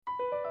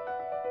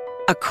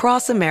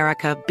Across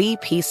America,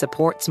 BP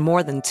supports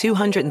more than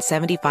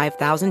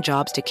 275,000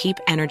 jobs to keep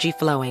energy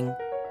flowing.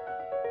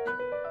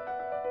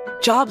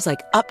 Jobs like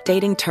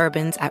updating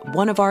turbines at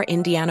one of our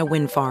Indiana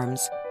wind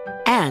farms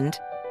and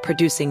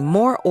producing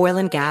more oil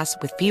and gas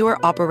with fewer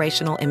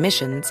operational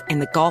emissions in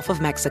the Gulf of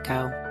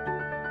Mexico.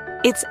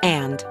 It's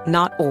and,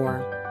 not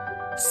or.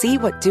 See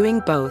what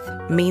doing both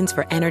means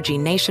for energy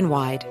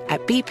nationwide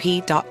at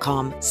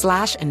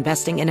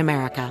bp.com/investing in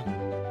America.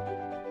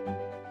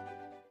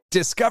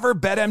 Discover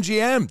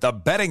BetMGM, the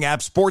betting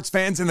app sports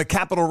fans in the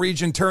capital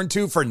region turn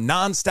to for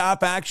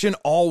nonstop action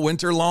all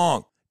winter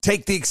long.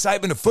 Take the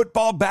excitement of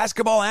football,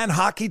 basketball, and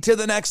hockey to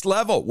the next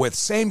level with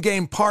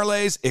same-game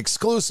parlays,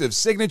 exclusive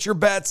signature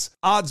bets,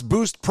 odds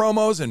boost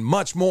promos, and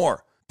much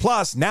more.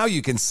 Plus, now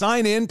you can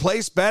sign in,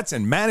 place bets,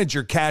 and manage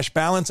your cash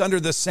balance under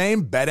the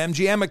same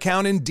BetMGM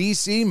account in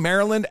D.C.,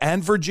 Maryland,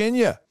 and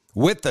Virginia.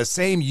 With the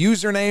same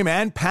username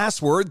and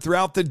password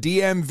throughout the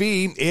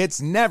DMV,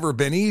 it's never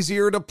been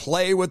easier to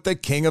play with the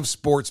king of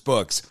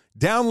sportsbooks.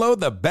 Download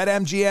the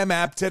BetMGM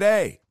app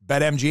today.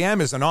 BetMGM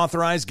is an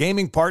authorized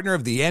gaming partner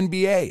of the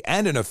NBA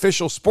and an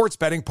official sports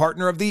betting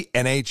partner of the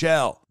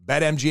NHL.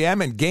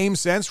 BetMGM and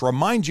GameSense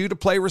remind you to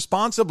play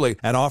responsibly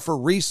and offer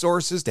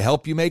resources to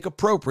help you make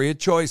appropriate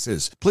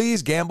choices.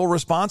 Please gamble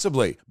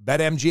responsibly.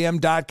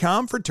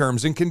 BetMGM.com for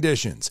terms and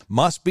conditions.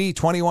 Must be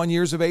 21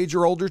 years of age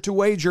or older to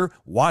wager.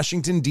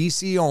 Washington,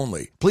 D.C.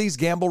 only. Please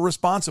gamble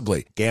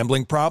responsibly.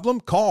 Gambling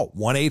problem? Call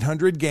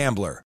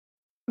 1-800-GAMBLER.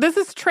 This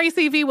is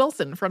Tracy V.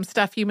 Wilson from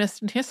Stuff You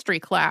Missed in History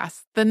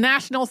class. The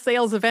national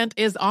sales event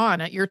is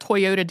on at your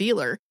Toyota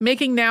dealer,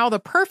 making now the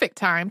perfect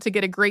time to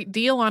get a great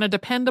deal on a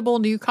dependable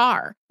new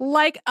car.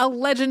 Like a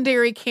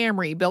legendary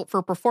Camry built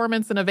for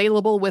performance and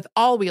available with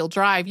all-wheel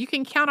drive, you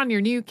can count on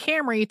your new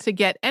Camry to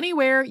get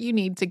anywhere you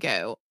need to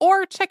go.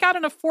 Or check out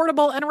an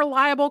affordable and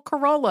reliable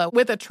Corolla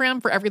with a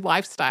trim for every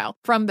lifestyle.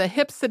 From the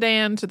hip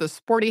sedan to the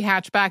sporty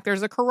hatchback,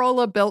 there's a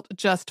Corolla built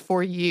just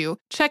for you.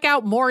 Check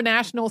out more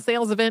national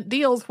sales event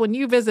deals when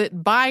you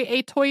visit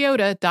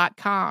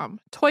buyatoyota.com.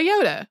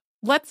 Toyota,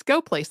 let's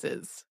go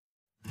places.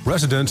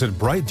 Residents at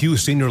Brightview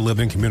Senior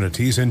Living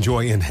Communities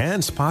enjoy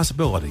enhanced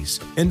possibilities,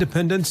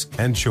 independence,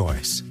 and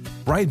choice.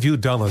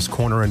 Brightview Dulles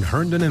Corner in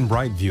Herndon and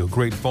Brightview,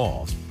 Great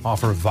Falls,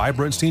 offer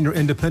vibrant senior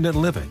independent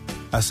living,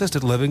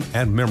 assisted living,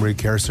 and memory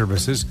care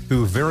services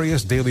through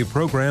various daily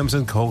programs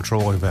and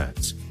cultural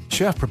events.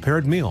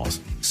 Chef-prepared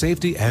meals,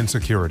 safety and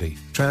security,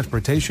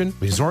 transportation,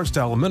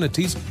 resort-style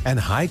amenities, and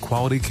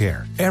high-quality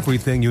care.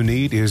 Everything you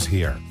need is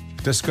here.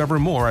 Discover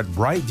more at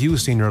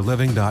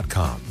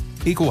brightviewseniorliving.com.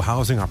 Equal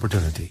housing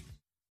opportunity.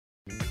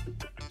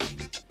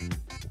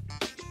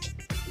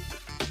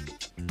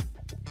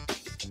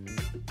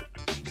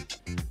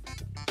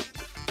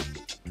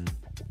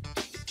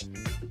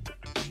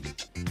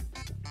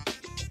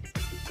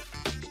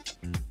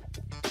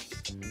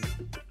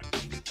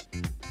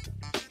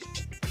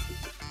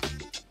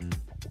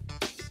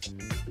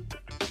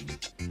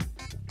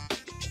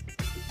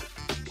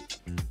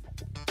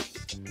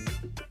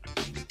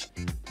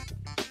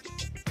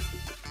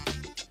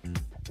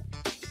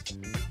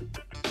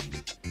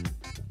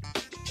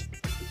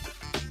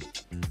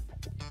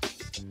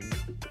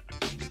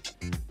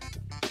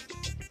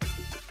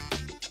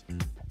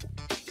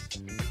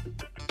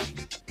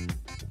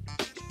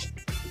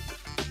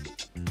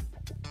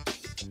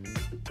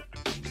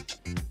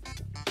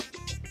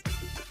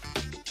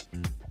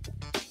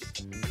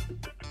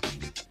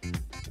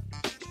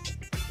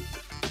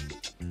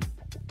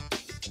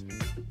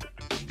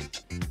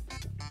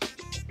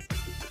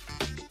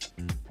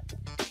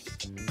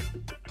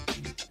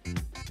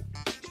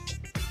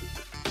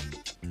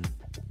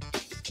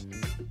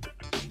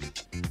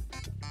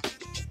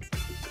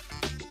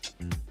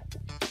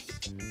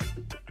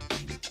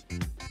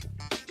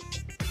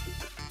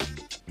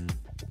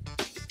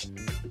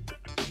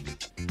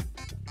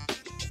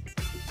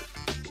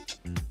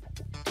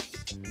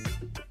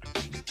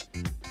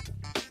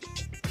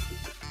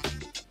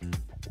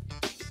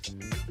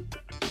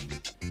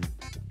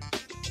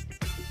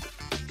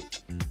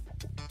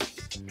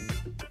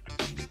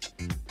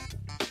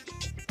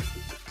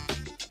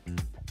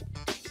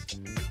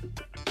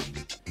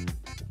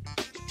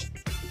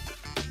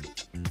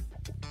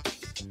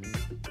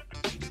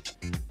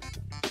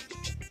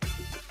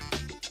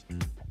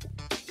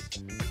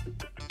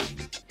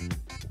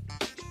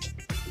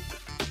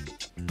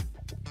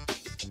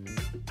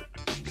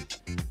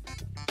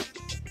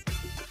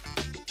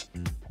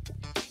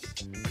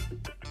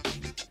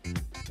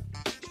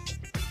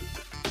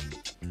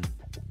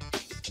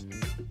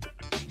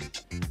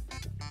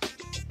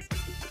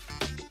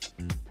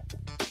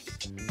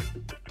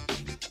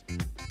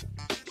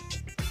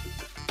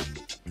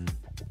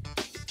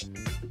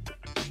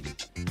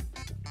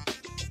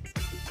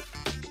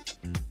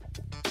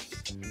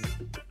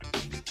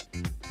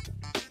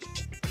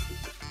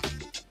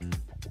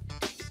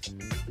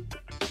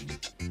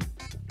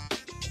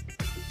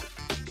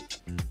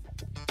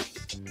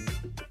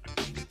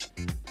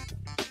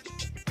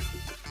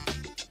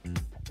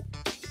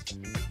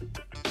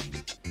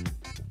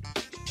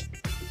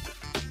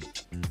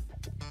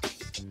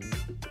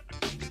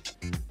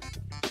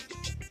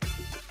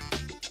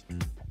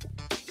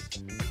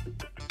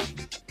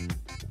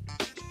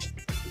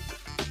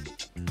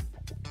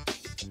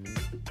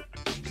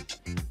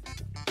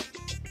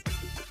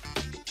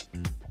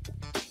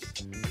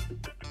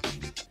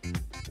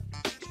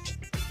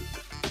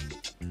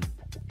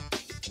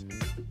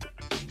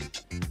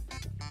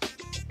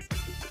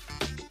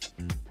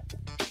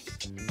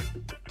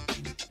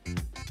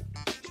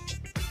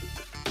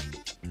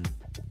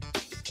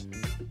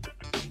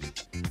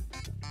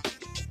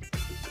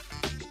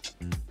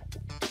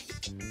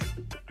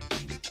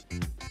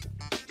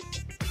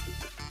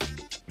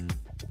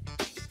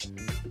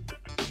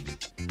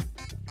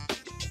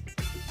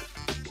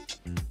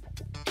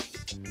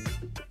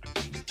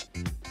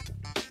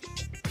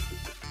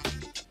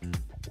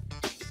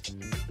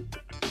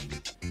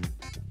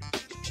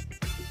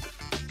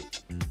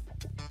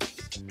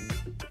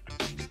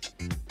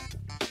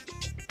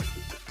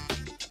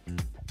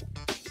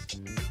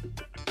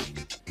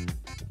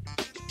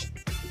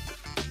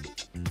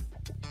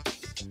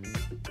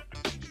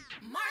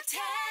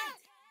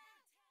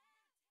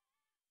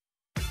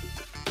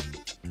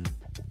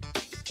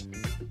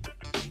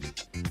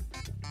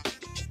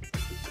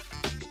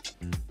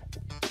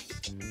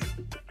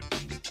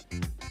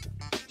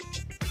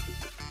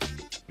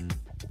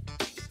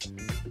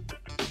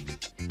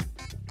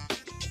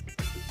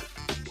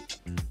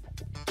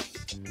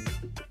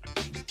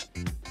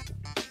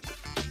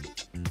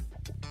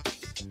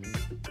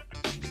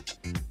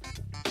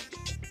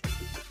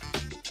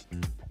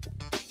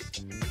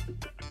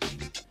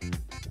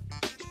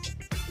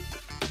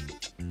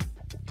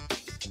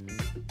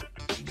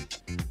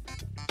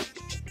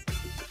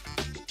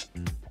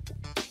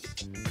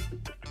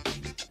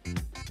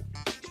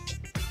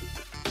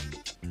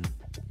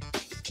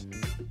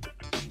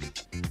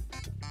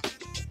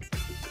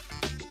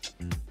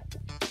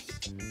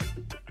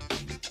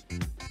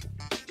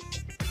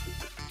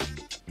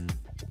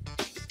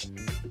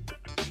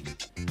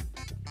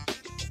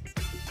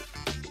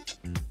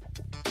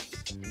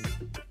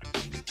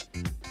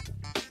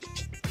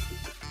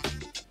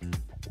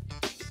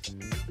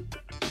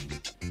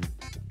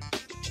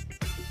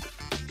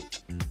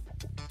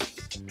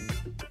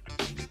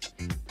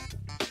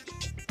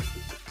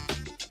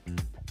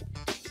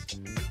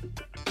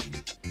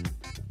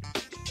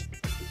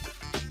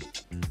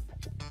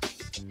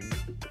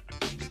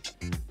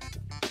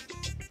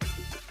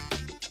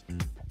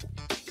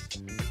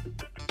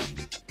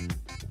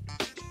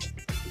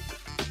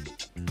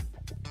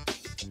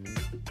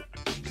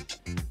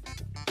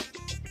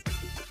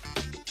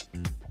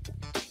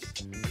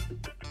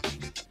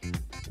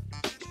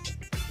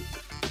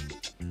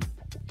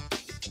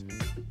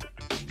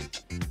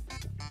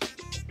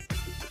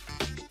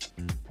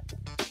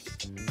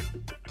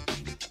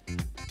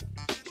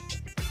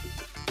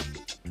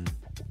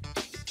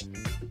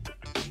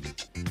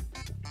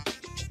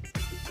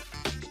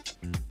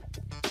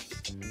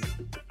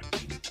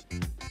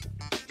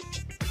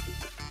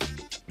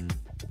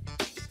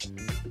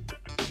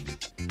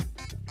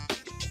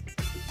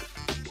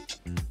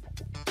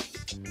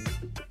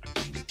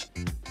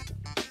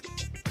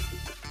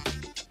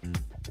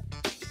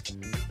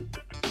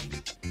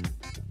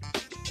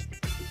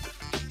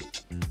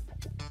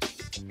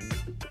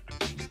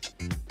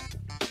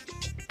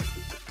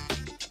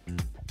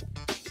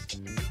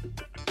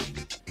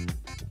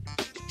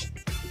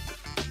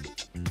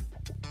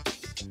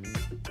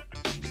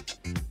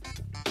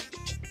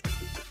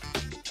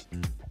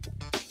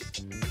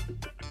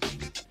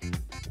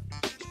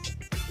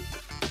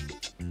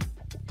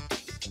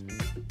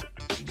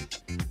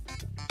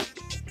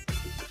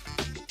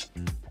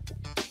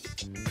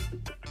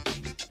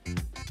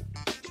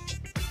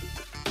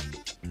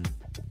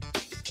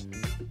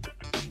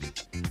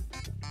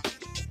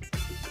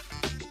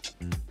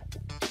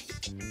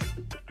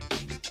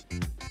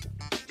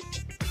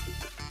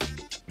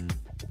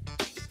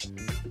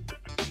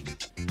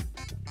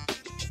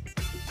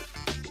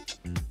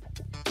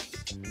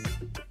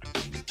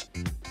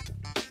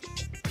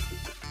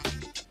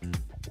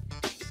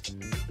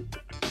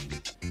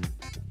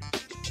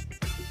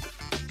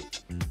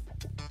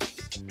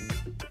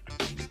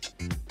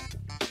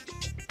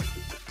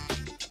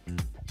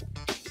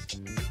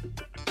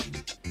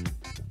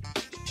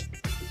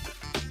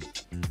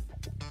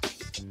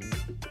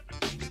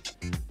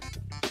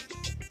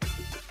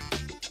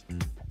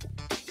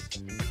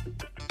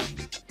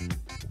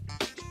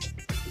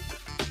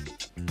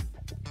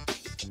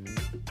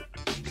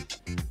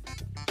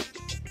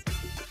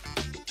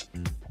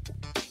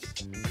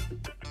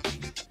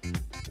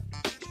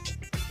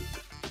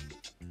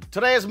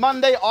 Today is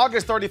Monday,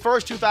 August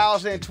 31st,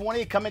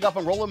 2020. Coming up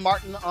on Roland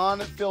Martin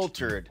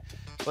Unfiltered.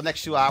 For the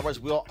next 2 hours,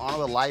 we'll honor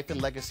the life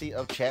and legacy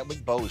of Chadwick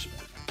Boseman,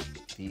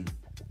 the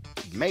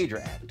major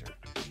actor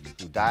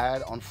who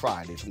died on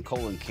Friday from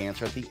colon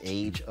cancer at the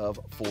age of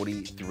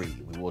 43.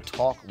 We will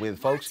talk with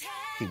folks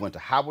he went to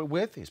Howard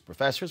with, his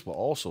professors. We'll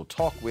also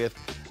talk with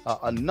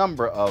a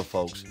number of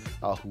folks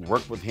who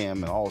worked with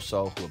him and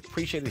also who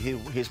appreciated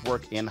his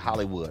work in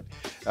Hollywood.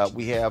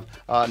 We have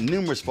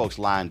numerous folks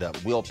lined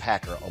up. Will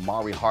Packer,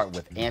 Omari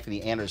Hartwith,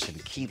 Anthony Anderson,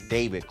 Keith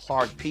David,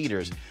 Clark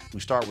Peters, who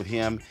starred with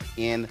him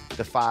in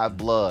The Five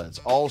Bloods.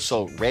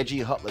 Also, Reggie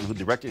Hutland, who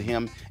directed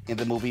him in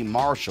the movie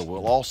Marshall.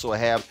 We'll also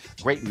have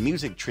great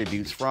music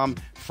tributes from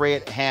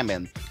Fred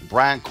Hammond,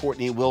 Brian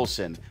Courtney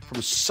Wilson,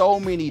 from so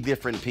many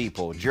different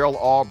people, Gerald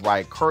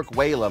Albright, Kirk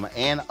Whalum,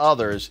 and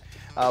others.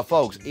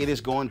 Folks, it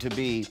is going to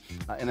be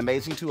an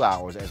amazing 2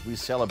 hours as we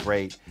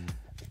celebrate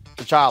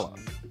T'Challa,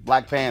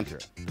 Black Panther,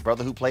 the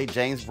brother who played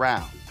James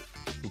Brown,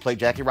 who played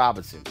Jackie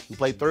Robinson, who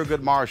played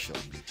Thurgood Marshall.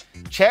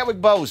 Chadwick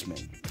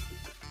Boseman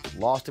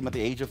lost him at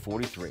the age of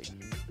 43.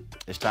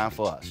 It's time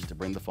for us to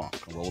bring the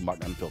funk on Roland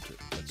Martin Unfiltered.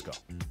 Let's go.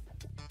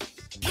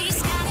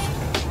 He's got it.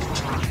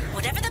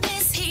 Whatever the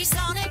miss, he's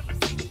on it.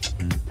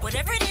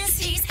 Whatever it is,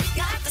 he's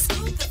got the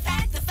scoop, the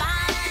fact, the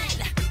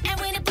find. And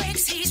when it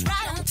breaks, he's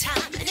right on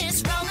time and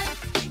it's rolling.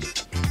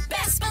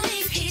 Best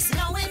believe he's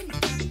knowing.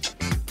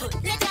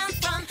 Putting it down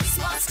from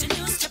sports to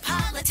news to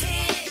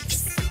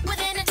politics. With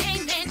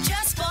entertainment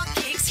just for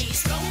kicks,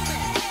 he's rolling.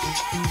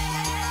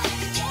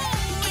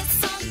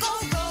 It's on go,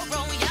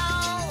 roll,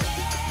 y'all.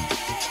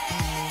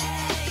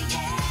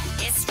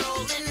 It's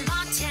Roland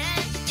Martin,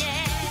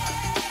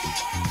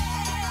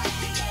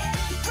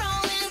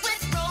 rolling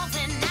with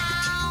Roland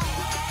now.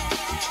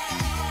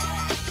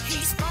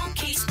 He's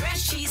funky, he's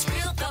fresh, he's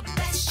real, the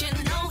best, you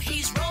know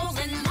he's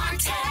Roland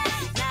Martin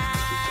now.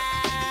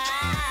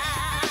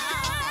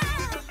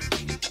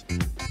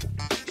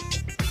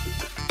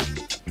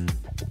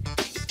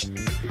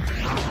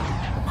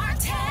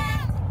 Martin.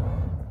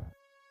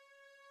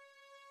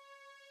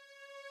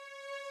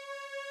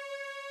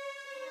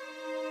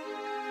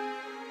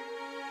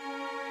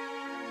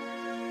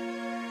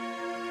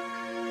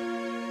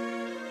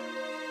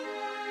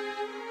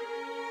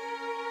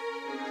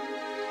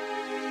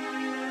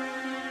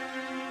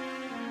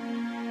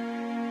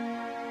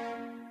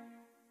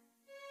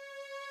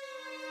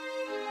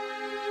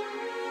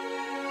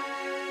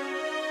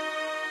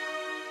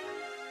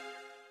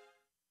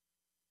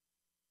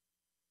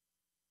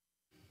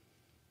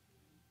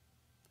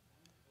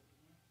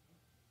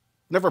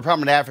 Whenever a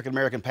prominent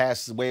African-American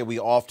passes away, we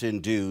often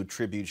do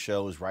tribute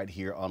shows right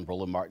here on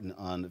Roland Martin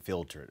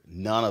Unfiltered.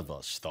 None of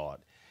us thought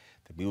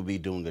that we would be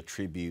doing a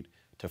tribute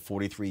to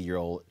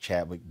 43-year-old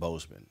Chadwick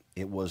Boseman.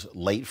 It was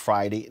late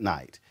Friday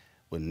night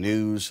when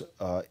news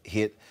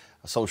hit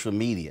social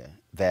media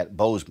that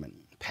Boseman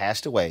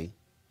passed away,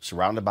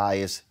 surrounded by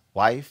his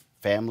wife,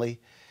 family,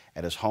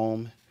 at his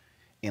home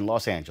in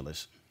Los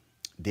Angeles,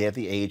 dead at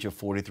the age of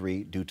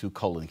 43 due to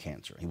colon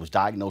cancer. He was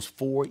diagnosed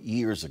 4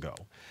 years ago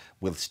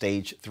with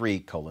stage 3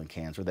 colon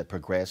cancer that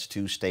progressed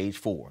to stage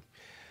 4.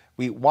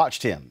 We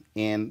watched him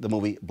in the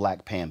movie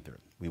Black Panther.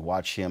 We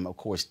watched him, of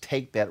course,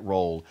 take that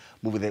role,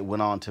 movie that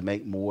went on to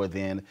make more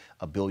than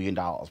 $1 billion.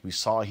 We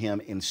saw him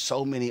in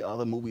so many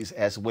other movies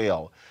as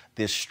well.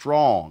 This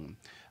strong,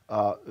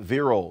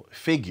 virile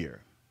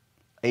figure,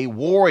 a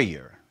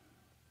warrior,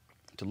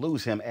 to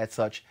lose him at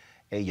such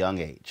a young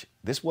age.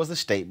 This was the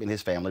statement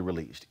his family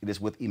released. It is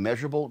with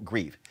immeasurable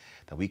grief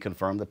that we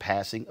confirm the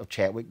passing of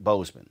Chadwick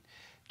Boseman.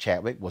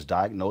 Chadwick was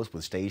diagnosed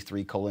with stage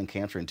 3 colon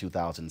cancer in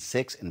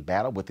 2006 and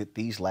battled with it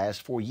these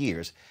last 4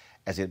 years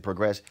as it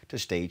progressed to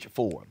stage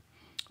 4.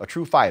 A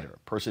true fighter,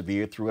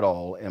 persevered through it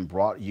all and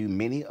brought you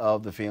many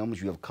of the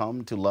films you have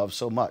come to love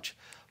so much,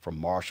 from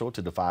Marshall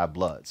to The Five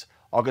Bloods,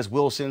 August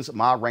Wilson's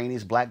Ma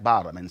Rainey's Black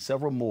Bottom, and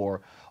several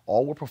more.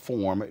 All were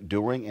performed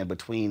during and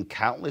between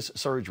countless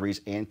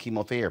surgeries and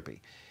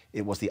chemotherapy.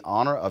 It was the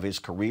honor of his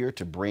career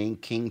to bring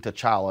King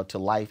T'Challa to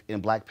life in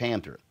Black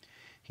Panther.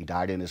 He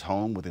died in his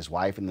home with his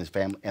wife and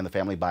the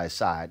family by his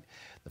side.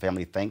 The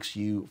family thanks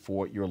you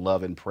for your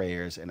love and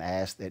prayers and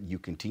asks that you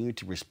continue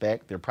to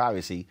respect their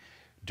privacy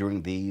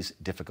during these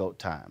difficult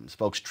times.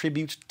 Folks,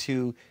 tributes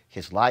to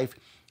his life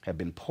have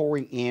been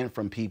pouring in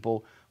from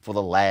people for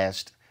the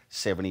last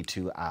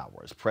 72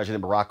 hours.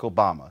 President Barack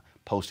Obama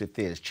posted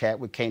this: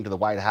 Chadwick came to the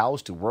White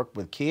House to work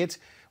with kids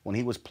when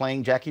he was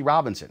playing Jackie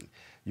Robinson.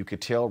 You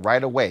could tell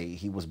right away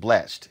he was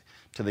blessed.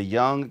 To the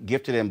young,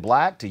 gifted, and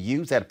black, to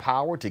use that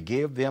power to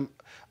give them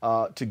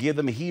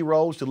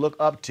heroes to look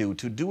up to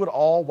do it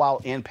all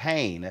while in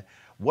pain.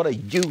 What a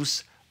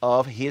use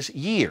of his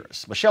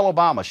years. Michelle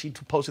Obama, she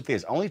posted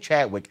this: only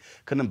Chadwick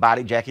could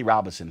embody Jackie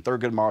Robinson,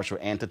 Thurgood Marshall,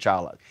 and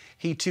T'Challa.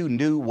 He too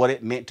knew what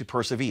it meant to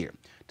persevere,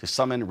 to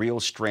summon real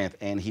strength,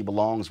 and he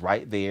belongs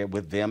right there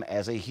with them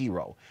as a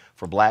hero.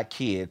 For black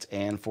kids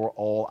and for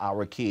all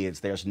our kids,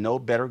 there's no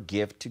better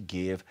gift to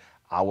give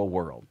our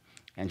world.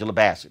 Angela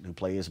Bassett, who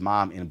played his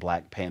mom in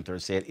Black Panther,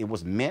 said it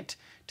was meant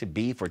to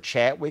be for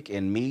Chadwick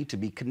and me to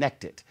be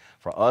connected,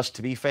 for us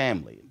to be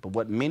family. But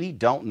what many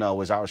don't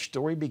know is our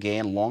story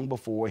began long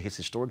before his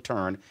historic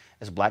turn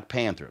as Black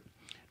Panther.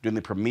 During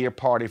the premiere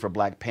party for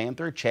Black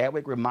Panther,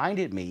 Chadwick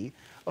reminded me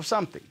of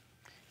something.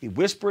 He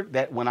whispered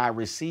that when I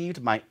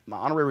received my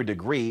honorary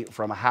degree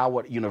from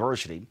Howard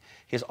University,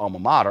 his alma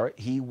mater,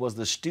 he was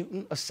the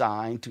student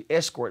assigned to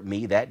escort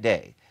me that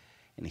day.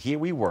 And here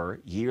we were,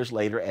 years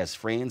later, as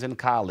friends and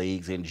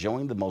colleagues,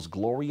 enjoying the most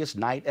glorious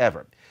night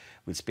ever.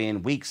 We'd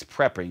spend weeks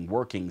prepping,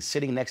 working,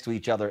 sitting next to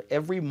each other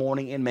every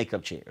morning in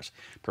makeup chairs,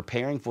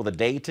 preparing for the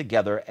day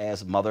together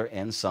as mother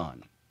and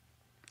son.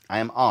 I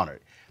am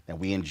honored that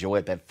we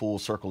enjoyed that full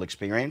circle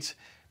experience.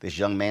 This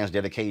young man's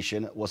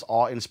dedication was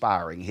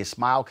awe-inspiring, his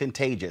smile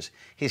contagious,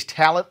 his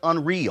talent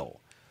unreal.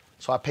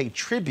 So I pay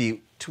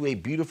tribute to a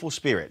beautiful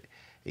spirit,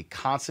 a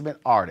consummate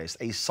artist,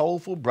 a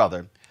soulful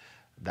brother.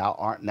 Thou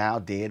art now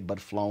dead but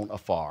flown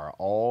afar.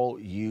 All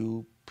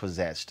you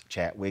possessed,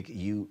 Chadwick,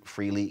 you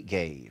freely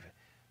gave.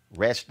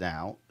 Rest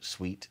now,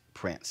 sweet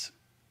Prince.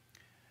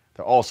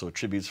 There are also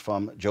tributes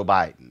from Joe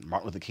Biden,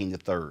 Martin Luther King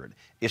III,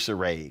 Issa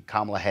Rae,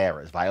 Kamala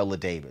Harris, Viola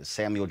Davis,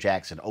 Samuel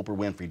Jackson, Oprah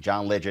Winfrey,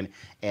 John Legend,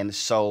 and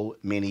so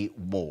many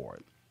more.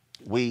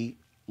 We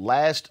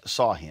last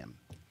saw him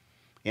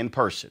in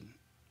person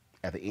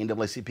at the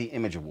NAACP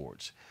Image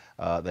Awards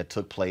that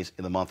took place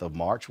in the month of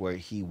March, where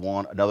he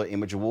won another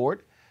Image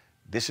Award.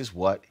 This is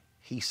what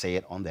he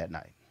said on that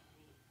night.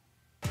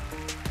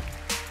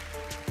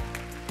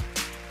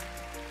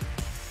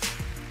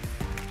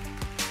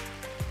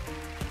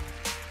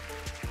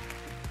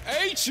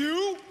 Ain't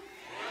you?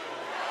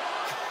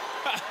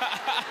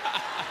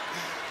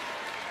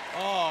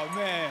 Oh,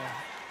 man.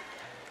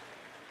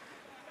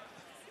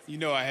 You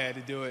know I had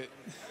to do it.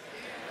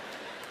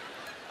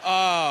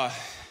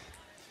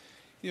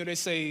 They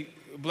say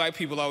black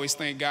people always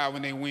thank God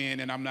when they win,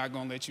 and I'm not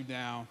going to let you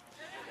down.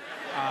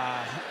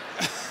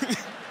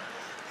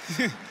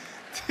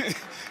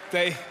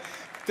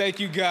 Thank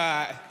you,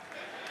 God,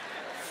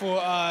 for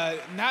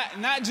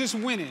not just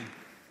winning.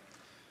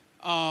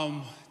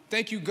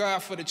 Thank you,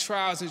 God, for the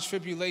trials and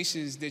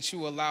tribulations that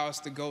you allow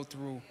us to go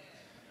through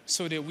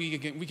so that we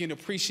can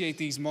appreciate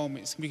these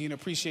moments. We can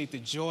appreciate the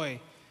joy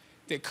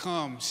that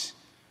comes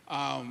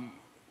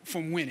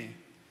from winning.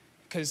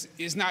 Because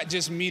it's not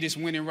just me that's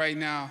winning right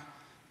now.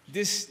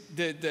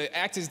 The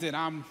actors that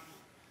I'm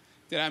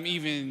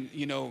even,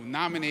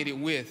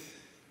 nominated with,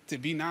 to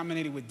be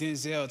nominated with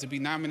Denzel, to be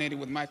nominated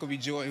with Michael B.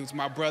 Jordan, who's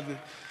my brother,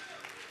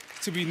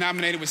 to be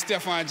nominated with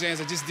Stephan James.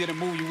 I just did a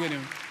movie with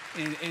him.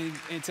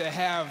 And to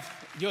have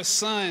your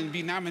son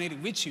be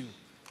nominated with you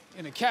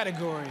in a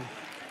category.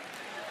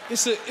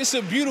 It's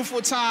a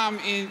beautiful time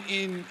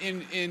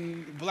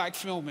in black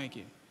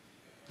filmmaking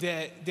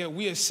that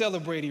we are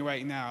celebrating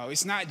right now.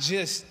 It's not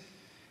just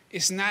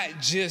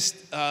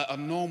a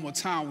normal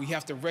time. We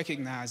have to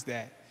recognize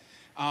that.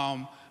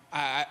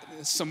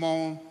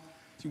 Simone,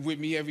 you're with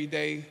me every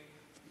day.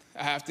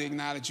 I have to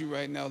acknowledge you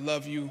right now.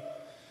 Love you.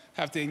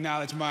 Have to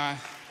acknowledge my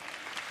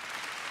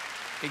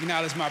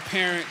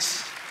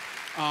parents.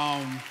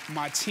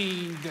 My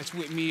team that's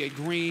with me at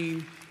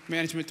Green,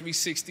 Management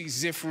 360,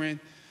 Zifrin.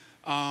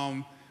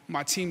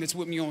 My team that's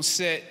with me on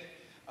set,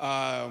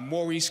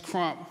 Maurice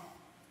Crump,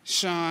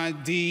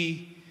 Sean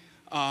D,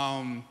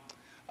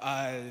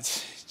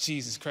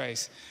 Jesus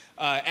Christ,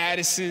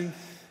 Addison,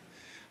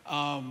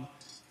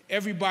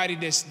 everybody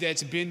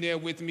that's been there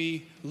with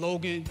me.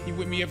 Logan, you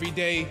with me every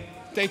day.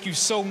 Thank you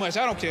so much.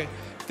 I don't care.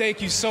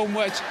 Thank you so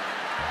much.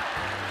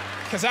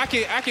 Cause I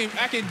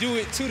can do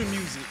it to the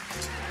music.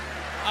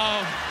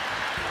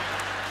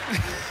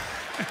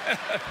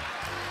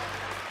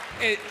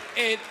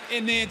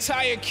 And the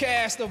entire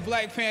cast of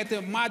Black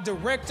Panther, my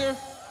director,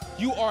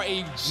 you are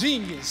a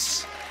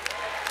genius.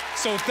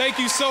 So thank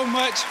you so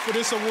much for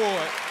this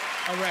award.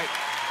 All right.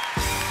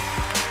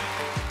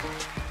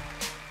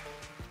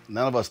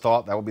 None of us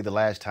thought that would be the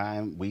last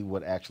time we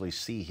would actually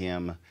see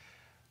him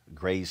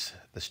grace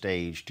the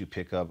stage to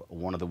pick up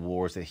one of the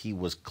awards that he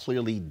was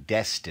clearly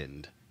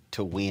destined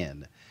to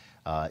win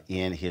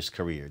in his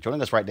career.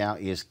 Joining us right now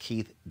is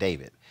Keith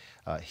David.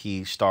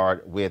 He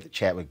starred with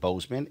Chadwick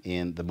Boseman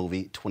in the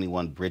movie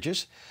 21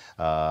 Bridges.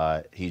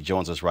 He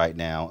joins us right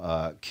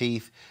now.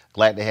 Keith,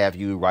 glad to have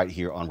you right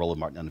here on Roland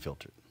Martin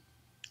Unfiltered.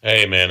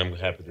 Hey, man, I'm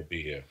happy to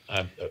be here.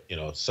 I'm,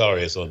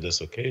 sorry it's on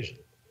this occasion.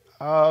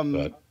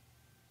 But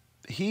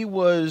he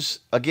was,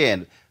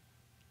 again,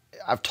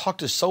 I've talked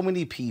to so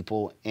many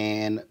people,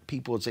 and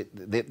people say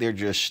that they're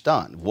just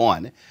stunned.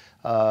 One,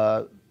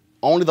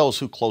 only those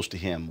who close to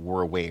him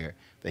were aware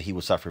that he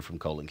was suffering from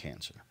colon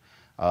cancer.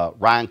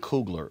 Ryan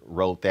Coogler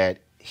wrote that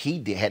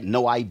he had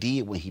no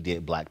idea when he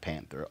did Black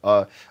Panther.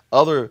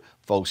 Other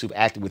folks who've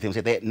acted with him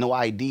said they had no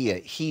idea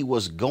he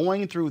was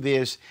going through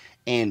this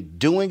and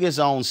doing his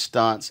own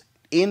stunts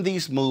in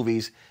these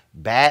movies,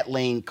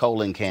 battling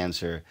colon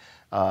cancer.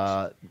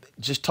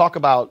 Just talk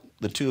about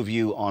the two of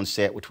you on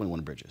set with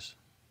 21 Bridges.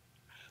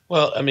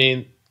 Well, I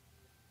mean,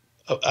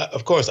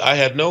 of course, I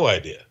had no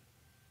idea,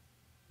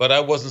 but I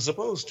wasn't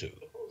supposed to.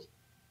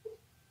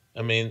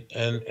 I mean,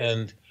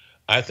 and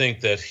I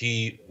think that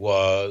he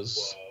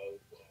was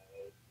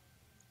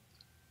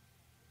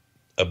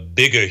a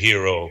bigger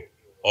hero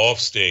off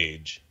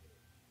stage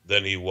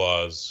than he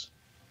was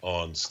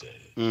on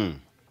stage in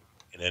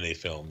any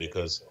film,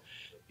 because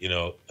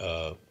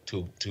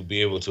to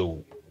be able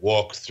to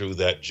walk through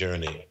that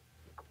journey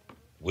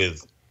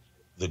with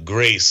the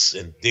grace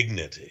and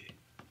dignity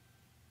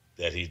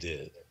that he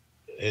did,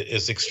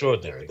 it's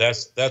extraordinary.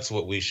 That's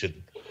what we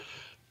should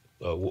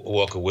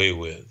walk away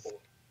with,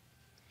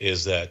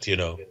 is that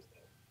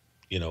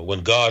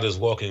when God is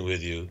walking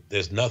with you,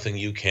 there's nothing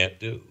you can't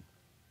do.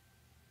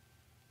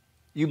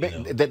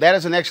 That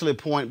is an excellent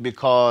point,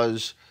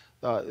 because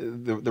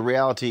the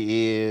reality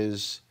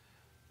is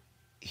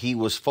he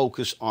was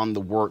focused on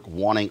the work,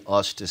 wanting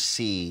us to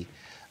see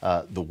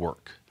the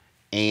work.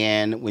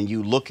 And when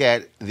you look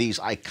at these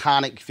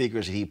iconic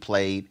figures that he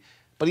played,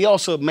 but he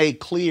also made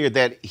clear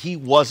that he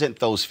wasn't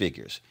those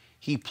figures.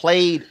 He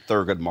played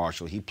Thurgood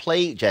Marshall. He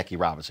played Jackie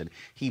Robinson.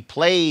 He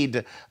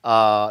played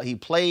T'Challa.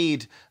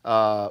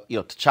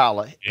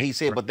 He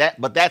said,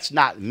 but that's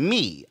not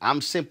me.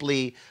 I'm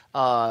simply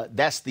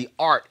that's the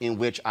art in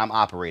which I'm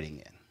operating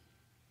in.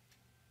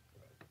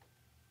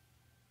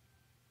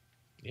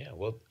 Yeah,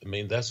 well, I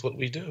mean, that's what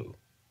we do.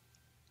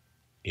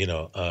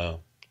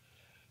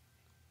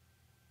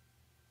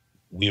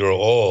 We are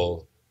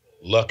all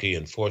lucky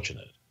and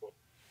fortunate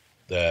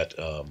that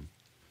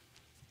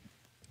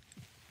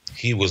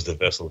he was the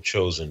vessel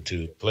chosen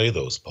to play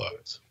those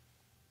parts,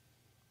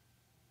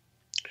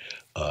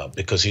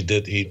 because he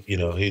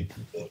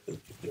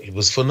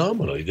was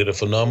phenomenal. He did a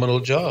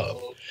phenomenal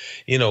job.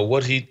 I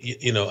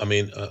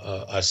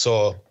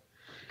saw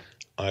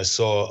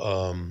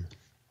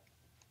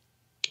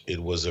it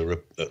was I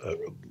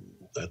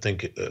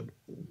think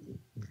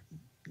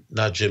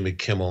not Jimmy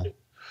Kimmel,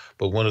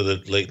 but one of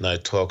the late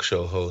night talk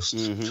show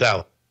hosts,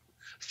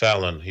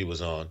 Fallon, he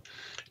was on,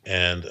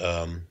 and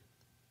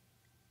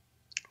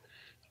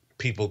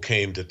people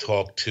came to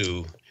talk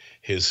to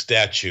his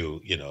statue,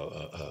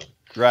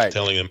 right,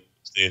 telling him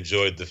they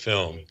enjoyed the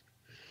film,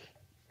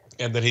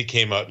 and then he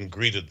came out and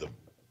greeted them.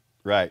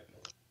 Right.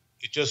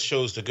 It just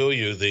shows to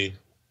you the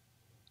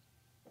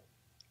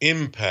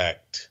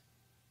impact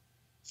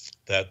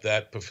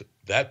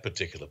that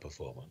particular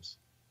performance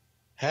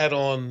had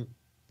on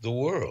the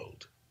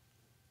world.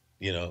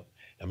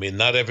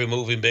 Not every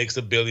movie makes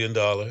 $1 billion,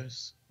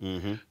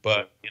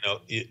 but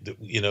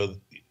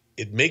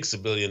it makes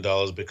 $1 billion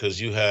because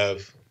you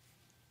have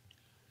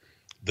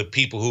the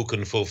people who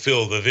can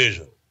fulfill the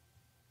vision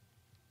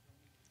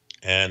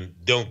and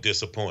don't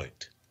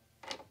disappoint.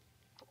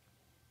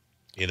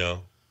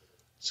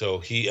 So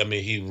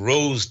he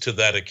rose to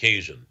that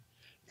occasion,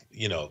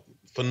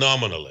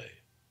 phenomenally.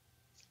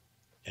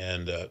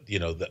 And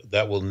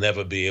that will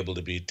never be able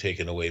to be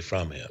taken away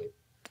from him.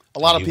 A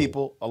lot of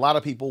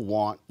people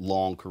want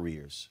long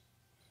careers.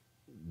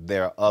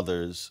 There are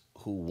others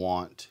who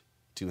want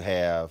to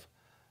have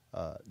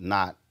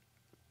not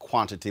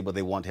quantity, but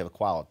they want to have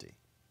quality.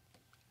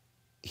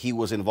 He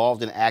was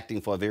involved in acting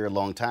for a very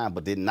long time,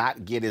 but did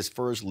not get his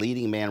first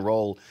leading man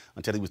role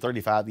until he was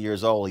 35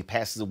 years old. He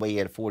passes away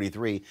at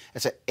 43.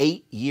 It's an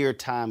 8-year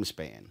time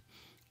span.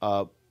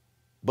 But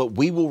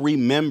we will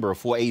remember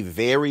for a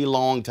very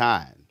long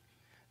time,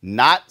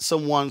 not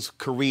someone's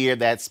career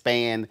that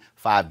spanned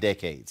 5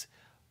 decades,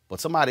 but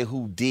somebody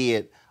who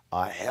did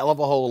a hell of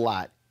a whole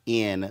lot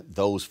in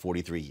those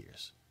 43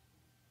 years.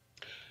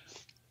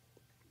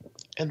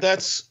 And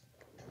that's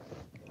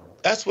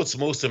what's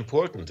most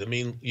important.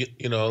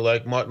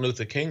 Like Martin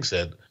Luther King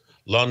said,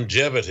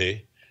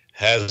 longevity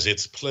has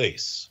its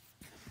place,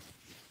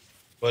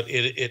 but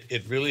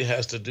it really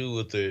has to do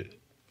with the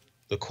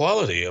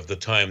quality of the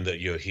time that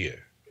you're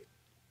here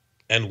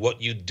and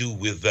what you do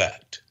with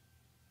that.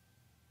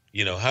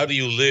 How do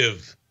you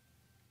live?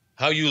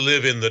 How you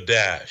live in the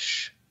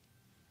dash.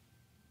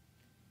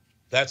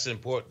 That's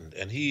important.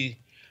 And he,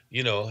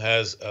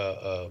 has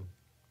a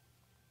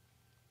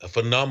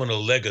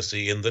phenomenal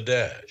legacy in the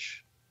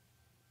dash.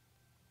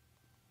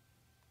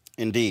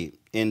 Indeed.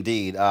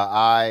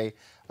 We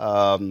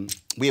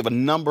have a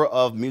number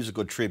of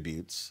musical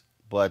tributes,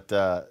 but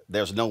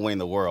there's no way in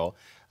the world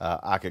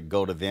I could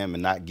go to them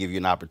and not give you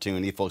an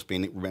opportunity. Folks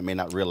may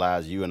not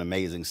realize you're an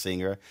amazing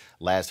singer.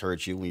 Last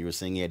heard you when you were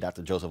singing at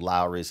Dr. Joseph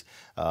Lowry's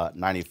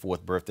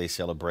 94th birthday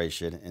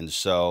celebration. And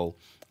so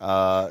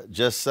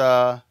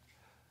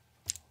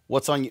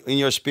what's in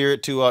your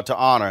spirit to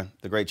honor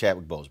the great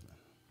Chadwick Boseman?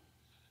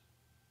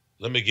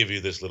 Let me give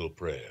you this little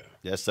prayer.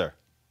 Yes, sir.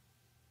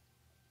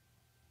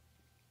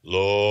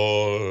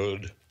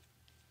 Lord,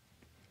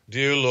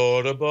 dear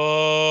Lord above,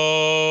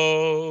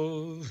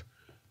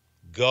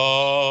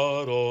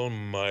 God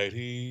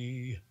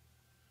Almighty,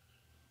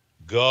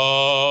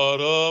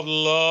 God of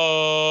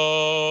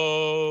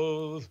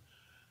love,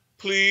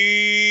 please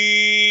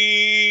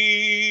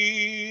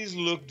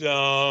look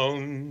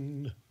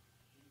down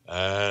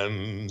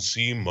and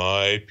see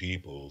my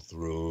people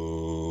through.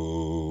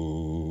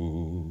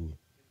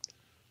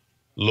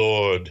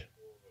 Lord,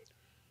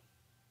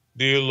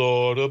 dear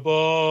Lord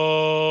above,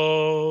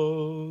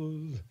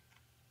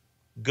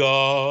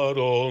 God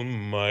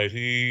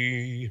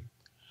Almighty,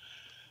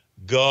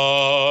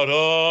 God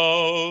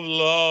of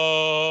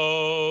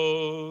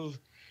love,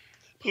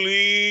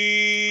 please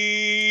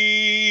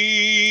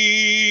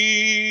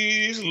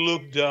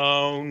look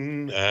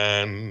down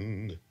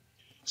and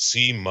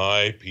see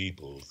my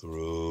people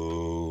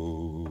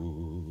through.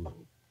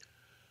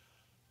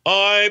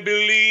 I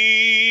believe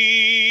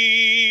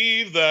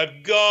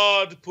that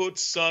God put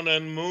sun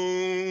and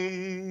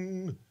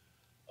moon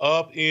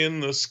up in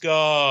the sky.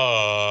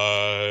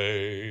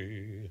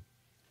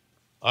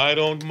 I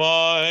don't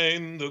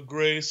mind the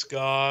gray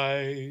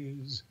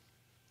skies,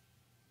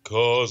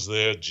 'cause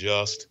they're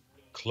just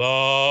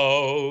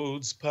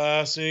clouds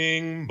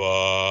passing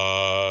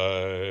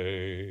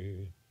by.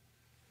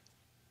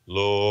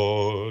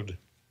 Lord,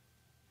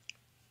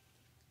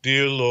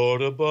 dear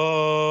Lord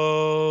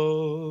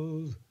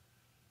above,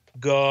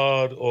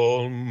 God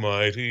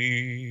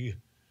Almighty,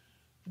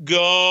 God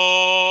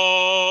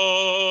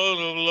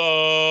of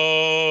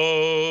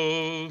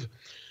love,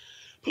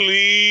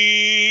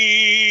 please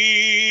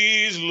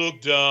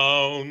look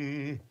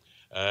down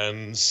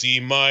and see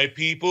my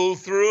people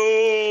through.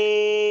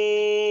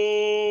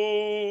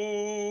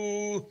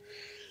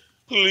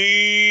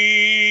 Please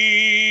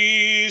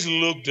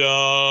look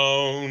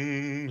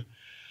down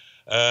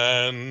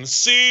and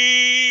see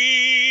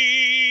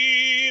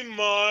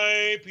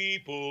my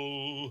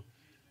people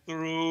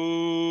through.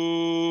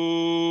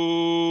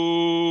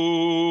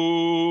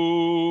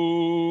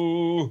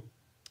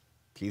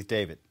 Keith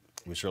David,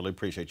 we surely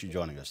appreciate you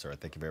joining us, sir.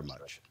 Thank you very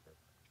much.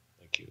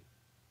 Thank you.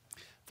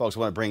 Folks, I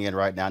want to bring in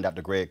right now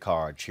Dr. Greg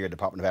Carr, Chair of the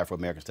Department of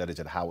Afro-American Studies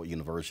at Howard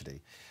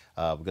University.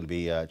 We're going to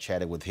be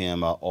chatting with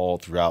him all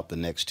throughout the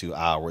next 2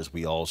 hours.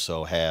 We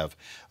also have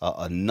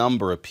a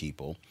number of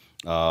people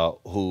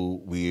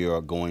who we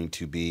are going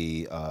to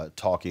be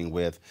talking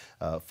with,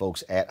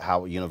 folks at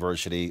Howard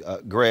University.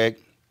 Greg,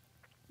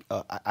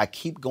 I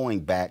keep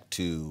going back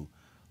to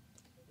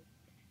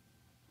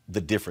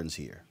the difference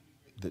here,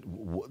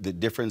 the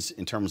difference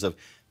in terms of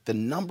the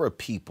number of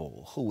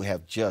people who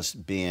have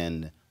just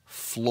been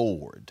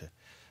floored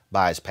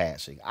by his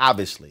passing.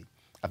 Obviously,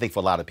 I think for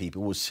a lot of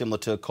people, it was similar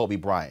to Kobe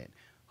Bryant,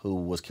 who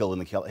was killed in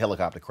the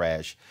helicopter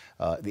crash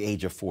at the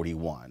age of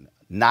 41,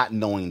 not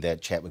knowing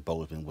that Chadwick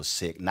Boseman was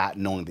sick, not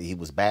knowing that he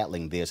was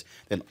battling this.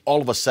 Then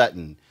all of a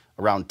sudden,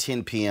 around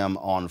 10 p.m.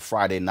 on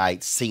Friday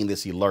night, seeing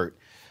this alert,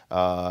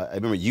 I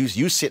remember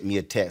you sent me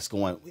a text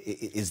going,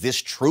 is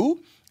this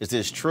true? Is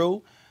this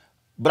true?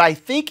 But I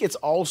think it's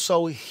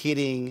also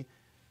hitting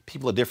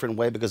people a different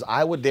way, because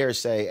I would dare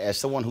say, as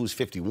someone who's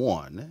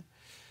 51,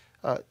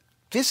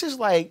 this is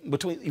like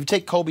between, you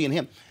take Kobe and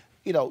him,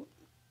 you know,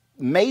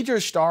 major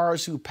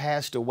stars who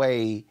passed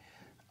away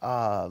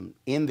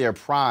in their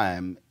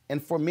prime.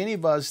 And for many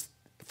of us,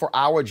 for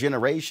our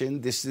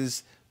generation, this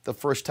is the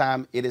first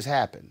time it has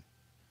happened.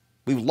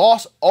 We've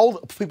lost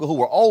old people who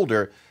were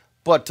older,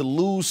 but to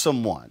lose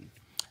someone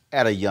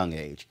at a young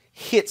age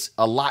hits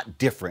a lot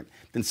different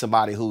than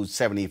somebody who's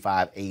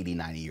 75, 80,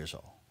 90 years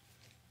old.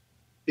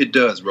 It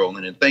does,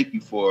 Roland, and thank you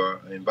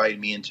for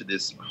inviting me into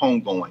this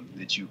homegoing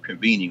that you're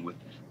convening with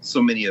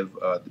so many of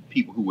the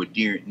people who were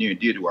near and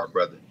dear to our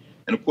brother.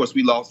 And of course,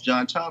 we lost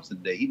John Thompson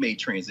today. He made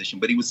transition,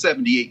 but he was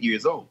 78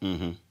 years old.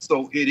 Mm-hmm.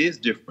 So it is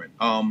different.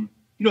 You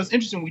know, it's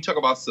interesting when we talk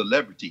about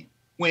celebrity.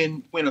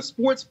 When a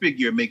sports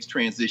figure makes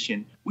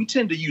transition, we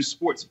tend to use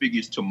sports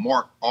figures to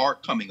mark our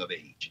coming of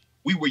age.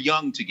 We were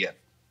young together.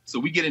 So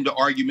we get into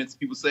arguments.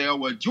 People say, oh,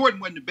 well, Jordan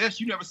wasn't the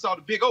best. You never saw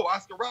the big O,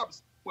 Oscar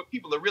Robertson. What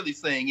people are really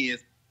saying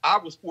is, I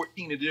was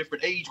 14 at a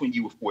different age when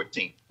you were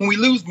 14. When we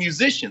lose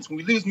musicians, when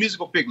we lose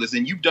musical figures,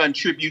 and you've done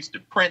tributes to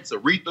Prince,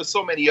 Aretha,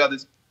 so many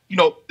others, you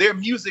know, their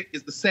music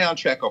is the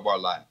soundtrack of our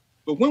life.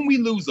 But when we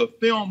lose a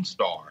film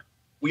star,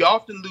 we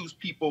often lose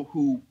people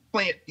who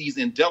plant these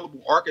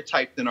indelible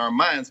archetypes in our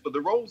minds for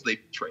the roles they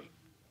portray.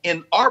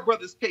 In our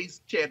brother's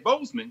case, Chad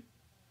Boseman,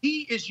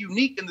 he is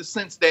unique in the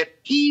sense that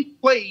he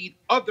played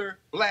other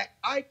Black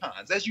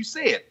icons, as you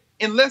said,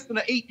 in less than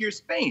an 8-year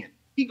span.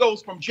 He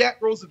goes from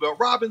Jack Roosevelt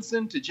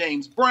Robinson to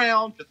James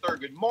Brown to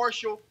Thurgood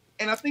Marshall.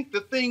 And I think the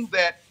thing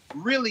that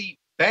really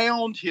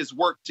bound his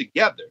work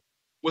together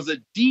was a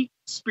deep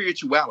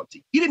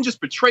spirituality. He didn't just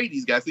portray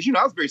these guys. Because, you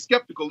know, I was very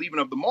skeptical even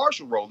of the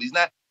Marshall role. He's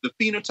not the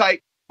phenotype.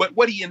 But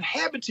what he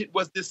inhabited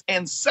was this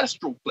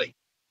ancestral place.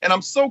 And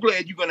I'm so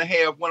glad you're going to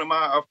have one of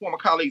my former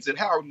colleagues at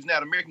Howard, who's now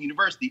at American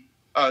University,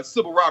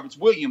 Sybil Roberts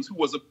Williams, who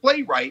was a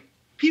playwright.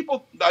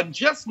 People are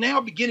just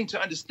now beginning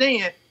to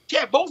understand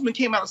Chad Boseman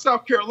came out of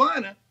South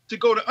Carolina to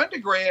go to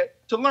undergrad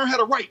to learn how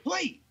to write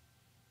plays,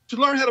 to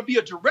learn how to be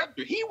a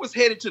director. He was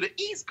headed to the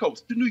East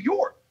Coast, to New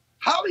York.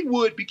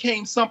 Hollywood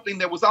became something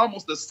that was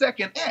almost a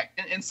second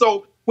act. And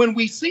so when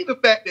we see the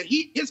fact that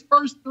his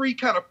first 3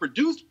 kind of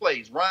produced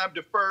plays, Rhyme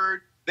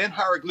Deferred, then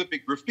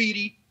Hieroglyphic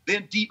Graffiti,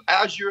 then Deep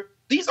Azure,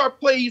 these are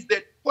plays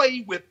that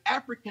play with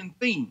African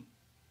themes.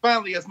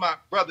 Finally, as my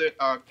brother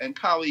and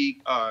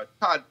colleague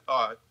Todd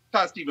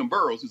Stephen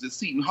Burrows, who's at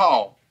Seton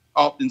Hall,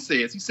 often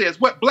says, he says,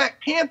 what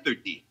Black Panther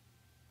did,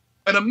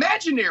 an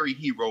imaginary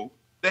hero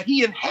that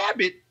he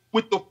inhabit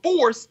with the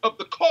force of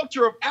the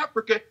culture of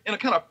Africa in a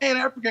kind of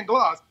Pan-African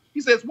gloss.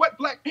 He says what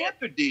Black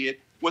Panther did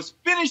was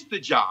finish the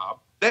job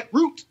that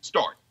Roots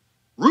started.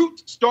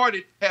 Roots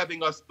started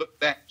having us look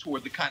back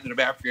toward the continent of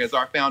Africa as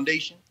our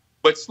foundation,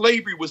 but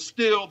slavery was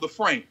still the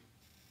frame.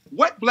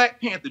 What Black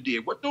Panther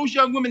did, what those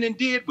young women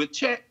did with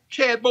Chad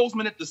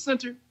Boseman at the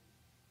center,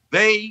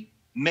 they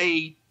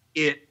made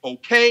it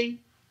okay,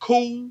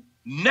 cool,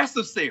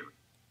 necessary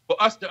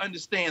for us to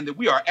understand that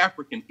we are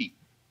African people.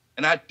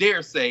 And I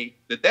dare say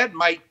that that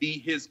might be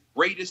his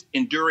greatest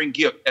enduring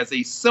gift as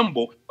a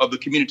symbol of the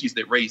communities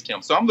that raised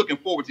him. So I'm looking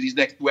forward to these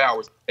next 2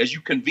 hours as you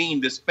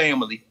convene this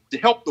family to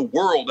help the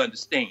world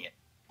understand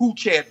who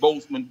Chad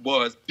Boseman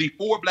was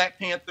before Black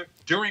Panther,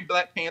 during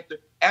Black Panther,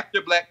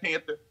 after Black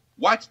Panther.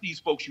 Watch these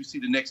folks you see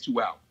the next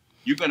 2 hours.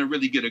 You're going to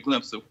really get a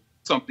glimpse of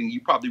something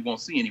you probably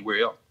won't see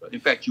anywhere else. In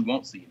fact, you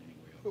won't see it anywhere else.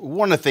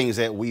 One of the things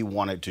that we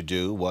wanted to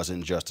do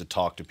wasn't just to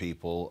talk to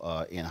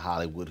people in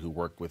Hollywood who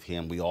worked with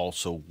him. We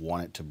also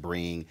wanted to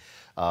bring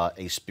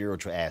a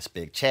spiritual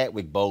aspect.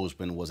 Chadwick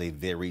Boseman was a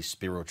very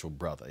spiritual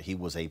brother. He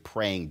was a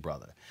praying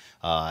brother.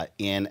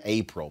 In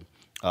April,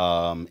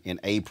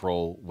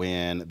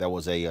 when there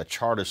was a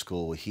charter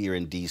school here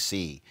in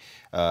D.C.,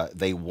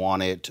 they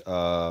wanted,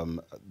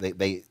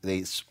 they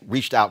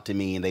reached out to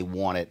me and they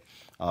wanted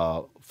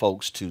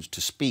folks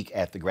to speak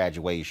at the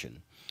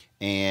graduation.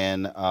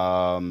 And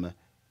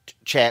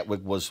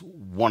Chadwick was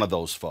one of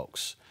those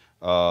folks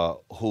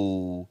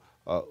who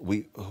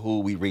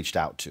we reached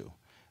out to.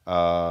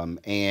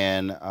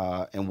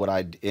 And what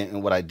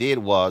I did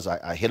was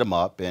I hit him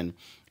up and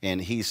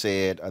he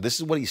said, this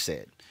is what he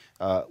said.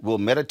 We'll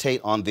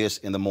meditate on this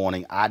in the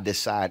morning. I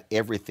decide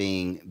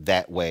everything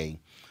that way.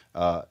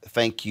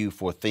 Thank you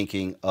for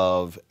thinking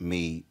of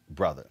me,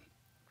 brother.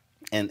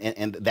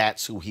 And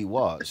that's who he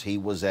was. He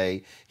was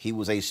a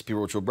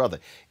spiritual brother.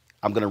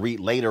 I'm going to read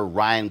later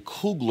Ryan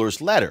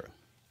Coogler's letter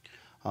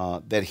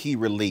that he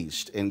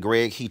released. And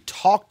Greg, he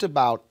talked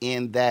about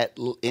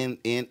even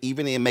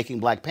in Making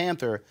Black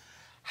Panther,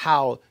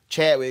 how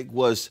Chadwick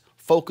was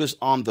focused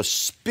on the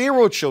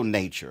spiritual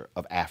nature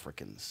of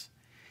Africans.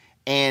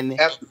 And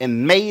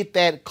made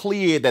that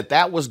clear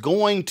that was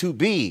going to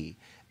be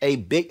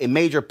a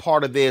major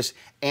part of this.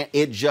 And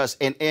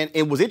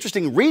it was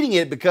interesting reading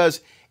it because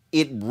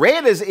it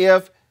read as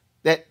if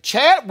that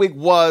Chadwick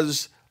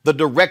was the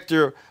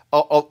director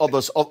of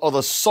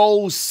the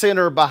soul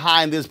center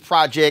behind this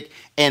project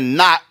and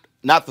not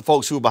the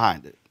folks who were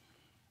behind it.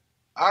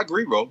 I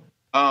agree, Ro.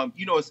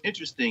 It's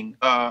interesting.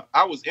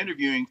 I was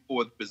interviewing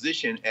for the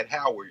position at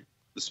Howard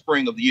the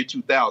spring of the year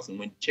 2000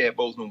 when Chad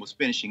Boseman was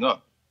finishing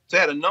up. So I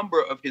had a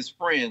number of his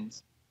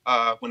friends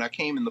when I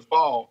came in the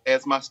fall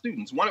as my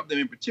students. One of them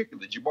in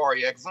particular,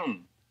 Jabari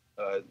Axum,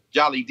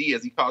 Jolly D,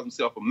 as he calls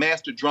himself, a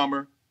master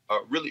drummer,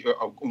 really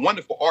a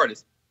wonderful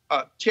artist.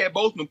 Chad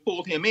Boseman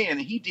pulled him in,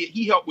 and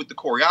he helped with the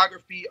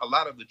choreography, a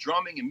lot of the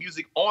drumming and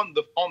music on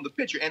the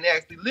picture, and they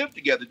actually lived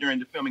together during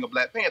the filming of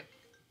Black Panther.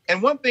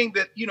 And one thing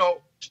that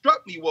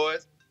struck me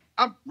was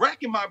I'm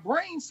racking my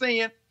brain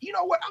saying, you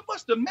know what, I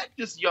must have met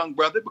this young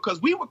brother because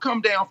we would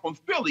come down from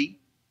Philly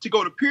to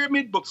go to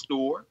Pyramid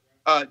Bookstore,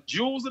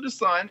 Jewels of the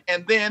Sun,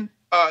 and then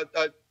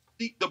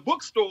the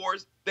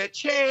bookstores that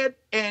Chad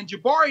and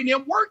Jabari and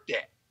them worked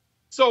at.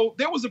 So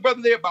there was a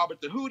brother there, Baba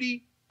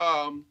Tahuti,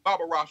 Baba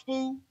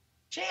Rafu.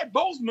 Chad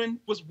Boseman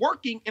was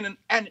working in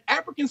an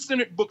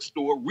African-centered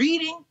bookstore,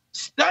 reading,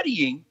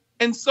 studying.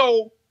 And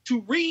so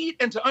to read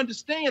and to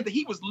understand that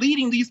he was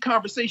leading these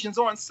conversations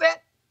on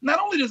set, not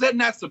only does that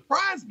not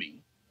surprise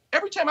me,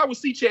 every time I would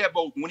see Chad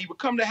Boseman, when he would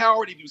come to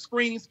Howard, he'd do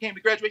screenings, came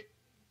to graduate,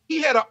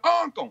 he had an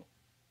ankh on.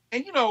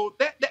 And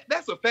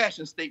that's a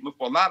fashion statement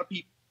for a lot of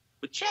people.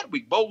 But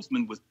Chadwick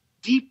Boseman was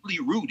deeply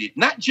rooted,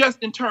 not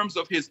just in terms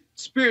of his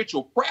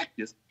spiritual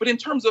practice, but in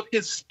terms of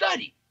his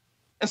study.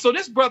 And so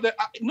this brother,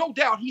 no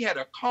doubt he had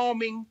a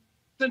calming,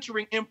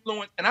 centering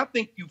influence. And I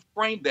think you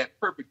framed that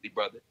perfectly,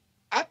 brother.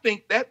 I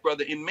think that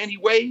brother, in many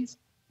ways,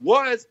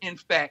 was, in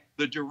fact,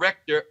 the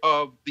director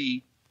of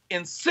the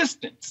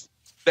insistence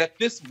that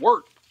this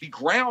work be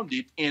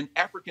grounded in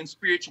African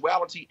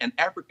spirituality and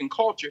African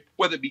culture,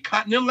 whether it be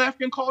continental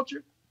African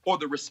culture or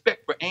the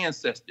respect for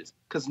ancestors.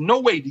 Because no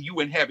way do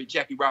you inhabit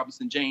Jackie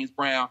Robinson, James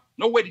Brown,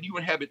 no way did you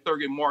inhabit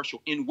Thurgood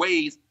Marshall in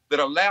ways that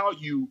allow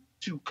you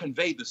to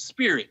convey the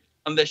spirit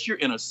unless you're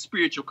in a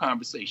spiritual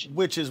conversation.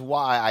 Which is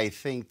why I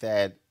think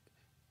that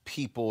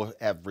people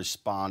have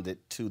responded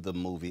to the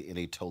movie in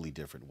a totally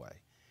different way,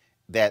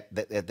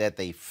 that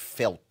they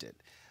felt it,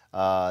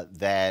 I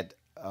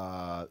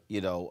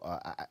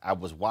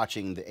was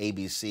watching the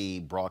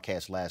ABC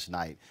broadcast last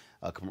night,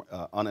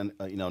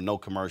 no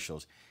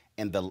commercials,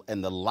 and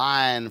the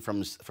line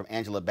from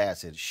Angela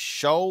Bassett,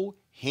 show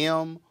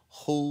him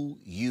who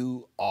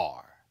you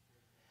are.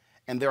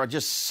 And there are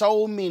just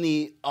so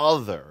many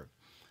other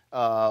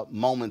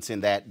moments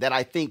in that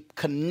I think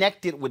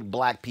connected with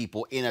Black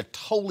people in a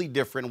totally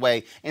different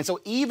way. And so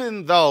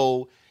even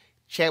though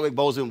Chadwick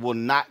Boseman will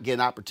not get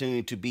an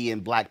opportunity to be in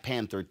Black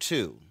Panther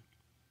 2,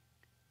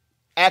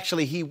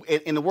 actually,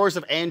 in the words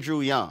of Andrew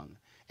Young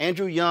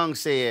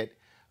said,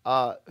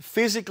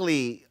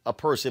 physically a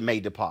person may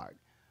depart,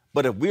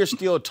 but if we're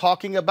still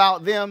talking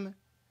about them,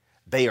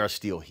 they are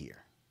still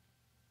here.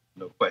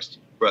 No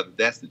question, brother.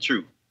 That's the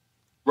truth.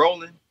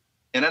 Roland,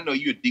 and I know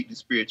you're a deeply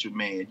spiritual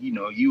man. You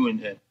know, you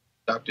and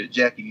Dr.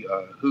 Jackie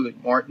Hood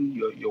Martin,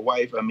 your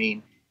wife, I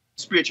mean,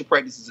 spiritual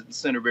practice is at the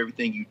center of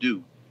everything you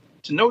do.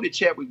 To know that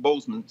Chadwick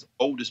Boseman's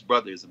oldest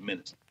brother is a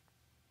minister.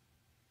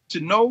 To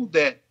know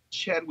that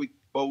Chadwick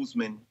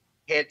Boseman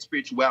had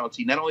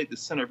spirituality not only at the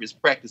center of his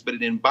practice, but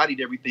it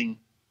embodied everything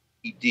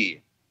he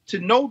did. To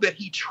know that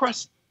he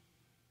trusted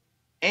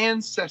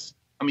ancestors.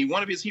 I mean,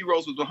 one of his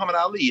heroes was Muhammad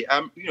Ali.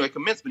 At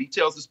commencement, he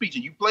tells the speech,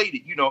 and you played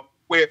it,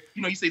 where,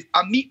 he says,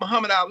 I meet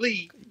Muhammad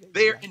Ali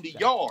there in the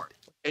yard.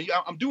 And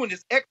I'm doing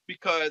this X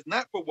because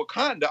not for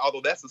Wakanda,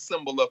 although that's a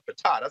symbol of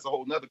Ptah. That's a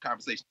whole nother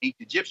conversation,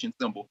 ancient Egyptian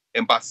symbol.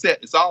 And Basset,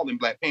 it's all in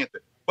Black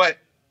Panther. But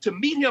to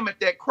meet him at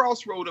that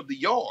crossroad of the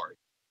yard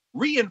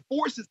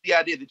reinforces the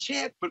idea that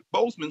Chadwick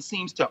Boseman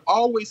seems to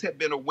always have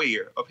been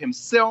aware of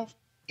himself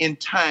in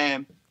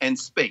time and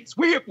space.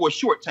 We're here for a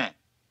short time.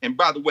 And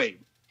by the way,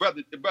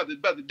 brother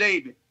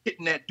David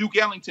hitting that Duke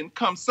Ellington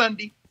Come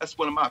Sunday, that's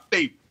one of my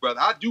favorites, brother.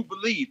 I do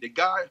believe that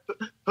God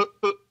put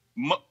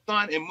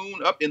sun and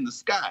moon up in the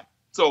sky.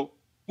 So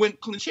when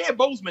Chad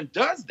Boseman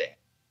does that,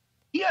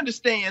 he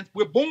understands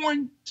we're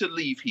born to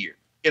leave here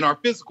in our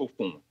physical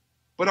form,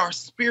 but our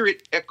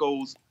spirit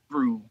echoes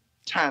through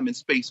time and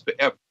space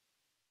forever.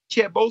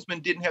 Chad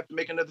Boseman didn't have to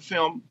make another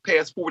film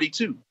past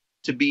 42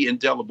 to be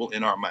indelible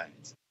in our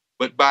minds.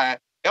 But by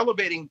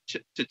elevating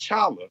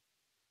T'Challa,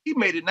 he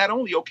made it not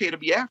only okay to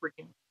be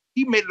African,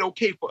 he made it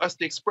okay for us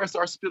to express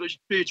our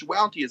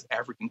spirituality as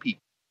African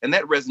people. And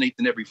that resonates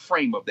in every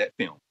frame of that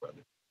film, brother.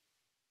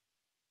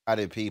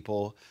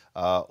 People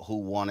who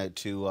wanted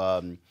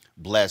to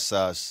bless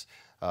us.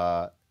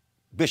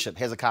 Bishop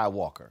Hezekiah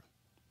Walker,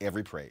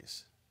 every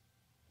praise.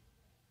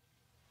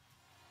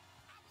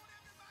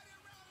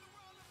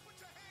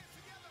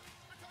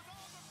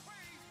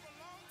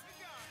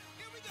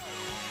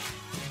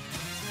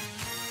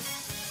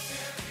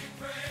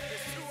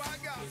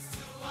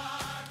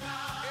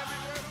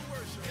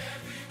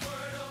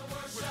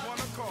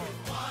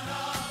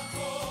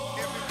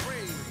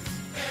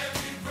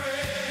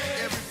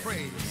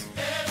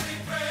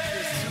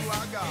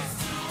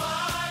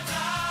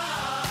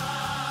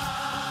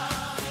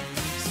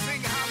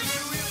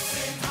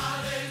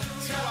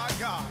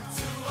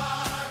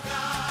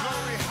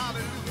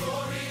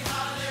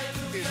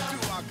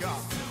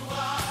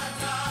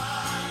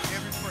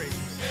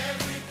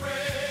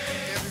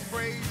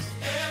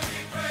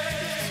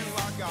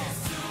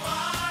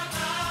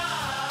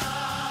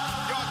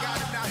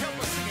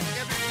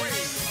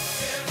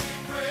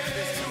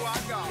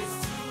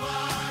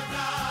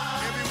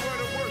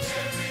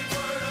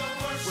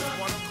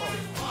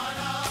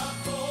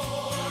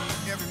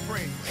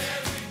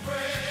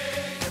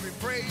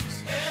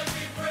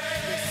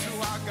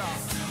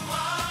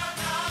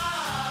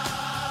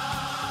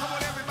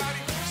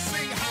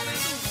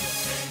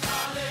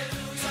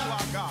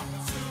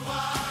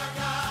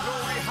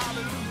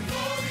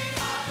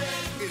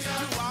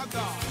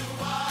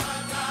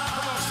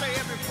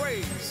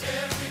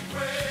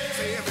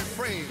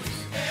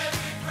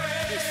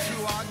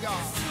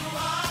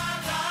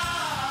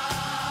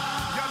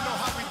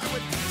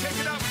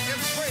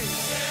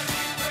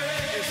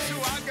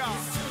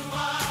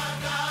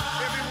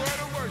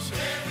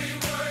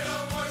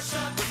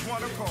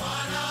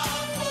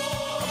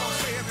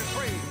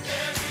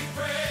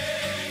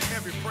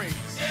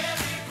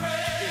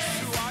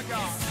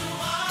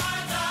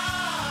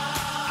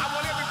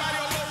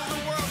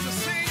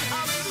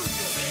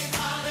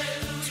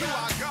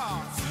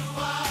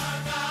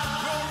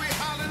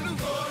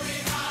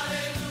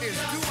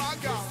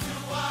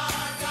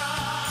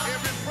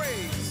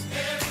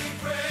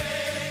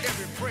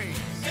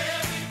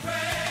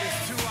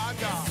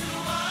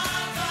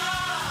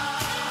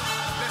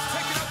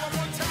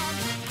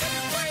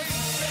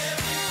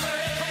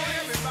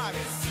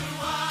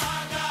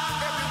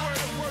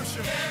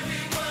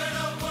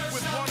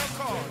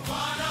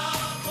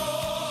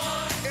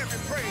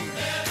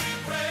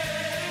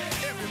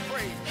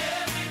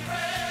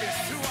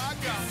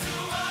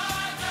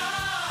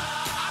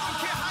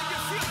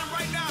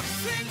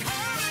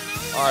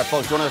 All right,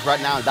 folks, joining us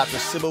right now is Dr.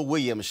 Sybil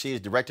Williams. She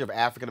is Director of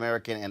African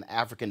American and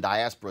African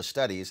Diaspora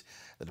Studies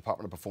at the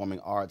Department of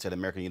Performing Arts at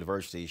American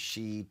University.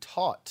 She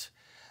taught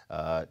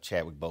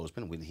Chadwick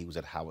Boseman when he was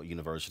at Howard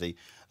University.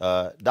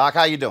 Doc,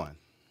 how you doing?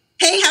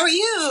 Hey, how are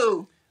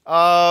you?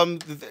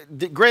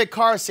 Greg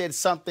Carr said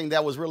something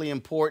that was really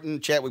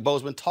important. Chadwick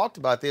Boseman talked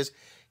about this.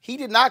 He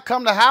did not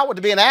come to Howard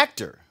to be an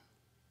actor.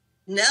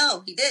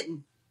 No, he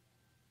didn't.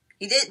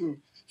 He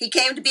didn't. He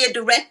came to be a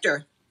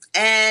director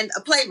and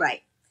a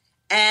playwright.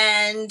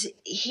 And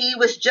he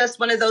was just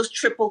one of those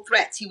triple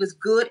threats. He was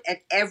good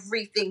at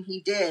everything he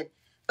did.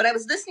 But I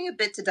was listening a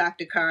bit to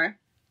Dr. Carr,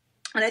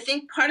 and I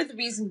think part of the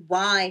reason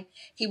why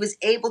he was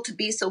able to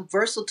be so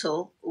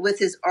versatile with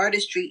his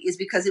artistry is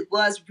because it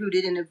was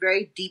rooted in a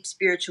very deep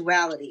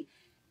spirituality.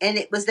 And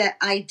it was that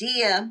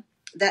idea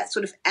that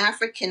sort of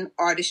African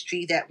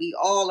artistry that we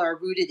all are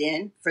rooted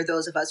in, for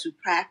those of us who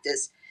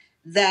practice,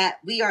 that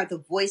we are the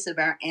voice of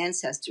our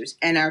ancestors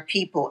and our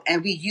people,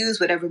 and we use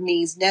whatever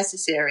means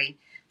necessary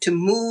to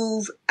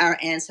move our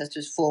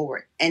ancestors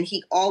forward. And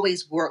he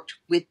always worked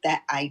with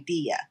that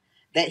idea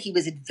that he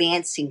was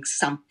advancing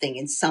something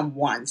in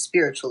someone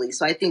spiritually.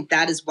 So I think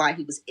that is why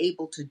he was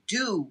able to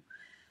do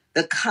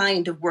the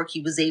kind of work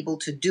he was able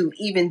to do,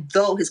 even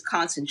though his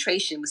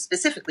concentration was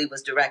specifically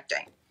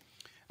directing.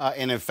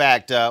 And in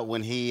fact,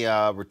 when he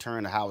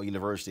returned to Howard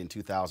University in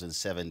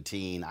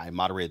 2017, I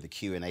moderated the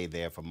Q&A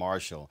there for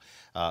Marshall.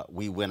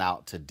 We went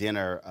out to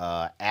dinner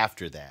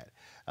after that,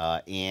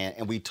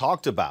 and we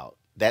talked about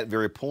that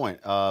very point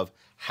of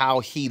how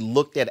he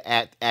looked at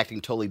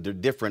acting totally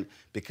different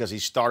because he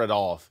started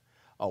off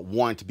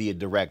wanting to be a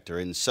director.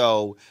 And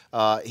so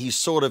he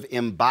sort of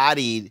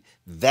embodied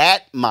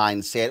that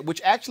mindset,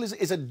 which actually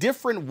is a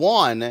different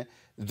one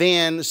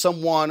than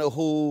someone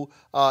who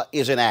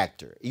is an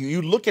actor.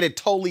 You look at it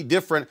totally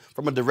different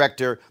from a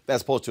director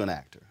as opposed to an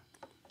actor.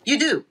 You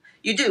do.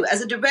 You do.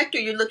 As a director,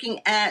 you're looking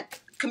at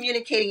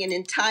communicating an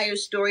entire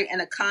story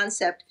and a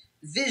concept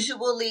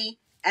visually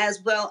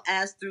as well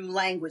as through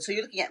language. So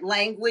you're looking at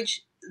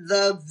language,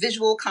 the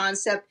visual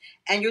concept,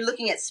 and you're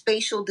looking at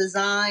spatial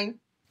design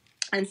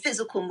and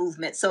physical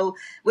movement. So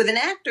with an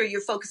actor,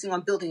 you're focusing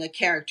on building a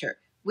character.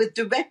 With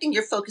directing,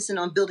 you're focusing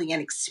on building an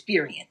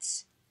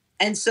experience.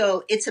 And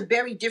so it's a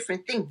very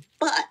different thing.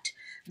 But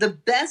the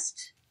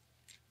best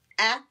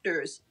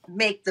actors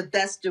make the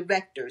best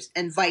directors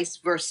and vice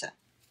versa,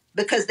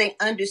 because they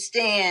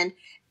understand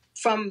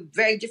from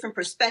very different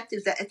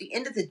perspectives that at the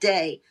end of the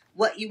day,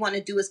 what you want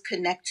to do is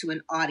connect to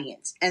an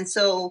audience. And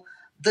so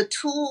the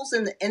tools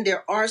in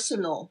their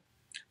arsenal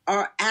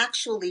are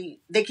actually,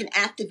 they can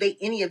activate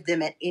any of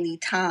them at any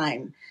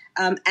time.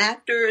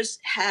 Actors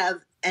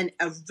have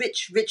a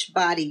rich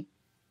body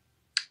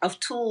of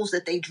tools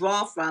that they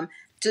draw from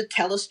to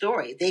tell a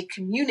story. They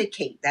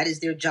communicate. That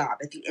is their job.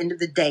 At the end of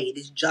the day, it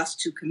is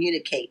just to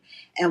communicate.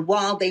 And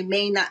while they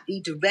may not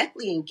be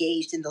directly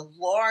engaged in the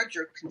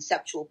larger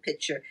conceptual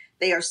picture,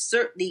 they are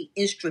certainly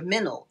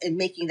instrumental in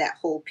making that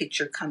whole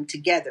picture come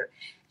together.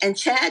 And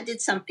Chad did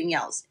something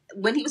else.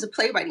 When he was a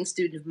playwriting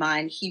student of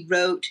mine, he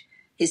wrote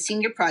his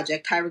senior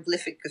project,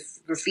 Hieroglyphic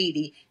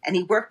Graffiti, and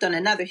he worked on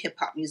another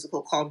hip-hop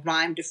musical called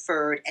Rhyme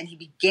Deferred, and he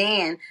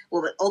began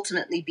what would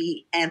ultimately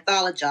be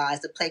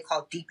anthologized, a play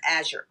called Deep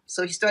Azure.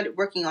 So he started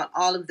working on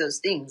all of those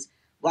things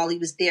while he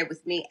was there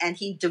with me, and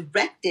he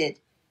directed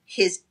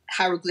his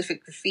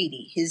Hieroglyphic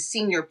Graffiti, his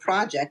senior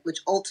project,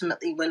 which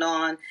ultimately went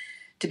on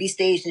to be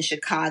staged in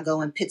Chicago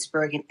and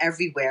Pittsburgh and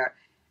everywhere.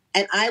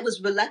 And I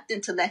was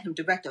reluctant to let him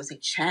direct. I was like,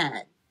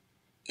 Chad,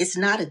 it's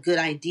not a good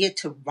idea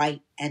to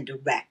write and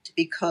direct,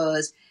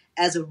 because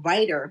as a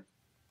writer,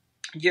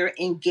 you're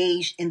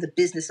engaged in the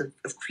business of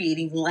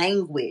creating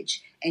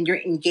language, and you're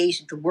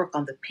engaged in the work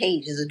on the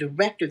page. As a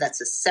director,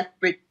 that's a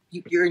separate,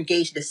 you're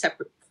engaged at a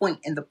separate point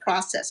in the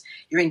process.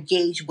 You're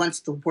engaged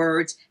once the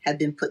words have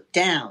been put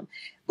down.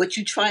 What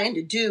you're trying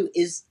to do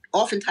is,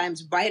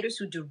 oftentimes writers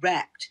who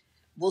direct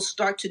will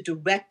start to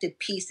direct a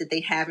piece that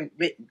they haven't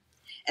written.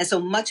 And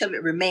so much of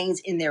it remains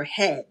in their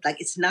head, like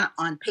it's not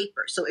on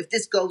paper. So if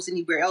this goes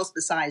anywhere else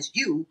besides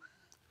you,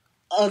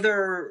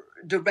 other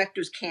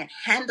directors can't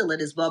handle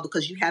it as well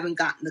because you haven't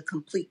gotten the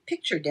complete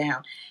picture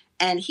down.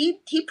 And he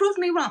proved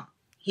me wrong.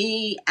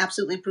 He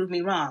absolutely proved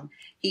me wrong.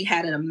 He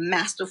had a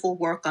masterful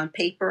work on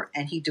paper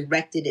and he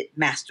directed it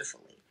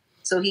masterfully.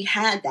 So he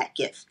had that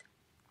gift.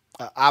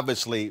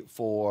 Obviously,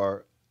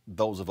 for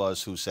those of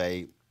us who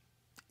say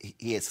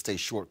he had such a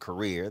short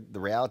career, the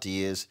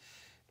reality is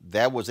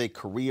that was a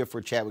career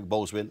for Chadwick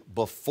Boseman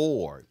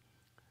before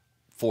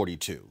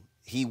 42.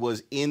 He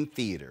was in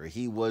theater.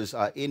 He was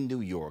in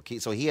New York.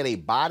 So he had a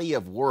body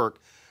of work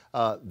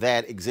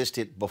that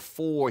existed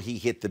before he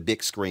hit the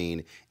big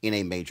screen in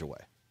a major way.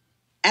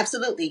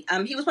 Absolutely.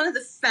 He was one of the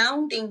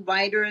founding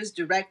writers,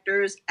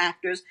 directors,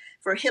 actors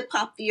for Hip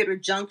Hop Theater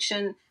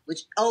Junction,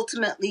 which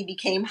ultimately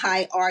became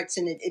High Arts,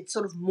 and it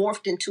sort of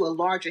morphed into a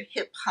larger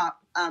hip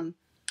hop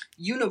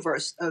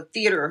universe,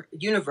 theater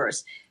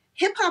universe.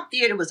 Hip hop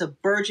theater was a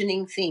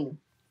burgeoning thing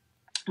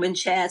when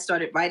Chad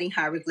started writing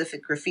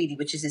Hieroglyphic Graffiti,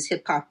 which is his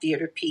hip hop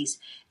theater piece.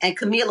 And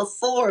Camila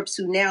Forbes,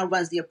 who now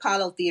runs the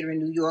Apollo Theater in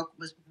New York,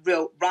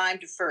 wrote Rhyme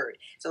Deferred.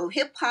 So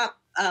hip hop,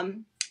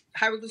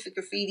 Hieroglyphic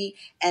Graffiti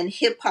and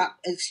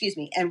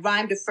and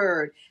Rhyme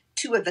Deferred,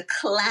 two of the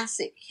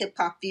classic hip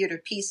hop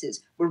theater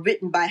pieces, were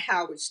written by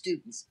Howard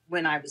students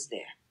when I was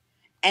there.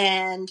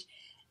 And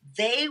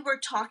they were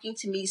talking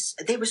to me,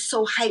 they were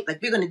so hyped,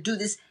 like, we're going to do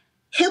this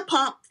hip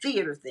hop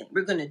theater thing.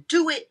 We're going to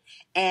do it.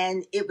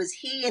 And it was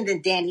he, and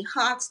then Danny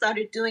Hawk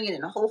started doing it,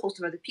 and a whole host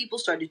of other people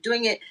started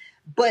doing it.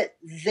 But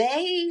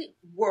they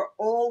were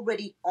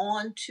already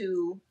on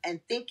to and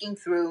thinking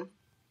through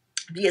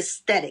the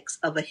aesthetics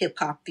of a hip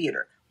hop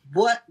theater.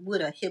 What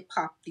would a hip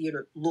hop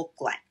theater look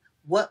like?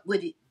 What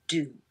would it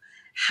do?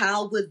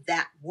 How would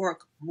that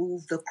work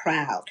move the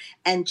crowd?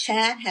 And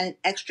Chad had an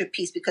extra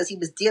piece because he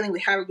was dealing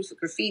with Hieroglyphic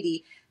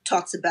Graffiti,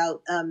 talks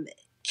about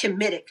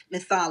Kemetic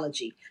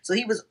mythology. So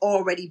he was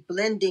already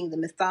blending the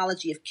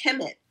mythology of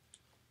Kemet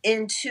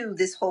into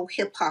this whole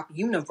hip hop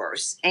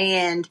universe.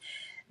 And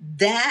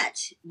that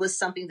was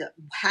something that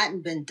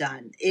hadn't been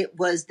done. It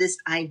was this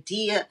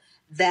idea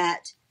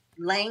that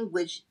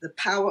language, the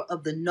power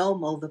of the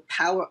nomo, the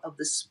power of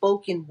the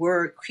spoken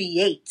word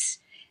creates,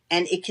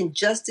 and it can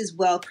just as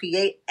well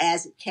create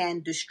as it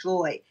can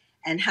destroy.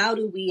 And how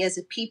do we as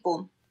a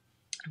people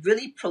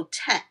really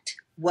protect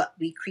what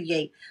we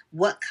create?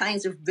 What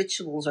kinds of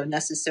rituals are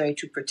necessary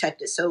to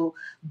protect it? So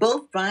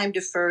both Rhyme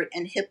Deferred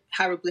and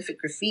Hieroglyphic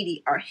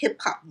Graffiti are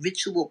hip-hop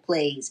ritual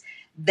plays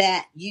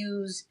that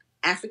use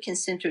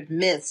African-centered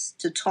myths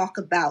to talk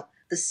about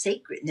the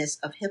sacredness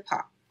of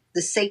hip-hop,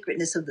 the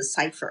sacredness of the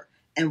cipher,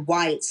 and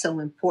why it's so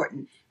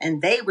important.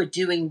 And they were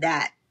doing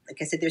that, like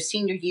I said, their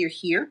senior year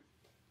here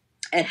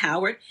at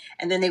Howard,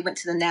 and then they went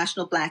to the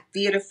National Black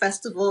Theater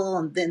Festival,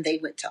 and then they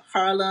went to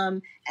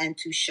Harlem and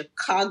to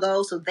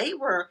Chicago. So they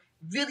were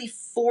really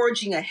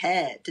forging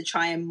ahead to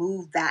try and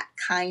move that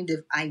kind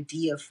of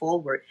idea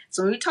forward.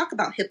 So when we talk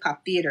about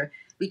hip-hop theater,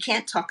 we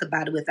can't talk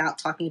about it without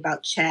talking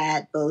about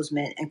Chad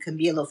Boseman and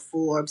Camila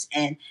Forbes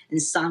and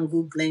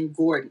Nsangu Glenn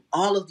Gordon,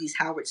 all of these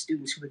Howard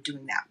students who were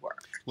doing that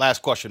work.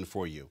 Last question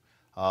for you.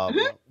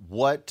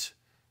 What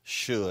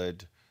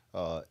should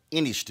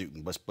any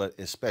student, but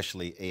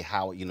especially a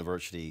Howard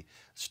University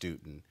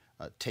student,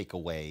 take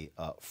away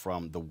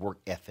from the work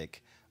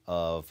ethic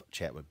of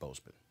Chadwick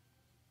Boseman?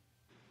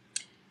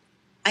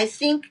 I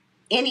think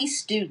any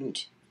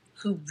student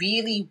who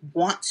really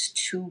wants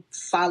to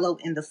follow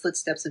in the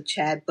footsteps of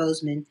Chad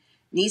Boseman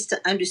needs to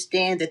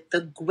understand that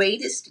the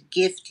greatest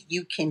gift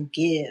you can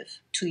give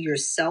to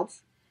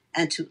yourself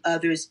and to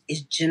others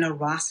is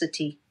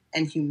generosity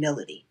and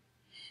humility.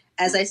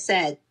 As I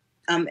said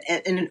in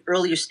an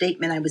earlier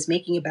statement I was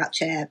making about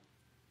Chad,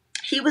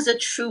 he was a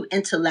true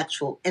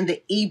intellectual in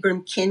the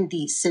Ibram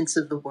Kendi sense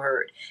of the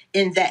word,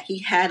 in that he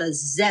had a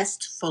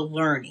zest for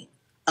learning,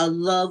 a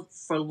love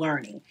for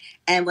learning.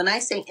 And when I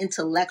say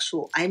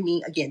intellectual, I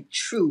mean, again,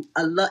 true.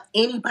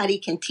 Anybody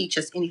can teach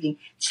us anything.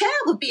 Chad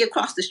would be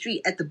across the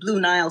street at the Blue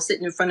Nile,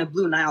 sitting in front of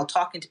Blue Nile,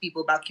 talking to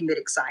people about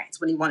Kemetic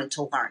science when he wanted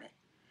to learn it.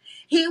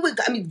 He would,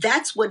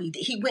 that's what he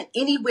did. He went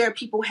anywhere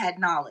people had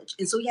knowledge.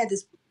 And so he had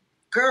this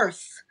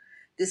girth,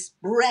 this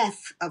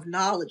breadth of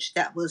knowledge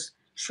that was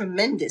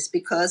tremendous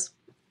because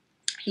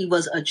he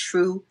was a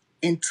true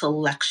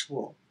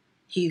intellectual.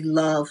 He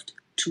loved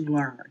to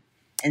learn.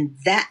 And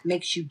that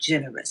makes you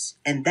generous,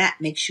 and that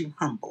makes you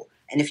humble.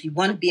 And if you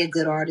want to be a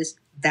good artist,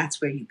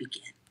 that's where you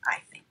begin, I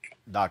think.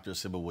 Dr.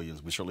 Sybil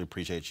Williams, we certainly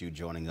appreciate you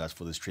joining us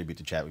for this tribute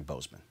to Chadwick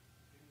Boseman.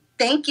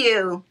 Thank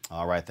you.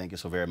 All right, thank you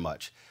so very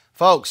much.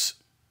 Folks,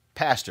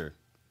 Pastor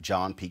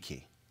John P.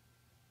 Key.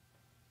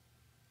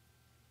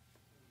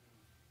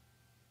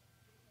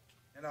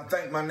 And I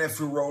thank my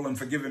nephew Roland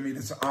for giving me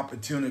this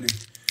opportunity.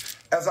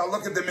 As I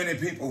look at the many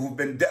people who've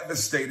been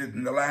devastated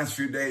in the last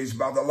few days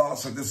by the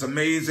loss of this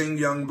amazing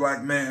young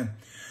black man,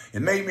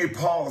 it made me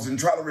pause and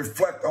try to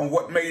reflect on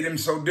what made him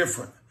so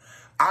different.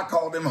 I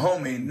called him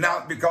homie,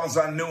 not because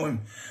I knew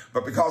him,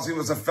 but because he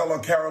was a fellow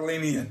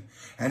Carolinian,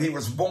 and he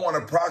was born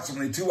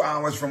approximately 2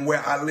 hours from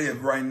where I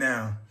live right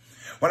now.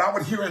 When I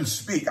would hear him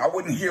speak, I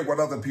wouldn't hear what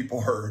other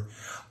people heard.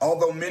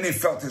 Although many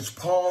felt his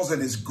pause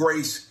and his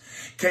grace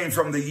came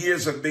from the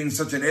years of being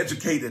such an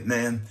educated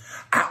man,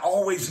 I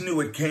always knew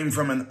it came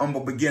from an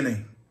humble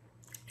beginning.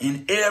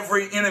 In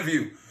every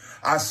interview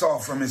I saw,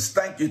 from his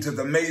thank you to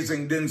the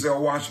amazing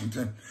Denzel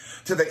Washington,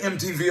 to the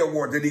MTV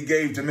award that he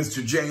gave to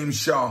Mr. James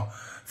Shaw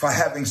for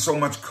having so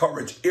much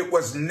courage, it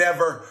was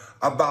never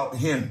about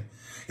him.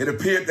 It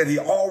appeared that he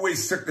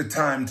always took the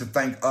time to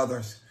thank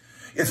others.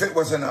 If it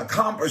was an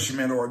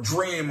accomplishment or a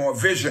dream or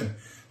vision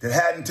that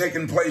hadn't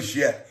taken place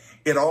yet,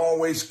 it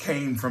always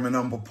came from an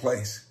humble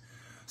place.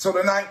 So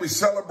tonight we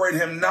celebrate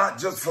him not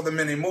just for the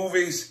many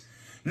movies,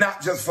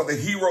 not just for the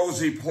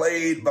heroes he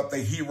played, but the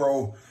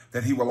hero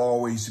that he will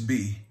always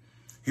be.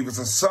 He was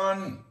a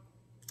son,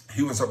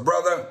 he was a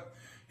brother,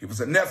 he was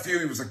a nephew,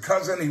 he was a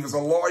cousin, he was a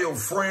loyal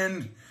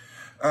friend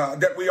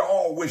that we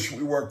all wish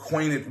we were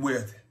acquainted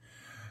with.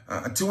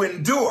 To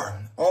endure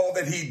all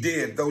that he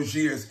did those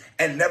years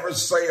and never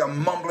say a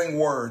mumbling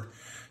word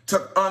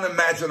took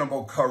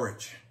unimaginable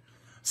courage.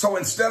 So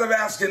instead of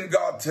asking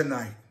God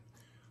tonight,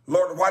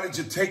 Lord, why did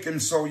you take him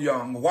so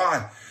young?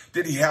 Why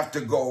did he have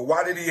to go?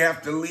 Why did he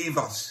have to leave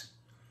us?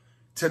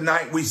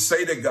 Tonight we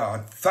say to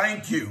God,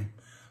 thank you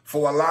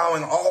for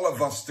allowing all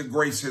of us to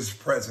grace his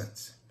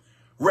presence.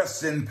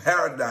 Rest in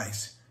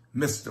paradise,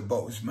 Mr.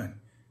 Boseman.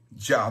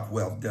 Job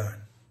well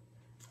done.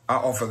 I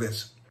offer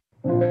this.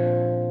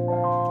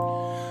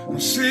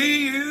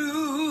 See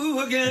you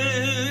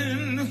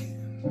again.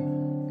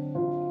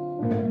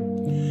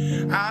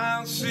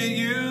 I'll see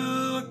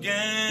you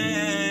again.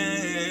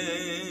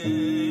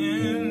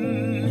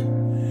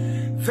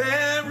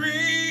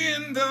 Very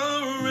in the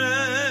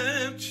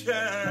rapture.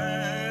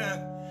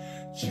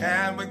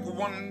 Chadwick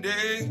one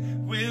day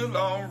will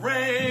all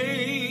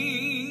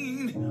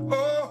reign.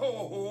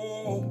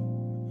 Oh,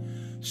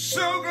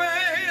 so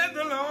glad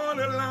the Lord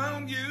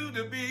allowed you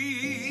to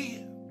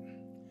be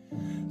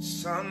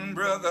son,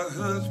 brother,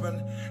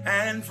 husband,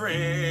 and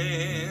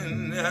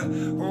friend.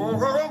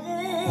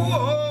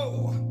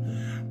 Oh,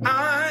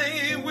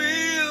 I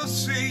will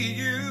see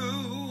you.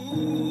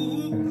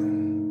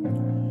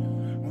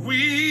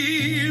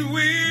 We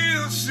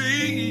will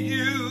see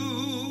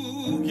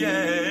you.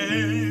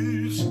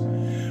 Yes,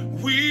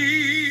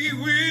 we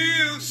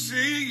will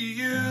see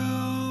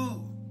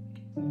you.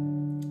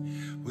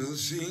 We'll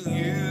see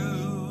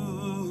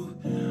you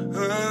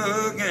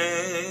again.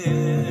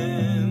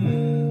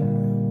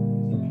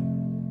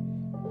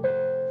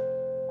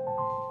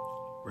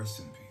 Rest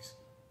in peace.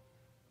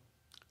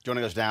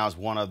 Joining us now is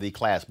one of the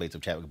classmates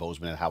of Chadwick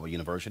Boseman at Howard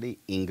University,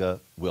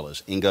 Inga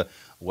Willis. Inga,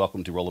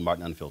 welcome to Roland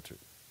Martin Unfiltered.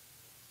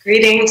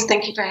 Greetings.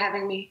 Thank you for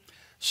having me.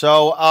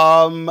 So,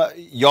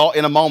 y'all,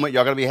 in a moment,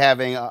 y'all going to be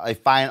having a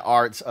fine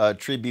arts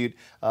tribute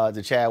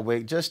to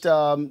Chadwick. Just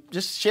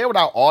share with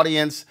our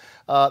audience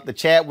the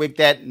Chadwick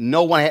that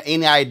no one had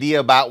any idea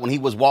about when he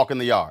was walking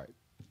the yard.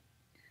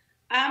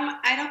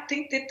 I don't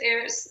think that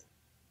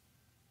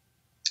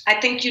I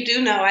think you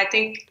do know. I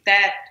think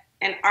that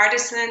an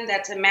artisan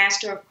that's a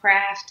master of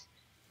craft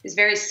is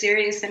very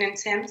serious and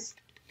intense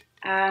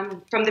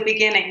from the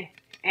beginning.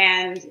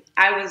 And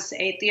I was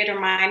a theater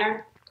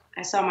minor.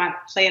 I saw my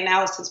play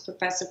analysis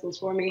professor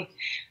before me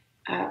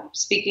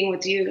speaking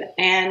with you.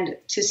 And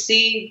to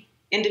see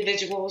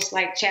individuals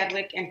like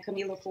Chadwick and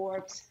Camila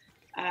Forbes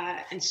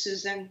and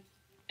Susan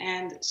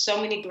and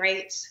so many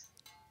greats,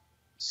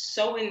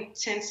 so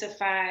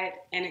intensified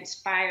and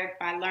inspired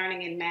by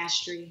learning and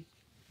mastery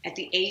at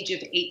the age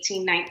of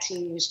 18,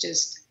 19 was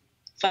just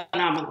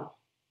phenomenal.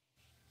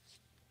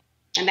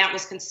 And that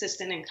was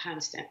consistent and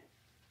constant.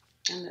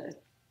 And the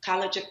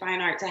College of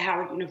Fine Arts at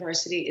Howard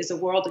University is a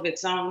world of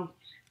its own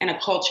and a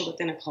culture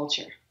within a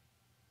culture.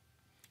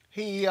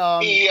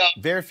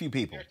 Very few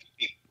people,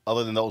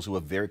 other than those who were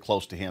very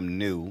close to him,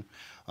 knew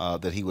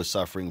that he was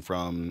suffering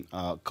from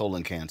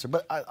colon cancer.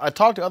 But I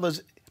talked to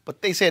others,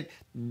 but they said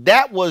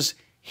that was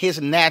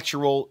his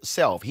natural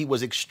self. He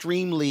was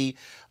extremely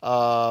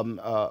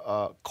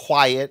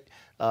quiet,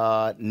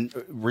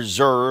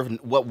 reserved,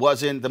 what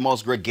wasn't the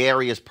most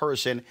gregarious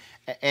person,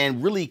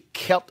 and really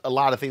kept a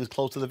lot of things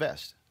close to the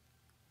vest.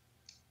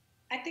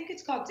 I think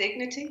it's called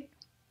dignity.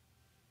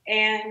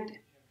 And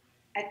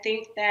I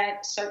think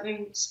that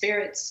certain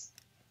spirits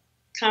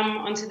come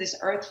onto this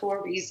earth for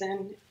a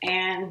reason.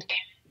 And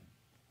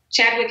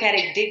Chadwick had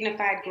a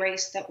dignified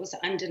grace that was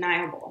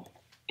undeniable.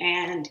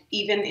 And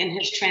even in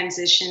his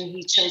transition,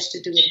 he chose to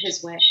do it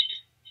his way.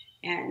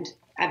 And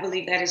I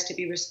believe that is to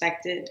be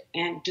respected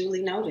and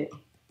duly noted.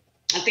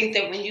 I think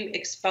that when you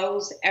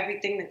expose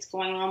everything that's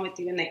going on with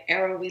you in the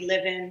era we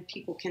live in,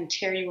 people can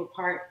tear you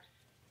apart.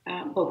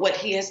 But what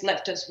he has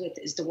left us with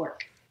is the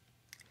work.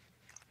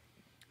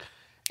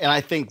 And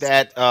I think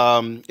that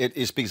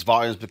it speaks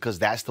volumes because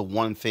that's the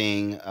one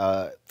thing,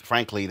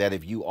 frankly, that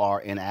if you are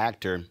an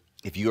actor,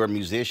 if you're a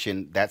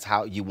musician, that's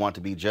how you want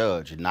to be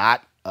judged.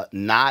 Not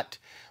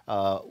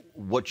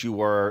what you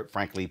were,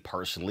 frankly,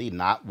 personally,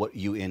 not what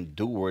you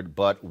endured,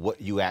 but what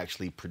you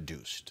actually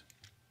produced.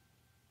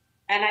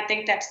 And I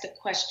think that's the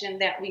question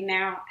that we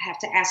now have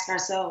to ask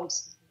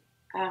ourselves.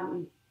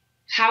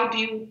 How do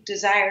you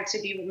desire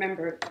to be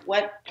remembered?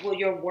 What will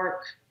your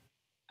work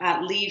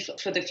leave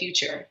for the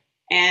future?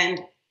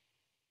 And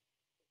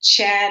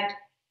Chad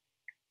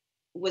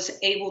was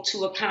able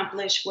to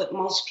accomplish what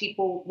most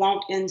people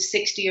won't in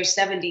 60 or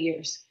 70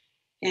 years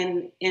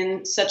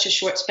in such a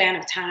short span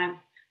of time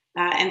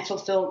and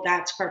fulfill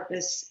God's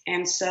purpose.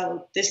 And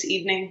so this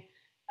evening,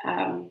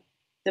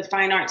 the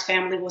Fine Arts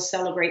family will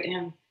celebrate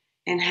him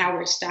in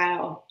Howard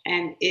style.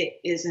 And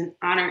it is an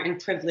honor and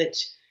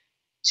privilege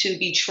to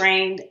be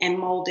trained and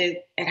molded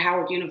at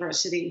Howard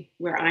University,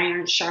 where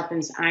iron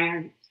sharpens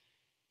iron,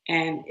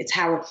 and it's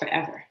Howard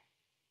forever.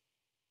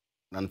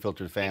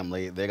 Unfiltered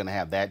family, they're going to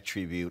have that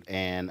tribute,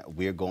 and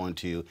we're going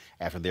to,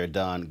 after they're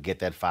done, get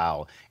that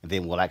file, and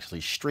then we'll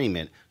actually stream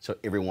it so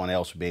everyone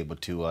else will be able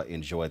to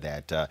enjoy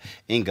that.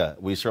 Inga,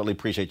 we certainly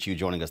appreciate you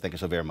joining us. Thank you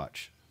so very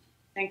much.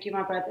 Thank you,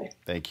 my brother.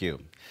 Thank you.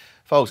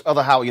 Folks,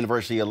 other Howard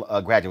University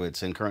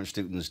graduates and current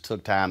students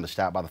took time to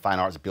stop by the Fine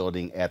Arts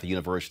Building at the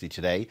university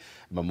today.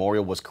 A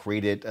memorial was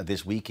created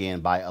this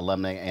weekend by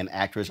alumni and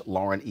actress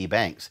Lauren E.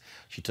 Banks.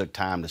 She took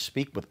time to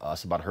speak with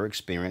us about her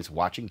experience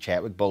watching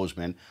Chadwick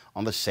Boseman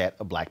on the set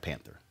of Black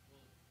Panther.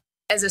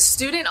 As a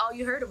student, all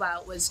you heard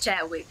about was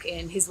Chadwick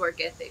and his work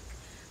ethic.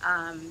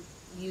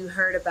 You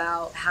heard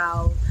about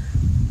how,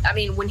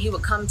 when he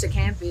would come to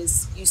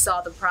campus, you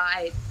saw the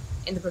pride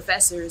in the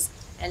professors,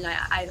 and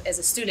I as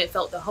a student,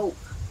 felt the hope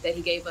that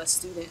he gave us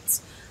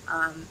students.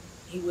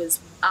 He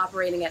was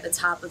operating at the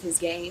top of his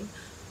game,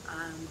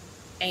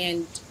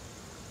 and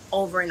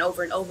over and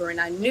over and over. And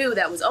I knew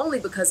that was only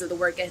because of the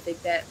work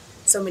ethic that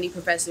so many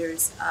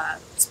professors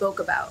spoke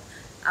about.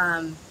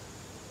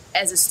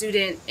 As a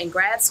student in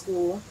grad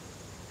school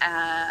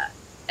at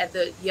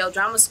the Yale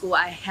Drama School,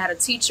 I had a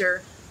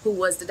teacher who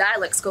was the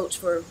dialects coach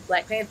for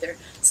Black Panther.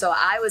 So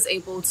I was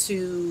able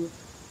to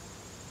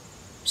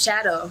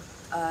shadow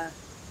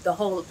the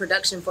whole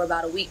production for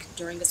about a week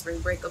during the spring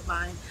break of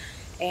mine.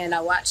 And I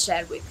watched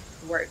Chadwick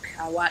work.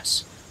 I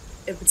watched,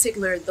 in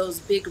particular, those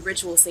big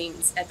ritual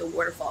scenes at the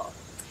waterfall.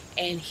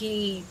 And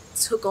he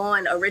took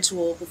on a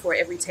ritual before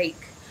every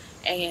take.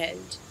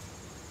 And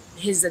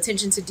his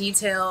attention to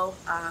detail,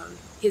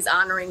 his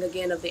honoring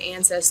again of the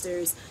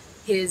ancestors,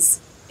 his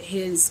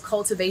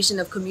cultivation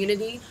of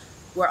community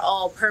were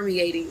all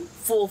permeating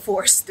full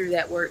force through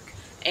that work.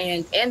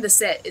 And the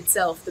set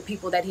itself, the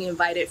people that he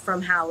invited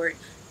from Howard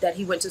that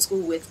he went to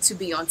school with to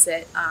be on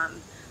set,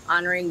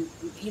 honoring,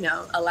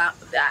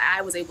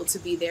 I was able to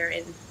be there,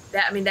 and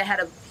that had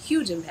a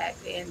huge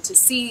impact. And to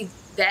see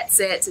that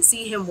set, to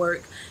see him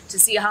work, to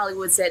see a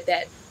Hollywood set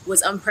that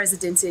was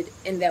unprecedented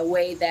in that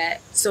way,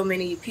 that so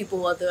many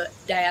people of the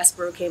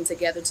diaspora came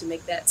together to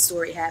make that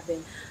story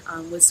happen,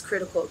 was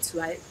critical to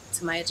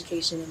my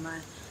education and my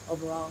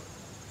overall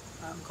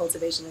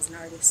cultivation as an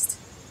artist.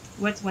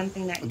 What's one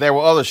thing that... There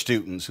were other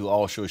students who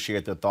also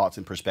shared their thoughts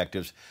and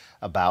perspectives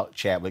about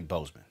Chadwick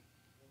Boseman.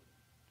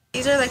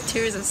 These are like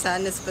tears of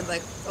sadness, but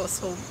like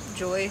also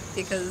joy,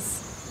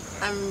 because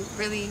I'm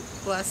really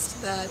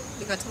blessed that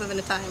we got to live in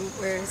a time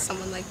where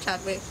someone like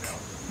Chadwick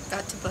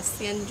got to bless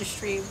the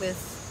industry with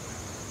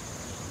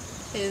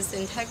his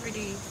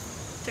integrity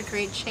to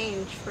create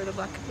change for the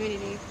Black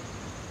community.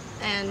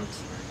 And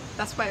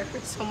that's why it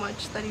hurts so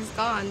much that he's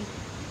gone,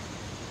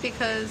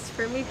 because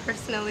for me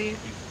personally,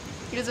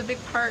 he was a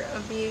big part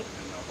of me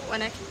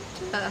when I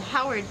came to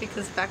Howard,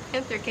 because Black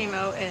Panther came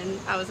out and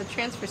I was a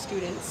transfer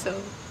student,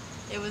 so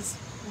it was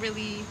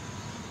really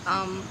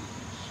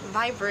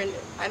vibrant.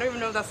 I don't even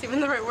know if that's even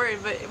the right word,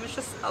 but it was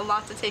just a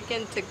lot to take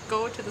in, to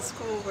go to the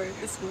school where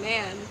this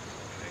man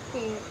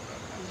who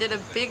did a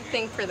big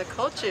thing for the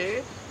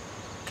culture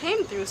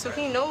came through. So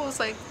he knows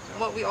like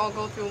what we all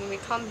go through when we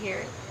come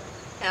here,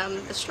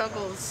 the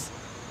struggles,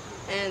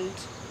 and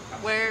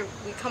where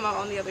we come out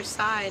on the other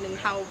side, and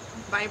how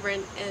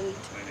vibrant and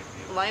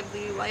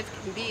lively life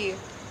can be,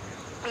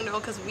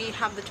 because we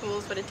have the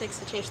tools, what it takes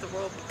to change the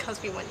world,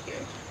 because we went here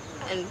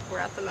and we're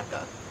at the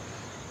Mecca.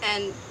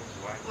 And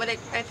when I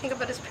think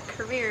about his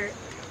career,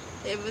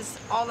 it was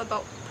all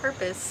about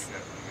purpose,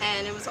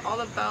 and it was all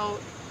about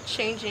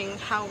changing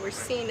how we're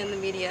seen in the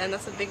media, and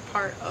that's a big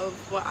part of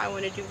what I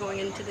want to do going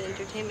into the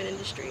entertainment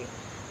industry,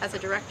 as a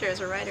director, as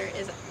a writer,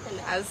 and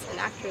as an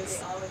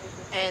actress.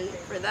 And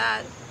for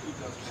that,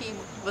 he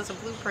was a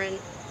blueprint,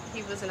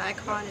 he was an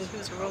icon, and he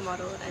was a role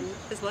model, and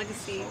his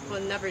legacy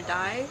will never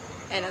die.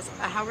 And as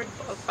a Howard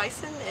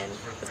Bison, and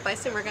as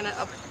Bison, we're going to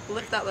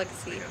uplift that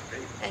legacy,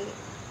 and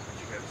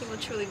he will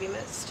truly be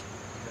missed.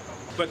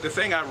 But the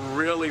thing I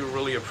really,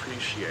 really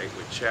appreciate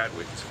with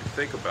Chadwick is, if you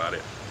think about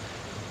it,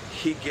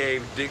 he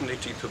gave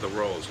dignity to the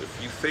roles.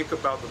 If you think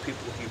about the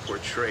people he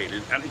portrayed,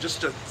 and just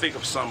to think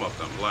of some of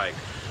them, like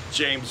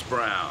James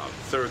Brown,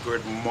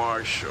 Thurgood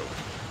Marshall,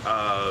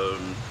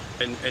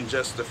 and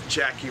just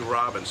Jackie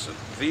Robinson.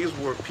 These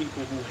were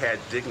people who had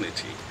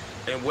dignity.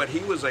 And what he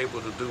was able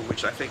to do,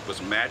 which I think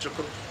was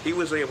magical, he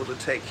was able to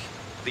take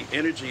the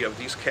energy of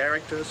these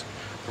characters,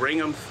 bring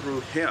them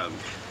through him,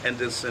 and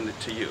then send it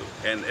to you.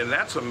 And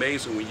that's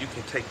amazing when you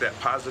can take that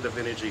positive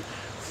energy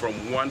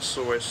from one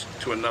source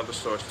to another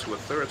source to a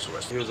third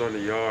source. He was on the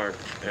yard,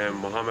 and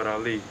Muhammad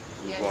Ali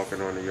was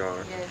walking on the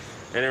yard. Yes.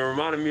 And it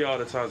reminded me all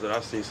the times that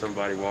I've seen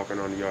somebody walking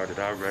on the yard that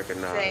I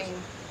recognize. Same.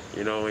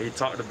 And he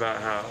talked about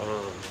how,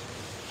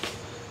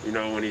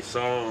 when he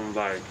saw him,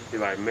 he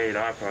made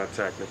eye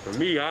contact. And for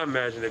me, I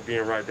imagine it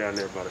being right down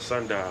there by the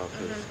sundial,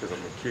 because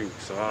I'm a cute.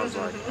 So I was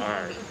like, all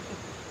right.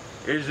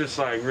 It's just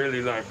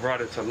really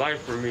brought it to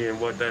life for me,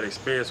 and what that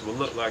experience would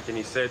look like. And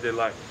he said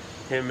that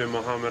him and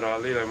Muhammad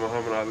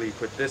Ali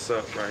put this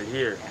up right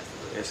here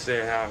and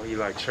said how he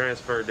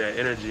transferred that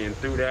energy, and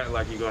through that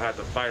you're gonna have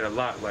to fight a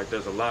lot.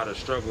 There's a lot of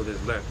struggle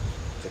that's left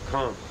to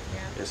come.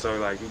 And so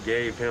he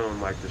gave him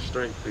the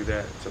strength through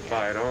that to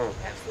fight on.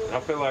 Absolutely. I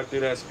feel like through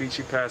that speech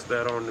he passed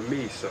that on to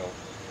me. So,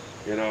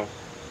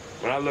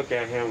 when I look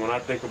at him, when I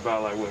think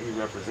about what he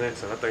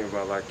represents, and I think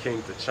about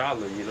King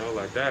T'Challa,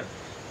 that,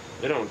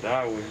 it don't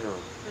die with him.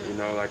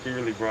 He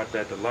really brought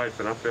that to life,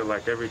 and I feel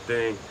like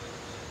everything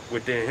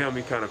within him,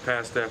 he kind of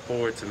passed that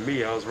forward to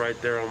me. I was right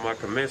there on my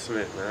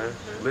commencement, man,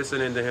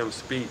 listening to him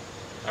speak.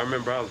 I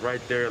remember I was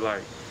right there,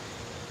 as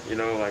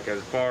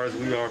far as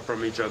we are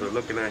from each other,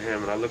 looking at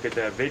him, and I look at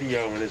that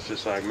video, and it's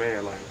just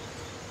man,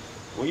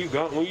 when you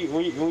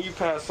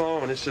pass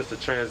on, it's just a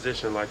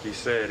transition, like you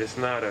said. It's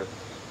not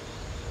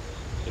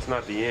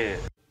the end.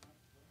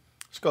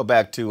 Let's go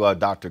back to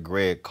Dr.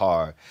 Greg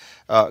Carr.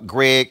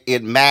 Greg,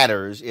 it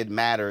matters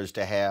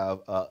to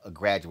have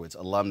graduates,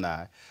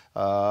 alumni,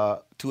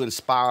 to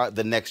inspire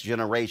the next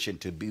generation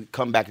to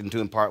come back and to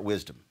impart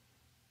wisdom.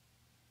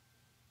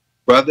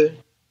 Brother,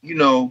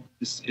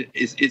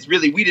 it's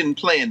really, we didn't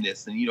plan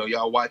this, and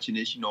y'all watching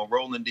this,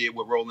 Roland did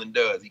what Roland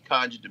does. He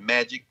conjured the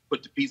magic,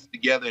 put the pieces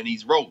together, and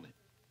he's rolling.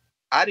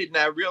 I did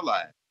not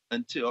realize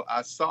until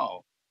I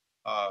saw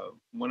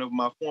one of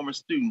my former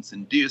students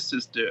and dear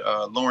sister,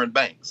 Lauren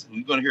Banks.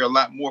 We're going to hear a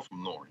lot more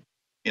from Lauren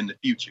in the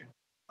future.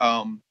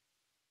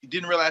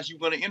 Didn't realize you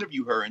were going to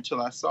interview her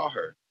until I saw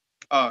her.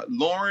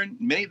 Lauren,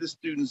 many of the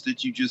students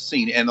that you just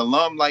seen, and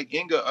alum like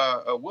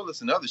Inga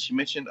Willis and others, she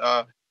mentioned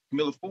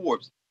Camilla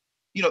Forbes,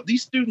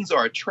 these students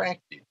are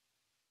attracted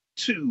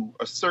to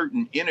a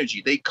certain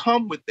energy. They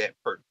come with that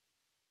purpose.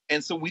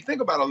 And so we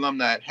think about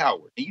alumni at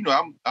Howard. And,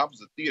 I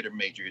was a theater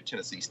major at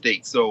Tennessee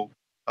State. So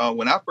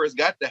when I first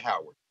got to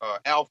Howard,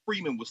 Al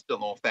Freeman was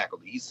still on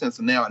faculty. He's since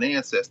now an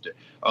ancestor.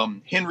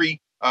 Henry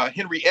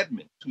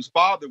Edmonds, whose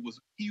father was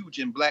huge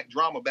in Black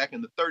drama back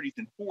in the 30s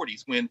and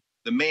 40s, when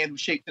the man who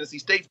shaped Tennessee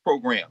State's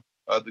program,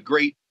 the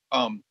great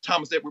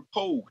Thomas Edward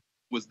Pogue,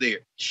 was there.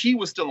 She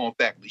was still on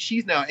faculty.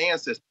 She's now an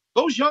ancestor.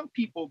 Those young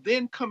people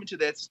then come into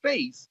that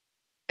space,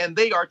 and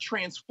they are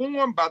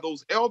transformed by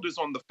those elders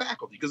on the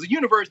faculty, because the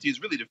university is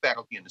really the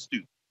faculty and the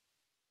student.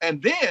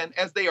 And then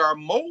as they are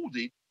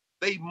molded,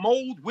 they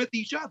mold with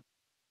each other.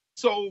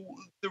 So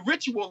the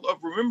ritual of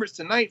Remembrance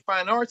Tonight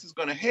Fine Arts is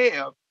going to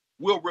have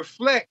will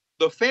reflect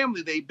the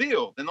family they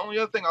build. And the only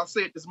other thing I'll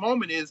say at this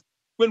moment is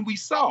when we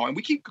saw, and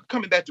we keep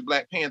coming back to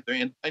Black Panther,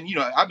 and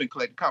I've been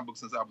collecting comic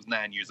books since I was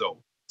 9 years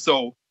old.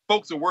 So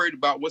folks are worried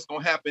about what's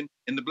going to happen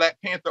in the Black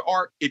Panther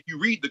arc. If you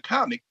read the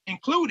comic,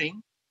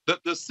 including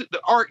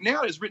the arc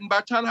now is written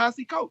by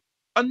Ta-Nehisi Coates,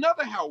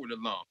 another Howard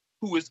alum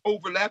who is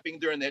overlapping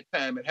during that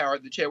time at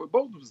Howard. The Chadwick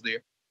Boseman was there.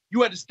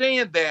 You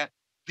understand that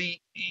the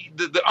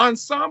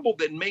ensemble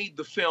that made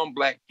the film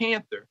Black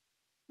Panther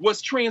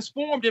was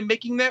transformed in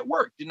making that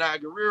work.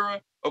 Denai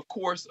Guerrera, of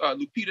course,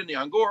 Lupita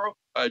Nyong'o,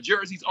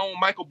 Jersey's own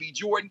Michael B.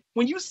 Jordan.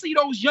 When you see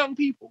those young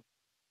people,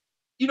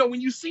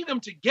 when you see them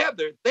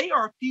together, they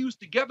are fused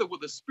together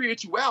with a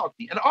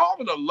spirituality. And all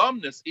an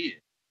alumnus is,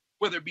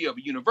 whether it be of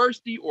a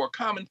university or a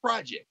common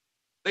project,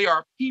 they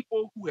are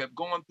people who have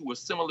gone through a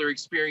similar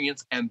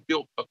experience and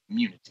built a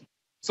community.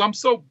 So I'm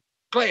so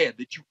glad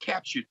that you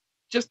captured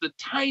just a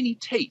tiny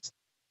taste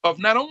of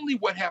not only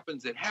what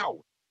happens at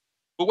Howard,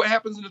 but what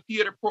happens in the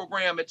theater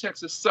program at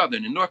Texas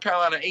Southern and North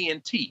Carolina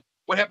A&T,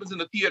 what happens in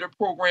the theater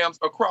programs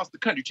across the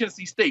country,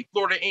 Tennessee State,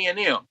 Florida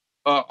A&M,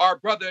 our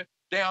brother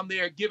down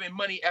there giving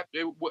money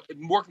after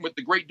working with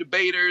the great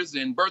debaters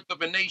and Birth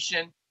of a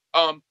Nation,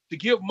 to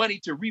give money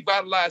to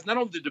revitalize not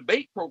only the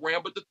debate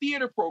program, but the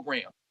theater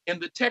program in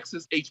the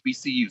Texas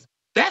HBCUs.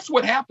 That's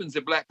what happens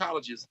at Black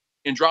colleges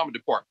and drama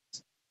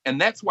departments. And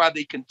that's why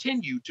they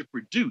continue to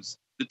produce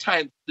the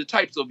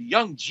types of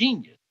young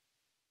genius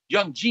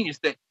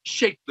that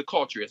shape the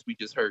culture, as we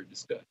just heard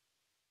discussed.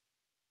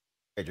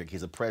 Frederick,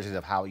 he's the president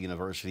of Howard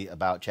University,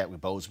 about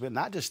Chadwick Boseman.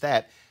 Not just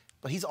that,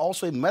 but he's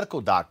also a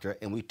medical doctor,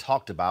 and we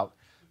talked about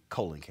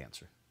colon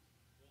cancer.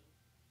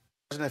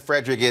 President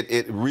Frederick,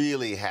 it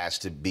really has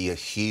to be a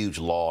huge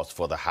loss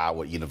for the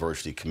Howard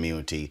University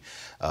community.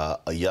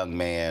 A young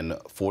man,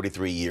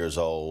 43 years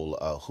old,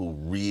 who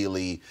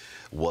really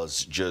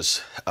was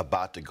just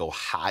about to go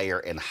higher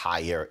and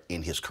higher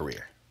in his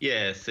career.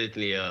 Yeah,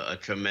 certainly a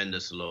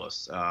tremendous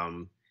loss.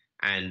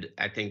 And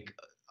I think,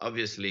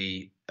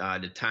 obviously,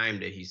 the time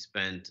that he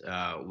spent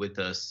with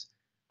us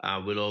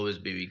will always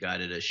be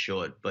regarded as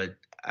short. But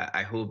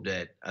I hope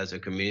that as a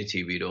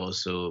community, we'd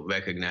also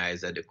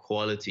recognize that the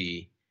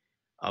quality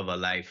of a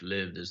life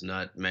lived is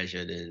not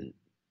measured in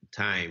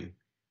time,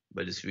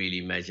 but it's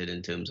really measured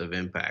in terms of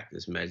impact.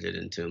 It's measured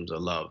in terms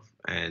of love.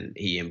 And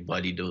he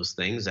embodied those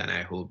things. And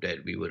I hope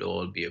that we would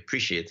all be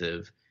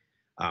appreciative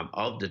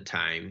of the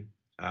time,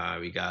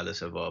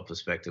 regardless of our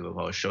perspective of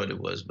how short it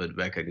was, but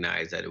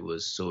recognize that it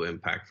was so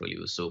impactful. He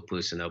was so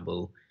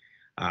personable.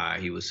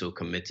 He was so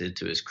committed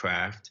to his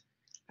craft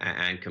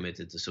and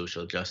committed to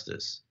social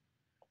justice.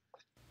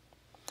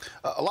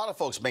 A lot of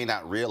folks may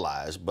not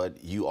realize,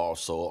 but you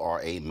also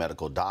are a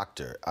medical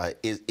doctor.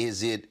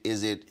 Is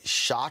it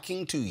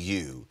shocking to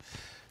you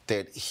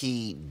that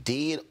he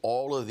did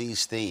all of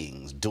these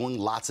things, doing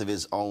lots of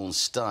his own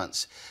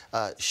stunts,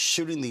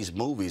 shooting these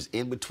movies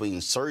in between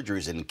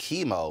surgeries and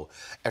chemo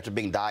after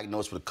being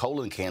diagnosed with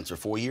colon cancer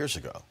 4 years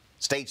ago?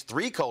 Stage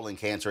 3 colon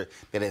cancer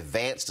that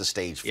advanced to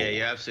stage 4. Yeah,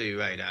 you're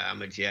absolutely right.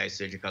 I'm a GI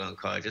surgical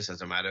oncologist.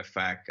 As a matter of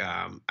fact,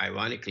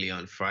 ironically,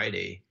 on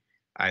Friday,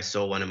 I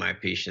saw one of my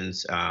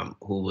patients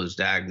who was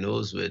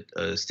diagnosed with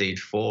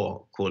stage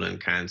 4 colon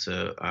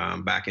cancer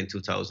back in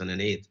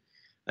 2008.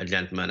 A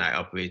gentleman I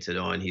operated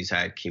on. He's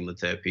had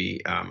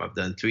chemotherapy. I've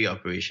done 3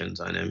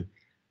 operations on him.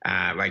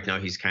 Right now,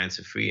 he's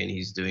cancer-free and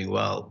he's doing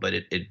well. But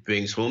it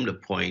brings home the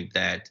point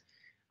that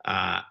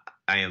I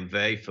am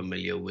very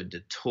familiar with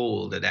the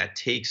toll that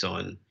takes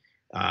on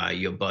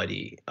your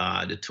body,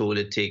 the toll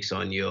it takes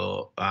on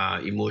your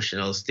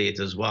emotional state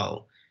as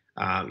well.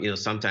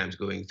 Sometimes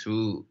going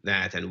through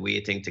that and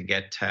waiting to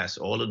get tests,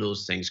 all of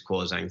those things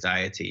cause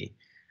anxiety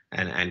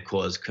and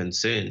cause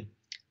concern.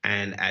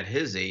 And at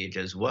his age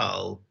as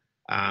well,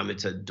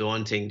 it's a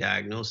daunting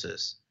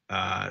diagnosis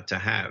to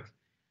have.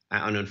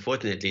 And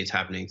unfortunately, it's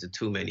happening to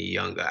too many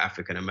younger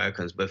African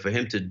Americans. But for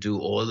him to do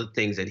all the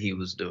things that he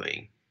was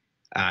doing,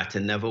 to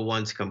never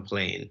once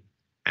complain,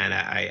 and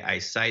I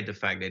cite the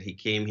fact that he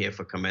came here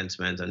for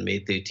commencement on May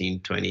 13,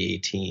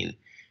 2018,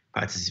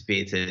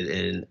 participated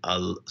in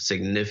a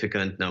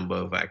significant number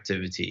of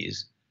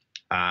activities,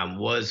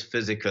 was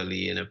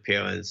physically in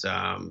appearance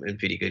in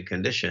pretty good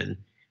condition,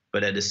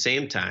 but at the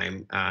same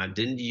time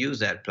didn't use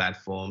that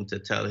platform to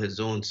tell his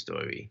own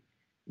story,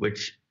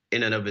 which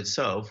in and of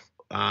itself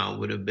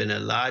would have been a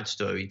large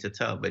story to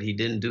tell, but he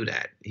didn't do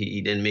that.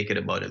 He didn't make it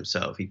about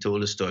himself. He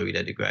told a story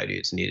that the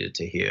graduates needed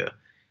to hear.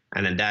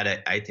 And then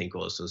that, I think,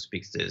 also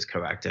speaks to his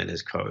character and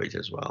his courage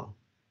as well.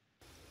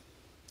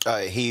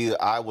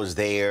 I was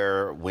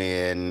there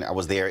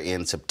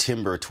in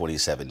September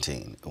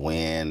 2017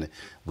 when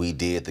we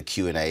did the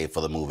Q&A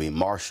for the movie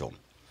Marshall.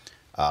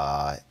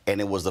 And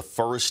it was the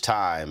first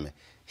time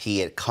he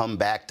had come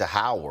back to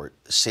Howard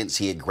since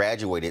he had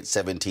graduated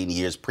 17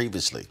 years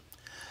previously.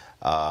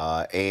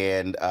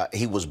 And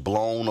he was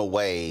blown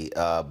away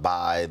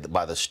by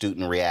the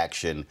student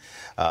reaction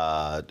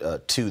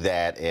to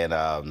that,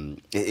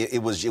 and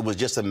it was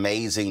just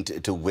amazing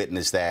to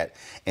witness that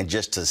and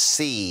just to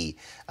see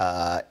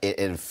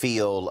and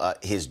feel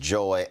his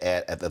joy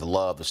at the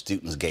love the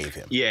students gave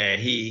him. Yeah,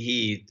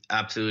 he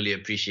absolutely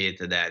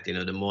appreciated that. You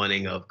know, the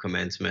morning of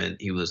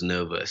commencement, he was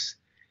nervous.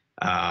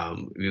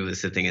 We were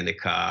sitting in the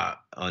car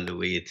on the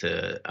way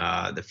to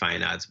the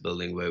Fine Arts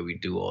Building where we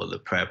do all the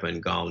prep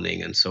and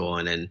gowning and so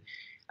on. And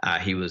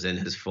he was in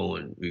his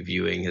phone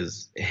reviewing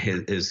his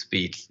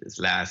speech, his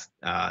last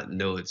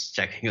notes,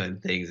 checking on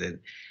things. And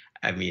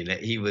I mean,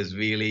 he was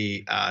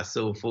really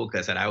so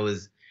focused. And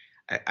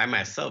I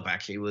myself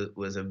actually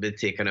was a bit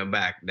taken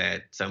aback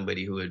that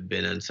somebody who had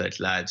been on such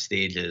large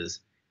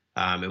stages,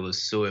 it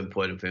was so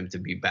important for him to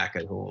be back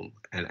at home.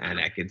 And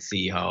I could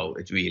see how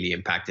it really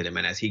impacted him.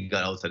 And as he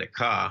got out of the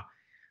car,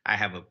 I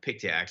have a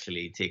picture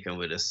actually taken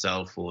with a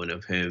cell phone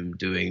of him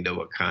doing the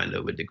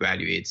Wakanda with the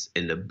graduates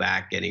in the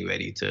back, getting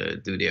ready to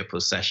do their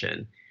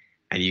procession.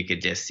 And you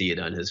could just see it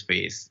on his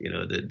face, you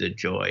know, the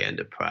joy and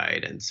the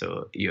pride. And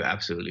so you're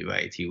absolutely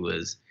right. He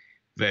was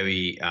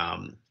very,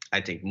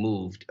 I think,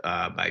 moved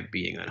by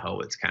being on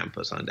Howard's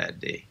campus on that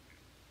day.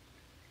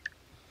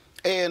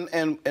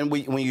 And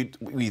when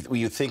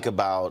you think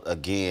about,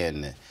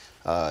 again,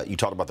 you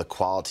talked about the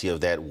quality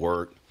of that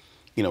work,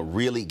 you know,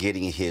 really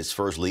getting his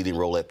first leading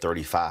role at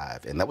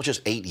 35, and that was just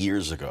 8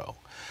 years ago.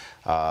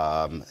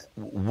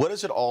 What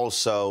does it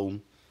also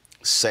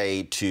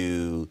say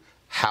to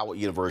Howard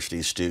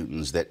University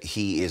students that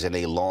he is in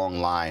a long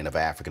line of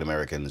African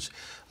Americans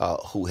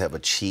who have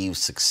achieved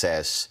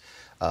success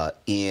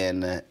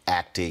in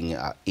acting,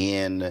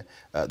 in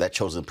that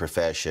chosen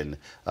profession,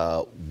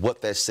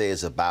 what that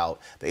says about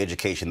the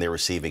education they're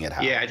receiving at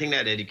Howard? Yeah, I think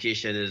that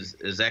education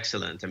is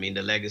excellent. I mean,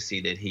 the legacy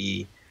that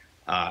he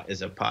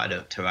is a part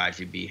of,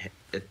 Taraji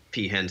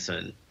P.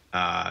 Henson,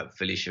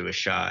 Felicia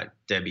Rashad,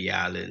 Debbie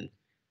Allen.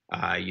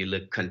 You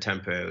look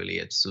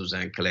contemporarily at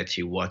Susan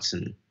Kelechi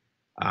Watson,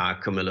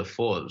 Camilla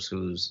Forbes,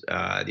 who's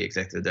the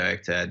executive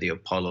director at the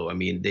Apollo. I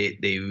mean,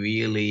 they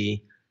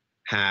really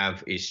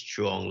have a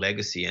strong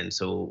legacy. And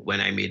so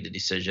when I made the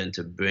decision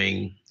to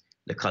bring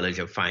the College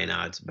of Fine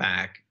Arts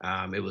back,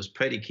 it was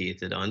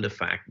predicated on the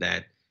fact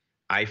that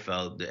I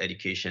felt the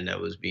education that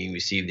was being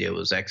received there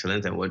was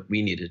excellent. And what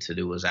we needed to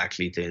do was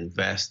actually to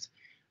invest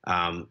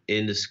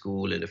in the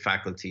school, in the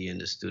faculty, in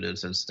the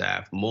students and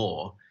staff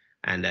more.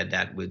 And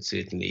that would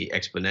certainly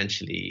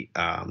exponentially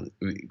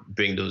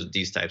bring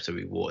these types of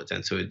rewards.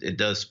 And so it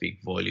does speak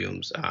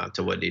volumes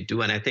to what they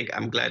do. And I think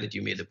I'm glad that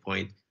you made the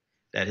point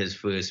that his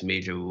first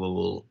major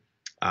role,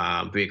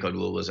 breakout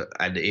role, was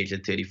at the age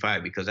of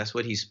 35, because that's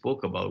what he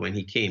spoke about when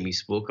he came. He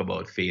spoke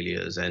about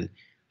failures and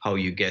how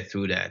you get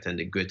through that, and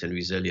the grit and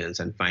resilience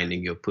and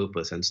finding your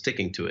purpose and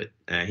sticking to it.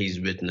 He's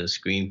written a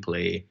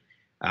screenplay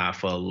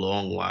for a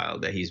long while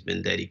that he's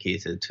been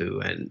dedicated to,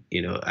 and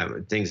you know,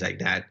 things like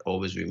that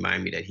always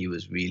remind me that he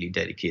was really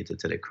dedicated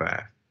to the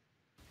craft.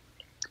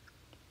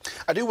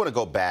 I do want to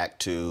go back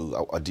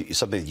to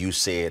something you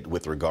said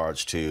with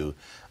regards to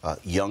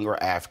younger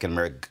African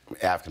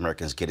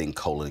Americans getting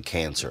colon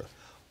cancer.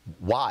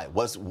 Why?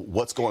 What's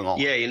going on?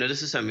 Yeah, you know,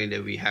 this is something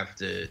that we have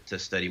to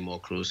study more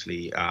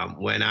closely.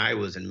 When I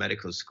was in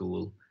medical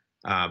school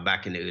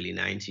back in the early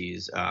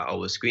 90s,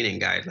 our screening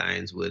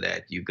guidelines were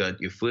that you got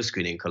your first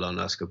screening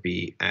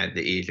colonoscopy at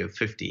the age of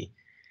 50.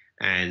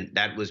 And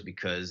that was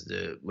because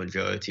the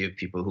majority of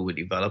people who would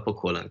develop a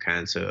colon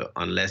cancer,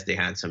 unless they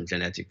had some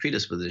genetic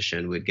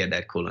predisposition, would get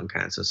that colon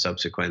cancer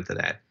subsequent to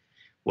that.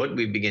 What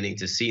we're beginning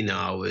to see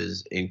now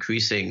is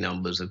increasing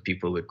numbers of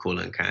people with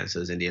colon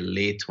cancers in their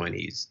late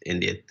 20s, in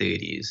their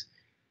 30s,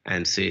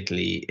 and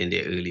certainly in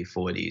their early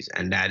 40s.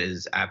 And that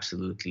is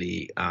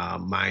absolutely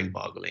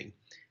mind-boggling.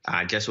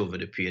 Just over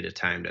the period of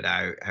time that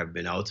I have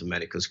been out of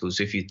medical school.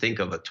 So if you think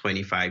of a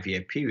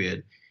 25-year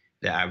period,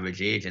 the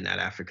average age in that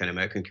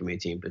African-American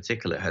community in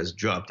particular has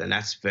dropped. And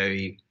that's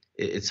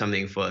it's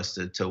something for us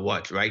to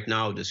watch. Right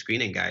now, the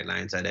screening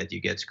guidelines are that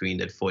you get screened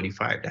at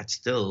 45. That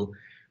still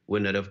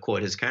would not have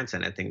caught his cancer.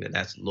 And I think that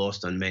that's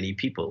lost on many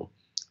people.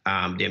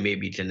 There may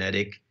be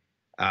genetic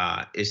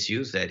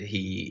issues that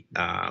he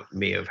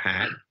may have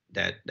had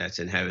that's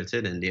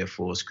inherited, and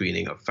therefore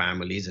screening of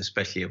families,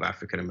 especially of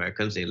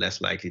African-Americans, they're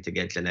less likely to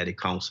get genetic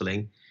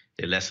counseling.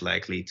 They're less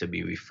likely to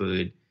be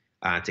referred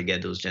to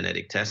get those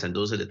genetic tests. And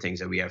those are the things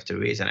that we have to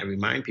raise. And I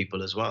remind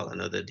people as well,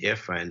 another dear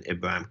friend,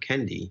 Ibrahim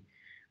Kendi,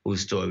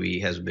 whose story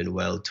has been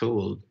well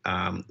told,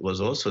 was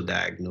also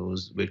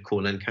diagnosed with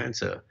colon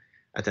cancer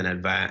at an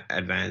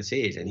advanced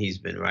age. And he's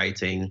been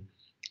writing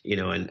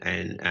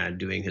and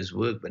doing his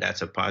work. But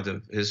that's a part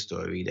of his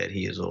story that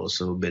he has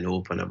also been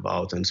open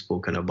about and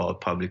spoken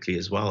about publicly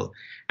as well.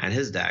 And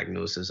his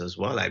diagnosis as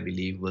well, I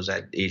believe, was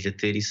at the age of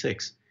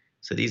 36.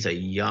 So these are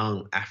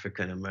young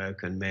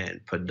African-American men,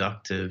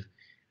 productive,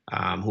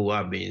 who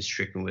are being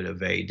stricken with a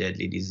very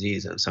deadly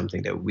disease, and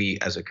something that we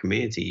as a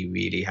community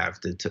really have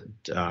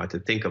to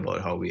think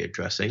about how we're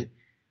addressing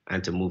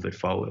and to move it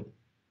forward.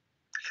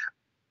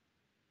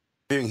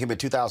 Hearing him in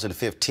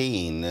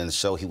 2015, and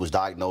so he was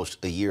diagnosed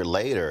a year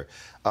later.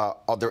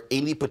 Are there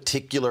any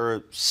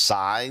particular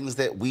signs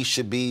that we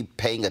should be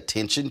paying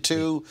attention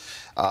to?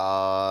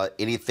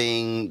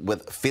 Anything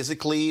with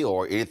physically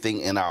or anything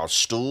in our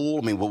stool?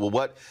 I mean,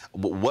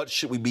 what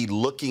should we be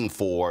looking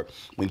for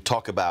when we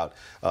talk about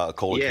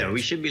colon cancer? Yeah, we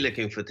should be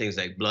looking for things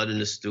like blood in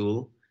the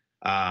stool.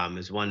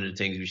 Is one of the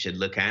things we should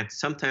look at.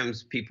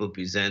 Sometimes people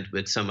present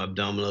with some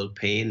abdominal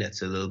pain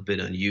that's a little bit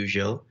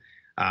unusual.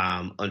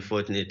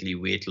 Unfortunately,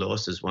 weight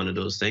loss is one of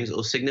those things,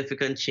 or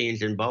significant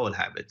change in bowel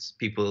habits.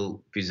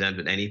 People present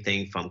with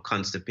anything from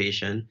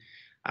constipation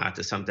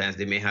to sometimes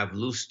they may have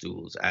loose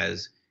stools,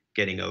 as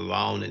getting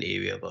around an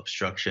area of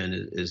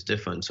obstruction is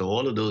different. So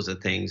all of those are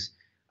things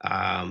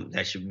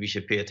that we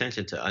should pay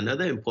attention to.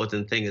 Another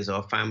important thing is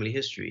our family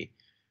history.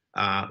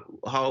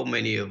 How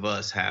many of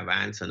us have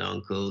aunts and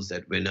uncles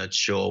that we're not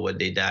sure what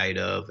they died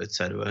of,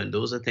 etc.? And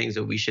those are things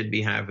that we should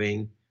be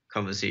having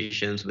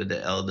conversations with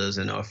the elders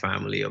in our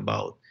family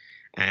about.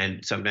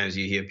 And sometimes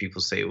you hear people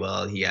say,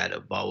 well, he had a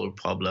bowel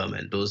problem,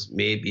 and those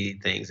may be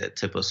things that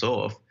tip us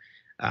off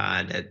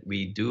that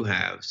we do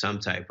have some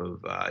type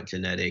of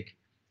genetic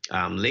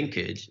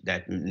linkage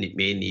that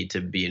may need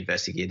to be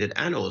investigated,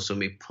 and also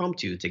may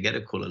prompt you to get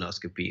a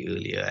colonoscopy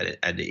earlier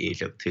at the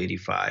age of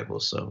 35 or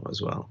so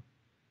as well.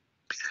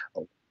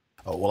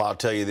 Well, I'll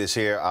tell you this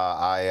here.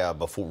 Right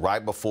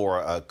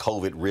before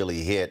COVID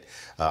really hit,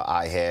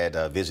 I had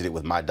visited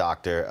with my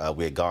doctor.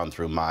 We had gone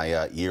through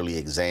my yearly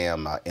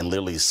exam, and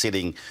literally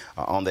sitting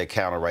on that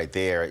counter right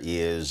there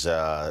is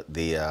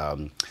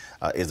the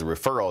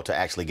referral to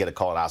actually get a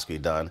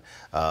colonoscopy done,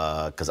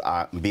 because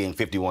I'm being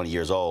 51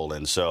 years old,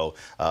 and so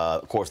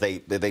of course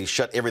they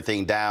shut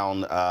everything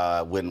down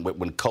when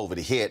COVID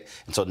hit,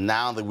 and so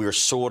now that we're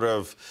sort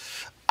of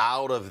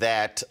out of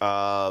that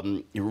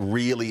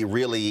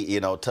really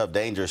tough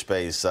danger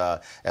space,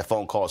 a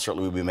phone call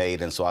certainly will be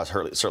made, and so I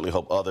certainly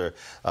hope other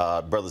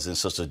brothers and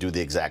sisters do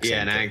the exact same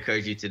thing. Yeah, and I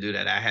encourage you to do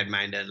that. I had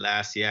mine done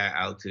last year,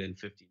 out to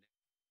 50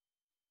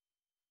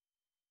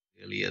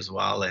 really as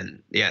well,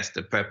 and yes,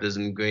 the prep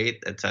isn't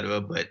great,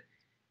 etc., but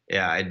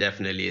yeah, it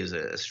definitely is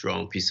a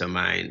strong peace of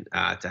mind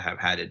to have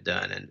had it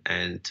done,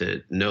 and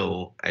to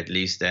know at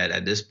least that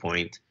at this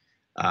point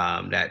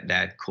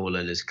that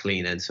colon is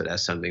clean. And so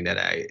that's something that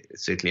I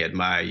certainly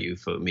admire you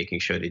for making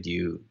sure that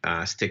you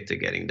stick to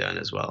getting done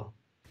as well.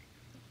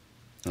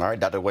 All right,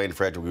 Dr. Wayne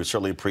Frederick, we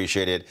certainly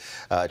appreciate it.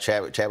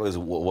 Chadwick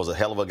was a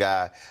hell of a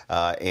guy,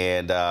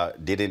 and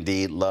did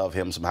indeed love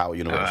him some Howard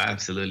University. Oh,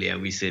 absolutely,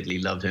 and we certainly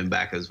loved him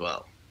back as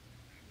well.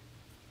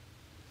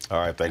 All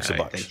right, thanks so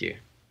much. Thank you.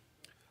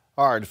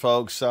 All right,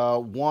 folks,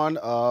 one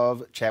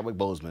of Chadwick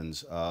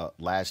Boseman's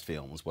last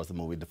films was the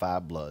movie Da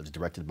 5 Bloods,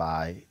 directed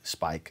by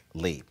Spike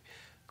Lee.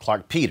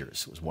 Clark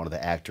Peters was one of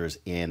the actors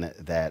in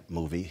that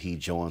movie. He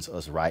joins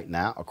us right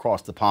now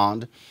across the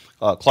pond.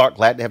 Clark,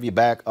 glad to have you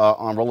back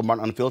on Roland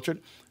Martin Unfiltered.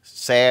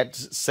 Sad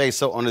to say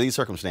so under these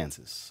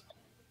circumstances.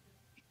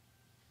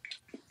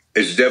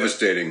 It's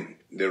devastating,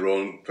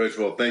 Roland. First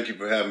of all, thank you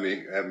for having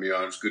me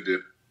on. It's good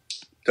to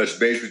touch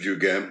base with you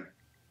again.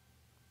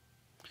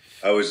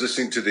 I was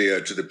listening to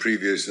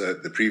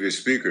the previous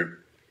speaker,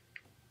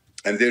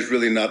 and there's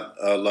really not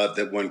a lot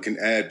that one can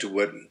add to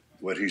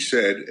what he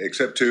said,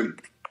 except to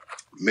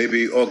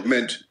maybe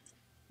augment,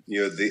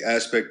 the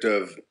aspect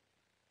of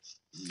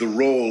the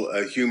role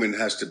a human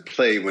has to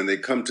play when they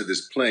come to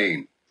this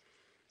plane,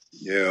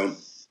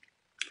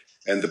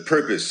 and the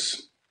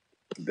purpose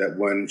that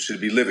one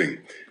should be living.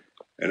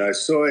 And I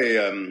saw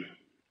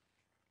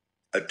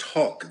a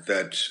talk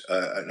that,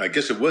 I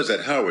guess it was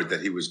at Howard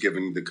that he was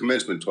giving, the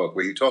commencement talk,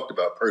 where he talked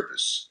about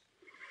purpose,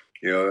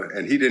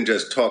 and he didn't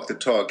just talk the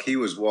talk, he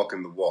was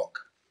walking the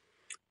walk,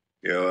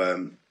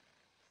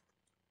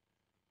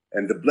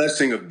 and the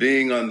blessing of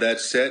being on that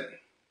set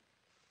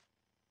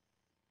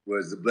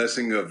was the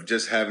blessing of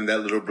just having that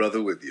little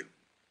brother with you,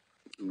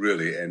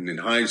 really. And in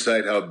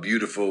hindsight, how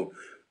beautiful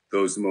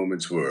those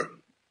moments were.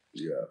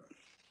 Yeah.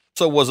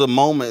 So was a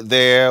moment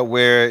there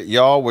where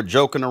y'all were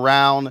joking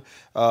around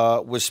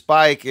with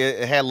Spike.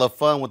 It had a little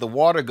fun with the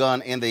water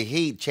gun in the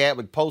heat.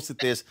 Chadwick posted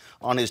this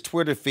on his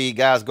Twitter feed.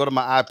 Guys, go to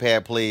my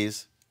iPad,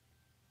 please.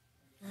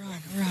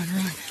 Run.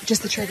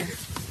 Just the trigger.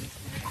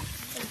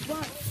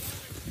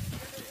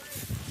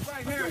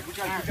 We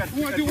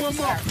want to do one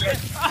more.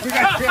 We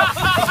got to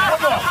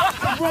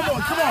one more.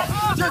 Come on.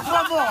 Just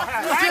one more.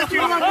 Just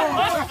one more.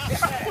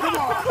 Come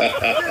on.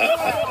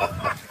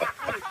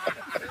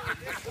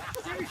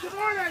 Give me some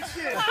more of that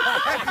shit.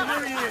 Happy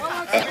New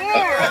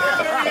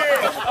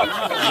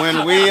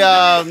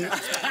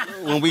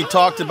Year. When we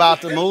talked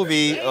about the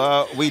movie,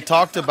 we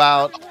talked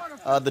about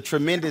the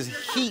tremendous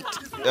heat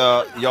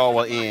y'all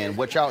were in,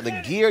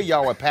 the gear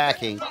y'all were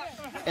packing,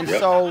 and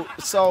so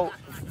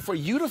for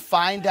you to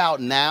find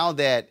out now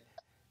that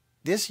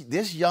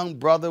this young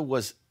brother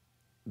was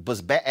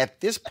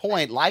at this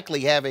point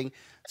likely having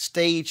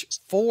stage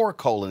 4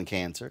 colon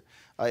cancer,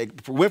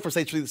 went from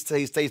stage 3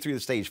 to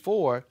stage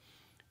 4,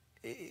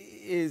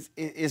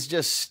 is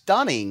just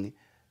stunning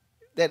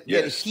that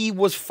he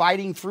was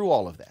fighting through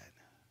all of that.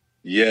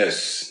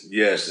 Yes.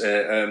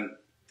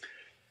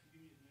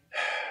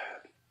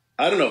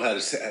 I don't know how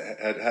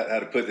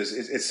to put this.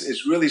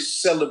 It's really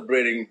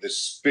celebrating the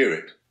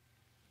spirit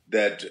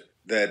that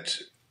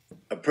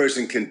a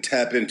person can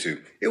tap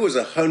into. It was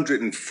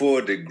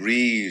 104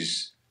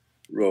 degrees,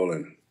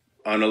 Roland,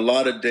 on a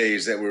lot of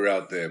days that we were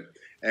out there,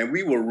 and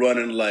we were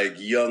running like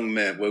young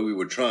men. Well, we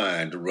were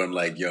trying to run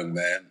like young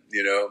men,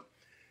 you know.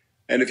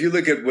 And if you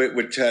look at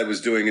what Chad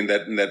was doing in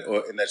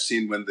that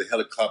scene when the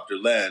helicopter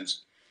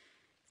lands,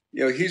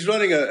 you know, he's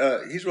running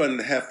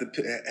half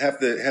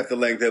the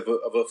length of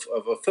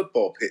a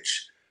football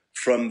pitch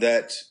from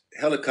that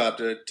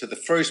helicopter to the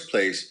first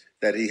place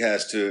that he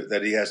has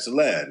to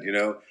land, you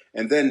know,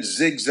 and then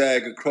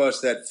zigzag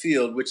across that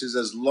field, which is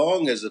as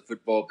long as a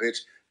football pitch,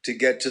 to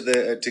get to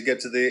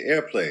the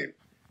airplane,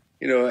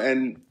 you know.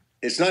 And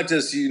it's not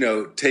just, you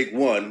know, take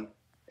one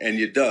and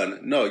you're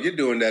done. No, you're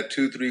doing that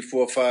 2, 3,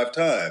 4, 5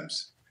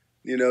 times,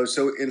 you know.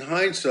 So in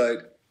hindsight,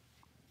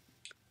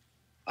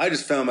 I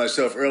just found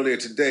myself earlier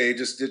today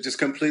just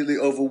completely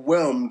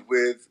overwhelmed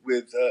with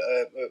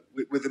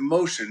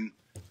emotion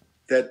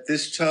that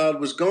this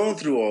child was going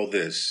through all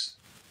this,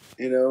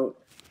 you know.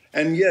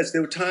 And yes,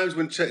 there were times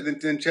when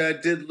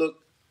Chad did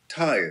look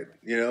tired,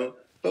 you know,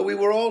 but we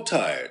were all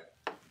tired.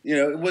 You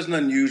know, it wasn't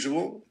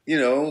unusual. You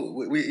know,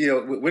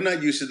 we're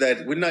not used to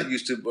that. We're not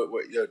used to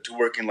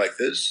working like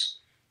this,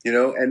 you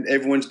know, and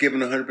everyone's giving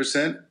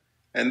 100%.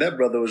 And that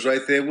brother was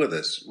right there with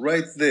us,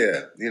 right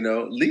there, you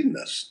know, leading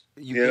us.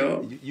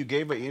 You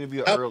gave an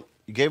interview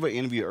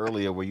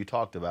earlier where you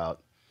talked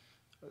about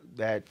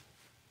that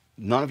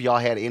none of y'all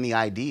had any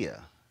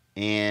idea,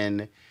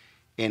 and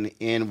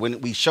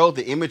when we showed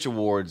the Image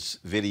Awards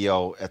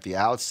video at the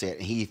outset,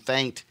 he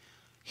thanked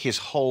his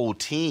whole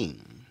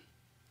team.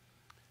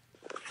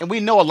 And we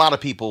know a lot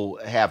of people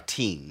have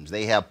teams.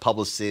 They have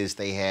publicists,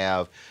 they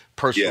have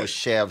personal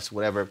chefs,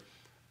 whatever.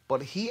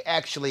 But he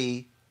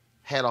actually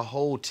had a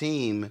whole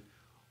team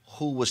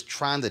who was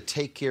trying to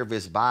take care of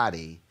his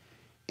body.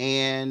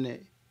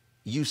 And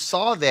you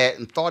saw that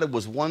and thought it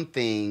was one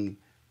thing,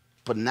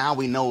 but now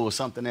we know it was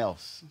something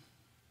else.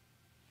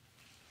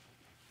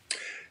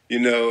 You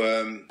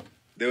know,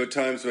 there were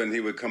times when he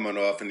would come on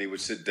off and he would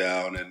sit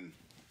down, and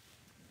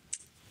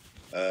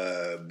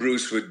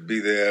Bruce would be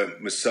there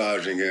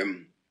massaging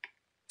him.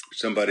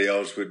 Somebody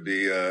else would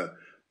be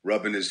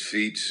rubbing his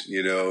feet,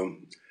 you know.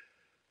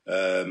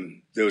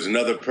 There was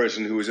another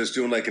person who was just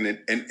doing like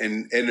an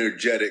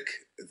energetic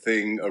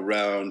thing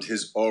around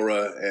his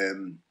aura,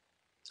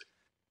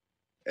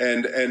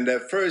 and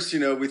at first, you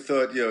know, we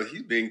thought, you know,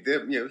 he's being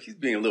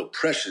a little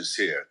precious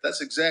here.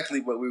 That's exactly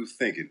what we were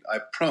thinking. I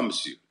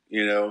promise you,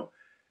 you know,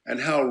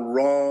 and how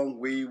wrong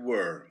we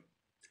were.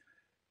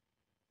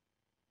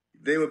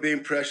 They were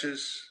being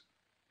precious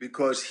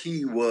because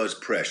he was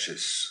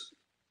precious.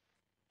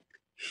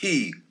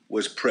 He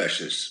was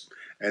precious,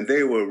 and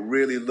they were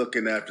really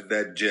looking after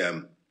that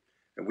gem,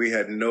 and we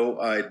had no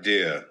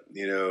idea,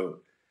 you know.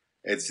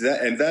 It's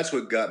that, and that's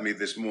what got me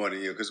this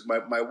morning, you know, because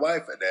my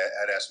wife had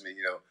asked me,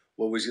 you know,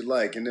 what was he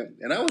like, and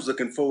I was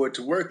looking forward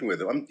to working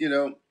with him, you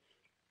know.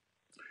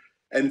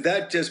 And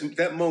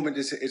that moment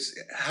is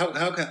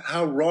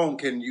how wrong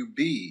can you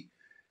be,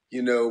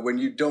 you know, when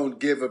you don't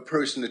give a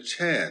person a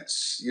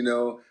chance, you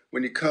know,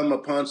 when you come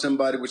upon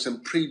somebody with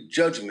some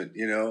prejudgment,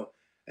 you know,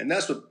 and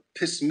that's what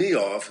pissed me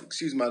off,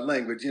 excuse my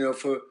language, you know,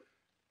 for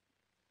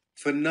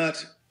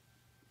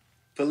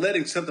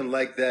letting something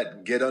like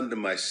that get under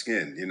my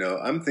skin, you know.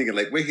 I'm thinking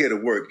like, we're here to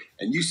work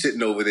and you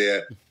sitting over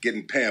there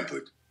getting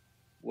pampered.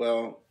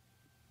 Well,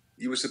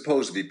 you were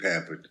supposed to be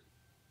pampered,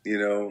 you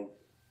know,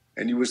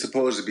 and you were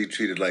supposed to be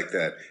treated like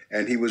that.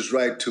 And he was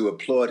right to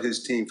applaud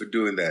his team for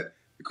doing that,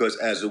 because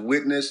as a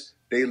witness,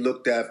 they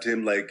looked after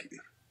him like,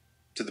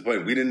 to the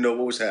point we didn't know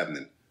what was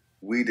happening.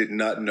 We did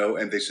not know,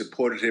 and they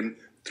supported him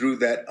through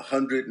that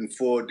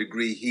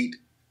 104-degree heat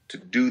to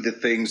do the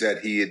things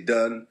that he had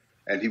done,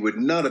 and he would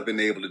not have been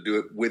able to do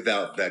it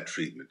without that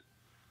treatment.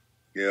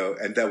 You know,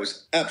 and that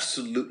was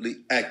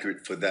absolutely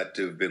accurate for that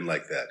to have been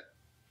like that.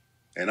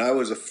 And I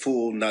was a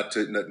fool not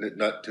to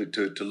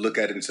look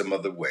at it in some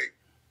other way,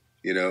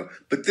 you know.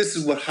 But this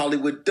is what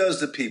Hollywood does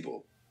to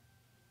people.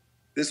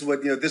 This is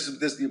what, you know,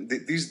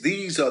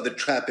 these are the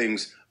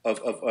trappings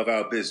of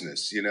our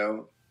business, you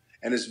know.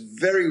 And it's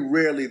very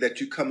rarely that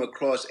you come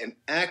across an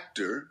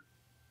actor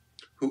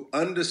who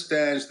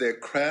understands their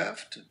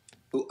craft,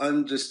 who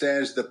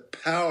understands the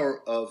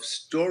power of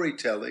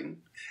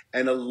storytelling,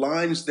 and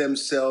aligns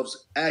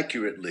themselves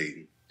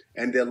accurately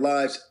and their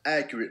lives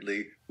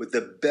accurately with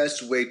the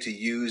best way to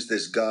use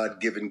this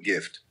God-given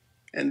gift.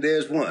 And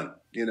there's one,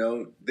 you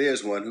know,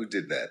 there's one who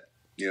did that.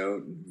 You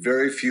know,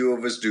 very few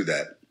of us do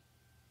that.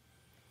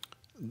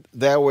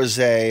 There was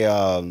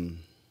a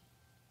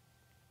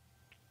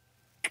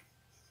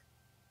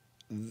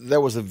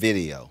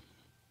video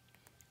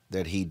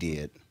that he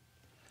did.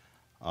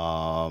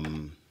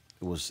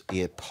 He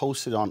had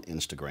posted on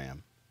Instagram,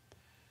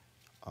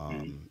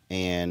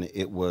 and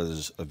it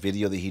was a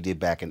video that he did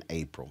back in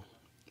April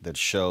that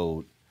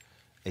showed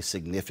a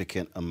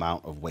significant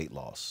amount of weight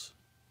loss.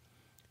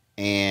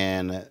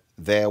 And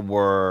there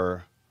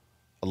were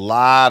a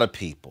lot of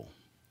people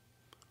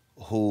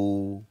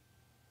who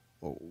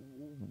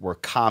were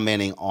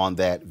commenting on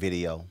that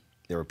video.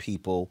 There were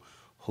people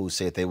who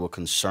said they were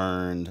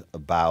concerned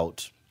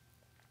about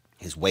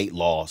his weight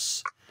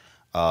loss,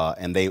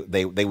 and they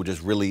were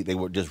just really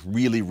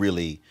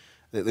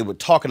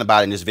talking about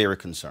it and just very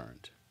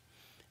concerned.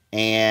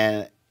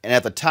 And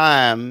at the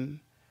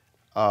time,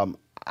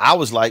 I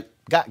was like,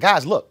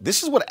 guys, look,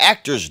 this is what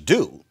actors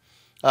do.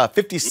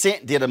 50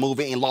 Cent did a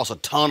movie and lost a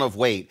ton of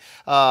weight.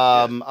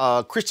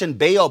 Christian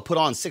Bale put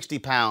on 60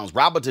 pounds.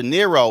 Robert De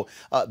Niro.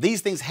 These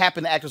things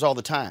happen to actors all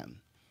the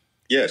time.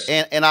 Yes.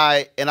 And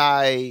I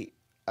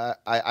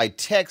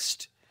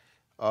text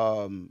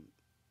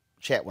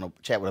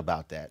Chadwick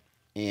about that,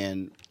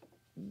 and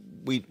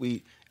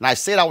I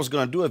said I was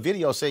going to do a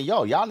video saying,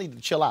 yo, y'all need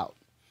to chill out.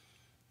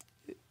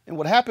 And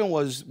what happened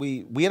was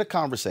we had a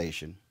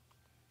conversation,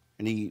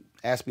 and he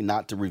asked me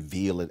not to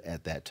reveal it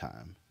at that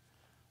time.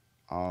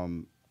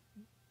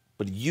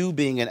 But you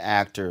being an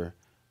actor,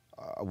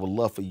 I would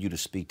love for you to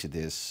speak to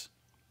this,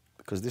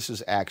 because this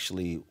is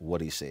actually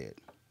what he said.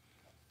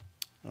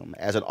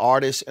 As an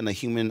artist and a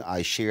human,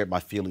 I shared my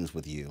feelings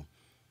with you.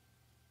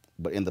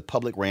 But in the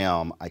public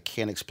realm, I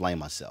can't explain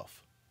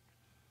myself.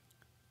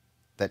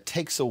 That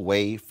takes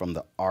away from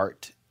the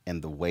art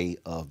and the way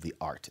of the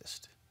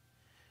artist.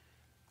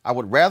 I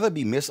would rather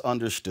be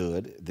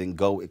misunderstood than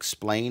go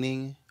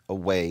explaining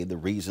away the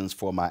reasons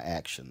for my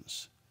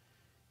actions.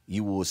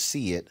 You will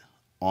see it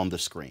on the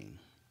screen.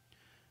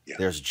 Yeah.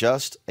 There's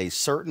just a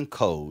certain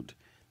code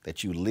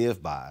that you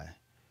live by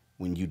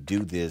when you do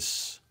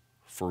this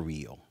for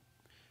real.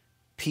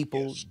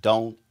 People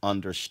don't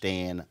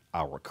understand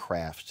our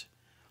craft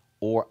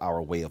or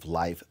our way of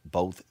life.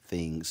 Both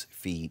things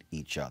feed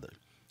each other.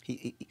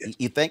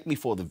 He thanked me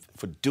for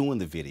doing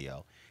the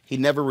video. He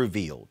never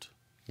revealed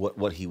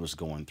what he was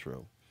going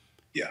through.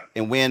 Yeah.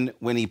 And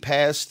when he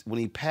passed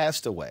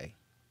away,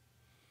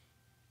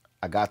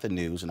 I got the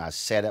news and I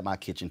sat at my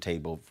kitchen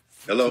table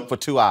for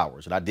 2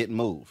 hours and I didn't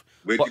move.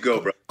 Where'd you go,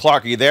 bro?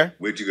 Clark, are you there?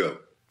 Where'd you go?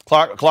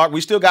 Clark, we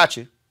still got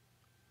you.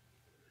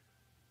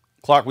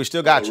 Clark, we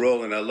still got you.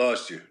 Roland, I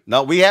lost you.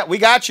 No, we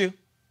got you.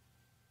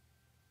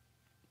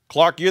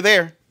 Clark, you're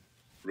there.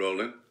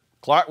 Roland.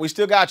 Clark, we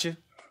still got you.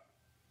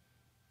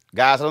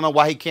 Guys, I don't know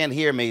why he can't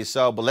hear me,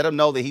 but let him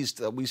know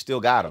that we still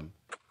got him.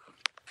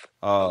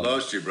 I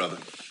lost you, brother.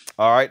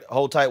 All right,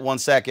 hold tight 1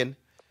 second.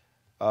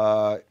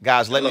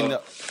 Guys, let me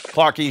know.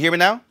 Clark, can you hear me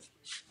now?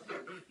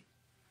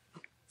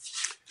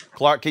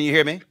 Clark, can you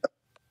hear me?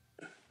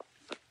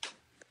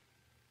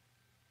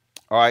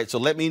 All right, so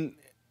let me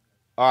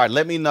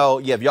know.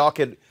 Yeah, if y'all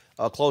could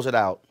close it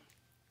out.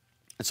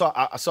 And so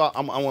I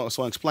want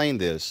to explain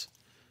this.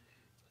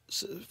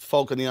 So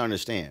folk need to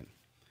understand.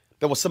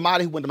 There was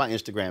somebody who went to my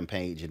Instagram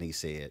page and he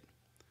said,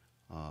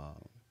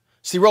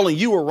 see, Roland,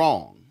 you were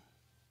wrong.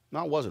 No,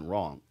 I wasn't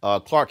wrong.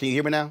 Clark, can you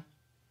hear me now?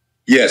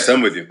 Yes,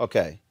 I'm with you.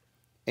 Okay.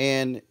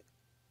 And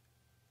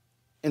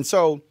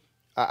so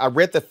I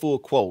read the full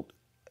quote,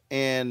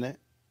 and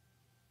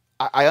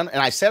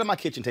I sat at my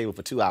kitchen table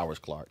for 2 hours,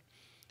 Clark.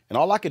 And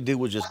all I could do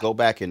was just go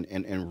back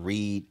and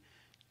read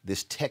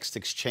this text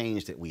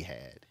exchange that we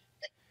had.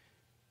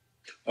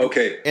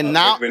 Okay. And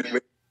now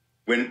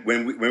when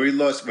we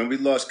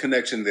lost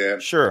connection there,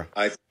 sure.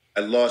 I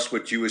lost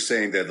what you were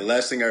saying there. The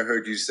last thing I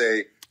heard you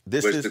say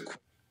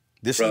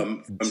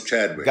from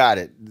Chadwick. Got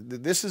it.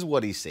 This is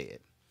what he said.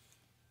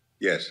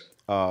 Yes.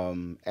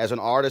 As an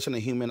artist and a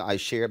human, I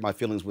shared my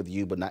feelings with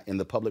you, but not in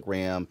the public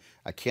realm.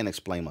 I can't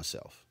explain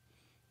myself.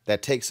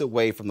 That takes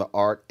away from the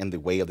art and the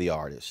way of the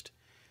artist.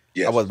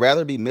 Yes. I would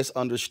rather be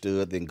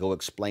misunderstood than go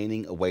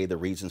explaining away the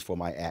reasons for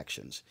my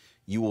actions.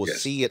 You will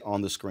see it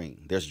on the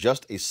screen. There's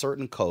just a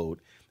certain code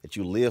that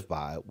you live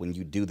by when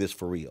you do this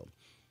for real.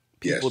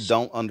 People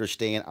don't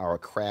understand our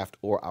craft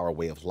or our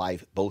way of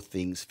life. Both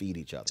things feed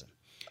each other.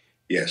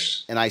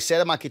 Yes. And I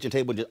sat at my kitchen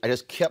table and I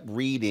just kept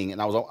reading, and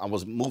I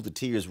was moved to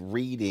tears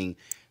reading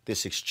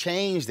this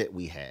exchange that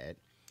we had,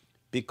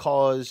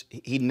 because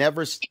he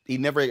never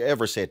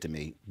ever said to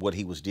me what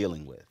he was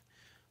dealing with.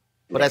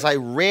 But as I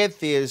read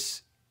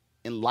this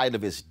in light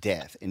of his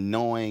death and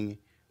knowing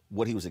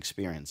what he was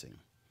experiencing,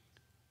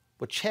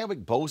 what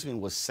Chadwick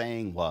Boseman was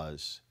saying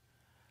was,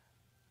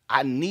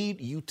 I need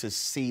you to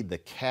see the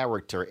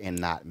character and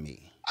not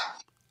me.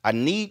 I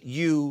need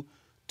you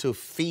to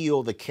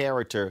feel the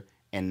character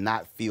and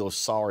not feel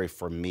sorry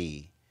for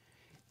me.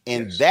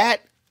 And that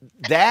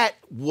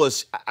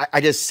was, I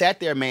just sat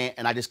there, man,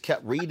 and I just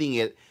kept reading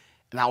it,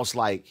 and I was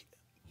like,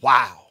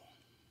 wow.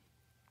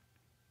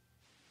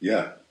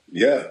 Yeah,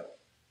 yeah.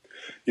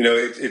 You know,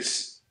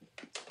 it's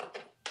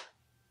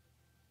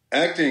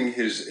acting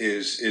is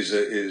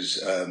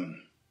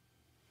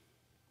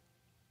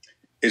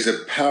is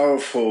a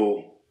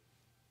powerful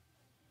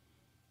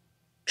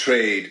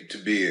trade to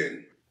be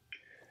in.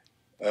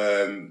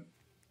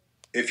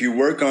 If you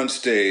work on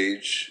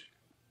stage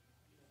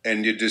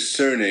and you're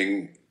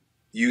discerning,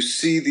 you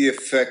see the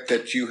effect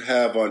that you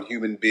have on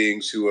human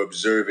beings who are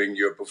observing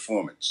your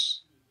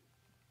performance.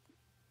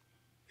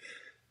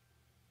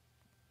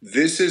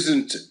 This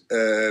isn't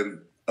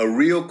a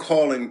real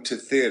calling to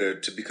theater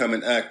to become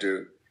an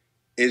actor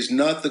is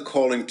not the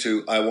calling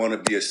to, I want to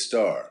be a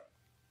star.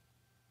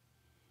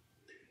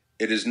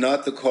 It is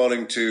not the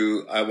calling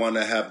to, I want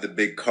to have the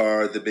big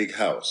car, the big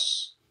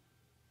house.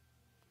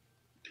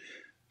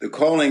 The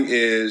calling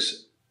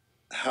is,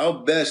 how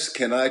best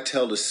can I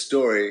tell a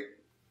story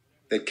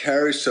that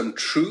carries some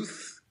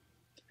truth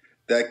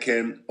that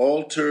can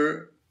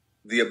alter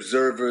the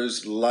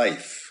observer's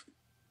life?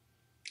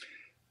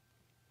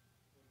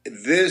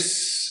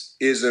 This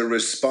is a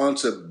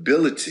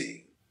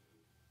responsibility.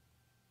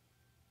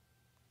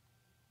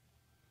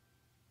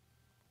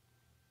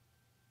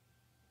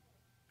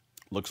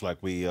 Looks like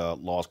we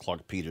lost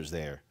Clark Peters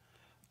there.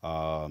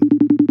 We'll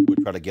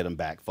try to get him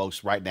back.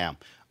 Folks, right now,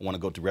 I want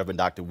to go to Reverend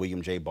Dr.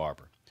 William J.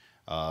 Barber,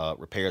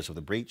 Repairs of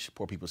the Breach,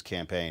 Poor People's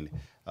Campaign,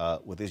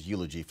 with his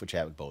eulogy for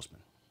Chadwick Boseman.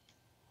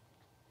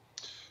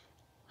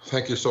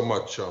 Thank you so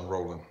much,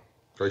 Roland.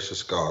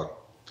 Gracious God,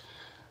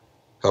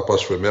 help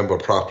us remember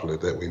properly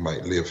that we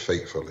might live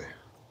faithfully.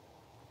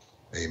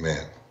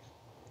 Amen.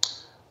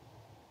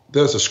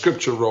 There's a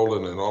scripture,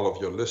 Roland, and all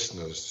of your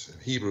listeners, in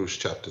Hebrews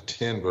chapter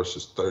 10,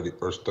 verse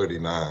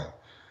 39,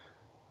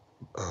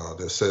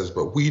 that says,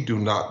 but we do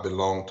not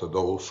belong to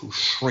those who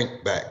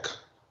shrink back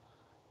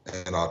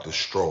and are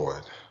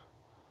destroyed,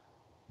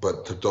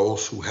 but to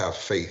those who have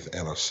faith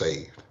and are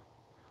saved.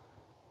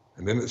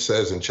 And then it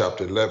says in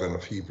chapter 11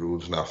 of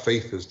Hebrews, now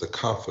faith is the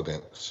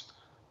confidence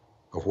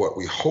of what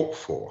we hope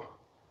for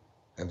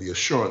and the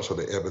assurance or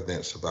the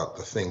evidence about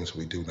the things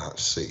we do not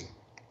see.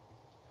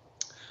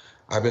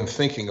 I've been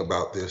thinking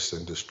about this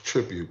in this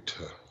tribute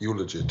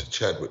eulogy to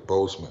Chadwick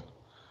Boseman.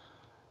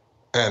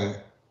 And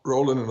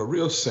Roland, in a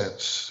real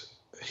sense,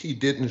 he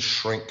didn't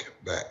shrink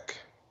back,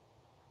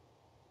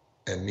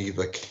 and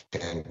neither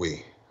can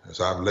we. As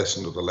I've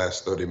listened to the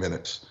last 30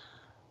 minutes,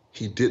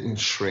 he didn't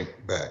shrink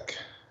back,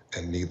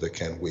 and neither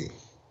can we.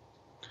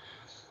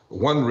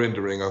 One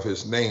rendering of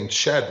his name,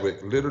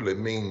 Chadwick, literally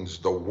means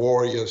the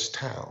warrior's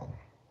town.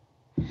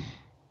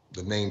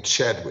 The name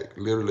Chadwick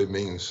literally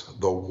means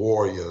the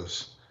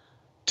warrior's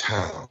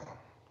town.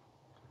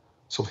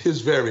 So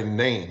his very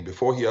name,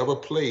 before he ever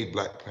played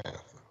Black Panther,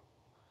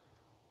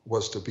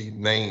 was to be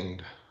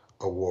named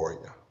a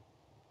warrior.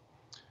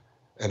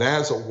 And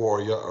as a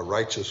warrior, a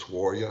righteous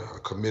warrior, a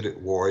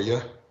committed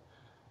warrior,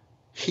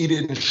 he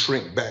didn't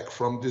shrink back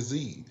from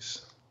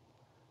disease.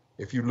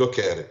 If you look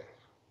at it,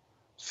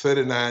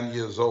 39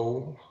 years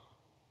old,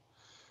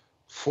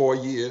 4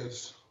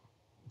 years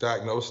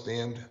diagnosed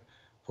in,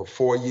 for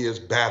 4 years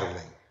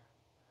battling,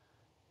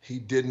 he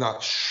did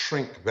not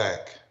shrink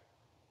back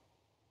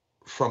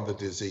from the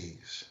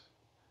disease.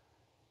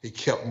 He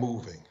kept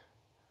moving,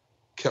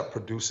 kept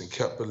producing,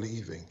 kept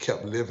believing,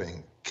 kept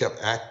living,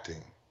 kept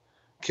acting,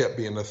 kept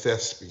being a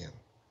thespian,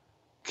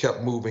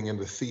 kept moving in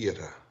the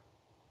theater.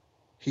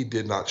 He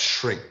did not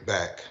shrink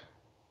back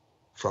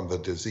from the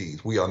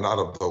disease. We are not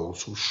of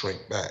those who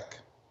shrink back.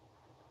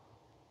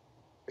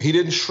 He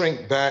didn't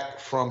shrink back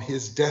from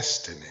his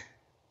destiny.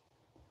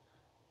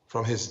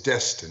 From his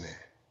destiny.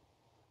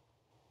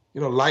 You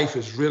know, life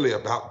is really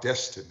about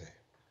destiny.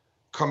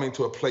 Coming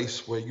to a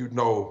place where you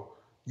know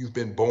you've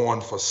been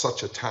born for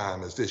such a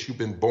time as this. You've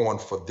been born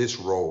for this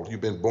role.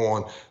 You've been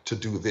born to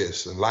do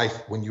this. And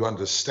life, when you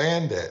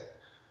understand that,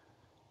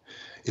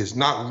 is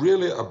not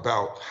really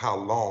about how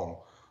long,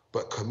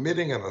 but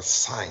committing an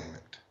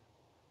assignment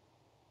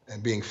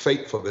and being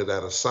faithful to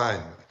that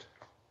assignment.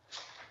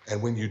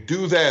 And when you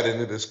do that,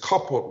 and it is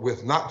coupled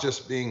with not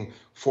just being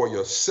for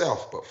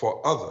yourself, but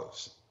for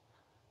others,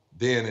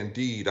 then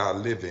indeed our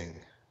living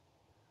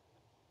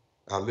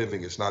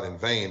is not in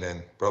vain.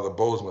 And Brother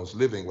Boseman's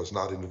living was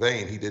not in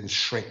vain. He didn't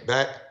shrink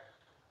back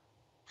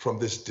from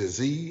this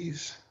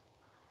disease.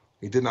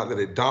 He did not let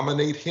it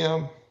dominate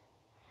him.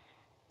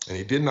 And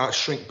he did not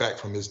shrink back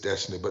from his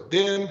destiny. But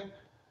then,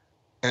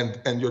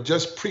 and your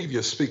just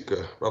previous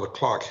speaker, Brother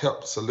Clark,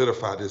 helped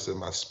solidify this in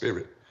my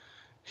spirit.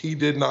 He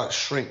did not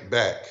shrink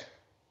back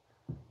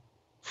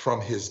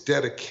from his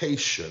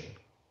dedication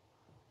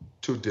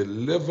to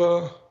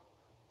deliver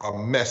a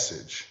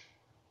message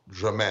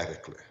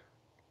dramatically.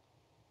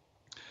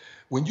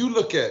 When you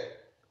look at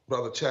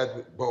Brother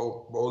Chadwick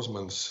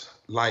Boseman's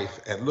life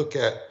and look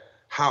at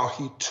how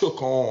he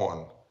took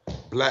on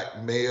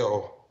Black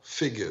male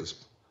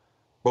figures,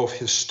 both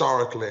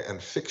historically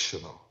and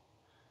fictional,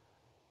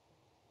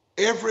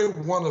 every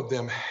one of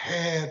them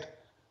had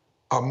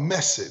a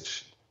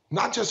message,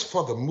 not just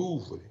for the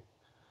movie,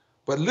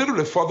 but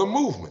literally for the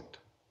movement.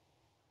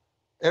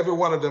 Every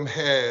one of them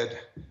had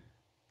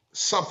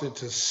something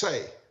to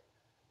say,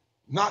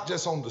 not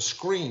just on the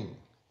screen,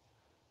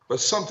 but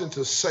something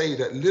to say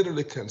that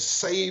literally can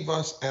save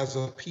us as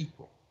a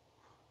people.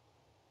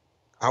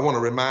 I want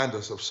to remind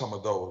us of some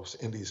of those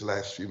in these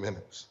last few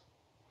minutes.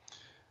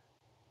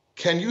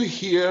 Can you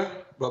hear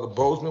Brother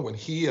Bozeman when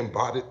he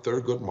embodied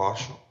Thurgood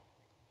Marshall?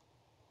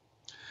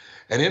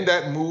 And in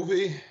that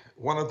movie,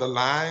 one of the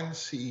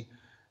lines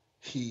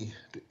he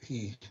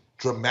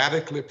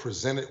dramatically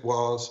presented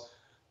was,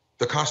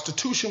 the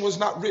Constitution was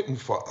not written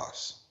for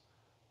us.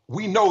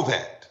 We know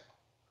that.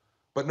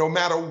 But no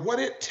matter what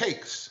it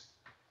takes,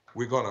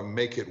 we're going to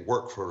make it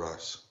work for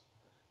us.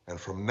 And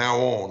from now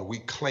on, we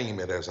claim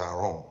it as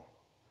our own.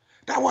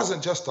 That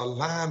wasn't just a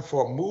line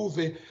for a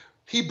movie.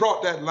 He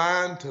brought that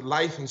line to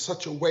life in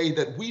such a way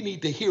that we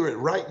need to hear it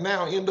right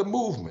now in the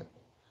movement.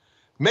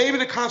 Maybe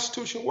the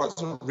Constitution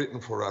wasn't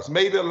written for us.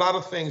 Maybe a lot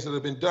of things that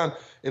have been done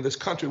in this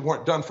country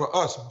weren't done for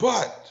us,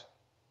 but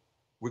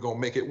we're going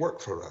to make it work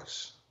for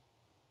us.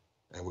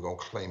 And we're going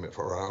to claim it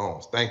for our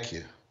own. Thank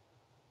you,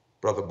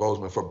 Brother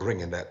Bozeman, for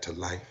bringing that to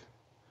life.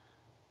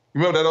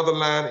 You remember that other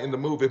line in the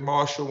movie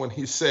Marshall when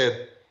he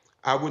said,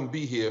 I wouldn't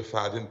be here if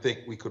I didn't think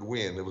we could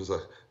win. It was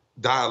a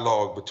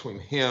dialogue between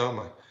him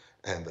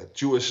and the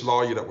Jewish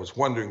lawyer that was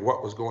wondering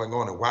what was going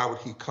on and why would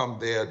he come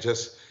there,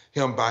 just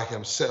him by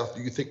himself.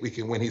 Do you think we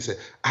can win? He said,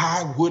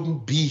 I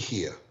wouldn't be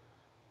here.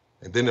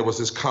 And then there was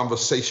this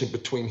conversation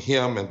between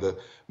him and the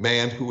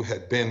man who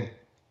had been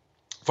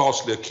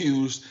falsely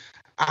accused.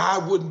 I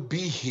wouldn't be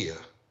here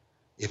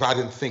if I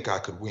didn't think I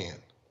could win.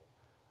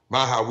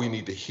 My, how we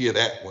need to hear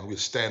that when we're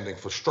standing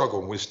for struggle,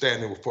 when we're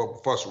standing for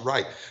what's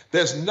right.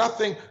 There's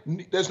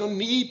no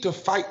need to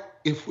fight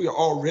if we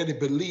already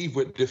believe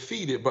we're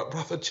defeated. But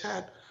Brother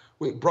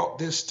Chadwick brought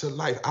this to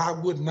life. I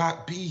would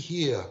not be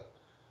here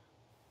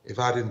if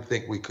I didn't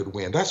think we could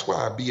win. That's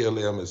why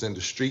BLM is in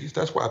the streets.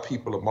 That's why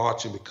people are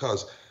marching,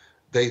 because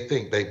they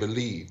think, they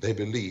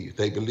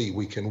believe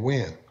we can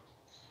win.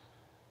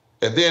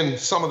 And then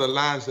some of the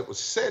lines that were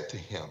said to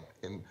him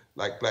in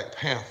like Black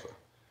Panther,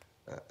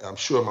 I'm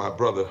sure my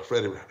brother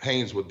Freddie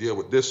Haynes will deal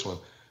with this one.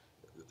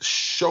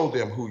 Show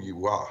them who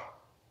you are.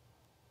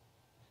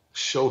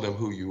 Show them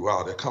who you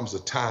are. There comes a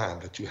time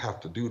that you have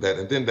to do that.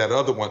 And then that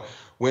other one,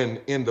 when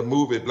in the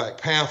movie Black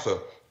Panther,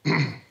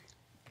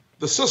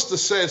 the sister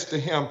says to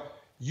him,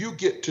 you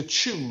get to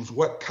choose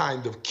what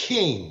kind of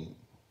king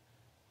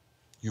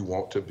you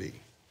want to be.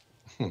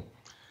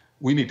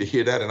 We need to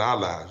hear that in our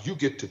lives. You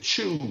get to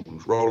choose,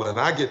 Roland,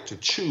 I get to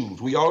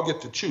choose. We all get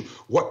to choose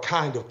what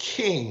kind of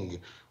king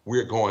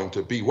we're going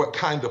to be, what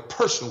kind of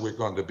person we're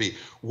going to be,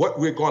 what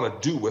we're going to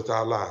do with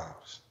our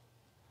lives.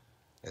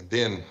 And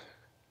then,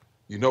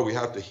 you know, we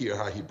have to hear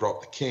how he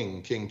brought the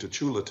king, King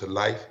T'Challa, to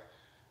life.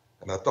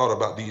 And I thought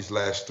about these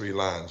last three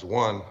lines.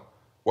 One,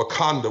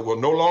 Wakanda will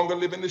no longer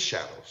live in the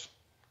shadows.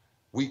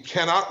 We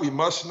cannot, we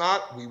must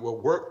not, we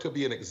will work to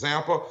be an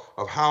example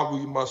of how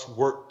we must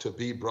work to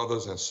be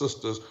brothers and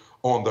sisters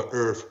on the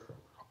earth,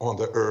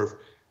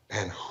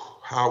 and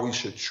how we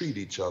should treat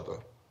each other.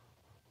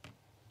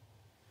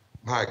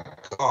 My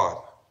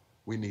God,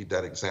 we need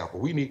that example.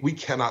 We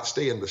cannot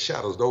stay in the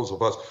shadows. Those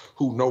of us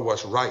who know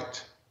what's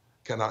right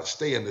cannot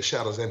stay in the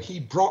shadows. And he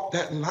brought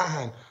that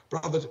line,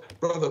 Brother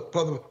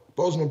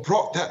Bozeman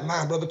brought that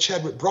line, Brother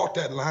Chadwick brought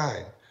that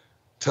line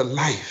to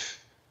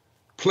life,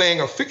 playing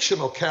a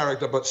fictional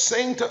character, but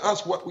saying to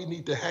us what we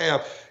need to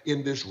have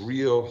in this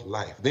real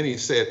life. Then he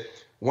said,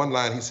 one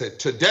line, he said,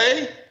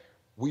 today,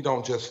 we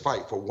don't just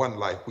fight for one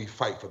life, we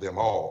fight for them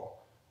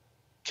all.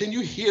 Can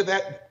you hear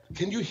that?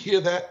 Can you hear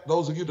that,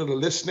 those of you that are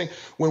listening?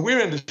 When we're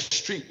in the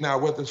street now,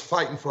 whether it's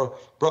fighting for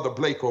Brother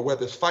Blake or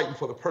whether it's fighting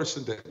for the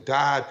person that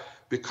died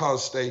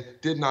because they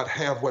did not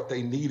have what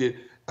they needed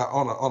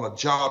on a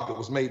job that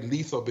was made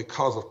lethal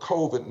because of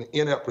COVID and the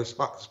inept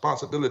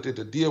responsibility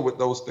to deal with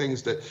those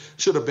things that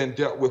should have been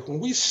dealt with. When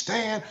we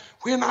stand,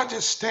 we're not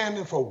just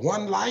standing for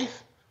one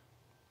life,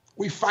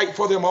 we fight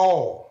for them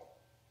all.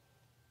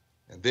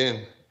 And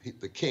then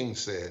the king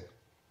said,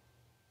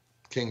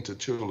 King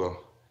T'Challa,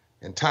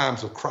 in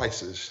times of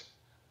crisis,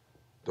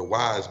 the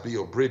wise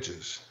build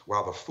bridges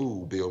while the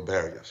fool build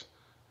barriers.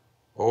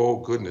 Oh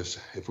goodness,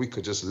 if we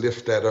could just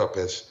lift that up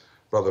as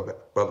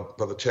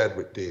Brother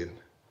Chadwick did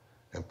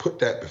and put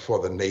that before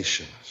the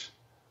nations.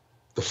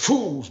 The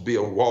fools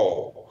build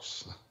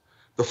walls.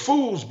 The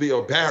fools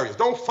build barriers.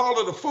 Don't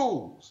follow the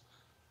fools.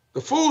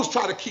 The fools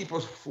try to keep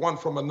us one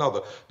from another.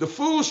 The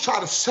fools try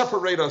to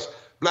separate us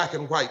black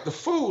and white. The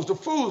fools,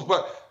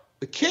 but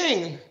the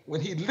king, when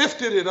he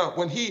lifted it up,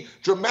 when he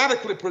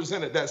dramatically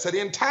presented that, said,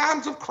 in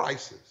times of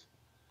crisis,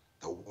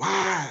 the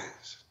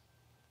wise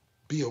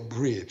build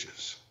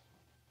bridges,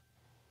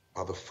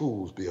 while the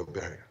fools build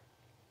barriers.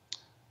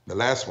 The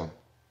last one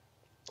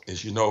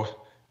is, you know,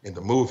 in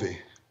the movie,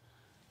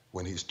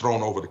 when he's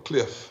thrown over the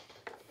cliff,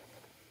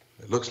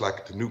 it looks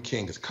like the new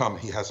king has come.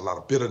 He has a lot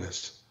of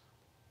bitterness.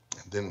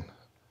 And then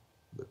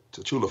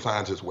T'Challa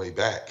finds his way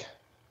back.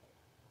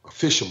 A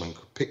fisherman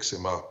picks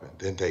him up, and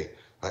then they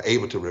are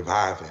able to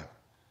revive him.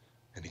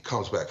 And he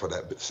comes back for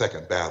that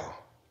second battle.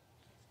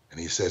 And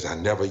he says, I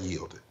never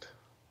yielded.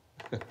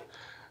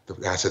 The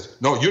guy says,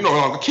 no, you're no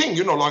longer king.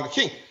 You're no longer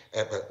king.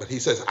 But he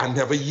says, I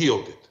never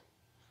yielded.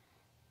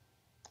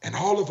 And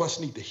all of us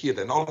need to hear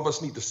that, and all of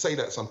us need to say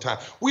that sometime.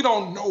 We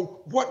don't know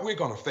what we're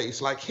going to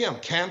face, like him,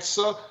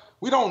 cancer.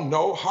 We don't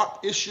know heart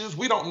issues.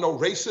 We don't know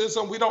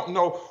racism. We don't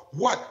know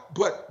what,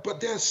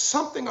 but there's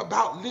something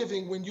about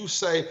living when you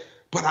say,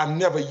 but I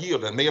never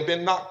yielded. I may have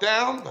been knocked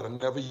down, but I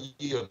never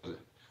yielded.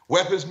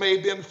 Weapons may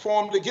have been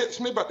formed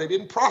against me, but they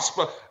didn't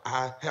prosper.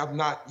 I have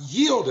not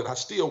yielded. I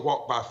still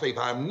walk by faith.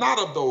 I am not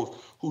of those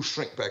who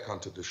shrink back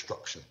unto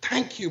destruction.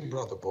 Thank you,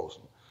 Brother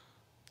Bozeman.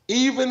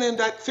 Even in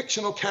that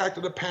fictional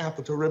character, the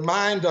Panther, to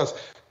remind us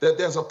that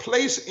there's a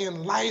place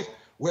in life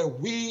where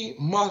we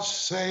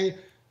must say,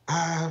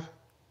 I've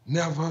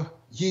never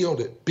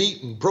yielded,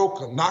 beaten,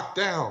 broken, knocked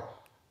down,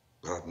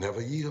 but I've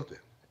never yielded.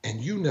 And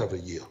you never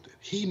yielded.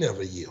 He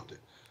never yielded.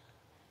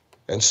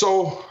 And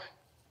so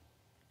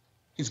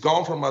he's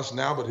gone from us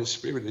now, but his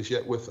spirit is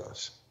yet with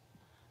us.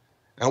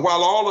 And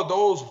while all of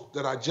those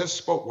that I just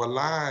spoke were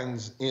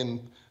lines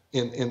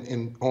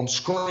on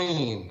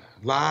screen,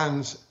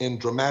 lines in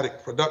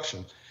dramatic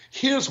production,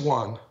 here's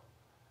one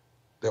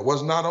that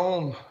was not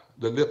on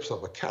the lips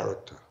of a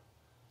character,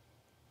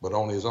 but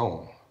on his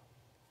own.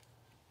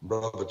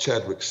 Brother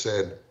Chadwick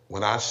said,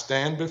 when I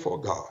stand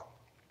before God,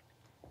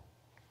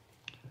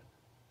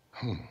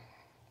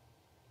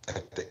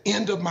 at the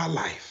end of my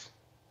life,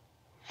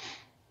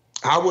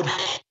 I would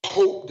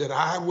hope that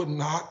I would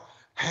not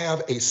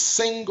have a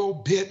single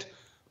bit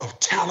of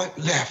talent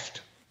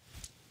left.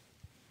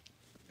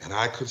 And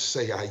I could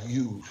say I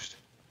used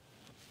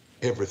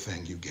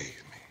everything you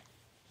gave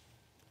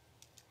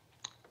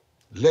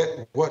me.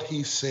 Let what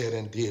he said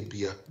and did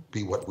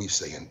be what we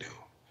say and do.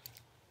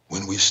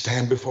 When we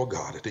stand before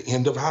God at the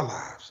end of our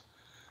lives,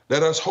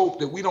 let us hope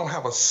that we don't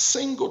have a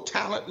single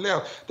talent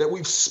left, that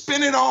we've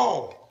spent it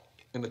all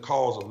in the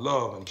cause of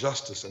love and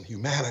justice and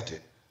humanity,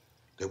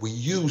 that we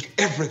used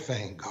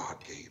everything God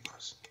gave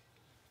us.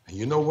 And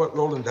you know what,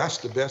 Roland? That's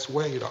the best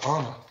way to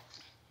honor.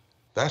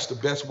 That's the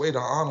best way to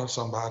honor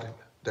somebody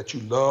that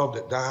you love,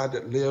 that died,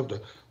 that lived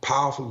a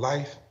powerful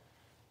life,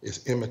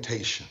 is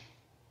imitation.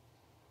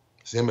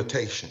 It's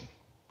imitation.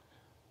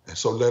 And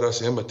so let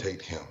us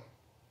imitate him.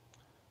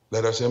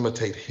 Let us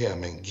imitate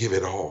him and give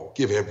it all,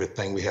 give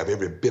everything we have,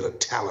 every bit of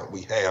talent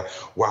we have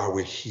while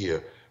we're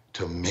here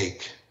to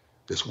make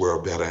this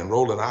world better. And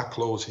Roland, I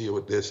close here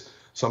with this,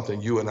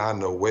 something you and I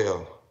know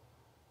well,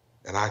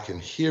 and I can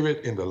hear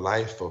it in the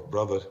life of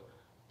Brother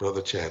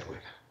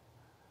Chadwick.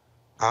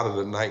 Out of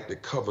the night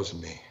that covers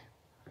me,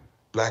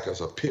 black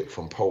as a pit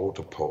from pole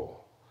to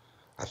pole,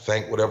 I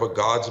thank whatever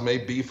gods may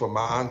be for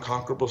my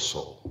unconquerable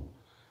soul.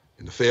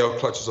 In the fair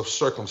clutches of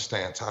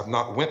circumstance, I've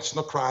not winced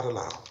nor cried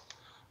aloud.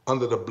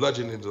 Under the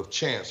bludgeonings of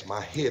chance, my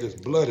head is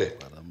bloody,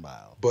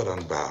 but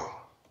unbowed.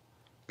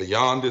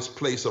 Beyond this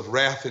place of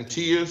wrath and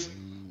tears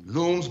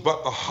looms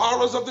but the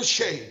horrors of the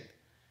shade,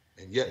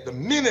 and yet the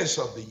menace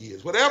of the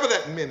years, whatever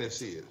that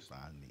menace is,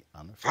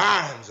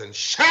 finds and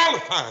shall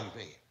find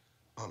me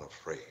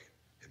unafraid.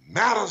 It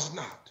matters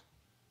not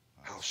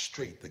how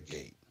straight the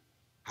gate,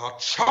 how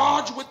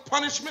charged with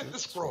punishment the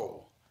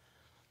scroll.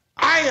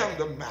 I am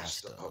the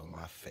master of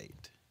my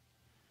fate,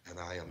 and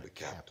I am the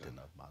captain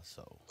of my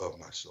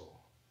soul.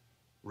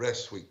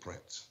 Rest, sweet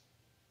prince,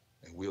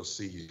 and we'll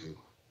see you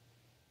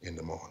in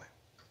the morning.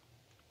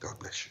 God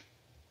bless you.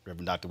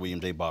 Reverend Dr.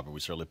 William J. Barber, we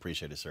certainly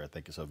appreciate it, sir.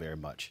 Thank you so very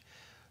much.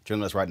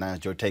 Joining us right now is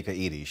Joteka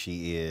Edie.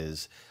 She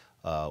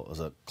was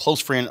a close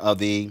friend of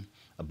the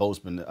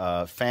Bozeman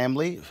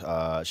family.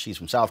 She's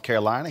from South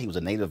Carolina. He was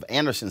a native of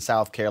Anderson,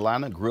 South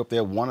Carolina. Grew up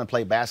there, wanted to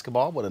play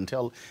basketball, but it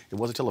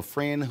wasn't until a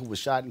friend who was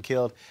shot and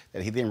killed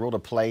that he then wrote a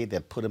play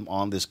that put him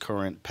on this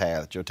current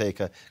path.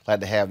 Joteka,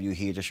 glad to have you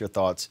here. Just your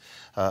thoughts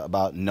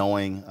about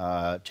knowing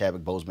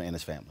Chadwick Bozeman and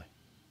his family.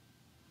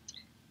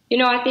 You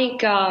know, I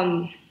think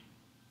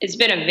it's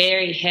been a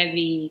very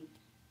heavy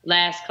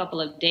last couple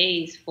of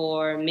days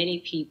for many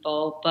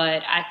people,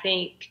 but I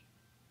think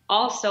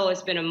also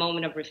it's been a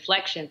moment of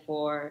reflection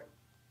for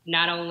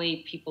not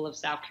only people of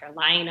South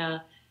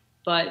Carolina,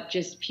 but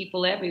just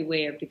people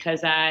everywhere,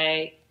 because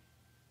I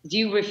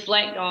do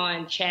reflect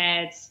on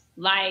Chad's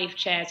life,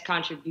 Chad's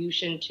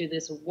contribution to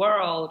this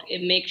world.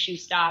 It makes you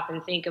stop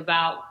and think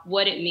about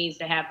what it means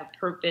to have a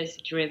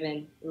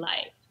purpose-driven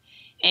life.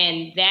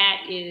 And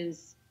that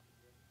is,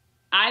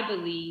 I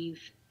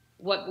believe,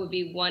 what would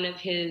be one of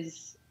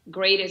his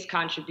greatest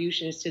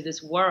contributions to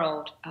this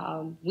world.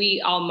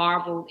 We all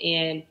marveled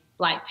in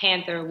Black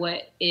Panther,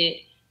 what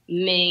it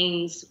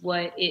means,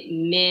 what it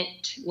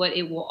meant, what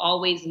it will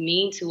always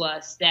mean to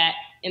us, that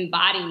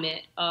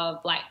embodiment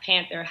of Black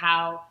Panther,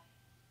 how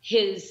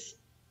his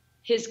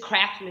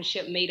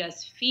craftsmanship made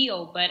us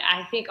feel. But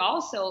I think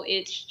also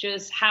it's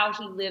just how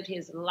he lived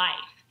his life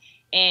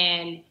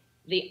and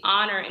the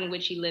honor in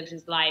which he lived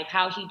his life,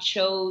 how he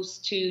chose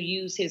to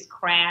use his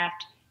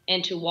craft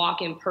and to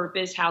walk in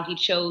purpose, how he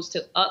chose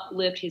to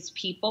uplift his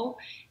people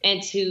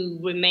and to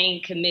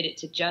remain committed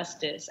to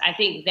justice. I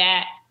think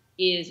that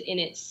is in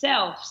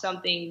itself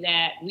something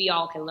that we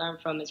all can learn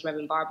from. As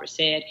Reverend Barber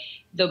said,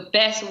 the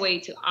best way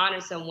to honor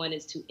someone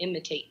is to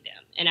imitate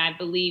them. And I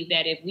believe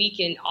that if we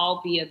can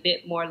all be a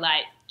bit more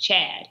like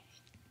Chad,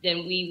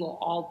 then we will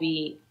all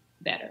be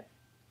better.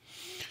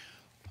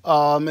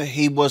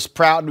 He was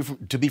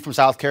proud to be from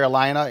South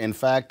Carolina. In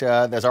fact,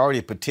 there's already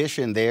a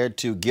petition there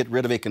to get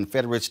rid of a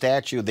Confederate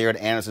statue there at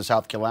Anderson,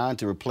 South Carolina,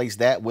 to replace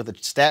that with a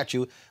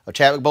statue of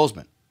Chadwick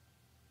Boseman.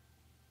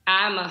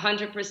 I'm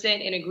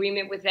 100% in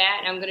agreement with that,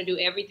 and I'm going to do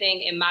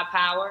everything in my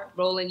power.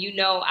 Roland, you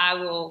know I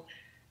will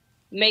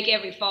make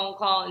every phone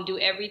call and do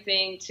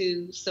everything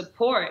to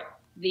support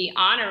the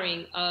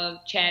honoring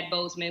of Chad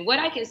Boseman. What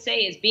I can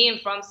say is, being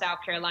from South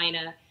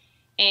Carolina,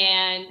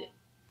 and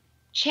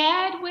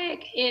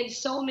Chadwick in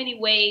so many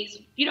ways,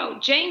 you know,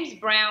 James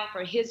Brown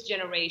for his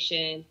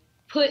generation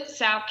put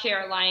South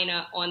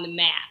Carolina on the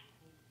map.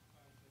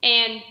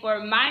 And for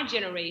my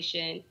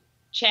generation,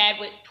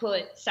 Chadwick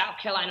put South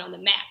Carolina on the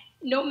map.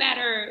 No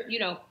matter, you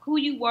know, who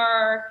you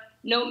were,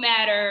 no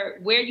matter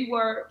where you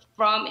were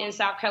from in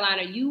South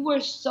Carolina, you were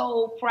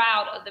so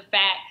proud of the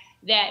fact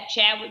that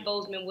Chadwick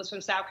Boseman was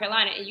from South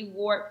Carolina, and you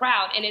wore it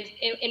proud. And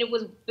it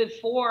was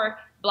before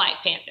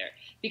Black Panther,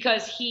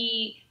 because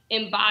he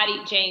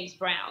embodied James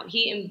Brown.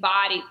 He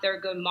embodied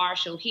Thurgood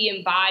Marshall. He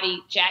embodied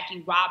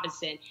Jackie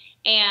Robinson.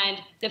 And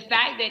the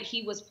fact that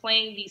he was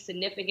playing these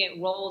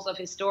significant roles of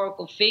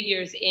historical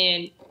figures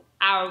in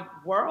our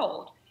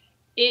world,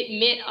 it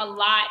meant a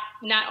lot,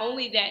 not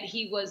only that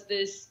he was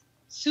this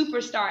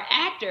superstar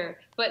actor,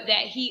 but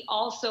that he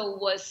also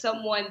was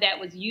someone that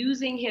was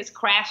using his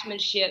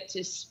craftsmanship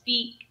to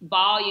speak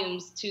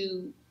volumes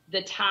to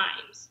the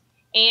times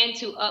and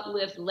to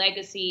uplift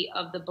legacy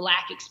of the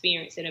Black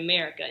experience in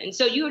America. And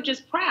so you were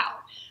just proud.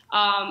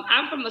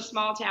 I'm from a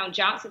small town,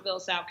 Johnsonville,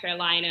 South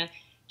Carolina.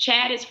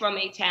 Chad is from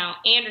a town,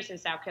 Anderson,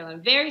 South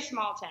Carolina, very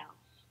small town.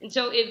 And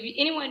so if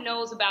anyone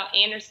knows about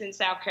Anderson,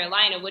 South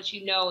Carolina, what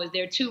you know is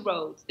there are two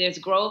roads. There's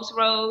Groves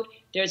Road,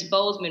 there's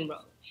Bozeman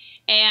Road.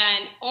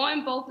 And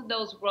on both of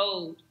those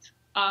roads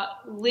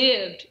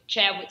lived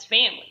Chadwick's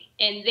family.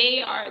 And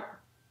they are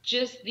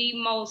just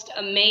the most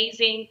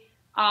amazing,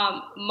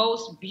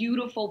 most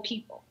beautiful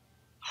people,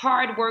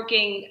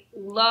 hardworking,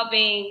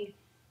 loving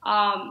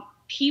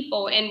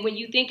people. And when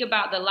you think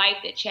about the life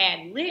that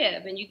Chad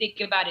lived and you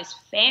think about his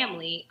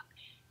family,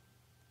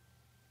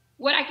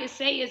 what I can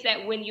say is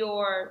that when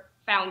your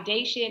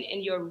foundation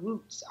and your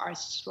roots are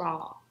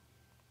strong,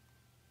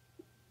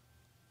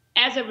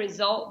 as a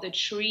result, the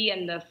tree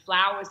and the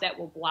flowers that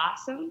will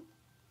blossom,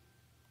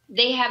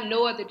 they have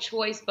no other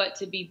choice but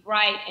to be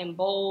bright and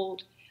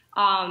bold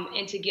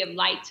and to give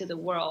light to the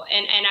world.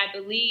 And I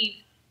believe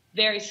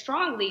very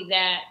strongly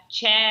that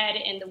Chad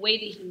and the way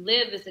that he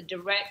lived is a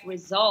direct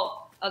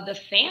result of the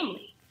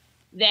family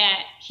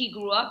that he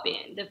grew up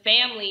in, the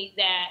family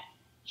that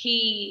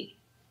he,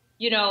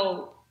 you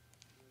know,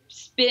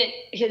 spent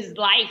his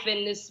life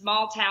in this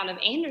small town of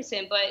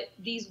Anderson, but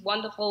these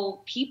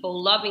wonderful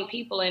people, loving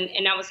people.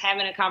 And I was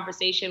having a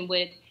conversation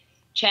with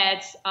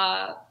Chad's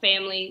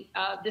family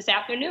this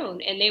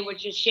afternoon, and they were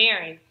just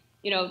sharing,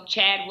 you know,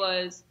 Chad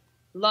was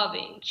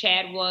loving.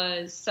 Chad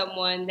was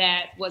someone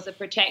that was a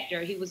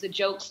protector. He was a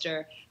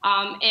jokester.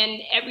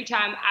 And every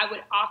time I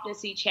would often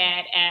see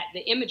Chad at the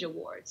Image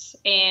Awards,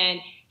 and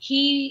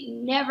he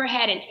never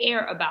had an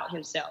air about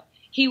himself.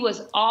 He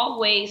was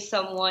always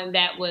someone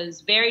that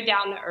was very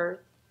down to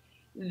earth,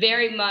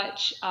 very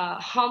much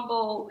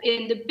humble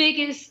in the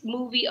biggest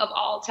movie of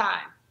all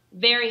time,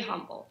 very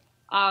humble,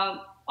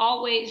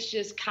 always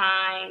just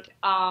kind.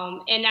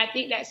 And I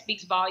think that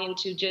speaks volume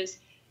to just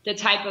the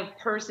type of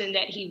person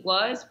that he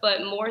was,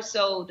 but more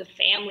so the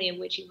family in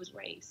which he was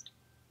raised.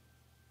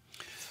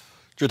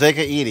 Judeka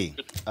Edie,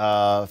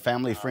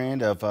 family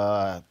friend of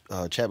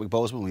Chadwick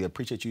Boseman, we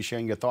appreciate you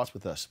sharing your thoughts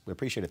with us. We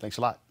appreciate it. Thanks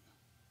a lot.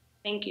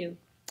 Thank you.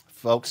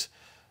 Folks,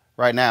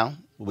 right now,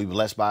 we'll be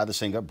blessed by the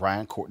singer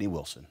Brian Courtney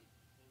Wilson.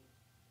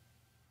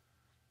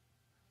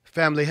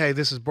 Family, hey,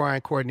 this is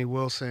Brian Courtney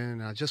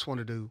Wilson. I just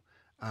wanted to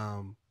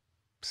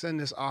send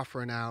this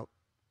offering out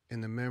in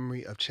the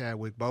memory of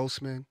Chadwick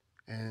Boseman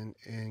and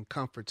in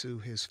comfort to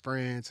his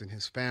friends and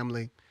his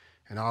family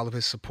and all of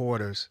his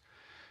supporters,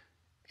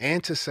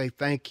 and to say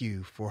thank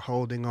you for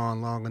holding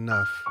on long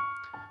enough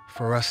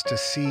for us to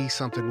see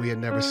something we had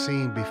never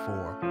seen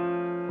before.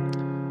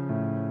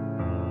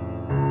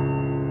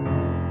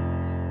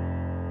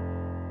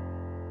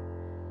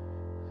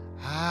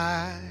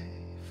 I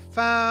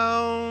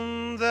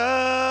found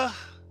the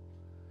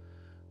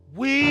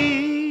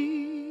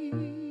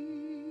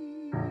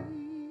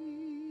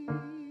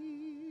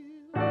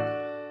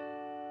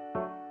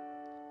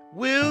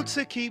will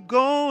to keep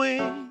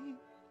going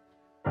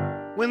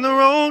when the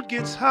road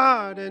gets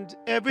hard and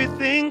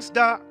everything's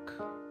dark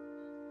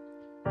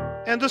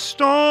and the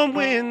storm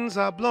winds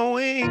are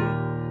blowing.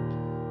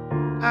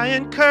 I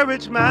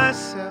encourage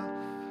myself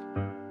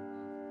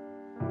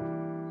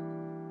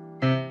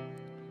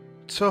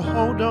to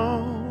hold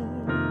on,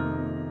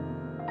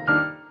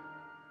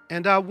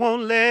 and I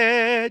won't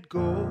let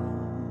go.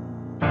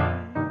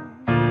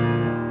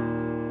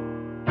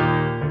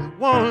 I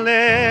won't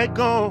let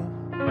go.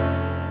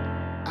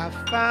 I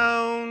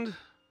found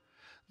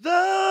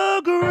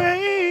the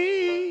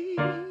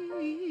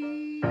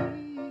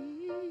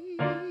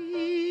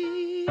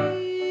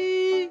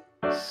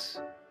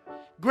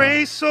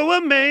grace so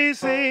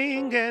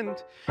amazing,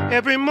 and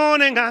every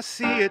morning I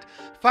see it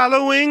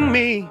following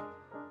me.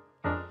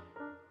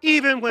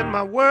 Even when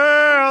my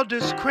world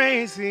is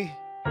crazy,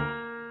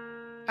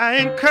 I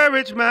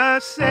encourage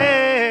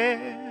myself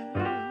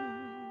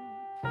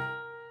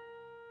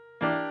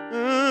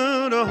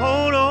to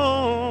hold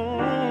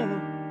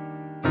on,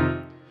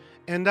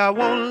 and I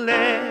won't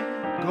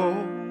let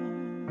go.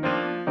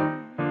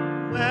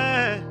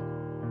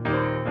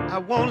 I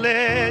won't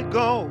let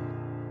go.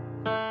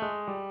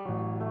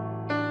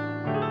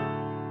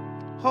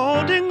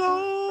 Holding on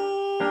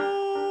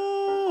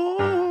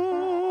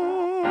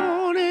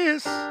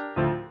is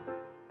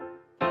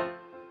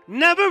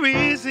never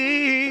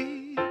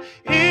easy.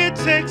 It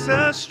takes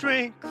a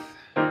strength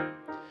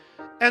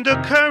and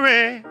a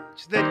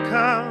courage that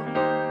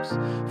comes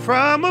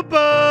from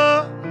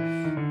above,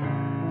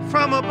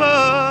 from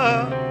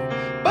above.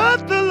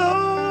 But the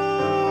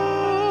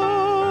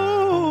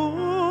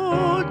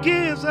Lord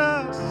gives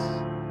us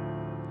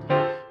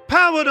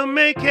power to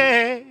make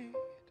it.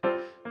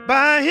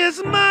 By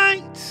His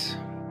might,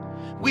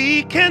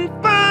 we can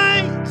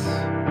fight.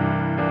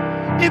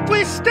 If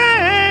we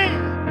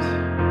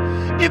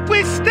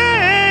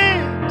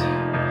stand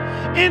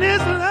in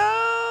His love,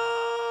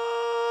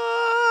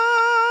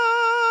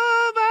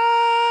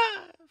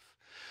 I've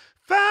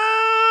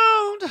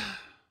found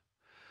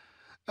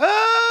a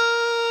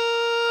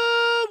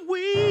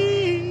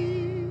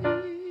wheel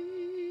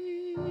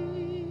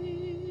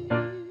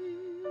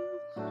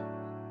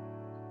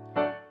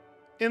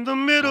in the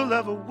middle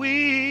of a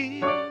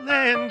wheel,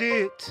 and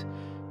it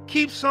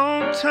keeps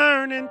on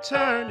turning,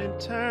 turning,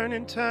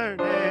 turning,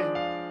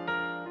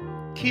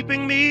 turning,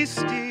 keeping me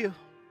still.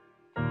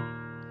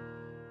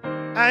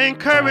 I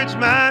encourage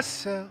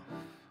myself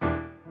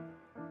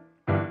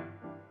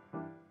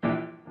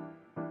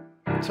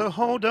to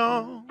hold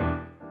on,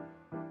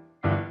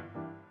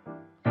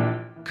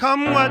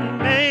 come what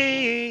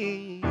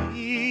may.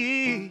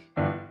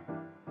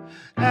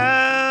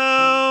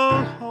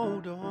 I'll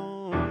hold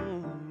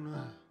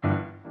on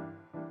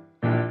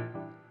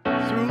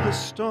through the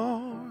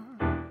storm,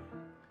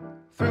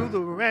 through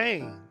the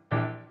rain,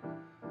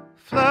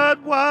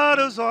 flood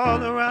waters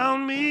all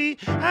around me.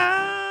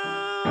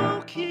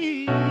 I'll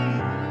keep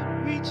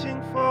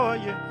reaching for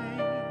your hand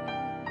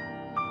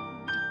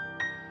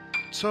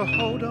to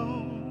hold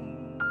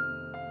on,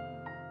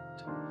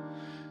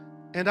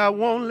 and I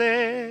won't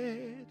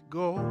let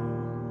go.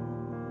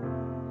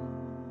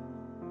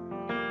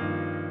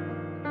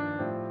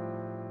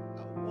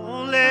 I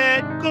won't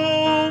let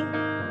go,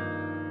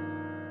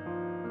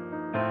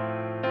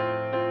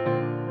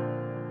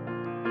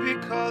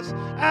 because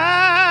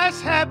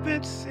eyes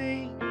haven't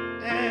seen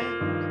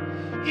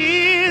and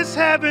ears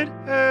haven't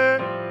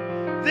heard.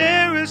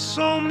 There is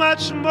so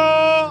much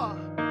more,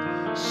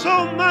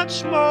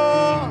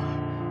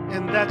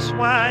 and that's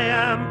why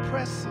I'm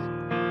pressing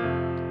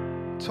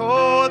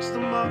towards the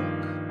mark,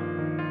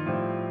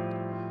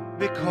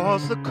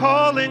 because the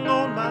calling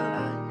on my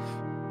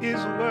life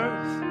is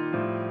worth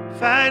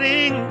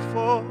fighting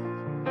for.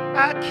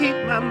 I keep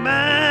my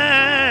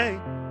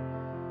mind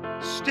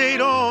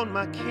stayed on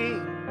my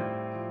King,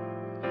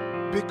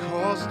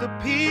 because the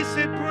peace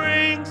it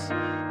brings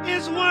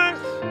is worth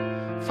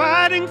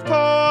fighting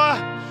for.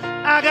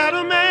 I got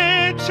a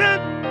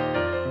mansion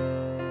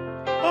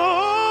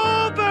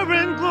over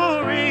in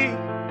glory,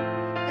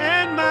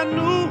 and my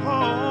new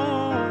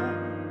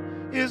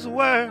home is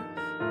worth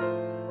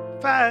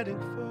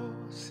fighting for.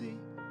 See,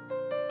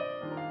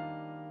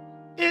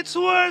 it's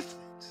worth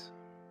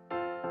it,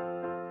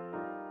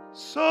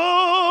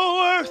 so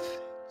worth it.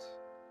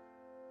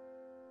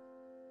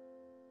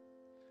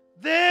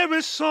 There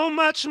is so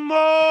much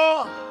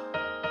more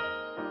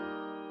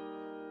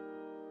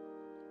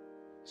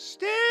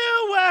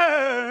still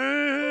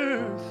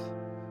worth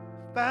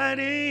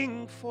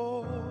fighting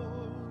for.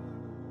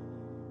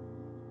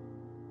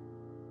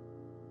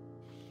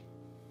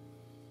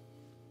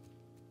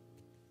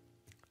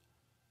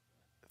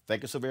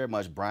 Thank you so very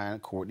much, Brian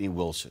Courtney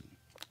Wilson.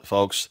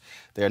 Folks,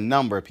 there are a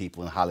number of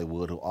people in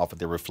Hollywood who offered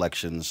their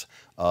reflections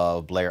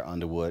of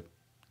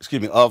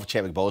of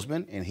Chadwick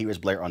Boseman, and here is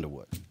Blair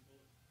Underwood.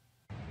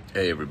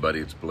 Hey everybody,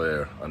 it's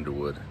Blair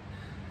Underwood.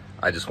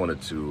 I just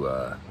wanted to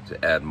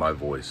add my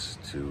voice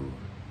to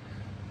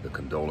the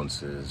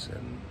condolences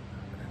and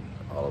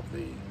all of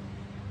the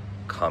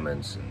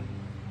comments and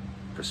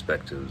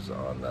perspectives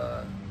on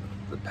the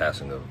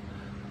passing of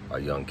our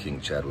young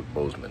King Chadwick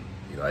Boseman.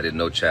 You know, I didn't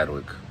know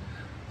Chadwick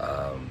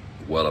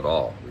well at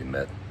all. We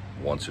met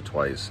once or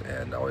twice,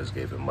 and I always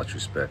gave him much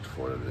respect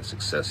for the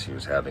success he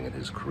was having in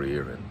his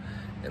career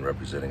and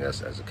representing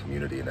us as a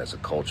community and as a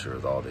culture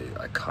with all the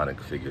iconic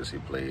figures he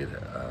played,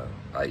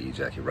 i.e.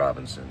 Jackie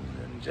Robinson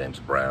and James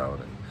Brown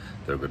and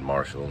Thurgood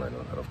Marshall, and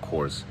of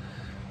course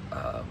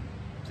the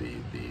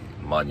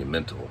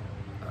monumental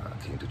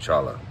King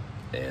T'Challa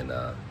and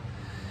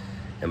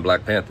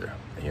Black Panther.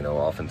 You know,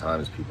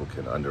 oftentimes people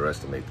can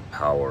underestimate the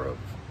power of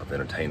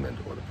entertainment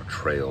or the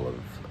portrayal of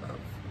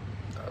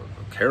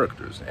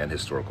characters and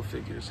historical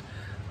figures.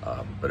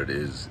 But it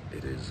is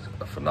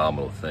a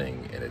phenomenal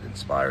thing, and it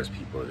inspires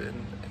people, it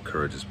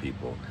encourages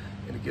people,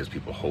 and it gives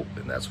people hope,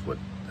 and that's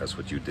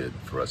what you did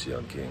for us,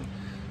 Young King.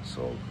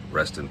 So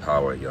rest in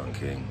power, Young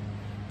King,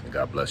 and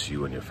God bless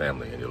you and your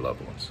family and your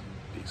loved ones.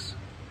 Peace.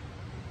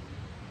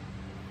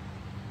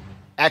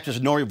 Actress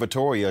Nori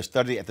Vittoria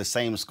studied at the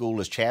same school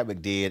as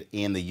Chadwick did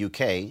in the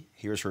UK.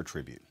 Here's her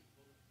tribute.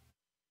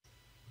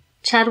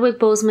 Chadwick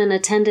Boseman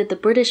attended the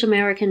British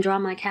American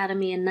Drama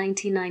Academy in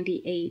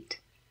 1998.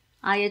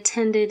 I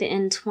attended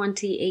in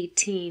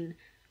 2018,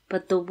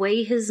 but the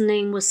way his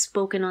name was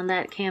spoken on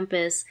that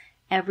campus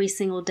every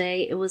single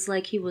day, it was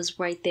like he was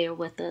right there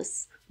with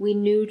us. We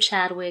knew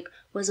Chadwick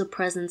was a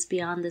presence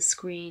beyond the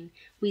screen.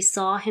 We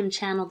saw him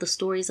channel the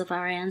stories of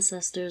our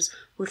ancestors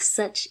with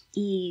such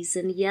ease,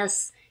 and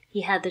yes,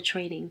 he had the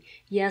training.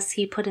 Yes,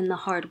 he put in the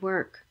hard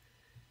work.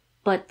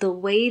 But the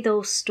way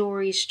those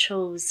stories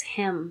chose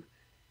him,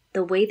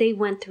 the way they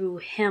went through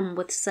him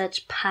with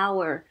such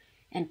power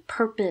and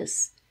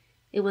purpose,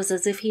 it was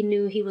as if he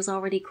knew he was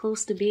already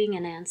close to being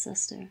an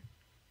ancestor.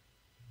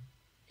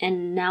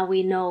 And now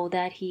we know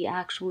that he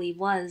actually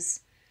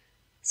was.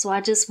 So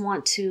I just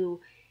want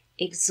to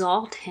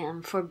exalt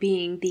him for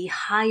being the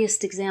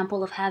highest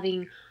example of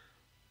having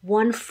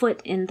one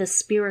foot in the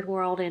spirit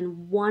world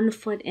and one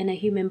foot in a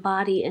human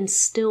body, and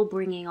still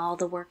bringing all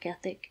the work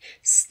ethic,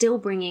 still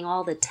bringing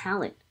all the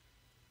talent,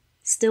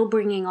 still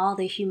bringing all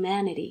the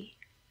humanity.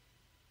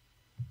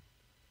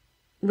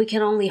 We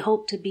can only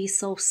hope to be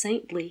so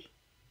saintly.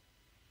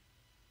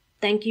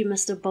 Thank you,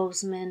 Mr.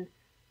 Boseman,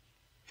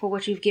 for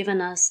what you've given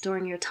us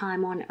during your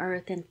time on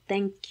earth, and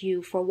thank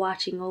you for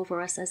watching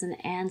over us as an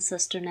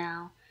ancestor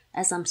now,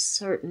 as I'm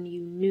certain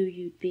you knew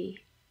you'd be.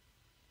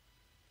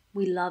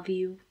 We love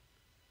you,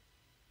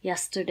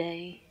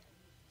 yesterday,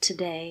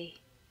 today,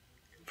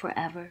 and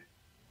forever.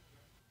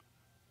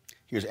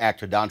 Here's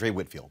actor Dondre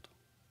Whitfield.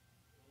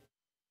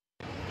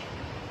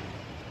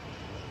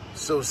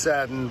 So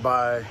saddened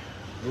by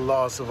the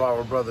loss of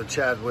our brother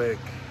Chadwick.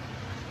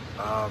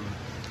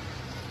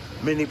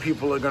 Many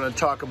people are going to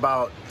talk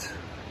about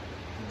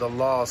the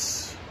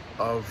loss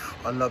of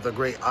another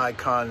great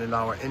icon in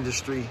our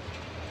industry.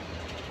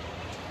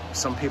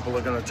 Some people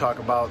are going to talk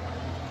about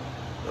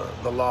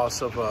the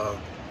loss of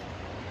a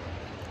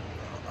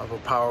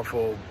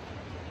powerful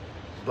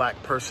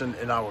black person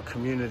in our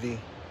community.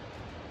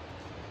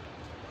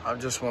 I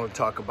just want to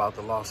talk about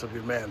the loss of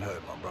your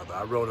manhood, my brother.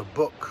 I wrote a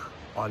book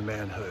on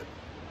manhood,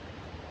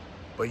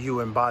 but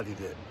you embodied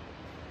it.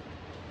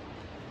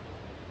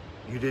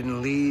 You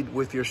didn't lead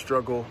with your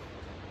struggle.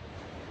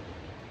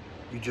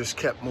 You just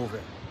kept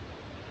moving,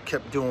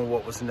 kept doing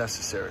what was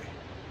necessary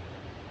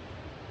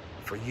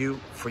for you,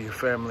 for your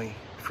family,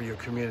 for your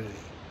community.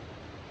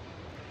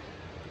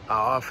 I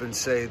often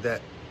say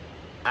that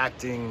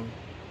acting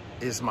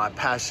is my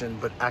passion,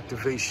 but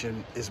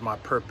activation is my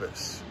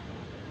purpose.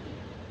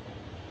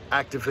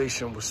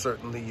 Activation was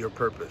certainly your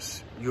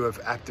purpose. You have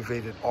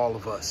activated all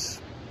of us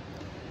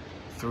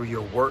through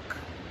your work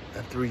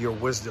and through your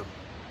wisdom,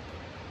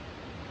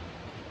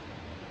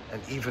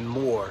 and even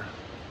more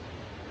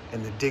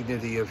in the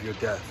dignity of your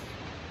death.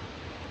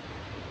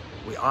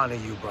 We honor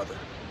you, brother.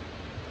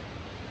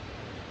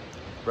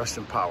 Rest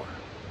in power.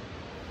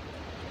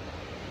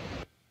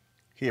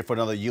 Here for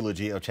another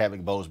eulogy of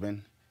Chadwick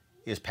Boseman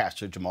is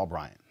Pastor Jamal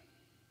Bryant.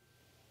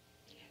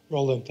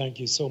 Roland, thank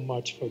you so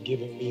much for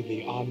giving me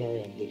the honor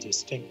and the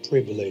distinct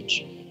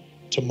privilege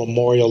to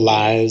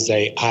memorialize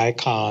an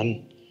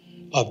icon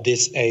of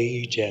this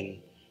age and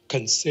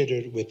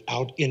considered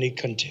without any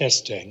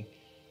contesting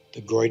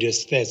the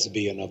greatest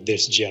thespian of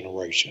this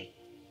generation.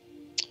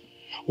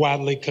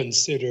 Widely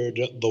considered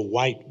the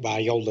white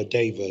Viola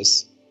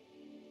Davis,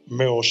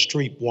 Meryl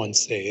Streep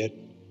once said,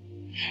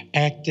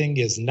 "Acting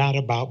is not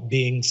about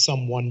being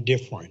someone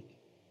different.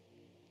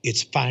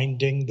 It's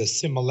finding the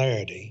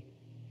similarity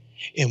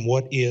in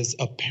what is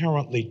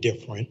apparently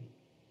different,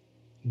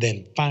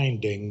 then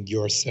finding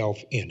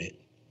yourself in it."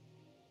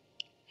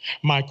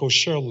 Michael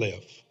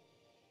Shirliffe,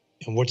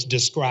 in what's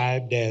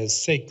described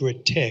as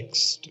sacred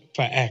text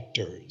for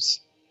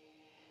actors,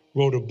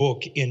 wrote a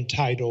book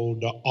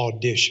entitled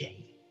Audition.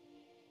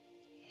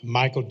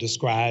 Michael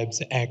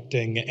describes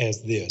acting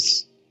as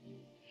this: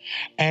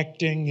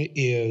 acting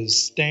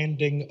is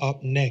standing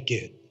up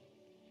naked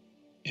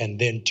and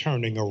then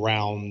turning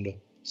around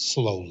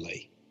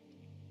slowly.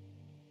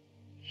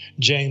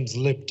 James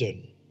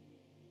Lipton,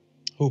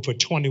 who for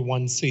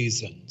 21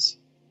 seasons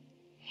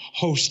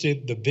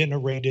hosted the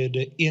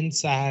venerated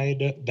Inside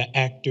the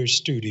Actor's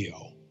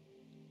Studio,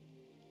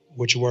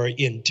 which were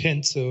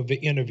intensive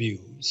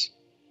interviews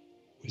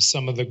with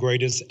some of the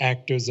greatest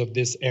actors of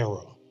this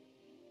era,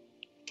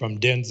 from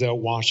Denzel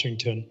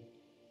Washington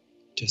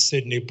to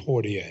Sidney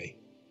Poitier,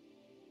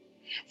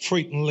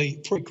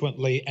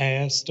 frequently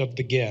asked of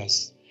the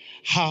guests,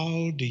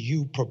 "How do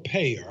you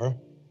prepare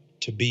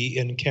to be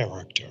in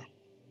character?"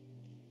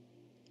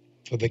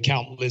 For the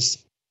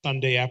countless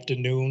Sunday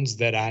afternoons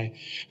that I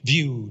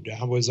viewed,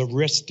 I was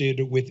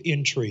arrested with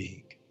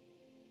intrigue.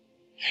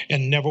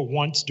 And never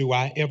once do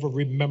I ever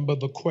remember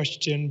the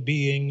question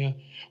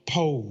being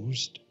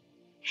posed,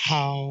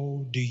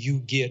 how do you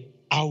get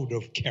out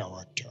of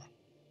character?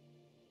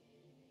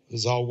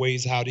 There's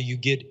always how do you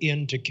get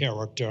into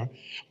character,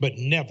 but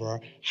never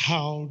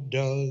how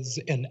does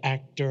an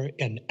actor,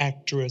 an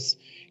actress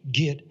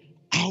get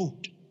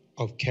out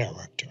of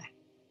character?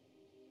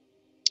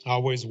 I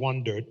always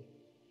wondered,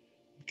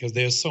 because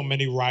there's so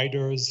many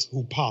writers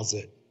who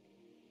posit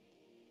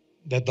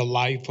that the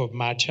life of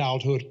my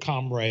childhood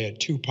comrade,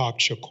 Tupac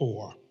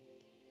Shakur,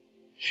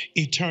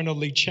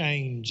 eternally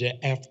changed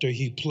after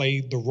he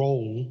played the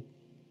role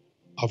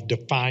of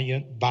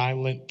defiant,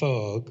 violent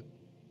thug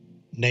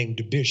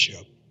named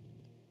Bishop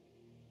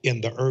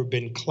in the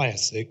urban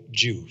classic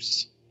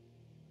Juice.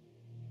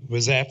 It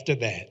was after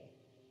that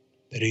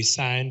he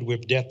signed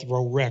with Death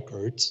Row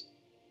Records,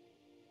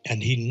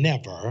 and he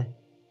never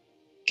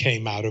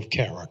came out of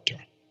character.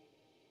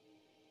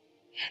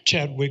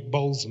 Chadwick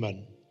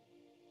Boseman,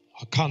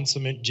 a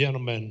consummate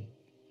gentleman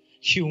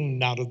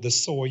hewn out of the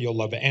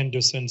soil of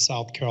Anderson,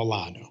 South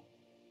Carolina,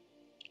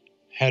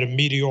 had a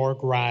meteoric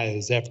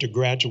rise after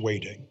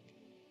graduating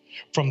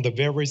from the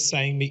very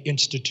same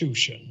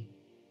institution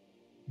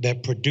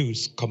that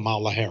produced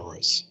Kamala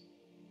Harris.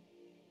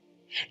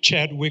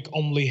 Chadwick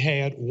only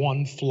had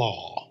one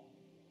flaw,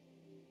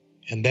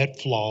 and that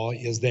flaw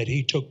is that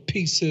he took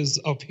pieces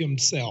of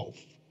himself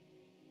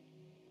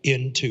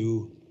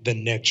into the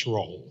next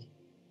role.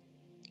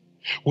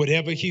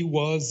 Whatever he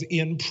was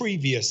in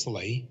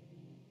previously,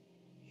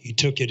 he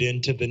took it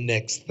into the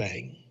next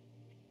thing.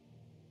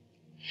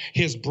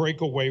 His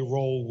breakaway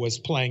role was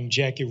playing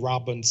Jackie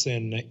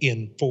Robinson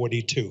in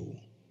 42.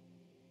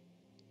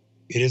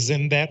 It is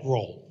in that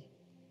role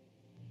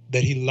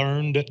that he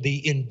learned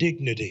the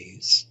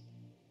indignities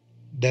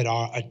that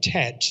are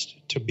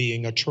attached to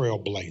being a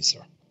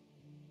trailblazer.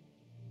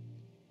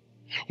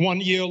 1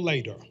 year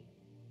later,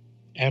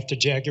 after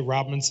Jackie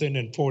Robinson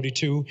in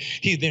 42,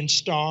 he then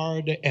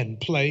starred and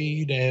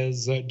played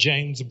as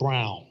James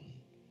Brown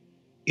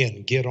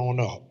in Get On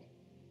Up,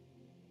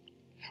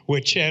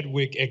 where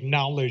Chadwick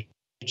acknowledged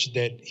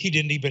that he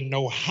didn't even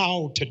know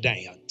how to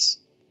dance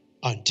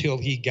until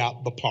he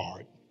got the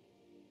part.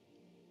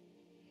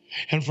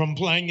 And from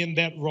playing in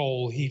that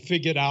role, he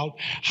figured out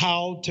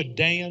how to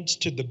dance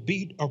to the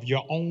beat of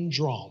your own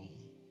drum,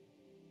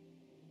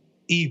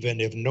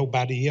 even if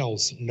nobody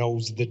else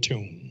knows the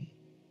tune.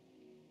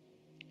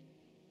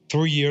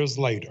 3 years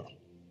later,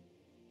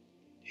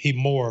 he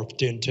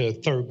morphed into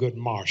Thurgood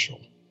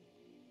Marshall,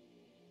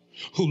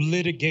 who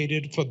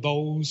litigated for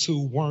those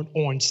who weren't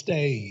on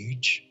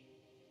stage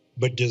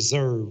but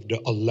deserved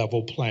a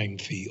level playing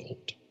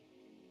field.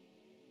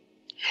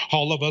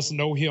 All of us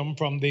know him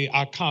from the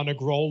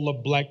iconic role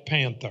of Black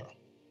Panther,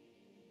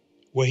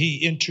 where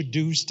he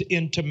introduced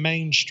into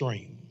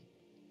mainstream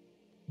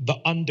the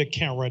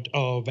undercurrent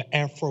of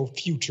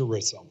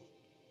Afrofuturism,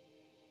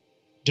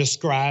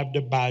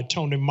 described by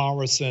Toni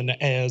Morrison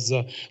as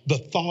the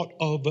thought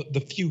of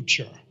the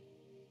future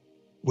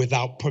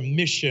without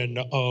permission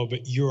of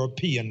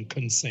European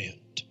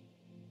consent.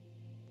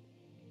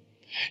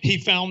 He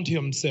found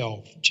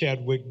himself,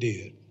 Chadwick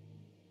did,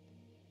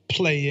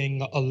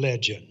 playing a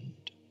legend.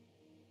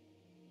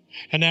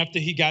 And after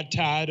he got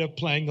tired of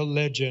playing a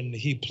legend,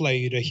 he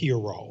played a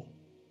hero.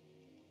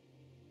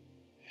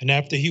 And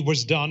after he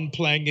was done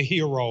playing a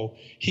hero,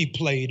 he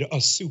played a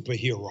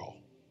superhero.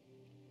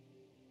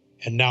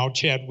 And now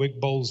Chadwick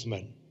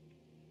Boseman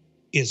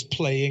is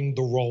playing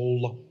the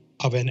role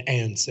of an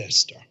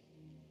ancestor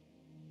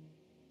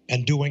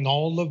and doing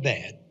all of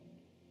that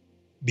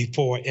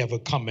before ever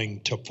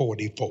coming to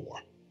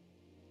 44.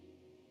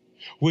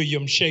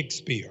 William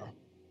Shakespeare,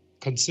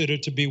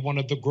 considered to be one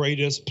of the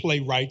greatest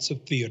playwrights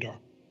of theater,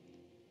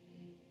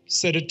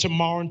 said that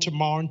tomorrow and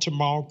tomorrow and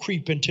tomorrow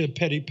creep into a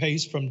petty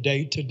pace from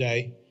day to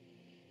day,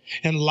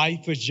 and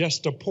life is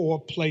just a poor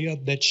player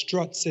that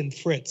struts and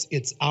frets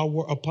its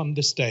hour upon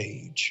the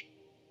stage,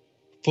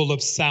 full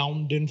of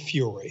sound and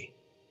fury,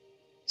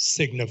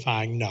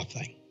 signifying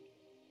nothing.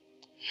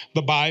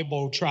 The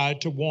Bible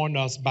tried to warn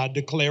us by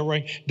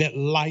declaring that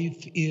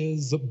life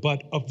is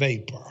but a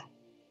vapor.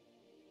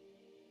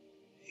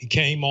 He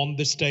came on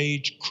the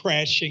stage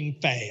crashing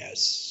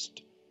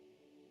fast,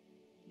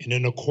 and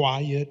in a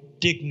quiet,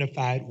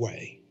 dignified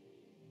way,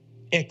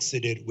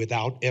 exited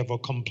without ever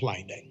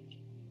complaining.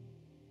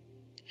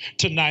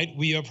 Tonight,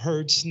 we have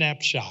heard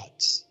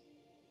snapshots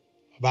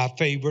of our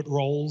favorite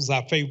roles,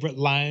 our favorite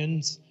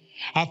lines,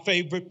 our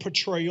favorite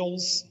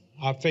portrayals,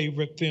 our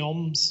favorite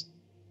films,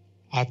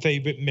 our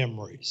favorite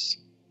memories.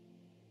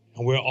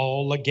 And we're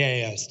all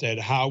aghast at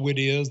how it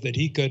is that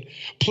he could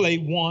play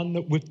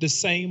one with the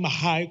same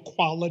high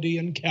quality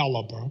and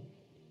caliber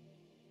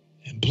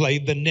and play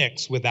the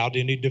next without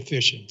any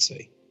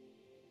deficiency.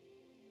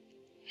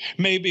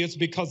 Maybe it's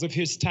because of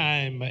his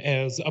time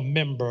as a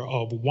member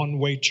of One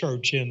Way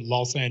Church in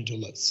Los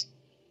Angeles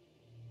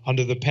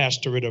under the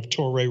pastorate of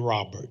Torrey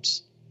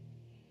Roberts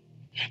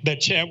that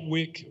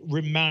Chadwick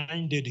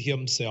reminded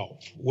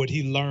himself what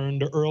he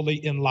learned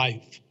early in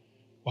life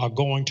while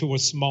going to a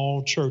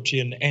small church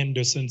in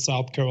Anderson,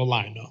 South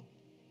Carolina,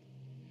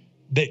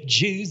 that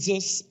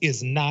Jesus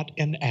is not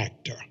an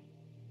actor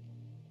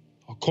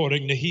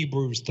according to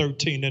Hebrews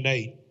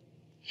 13:8.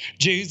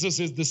 Jesus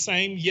is the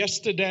same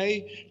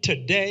yesterday,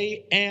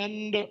 today,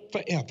 and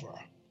forever.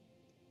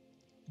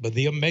 But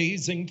the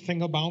amazing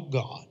thing about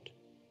God,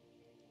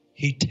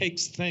 he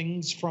takes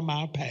things from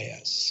our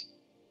past,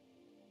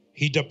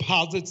 he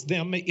deposits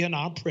them in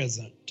our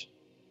present,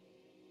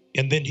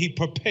 and then he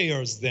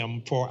prepares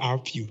them for our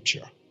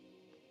future.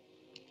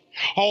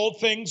 All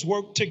things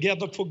work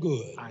together for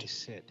good.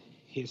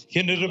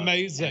 Isn't it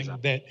amazing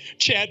that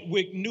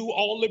Chadwick knew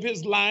all of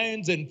his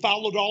lines and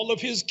followed all of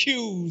his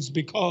cues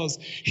because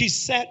he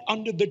sat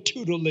under the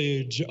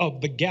tutelage of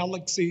the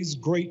galaxy's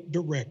great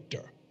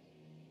director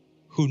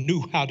who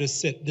knew how to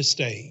set the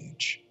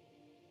stage,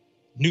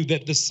 knew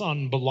that the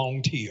sun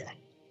belonged here,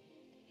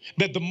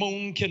 that the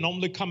moon can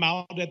only come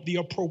out at the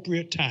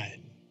appropriate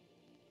time,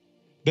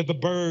 that the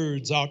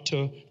birds are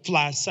to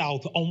fly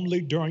south only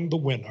during the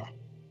winter,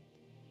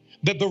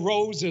 that the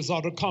roses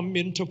are to come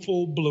into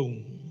full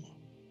bloom.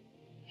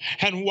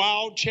 And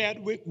while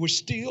Chadwick was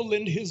still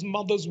in his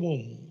mother's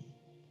womb,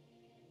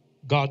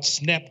 God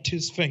snapped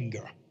his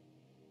finger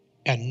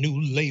and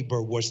new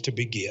labor was to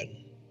begin.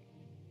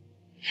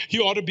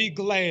 You ought to be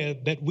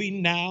glad that we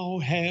now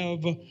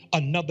have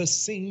another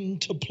scene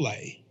to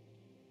play,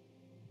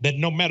 that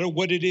no matter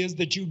what it is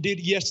that you did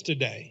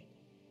yesterday,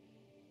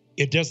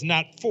 it does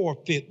not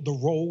forfeit the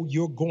role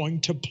you're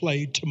going to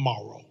play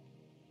tomorrow.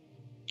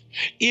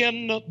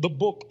 In the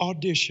book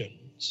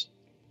Auditions,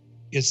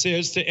 it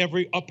says to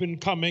every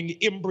up-and-coming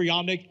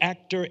embryonic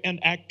actor and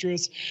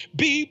actress,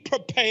 be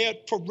prepared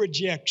for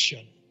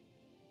rejection.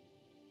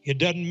 It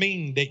doesn't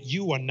mean that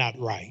you are not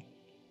right.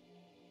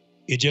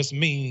 It just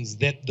means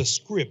that the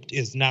script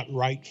is not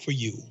right for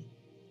you.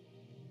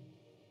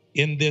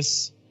 In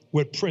this,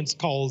 what Prince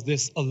calls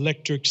this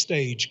electric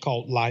stage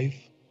called life,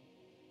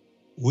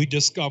 we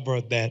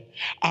discover that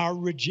our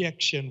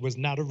rejection was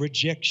not a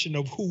rejection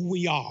of who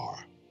we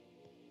are.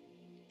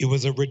 It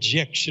was a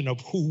rejection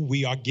of who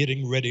we are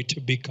getting ready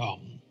to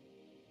become.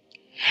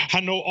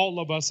 I know all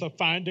of us are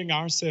finding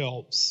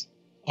ourselves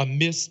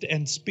amidst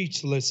and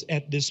speechless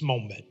at this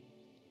moment.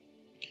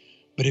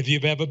 But if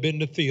you've ever been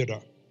to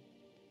theater,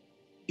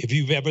 if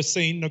you've ever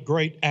seen a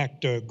great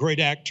actor, great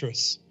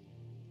actress,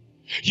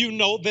 you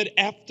know that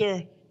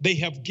after they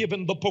have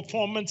given the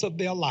performance of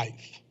their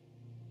life,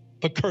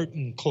 the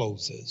curtain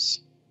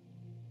closes.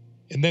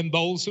 And then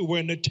those who were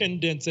in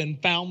attendance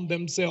and found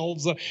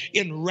themselves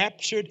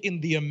enraptured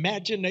in the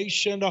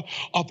imagination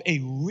of a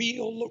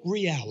real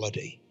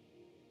reality,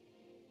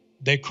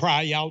 they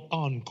cry out,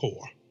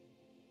 encore,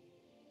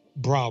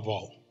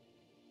 bravo.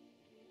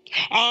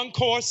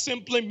 Encore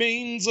simply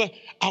means,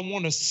 I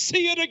want to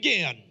see it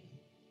again.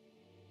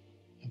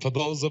 And for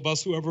those of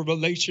us who have a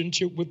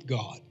relationship with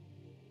God,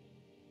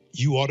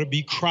 you ought to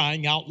be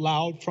crying out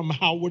loud from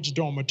Howard's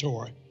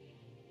dormitory,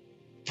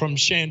 from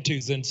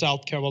shanties in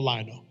South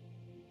Carolina,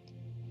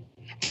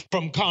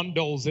 from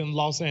condos in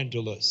Los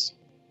Angeles,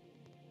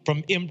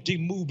 from empty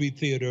movie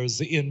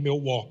theaters in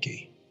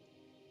Milwaukee.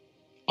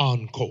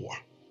 Encore.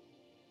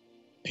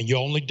 And you're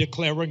only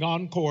declaring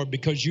encore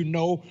because you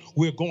know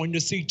we're going to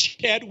see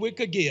Chadwick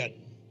again.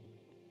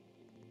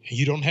 And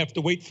you don't have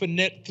to wait for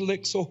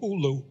Netflix or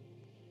Hulu.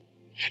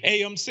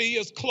 AMC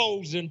is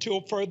closed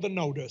until further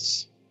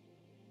notice.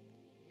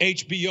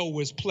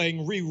 HBO is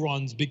playing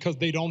reruns because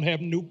they don't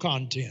have new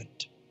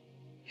content.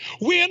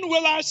 When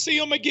will I see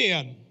him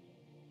again?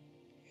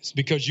 It's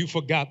because you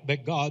forgot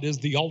that God is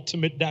the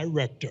ultimate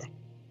director.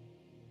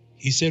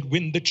 He said,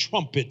 when the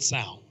trumpet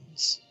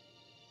sounds,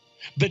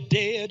 the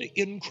dead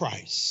in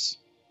Christ,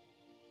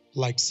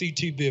 like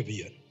C.T.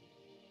 Vivian,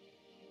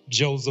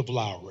 Joseph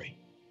Lowry,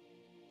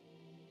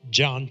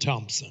 John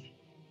Thompson,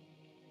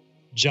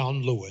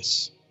 John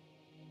Lewis,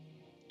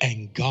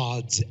 and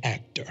God's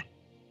actor,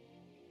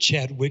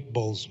 Chadwick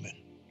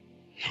Boseman,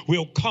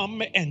 will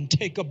come and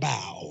take a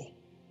bow.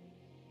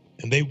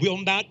 And they will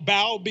not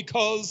bow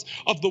because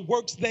of the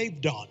works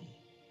they've done.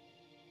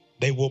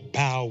 They will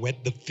bow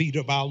at the feet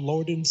of our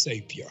Lord and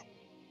Savior,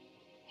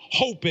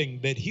 hoping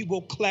that he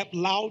will clap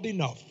loud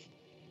enough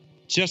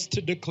just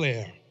to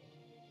declare,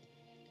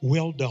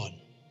 well done,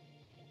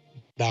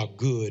 thou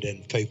good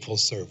and faithful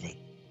servant.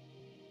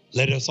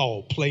 Let us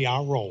all play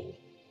our role,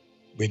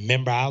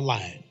 remember our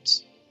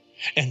lines,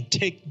 and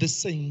take the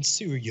scene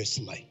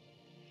seriously,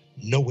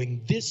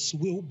 knowing this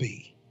will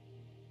be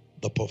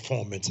the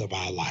performance of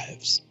our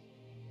lives.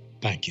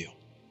 Thank you.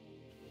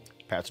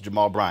 Pastor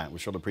Jamal Bryant, we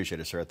surely appreciate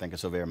it, sir. Thank you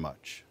so very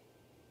much.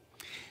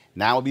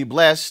 Now we'll be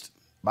blessed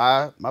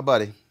by my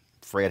buddy,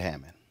 Fred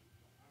Hammond.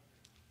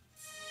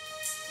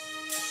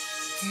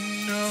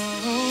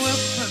 No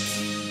weapon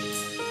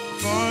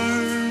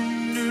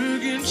formed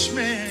against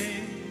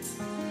me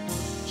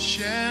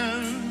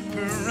shall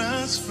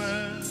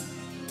prosper.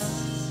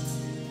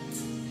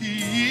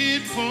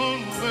 It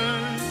won't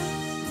work.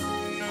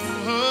 No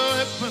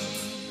weapon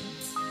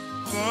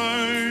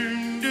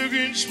formed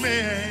against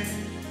me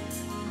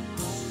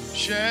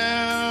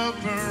shall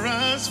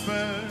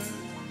prosper.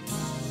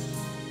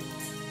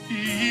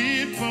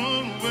 It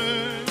won't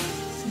work.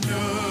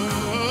 No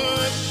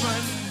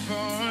weapon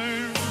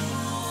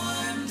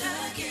formed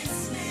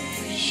against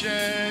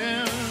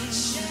shall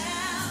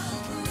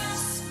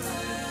prosper.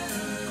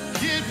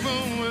 It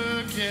won't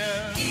work,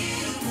 yeah.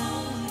 It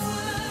won't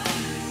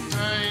work.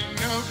 I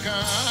know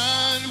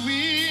God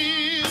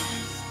will,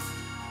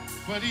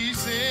 but He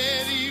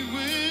said He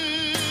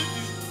would.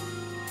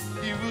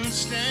 He will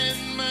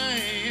stand by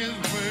His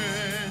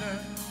word.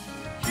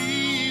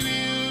 He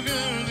will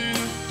go do,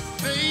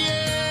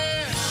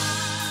 yeah.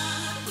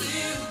 God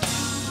will do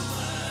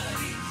what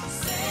He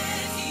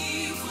said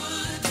He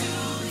would do.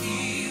 He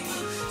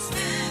will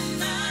stand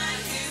by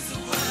His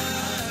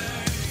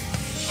word.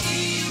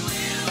 He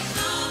will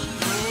come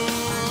through.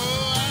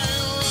 Oh, I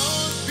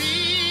won't be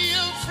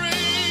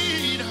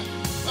afraid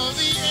of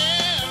the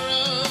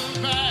arrow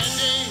by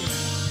day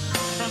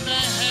from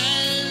the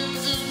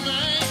hands of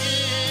my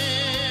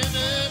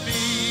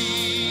enemies.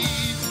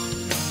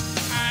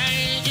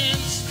 I can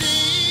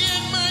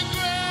stand my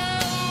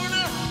ground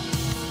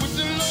with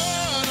the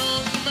Lord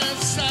on my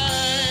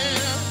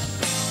side.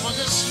 For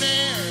the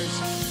snares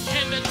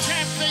and the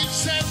trap they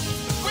set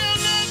will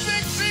not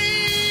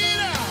succeed.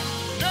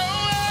 No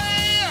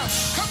way.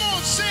 Come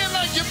on, say it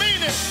like you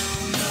mean it.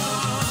 No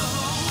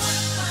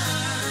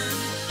weapon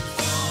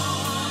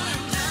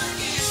formed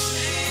against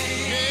me.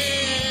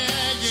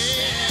 Yeah,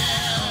 yeah,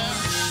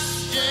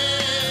 yeah.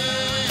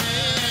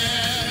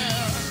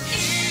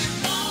 It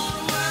won't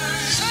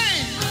work. Say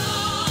it. No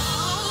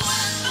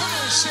weapon. Come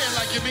on, say it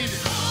like you mean it.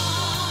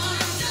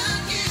 Formed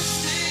against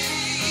me.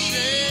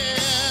 Yeah.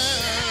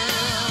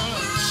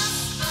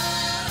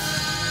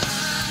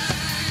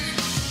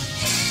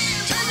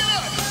 Take it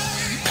up.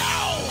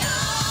 Now.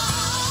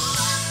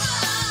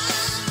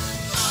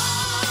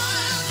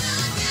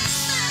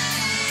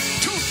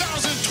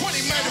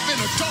 2020 might have been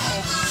a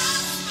dog,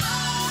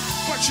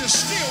 but you're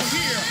still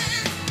here.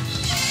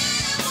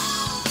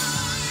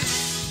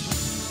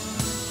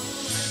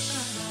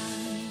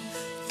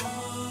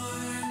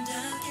 Formed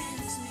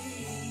against me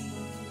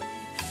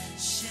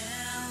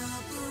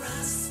shall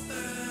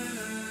prosper.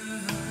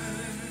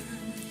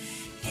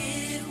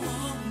 It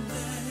won't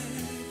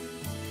work.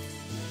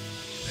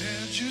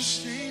 There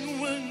just ain't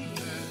one.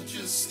 There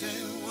just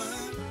ain't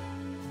one.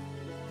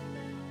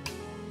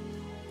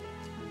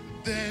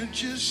 There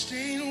just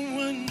ain't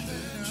one.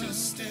 There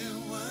just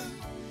ain't one.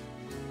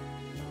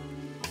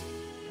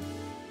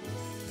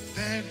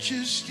 There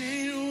just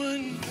ain't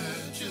one.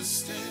 There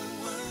just ain't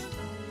one.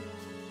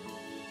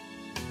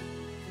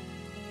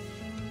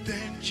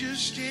 There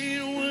just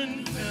ain't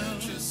one. There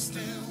just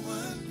ain't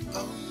one.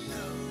 Oh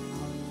no.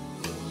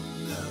 Oh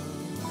no.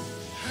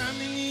 How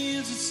many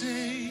is it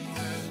say?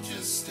 There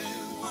just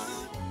ain't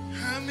one.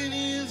 How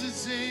many is it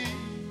say?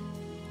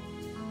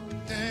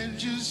 There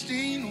just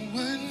ain't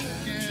one.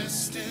 There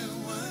just ain't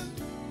one.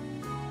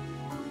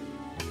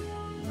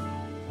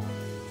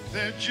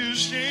 There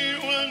just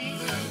ain't one.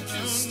 There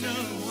just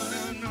ain't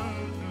one. No,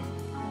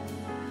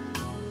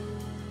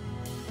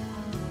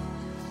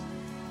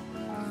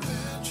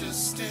 there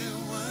just ain't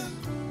one.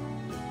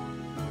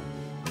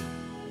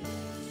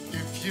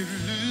 If you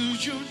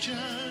lose your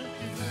job,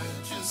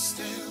 there just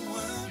ain't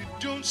one. You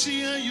don't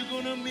see how you're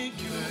gonna make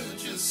it. There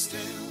just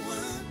ain't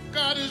one.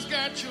 God has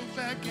got your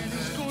back and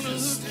He's gonna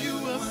hook you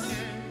up,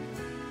 yeah.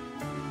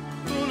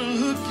 Gonna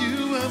hook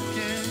you up,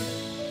 yeah.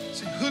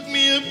 Say, hook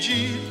me up,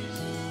 Jesus.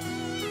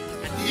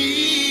 I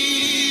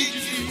need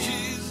you,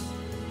 Jesus.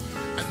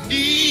 I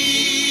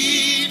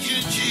need you,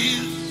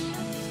 Jesus.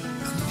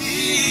 I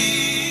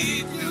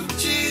need you,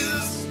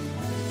 Jesus.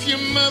 If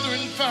your mother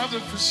and father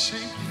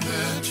forsake you,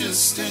 there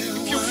just ain't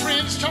one. If your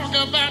friends talk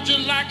about you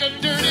like a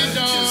dirty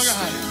dog,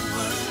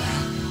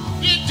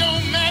 it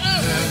don't matter.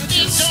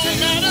 It don't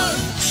matter.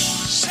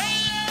 Say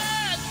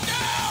it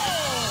now.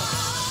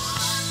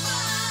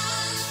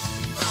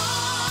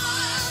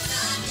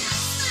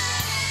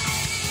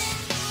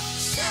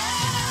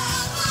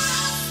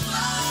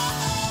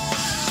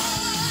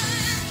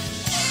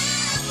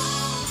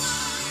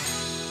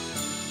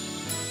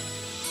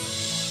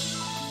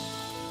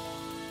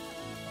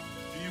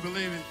 Do you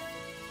believe it?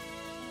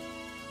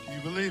 Do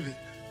you believe it?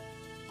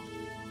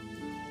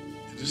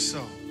 It is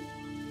so.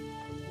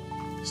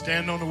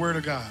 Stand on the word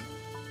of God.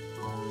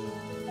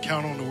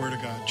 Count on the word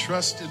of God.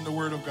 Trust in the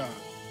word of God.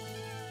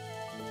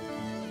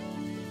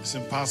 It's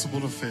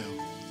impossible to fail.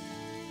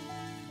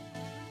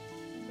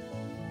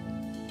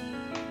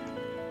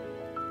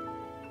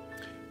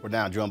 We're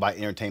now joined by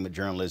entertainment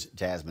journalist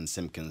Jasmine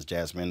Simpkins.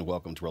 Jasmine,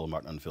 welcome to Roland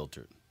Martin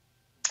Unfiltered.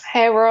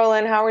 Hey,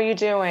 Roland, how are you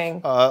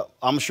doing?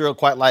 I'm sure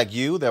quite like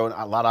you, there were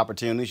a lot of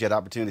opportunities. You had the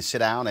opportunity to sit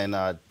down and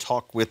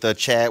talk with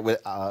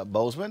Chadwick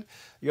Boseman.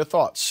 Your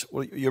thoughts,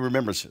 your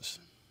remembrances?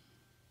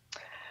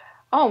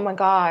 Oh my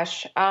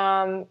gosh.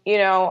 I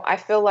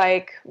feel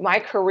like my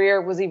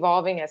career was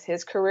evolving as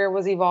his career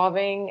was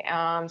evolving.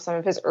 Some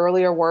of his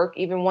earlier work,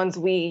 even ones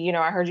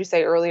I heard you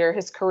say earlier,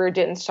 his career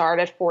didn't start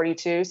at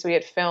 42. So he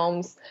had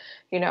films,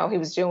 he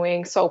was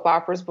doing soap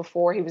operas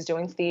before he was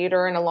doing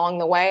theater. And along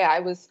the way, I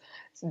was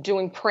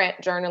doing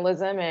print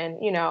journalism and,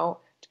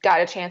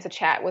 got a chance to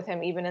chat with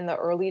him even in the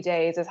early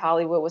days as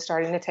Hollywood was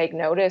starting to take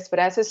notice. But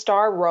as his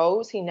star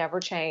rose, he never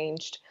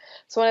changed.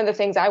 So one of the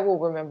things I will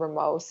remember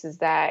most is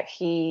that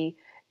he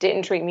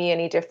didn't treat me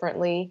any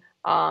differently.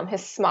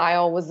 His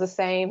smile was the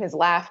same. His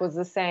laugh was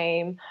the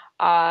same.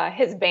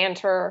 His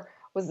banter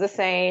was the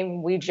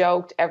same. We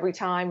joked every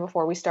time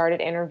before we started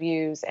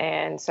interviews.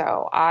 And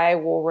so I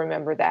will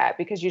remember that,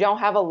 because you don't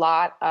have a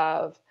lot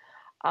of,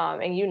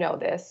 and you know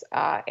this,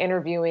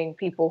 interviewing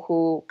people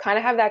who kind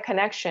of have that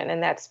connection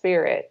and that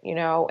spirit, you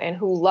know, and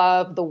who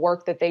love the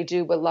work that they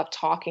do, but love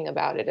talking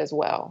about it as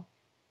well.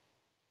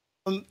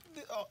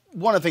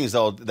 One of the things,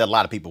 though, that a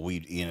lot of people we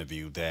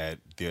interview, that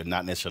they're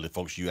not necessarily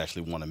folks you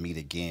actually want to meet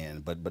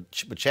again. But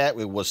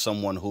Chadwick was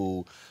someone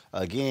who,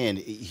 again,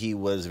 he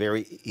was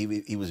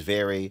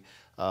very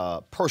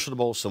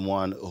personable.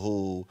 Someone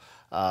who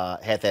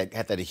had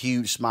that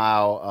huge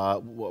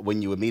smile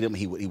when you would meet him.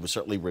 He would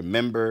certainly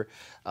remember,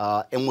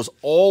 and was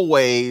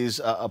always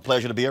a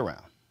pleasure to be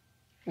around.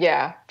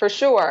 Yeah, for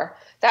sure.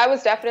 That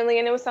was definitely,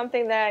 and it was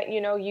something that, you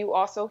know, you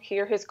also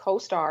hear his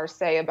co-stars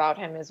say about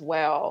him as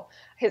well.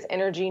 His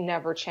energy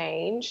never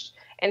changed.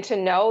 And to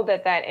know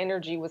that that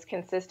energy was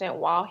consistent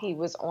while he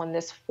was on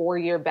this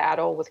 4-year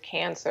battle with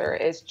cancer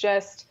is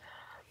just,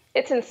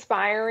 it's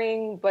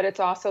inspiring, but it's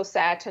also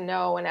sad to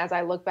know. And as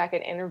I look back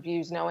at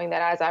interviews, knowing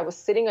that as I was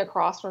sitting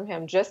across from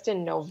him just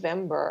in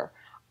November,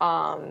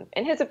 and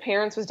his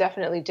appearance was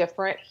definitely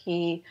different.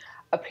 He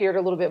appeared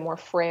a little bit more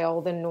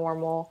frail than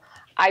normal.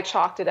 I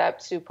chalked it up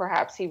to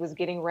perhaps he was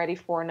getting ready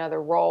for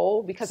another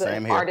role, because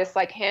an artist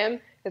like him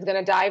is going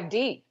to dive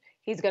deep.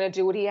 He's going to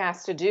do what he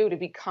has to do to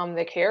become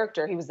the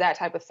character. He was that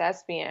type of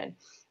thespian.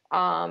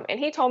 And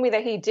he told me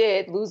that he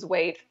did lose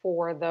weight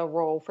for the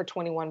role for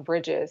 21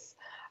 Bridges.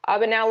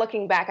 But now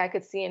looking back, I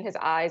could see in his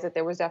eyes that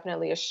there was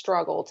definitely a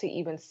struggle to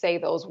even say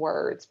those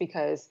words,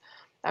 because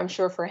I'm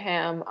sure for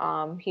him,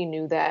 he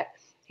knew that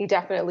he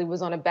definitely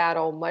was on a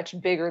battle much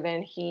bigger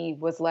than he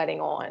was letting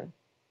on.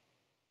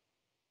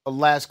 A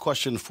last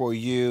question for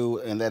you,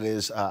 and that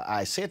is,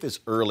 I said this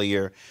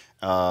earlier,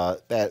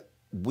 that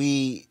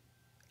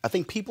I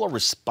think people are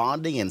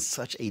responding in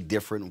such a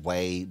different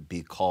way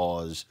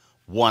because,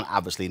 one,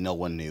 obviously no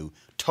one knew,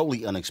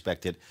 totally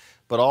unexpected,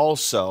 but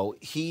also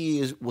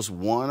he was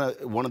one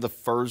of the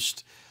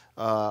first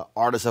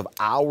artists of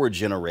our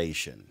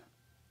generation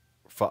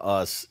for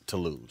us to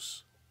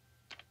lose.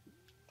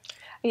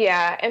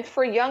 Yeah, and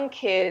for young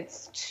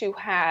kids to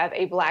have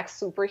a Black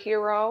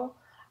superhero,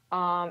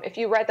 if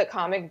you read the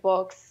comic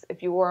books,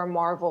 if you were a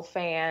Marvel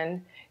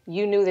fan,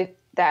 you knew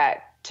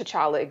that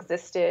T'Challa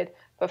existed.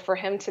 But for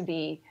him to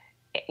be,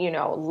 you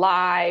know,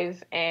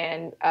 live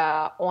and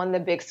on the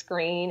big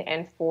screen,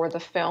 and for the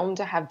film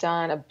to have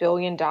done $1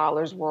 billion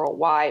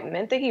worldwide,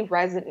 meant that he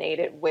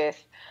resonated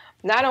with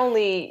not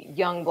only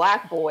young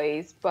Black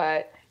boys,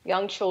 but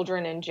young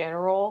children in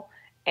general.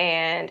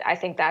 And I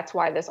think that's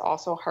why this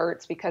also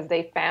hurts, because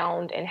they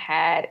found and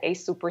had a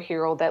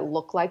superhero that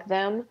looked like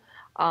them.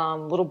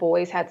 Little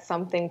boys had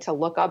something to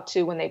look up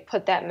to when they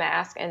put that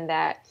mask and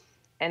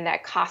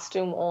that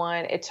costume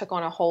on. It took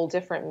on a whole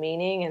different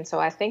meaning. And so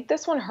I think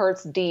this one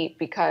hurts deep,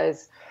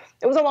 because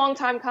it was a long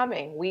time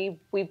coming.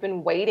 We've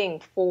been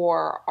waiting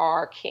for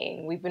our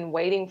king. We've been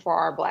waiting for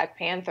our Black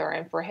Panther,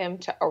 and for him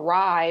to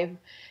arrive,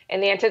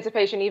 and the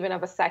anticipation even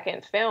of a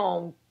second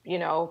film, you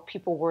know,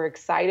 people were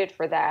excited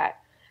for that.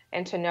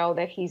 And to know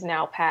that he's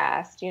now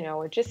passed, you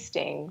know, it just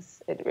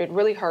stings. It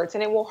really hurts,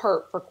 and it will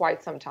hurt for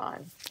quite some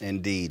time.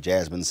 Indeed.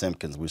 Jasmine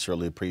Simpkins, we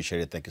certainly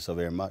appreciate it. Thank you so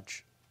very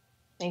much.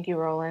 Thank you,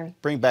 Roland.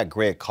 Bring back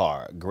Greg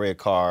Carr. Greg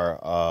Carr,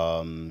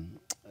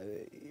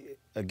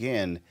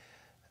 again,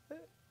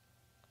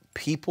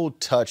 people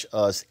touch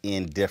us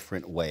in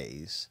different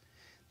ways.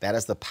 That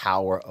is the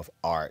power of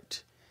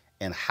art,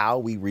 and how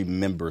we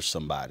remember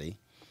somebody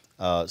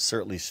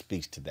certainly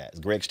speaks to that. Is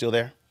Greg still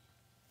there?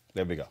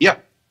 There we go. Yeah.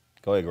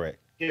 Go ahead, Greg.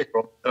 Yeah,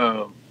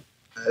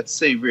 I'd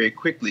say very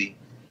quickly,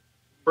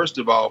 first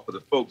of all, for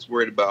the folks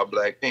worried about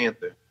Black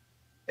Panther,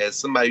 as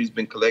somebody who's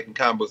been collecting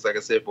comic books, like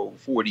I said, for over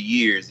 40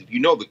 years, if you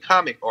know the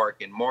comic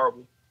arc in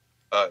Marvel,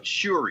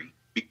 Shuri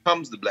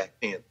becomes the Black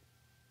Panther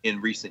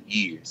in recent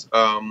years.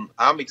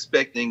 I'm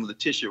expecting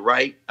Letitia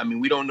Wright. I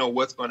mean, we don't know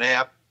what's going to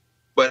happen,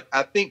 but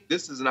I think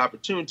this is an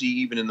opportunity,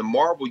 even in the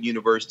Marvel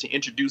universe, to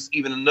introduce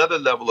even another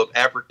level of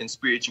African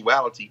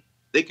spirituality.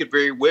 They could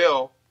very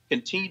well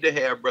continue to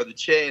have Brother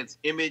Chad's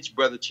image,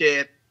 Brother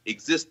Chad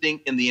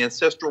existing in the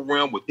ancestral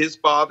realm with his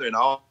father and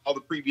all the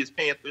previous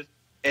Panthers.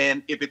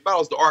 And if it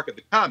follows the arc of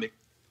the comic,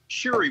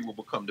 Shuri will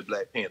become the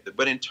Black Panther.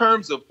 But in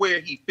terms of where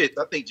he fits,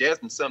 I think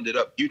Jasmine summed it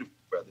up beautifully,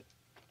 brother.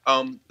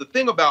 The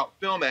thing about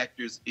film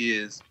actors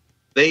is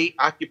they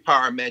occupy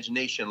our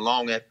imagination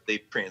long after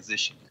they've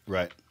transitioned.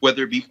 Right.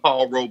 Whether it be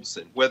Paul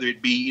Robeson, whether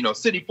it be, you know,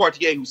 Sidney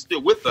Poitier, who's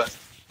still with us.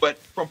 But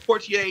from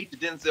Poitier to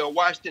Denzel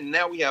Washington,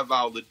 now we have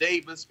Viola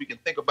Davis. We can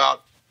think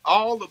about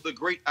all of the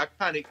great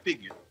iconic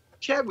figures.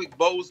 Chadwick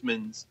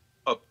Boseman's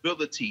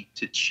ability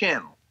to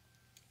channel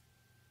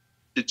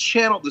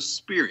the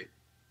spirit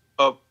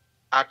of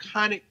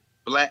iconic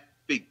Black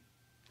figures.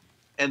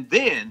 And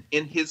then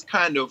in his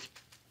kind of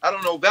I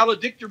don't know,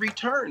 valedictory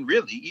turn,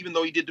 really, even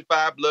though he did the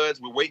Five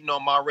Bloods. We're waiting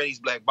on Ma Rainey's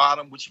Black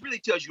Bottom, which really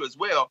tells you as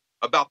well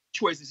about the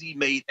choices he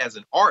made as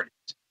an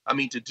artist. I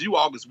mean, to do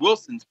August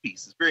Wilson's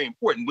piece is very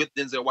important with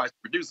Denzel Washington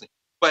producing.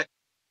 But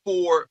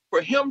for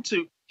him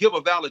to give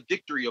a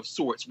valedictory of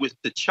sorts with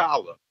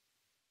T'Challa,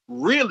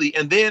 really,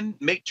 and then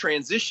make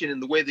transition in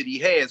the way that he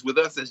has with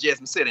us, as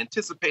Jasmine said,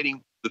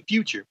 anticipating the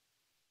future,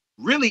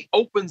 really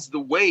opens the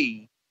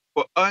way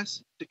for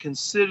us to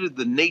consider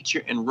the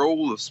nature and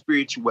role of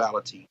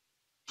spirituality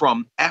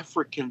from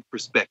African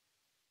perspective.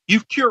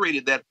 You've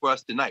curated that for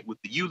us tonight with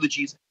the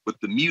eulogies, with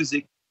the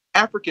music.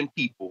 African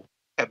people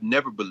have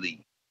never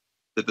believed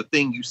that the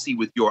thing you see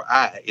with your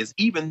eye is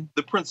even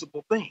the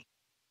principal thing.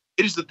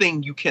 It is the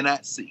thing you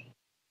cannot see.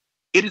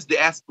 It is the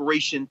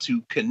aspiration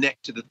to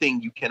connect to the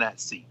thing you cannot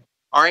see.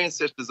 Our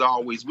ancestors are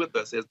always with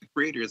us, as the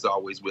Creator is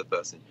always with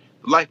us. And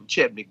the life of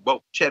Chadwick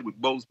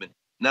Boseman,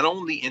 not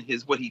only in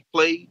his what he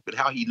played, but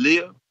how he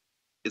lived,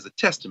 is a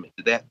testament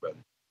to that,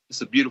 brother.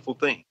 It's a beautiful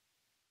thing.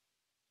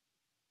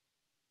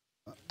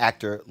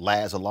 Actor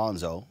Laz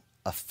Alonso,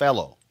 a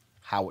fellow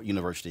Howard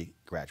University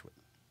graduate.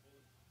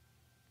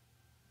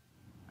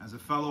 As a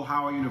fellow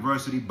Howard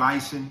University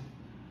Bison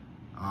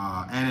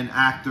and an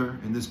actor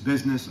in this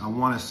business, I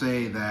want to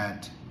say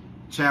that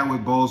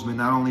Chadwick Boseman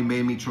not only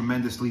made me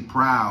tremendously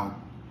proud,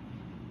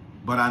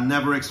 but I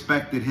never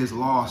expected his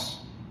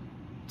loss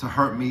to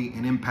hurt me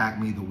and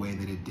impact me the way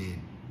that it did.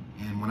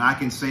 And when I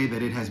can say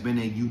that it has been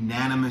a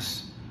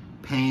unanimous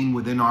pain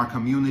within our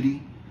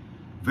community,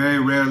 very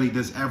rarely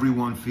does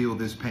everyone feel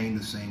this pain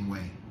the same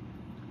way.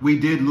 We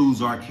did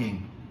lose our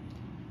king.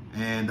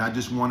 And I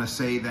just want to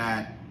say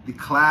that the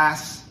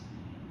class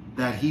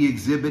that he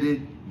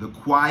exhibited, the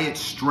quiet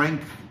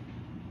strength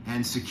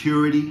and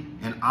security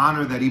and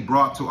honor that he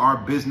brought to our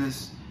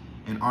business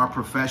and our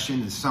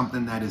profession is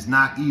something that is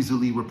not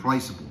easily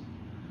replaceable.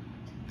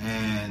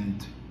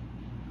 And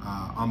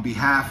on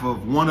behalf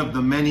of one of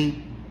the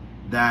many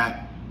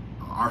that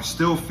are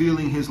still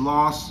feeling his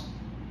loss,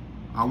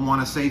 I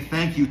want to say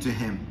thank you to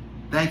him.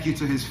 Thank you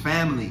to his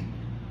family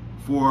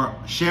for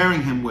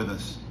sharing him with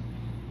us.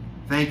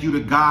 Thank you to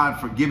God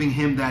for giving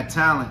him that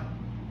talent.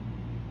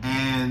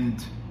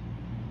 And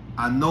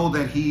I know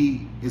that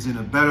he is in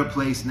a better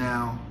place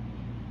now,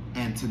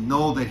 and to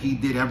know that he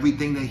did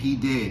everything that he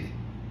did,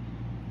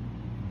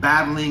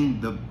 battling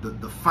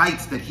the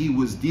fights that he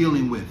was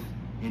dealing with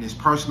in his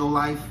personal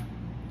life,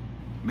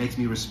 makes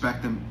me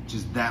respect him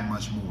just that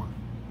much more.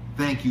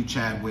 Thank you,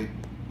 Chadwick.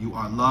 You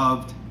are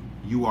loved,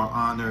 you are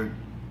honored,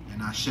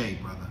 and ashe,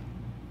 brother.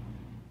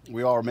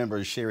 We all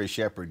remember Sherri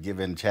Shepherd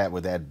giving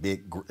Chadwick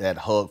that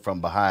hug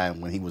from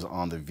behind when he was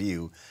on The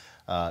View.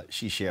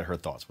 She shared her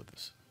thoughts with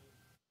us.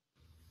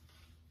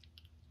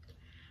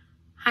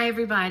 Hi,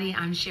 everybody.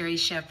 I'm Sherri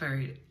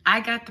Shepherd. I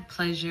got the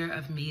pleasure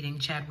of meeting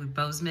Chadwick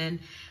Boseman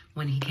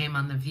when he came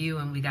on The View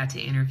and we got to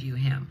interview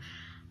him.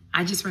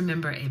 I just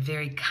remember a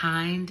very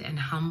kind and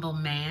humble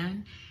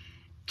man.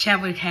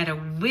 Chadwick had a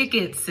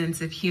wicked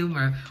sense of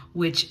humor,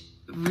 which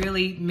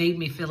really made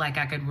me feel like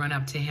I could run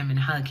up to him and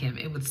hug him.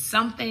 It was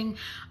something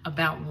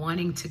about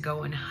wanting to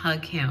go and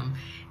hug him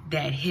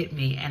that hit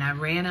me. And I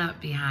ran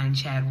up behind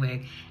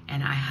Chadwick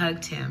and I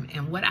hugged him.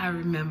 And what I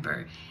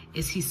remember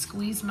is he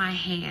squeezed my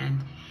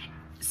hand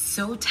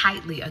so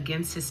tightly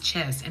against his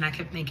chest. And I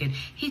kept thinking,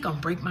 he gonna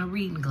break my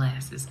reading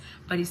glasses.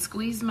 But he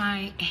squeezed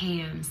my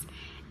hands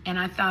and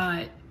I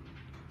thought,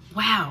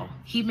 wow,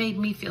 he made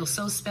me feel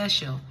so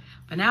special.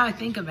 But now I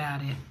think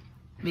about it,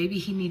 maybe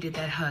he needed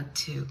that hug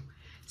too.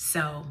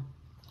 So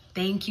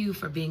thank you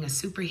for being a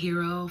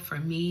superhero for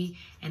me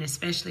and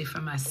especially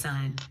for my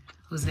son,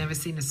 who's never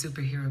seen a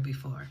superhero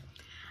before.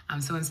 I'm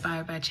so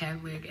inspired by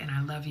Chadwick and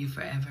I love you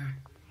forever.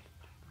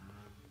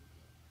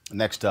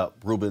 Next up,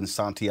 Ruben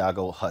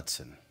Santiago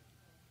Hudson,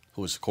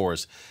 who has, of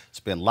course,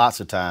 spent lots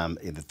of time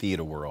in the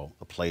theater world,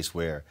 a place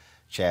where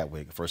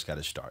Chadwick first got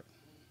his start.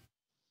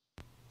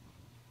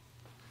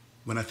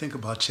 When I think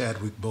about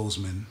Chadwick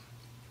Boseman,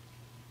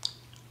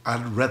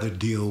 I'd rather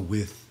deal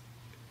with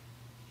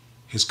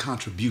his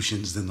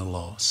contributions than the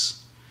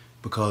loss.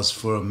 Because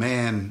for a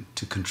man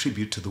to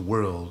contribute to the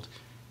world,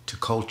 to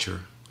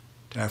culture,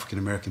 to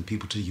African-American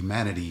people, to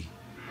humanity,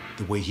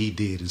 the way he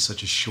did in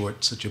such a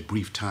short, such a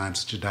brief time,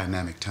 such a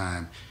dynamic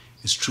time,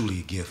 is truly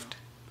a gift.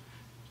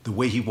 The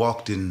way he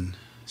walked in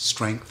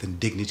strength and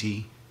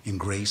dignity, in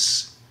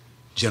grace,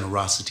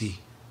 generosity,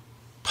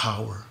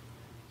 power,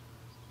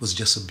 was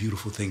just a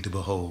beautiful thing to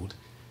behold.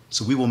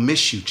 So we will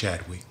miss you,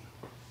 Chadwick,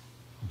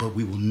 but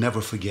we will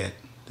never forget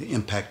the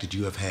impact that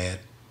you have had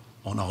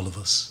on all of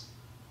us.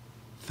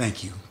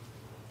 Thank you.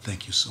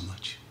 Thank you so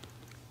much.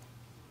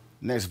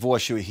 Next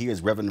voice you'll hear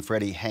is Reverend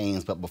Freddie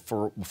Haynes, but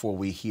before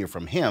we hear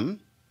from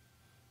him,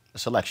 a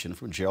selection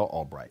from Gerald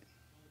Albright.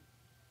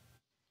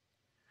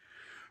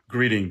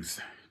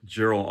 Greetings,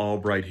 Gerald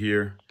Albright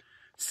here,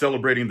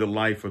 celebrating the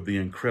life of the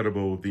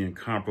incredible, the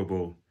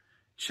incomparable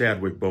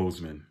Chadwick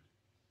Boseman.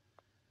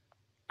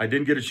 I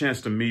didn't get a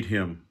chance to meet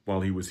him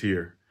while he was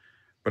here,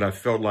 but I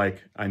felt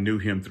like I knew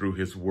him through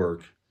his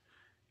work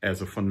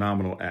as a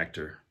phenomenal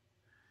actor.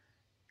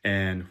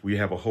 and we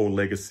have a whole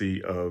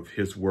legacy of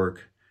his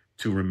work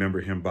to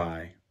remember him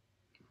by.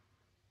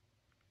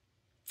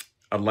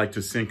 I'd like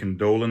to send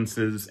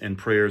condolences and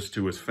prayers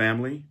to his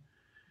family,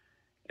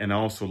 and I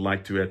also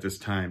like to, at this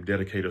time,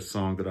 dedicate a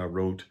song that I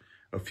wrote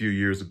a few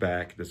years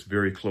back that's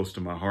very close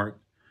to my heart.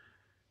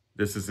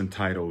 This is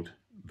entitled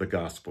The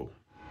Gospel.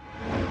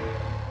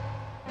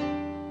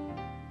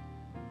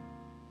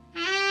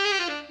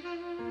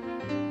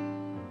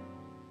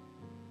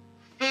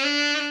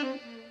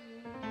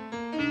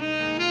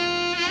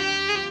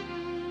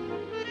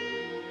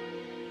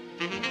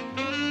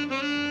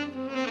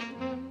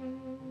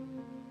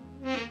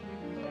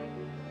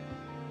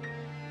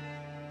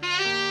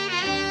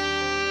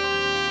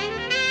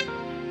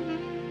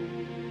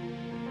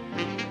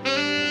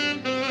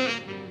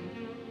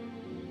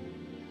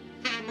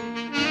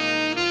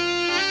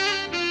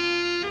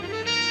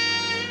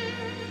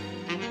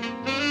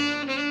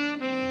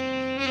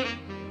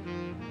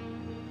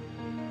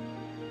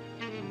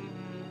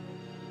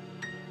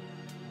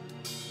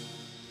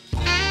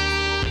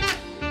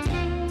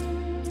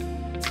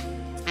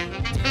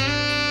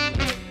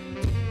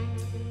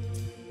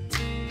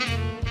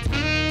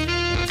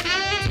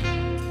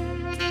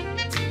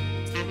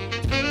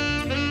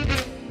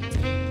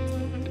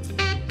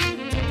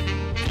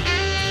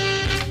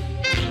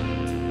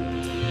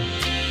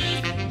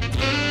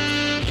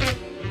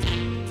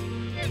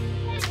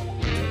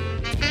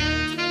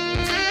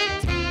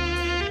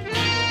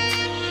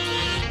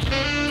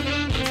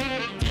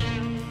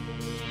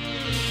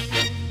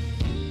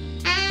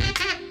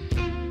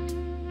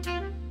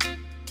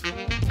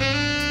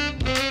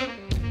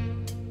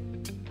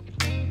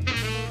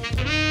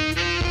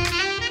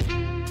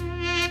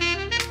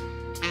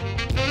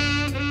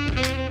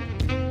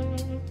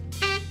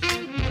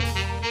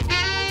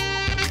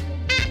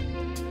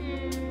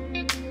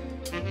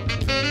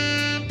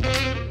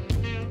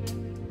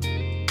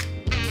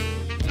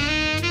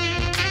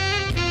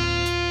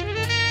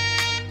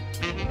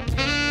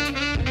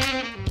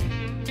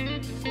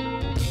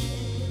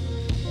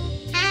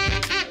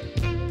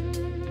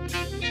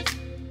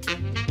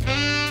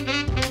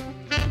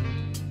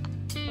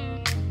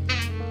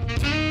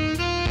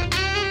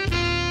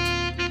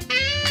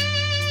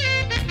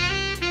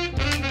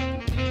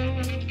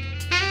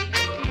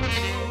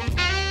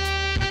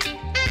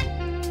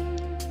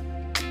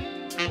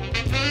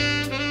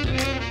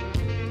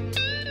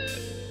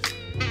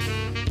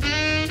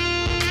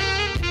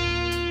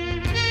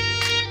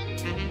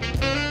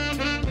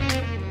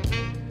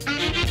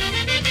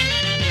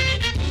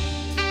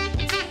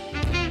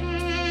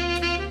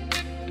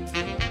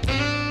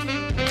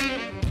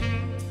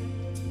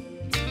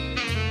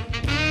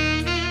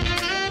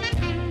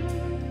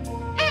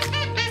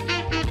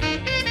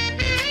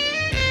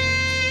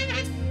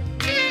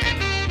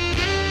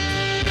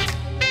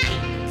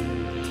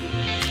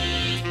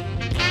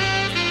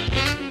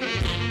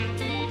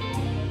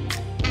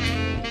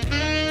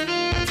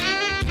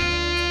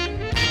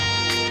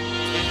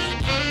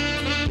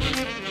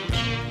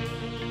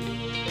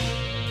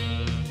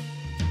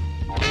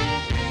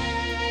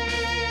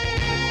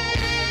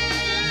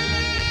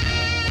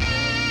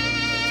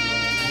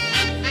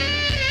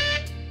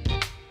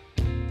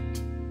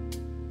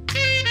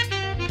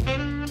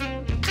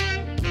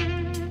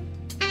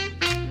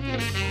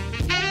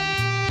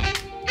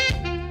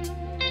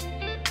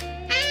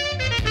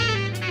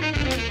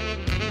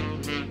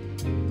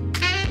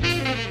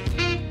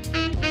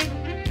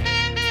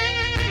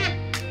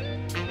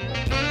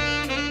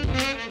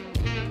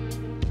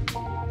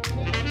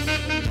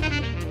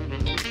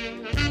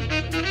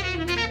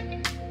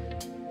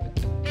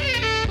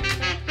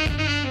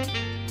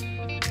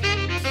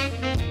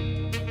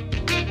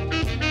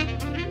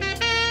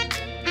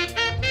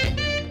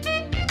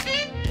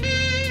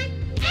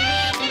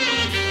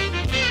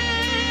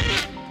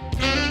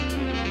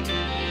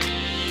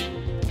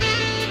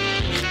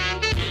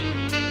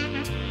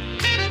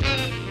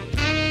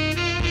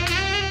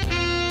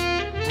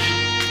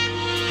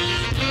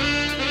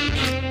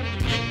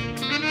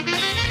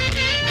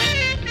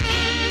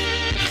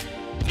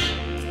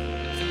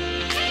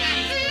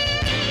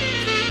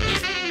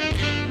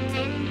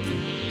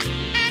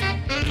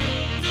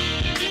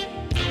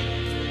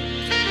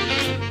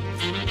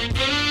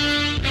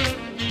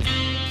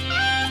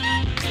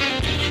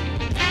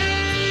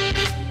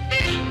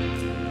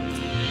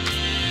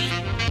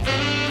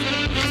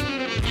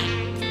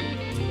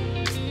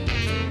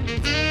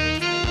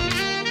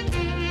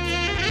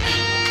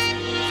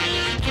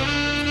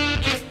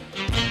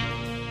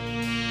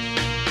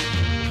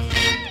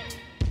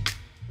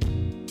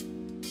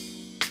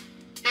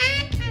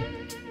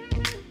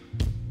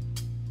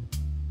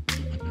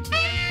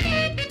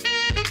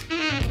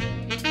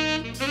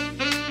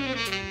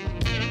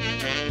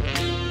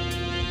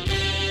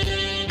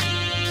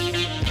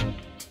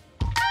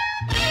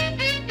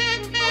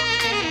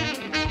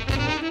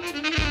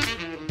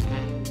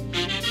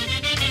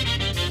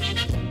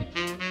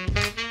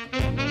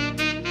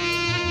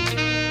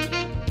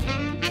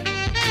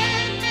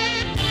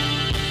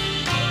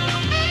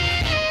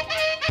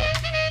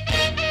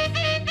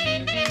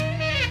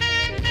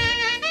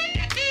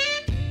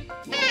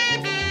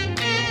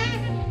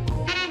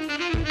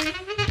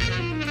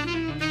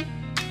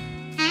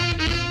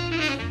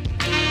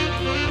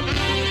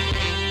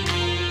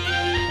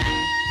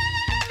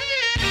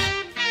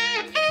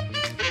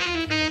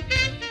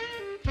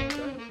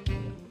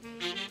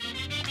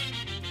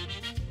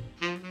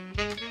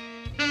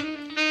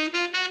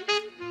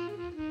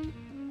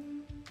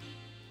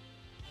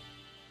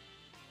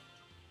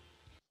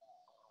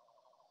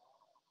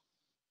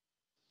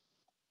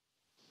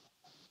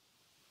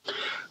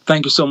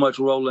 Thank you so much,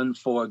 Roland,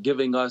 for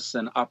giving us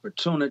an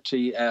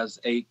opportunity as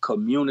a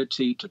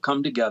community to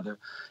come together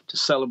to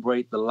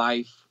celebrate the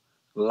life,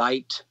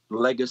 light,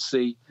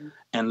 legacy,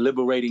 and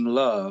liberating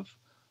love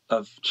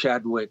of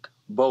Chadwick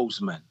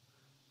Boseman,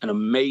 an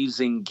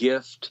amazing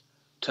gift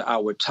to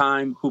our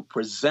time, who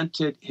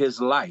presented his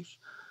life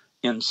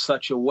in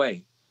such a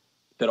way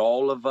that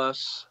all of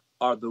us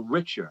are the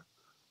richer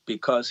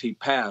because he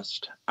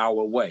passed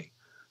our way.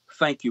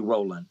 Thank you,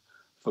 Roland,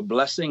 for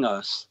blessing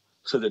us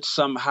so that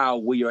somehow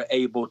we are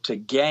able to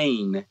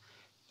gain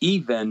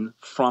even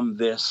from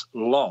this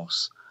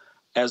loss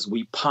as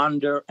we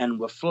ponder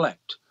and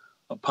reflect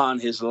upon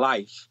his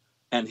life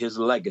and his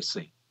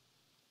legacy.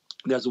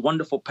 There's a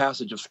wonderful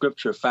passage of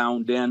scripture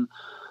found in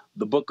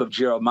the book of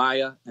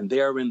Jeremiah, and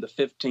there in the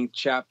 15th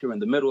chapter, in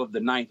the middle of the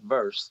 9th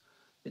verse,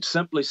 it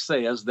simply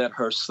says that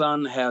her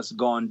sun has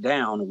gone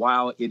down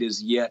while it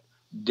is yet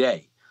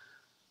day.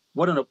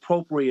 What an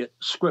appropriate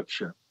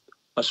scripture,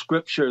 a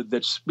scripture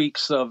that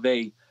speaks of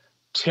a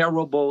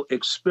terrible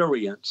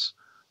experience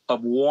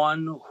of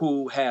one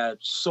who had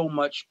so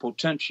much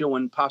potential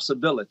and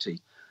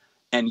possibility,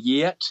 and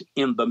yet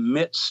in the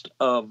midst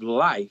of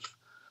life,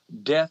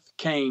 death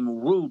came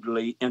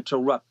rudely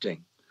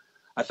interrupting.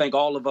 I think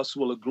all of us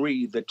will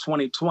agree that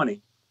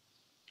 2020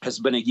 has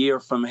been a year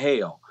from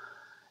hell.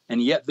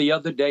 And yet the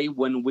other day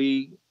when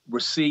we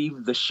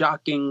received the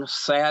shocking,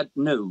 sad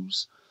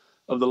news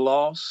of the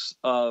loss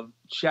of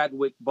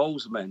Chadwick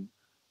Boseman,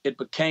 it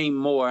became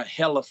more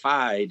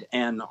hellified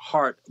and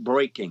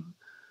heartbreaking.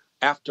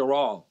 After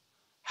all,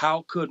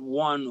 how could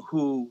one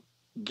who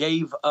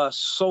gave us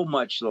so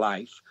much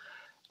life,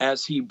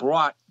 as he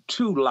brought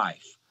to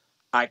life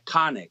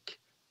iconic,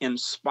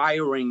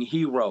 inspiring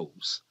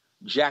heroes,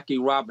 Jackie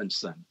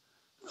Robinson,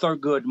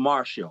 Thurgood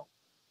Marshall,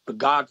 the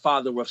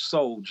godfather of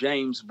soul,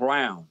 James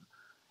Brown,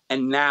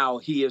 and now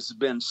he has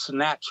been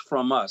snatched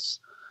from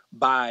us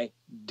by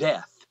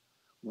death,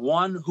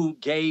 one who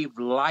gave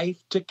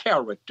life to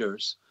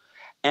characters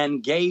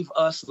and gave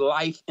us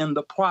life in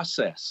the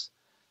process,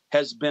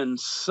 has been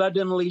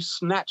suddenly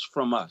snatched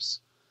from us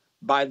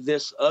by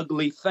this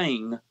ugly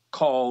thing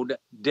called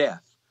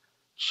death.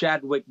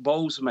 Chadwick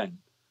Boseman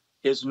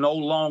is no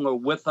longer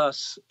with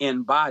us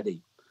in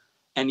body.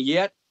 And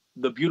yet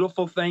the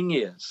beautiful thing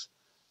is,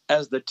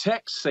 as the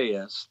text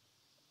says,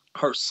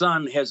 her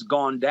sun has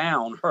gone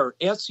down, her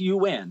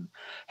sun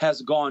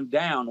has gone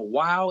down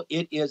while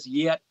it is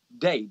yet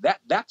day.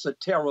 That's a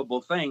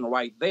terrible thing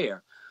right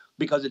there,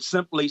 because it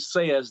simply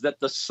says that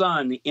the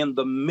sun, in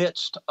the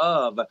midst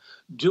of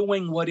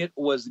doing what it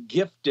was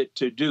gifted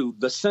to do,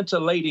 the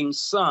scintillating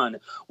sun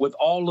with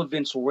all of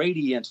its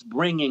radiance,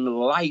 bringing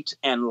light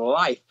and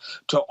life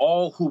to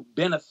all who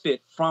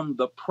benefit from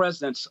the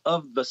presence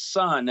of the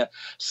sun,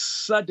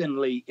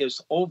 suddenly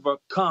is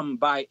overcome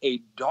by a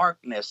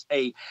darkness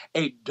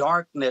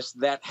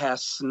that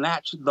has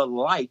snatched the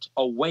light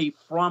away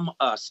from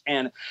us.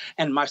 And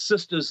my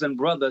sisters and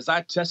brothers,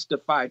 I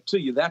testify to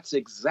you, that's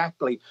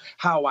exactly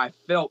how I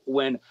felt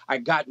when I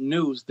got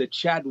news that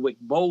Chadwick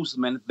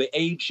Boseman, at the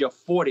age of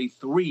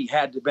 43,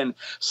 had been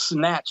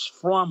snatched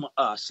from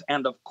us.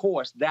 And of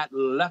course, that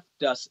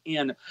left us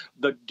in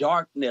the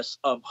darkness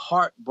of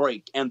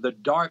heartbreak and the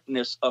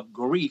darkness of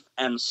grief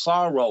and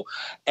sorrow,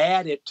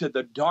 added to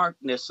the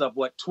darkness of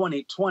what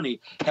 2020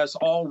 has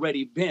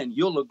already been.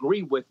 You'll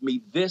agree with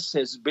me, this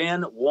has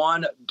been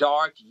one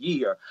dark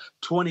year.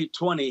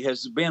 2020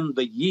 has been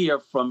the year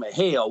from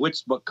hell.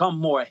 It's become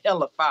more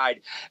hellified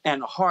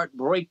and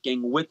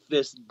heartbreaking with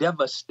this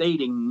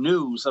devastating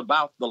news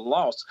about the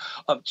loss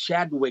of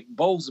Chadwick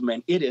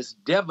Boseman. It is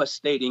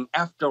devastating,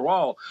 after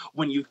all,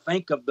 when you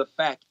think of the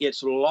fact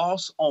it's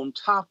loss on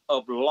top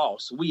of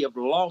loss. We have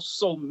lost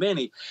so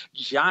many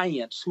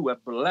giants who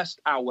have blessed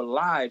our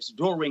lives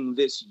during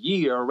this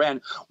year,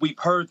 and we've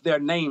heard their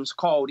names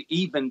called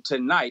even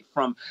tonight,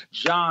 from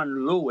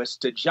John Lewis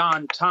to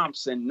John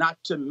Thompson,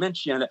 not to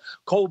mention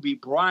Kobe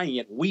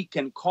Bryant. We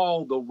can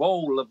call the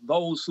roll of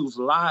those whose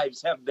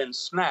lives have been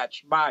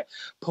snatched by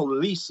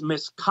police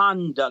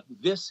misconduct.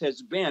 This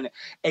has been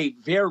a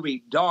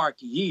very dark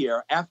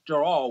year.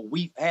 After all,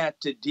 we've had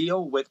to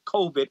deal with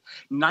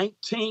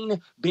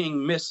COVID-19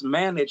 being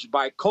mismanaged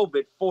by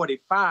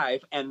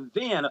COVID-45, and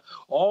then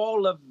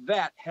all of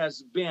that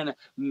has been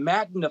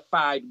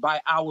magnified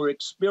by our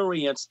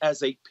experience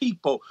as a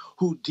people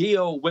who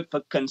deal with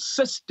the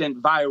consistent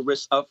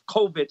virus of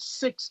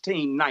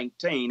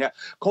COVID-19.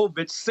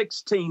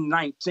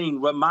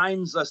 COVID-19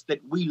 reminds us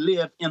that we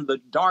live in the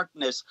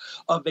darkness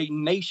of a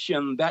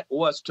nation that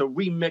was, to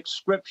remix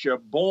scripture,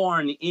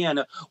 born in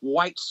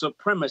white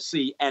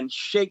supremacy and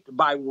shaped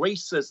by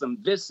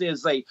racism. This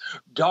is a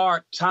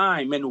dark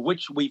time in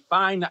which we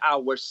find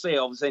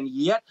ourselves. And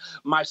yet,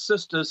 my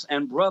sisters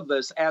and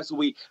brothers, as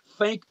we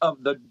think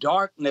of the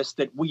darkness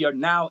that we are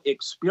now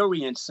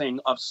experiencing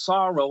of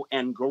sorrow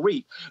and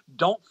grief,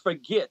 don't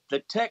forget the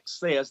text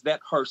says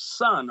that her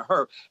sun,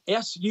 her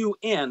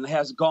sun,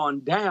 has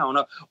gone down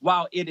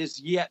while it is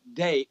yet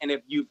day. And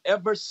if you've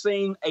ever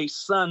seen a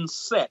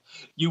sunset,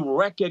 you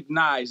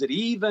recognize that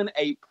even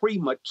a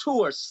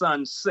premature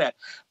sunset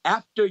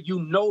After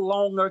you no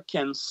longer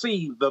can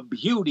see the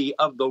beauty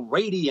of the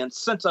radiant,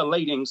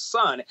 scintillating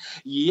sun,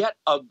 yet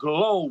a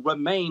glow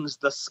remains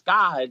the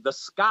sky. The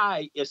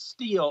sky is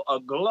still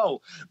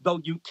aglow, though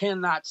you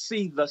cannot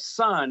see the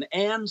sun.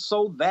 And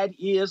so that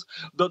is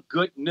the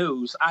good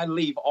news I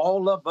leave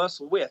all of us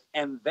with.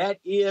 And that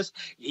is,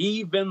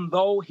 even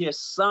though his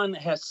sun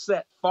has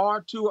set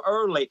far too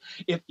early,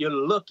 if you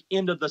look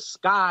into the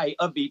sky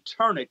of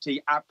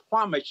eternity, I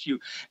promise you,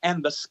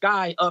 and the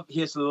sky of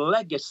his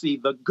legacy,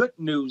 the good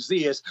news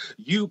is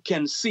you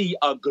can see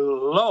a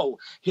glow,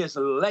 his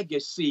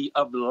legacy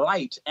of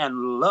light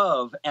and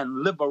love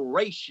and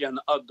liberation,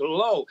 a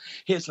glow,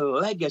 his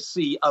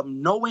legacy of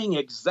knowing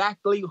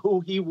exactly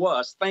who he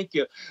was. Thank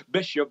you,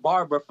 Bishop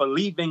Barber, for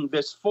leaving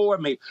this for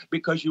me,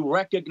 because you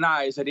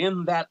recognize that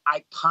in that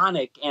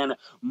iconic and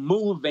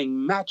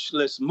moving,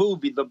 matchless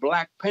movie, The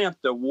Black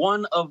Panther,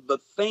 one of the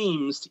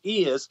themes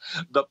is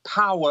the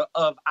power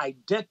of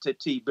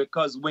identity,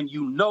 because when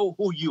you know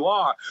who you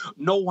are,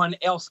 no one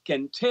else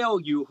can tell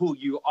you who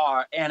you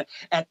are. And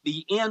at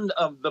the end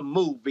of the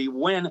movie,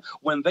 when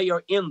they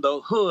are in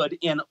the hood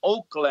in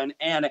Oakland,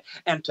 and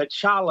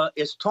T'Challa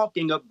is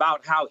talking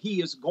about how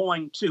he is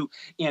going to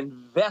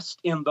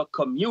invest in the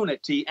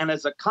community and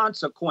as a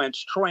consequence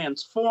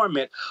transform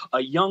it,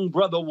 a young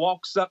brother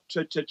walks up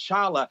to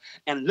T'Challa,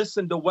 and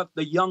listen to what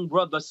the young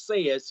brother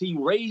says. He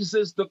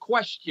raises the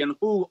question,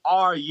 who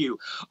are you?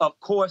 Of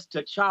course,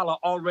 T'Challa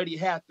already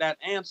had that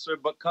answer,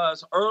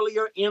 because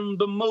earlier in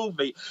the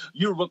movie,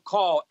 you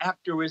recall,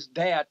 after his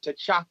dad,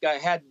 T'Chaka,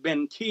 had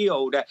been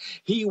killed,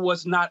 he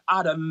was not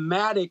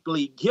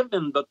automatically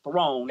given the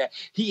throne.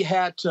 He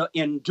had to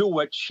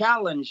endure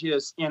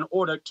challenges in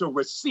order to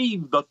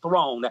receive the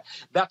throne.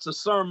 That's a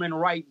sermon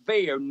right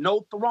there.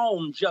 No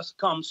throne just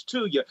comes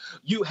to you.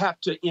 You have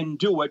to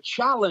endure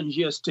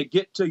challenges to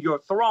get to your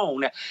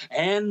throne.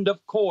 And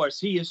of course,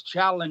 he is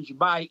challenged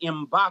by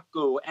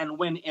M'Baku. And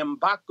when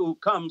M'Baku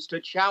comes to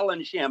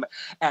challenge him,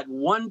 at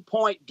one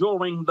point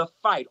during the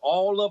fight,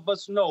 all of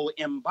us know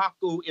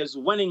M'Baku is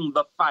winning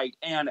the fight,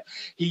 and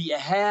he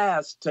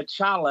has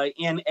T'Challa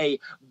in a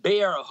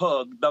bear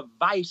hug, the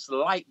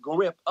vice-like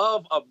grip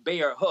of a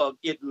bear hug.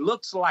 It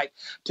looks like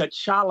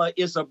T'Challa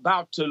is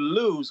about to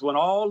lose when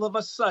all of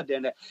a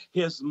sudden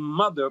his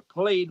mother,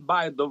 played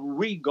by the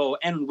regal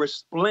and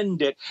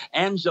resplendent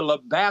Angela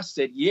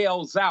Bassett,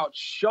 yells out,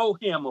 "Show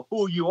him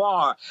who you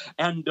are."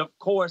 And of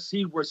course,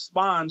 he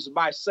responds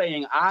by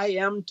saying, "I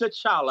am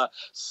T'Challa,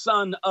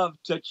 son of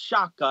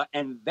T'Chaka."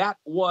 And that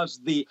was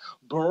the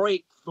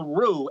breakthrough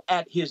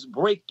at his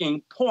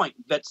breaking point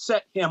that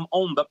set him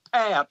on the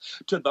path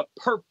to the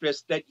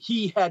purpose that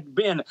he had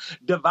been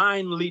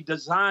divinely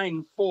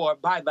designed for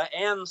by the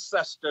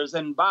ancestors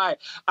and by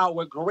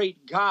our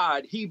great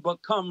God. He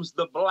becomes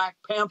the Black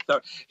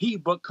Panther. He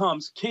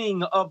becomes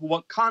king of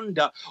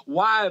Wakanda.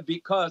 Why?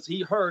 Because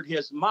he heard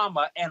his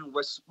mama and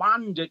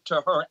responded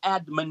to her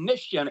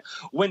admonition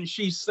when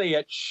she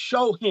said,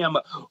 "Show him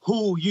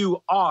who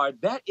you are."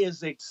 That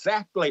is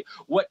exactly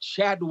what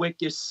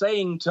Chadwick is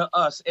saying to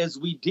us as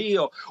we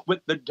deal with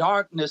the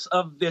darkness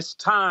of this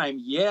time.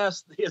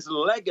 Yes, his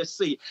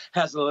legacy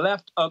has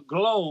left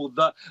aglow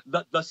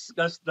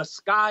the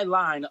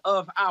skyline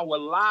of our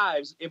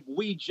lives. If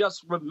we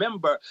just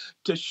remember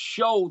to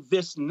show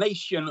this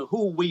nation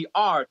who we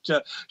are,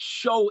 to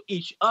show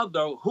each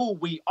other who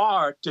we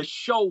are, to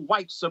show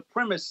white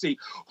supremacy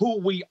who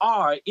we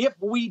are. If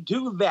we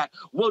do that,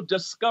 we'll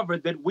discover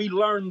that we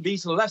learn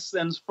these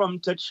lessons from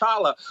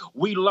T'Challa.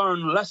 We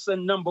learn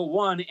lesson number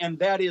one, and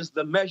that is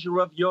the measure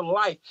of your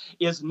life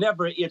is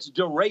never its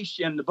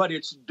duration, but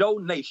its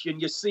donation.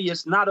 You see,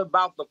 it's not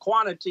about the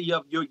quantity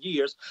of your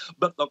years,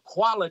 but the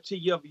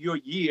quality of your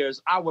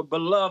years. Our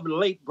beloved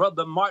late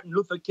brother Martin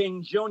Luther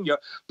King Jr.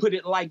 put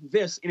it like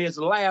this in his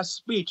last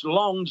speech: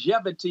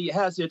 longevity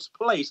has its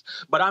place,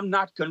 but I'm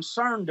not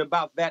concerned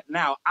about that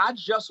now. I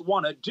just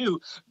want to do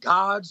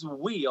God's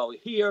will.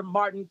 Here,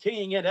 Martin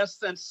King, in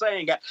essence,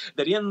 saying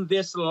that in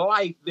this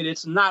life, that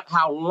it's not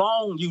how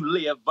long you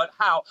live, but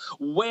how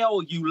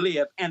well you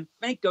live. And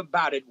think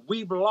about it.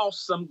 We've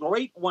lost some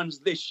great ones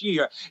this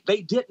year.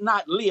 They did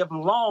not live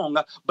long,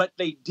 but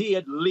they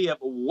did live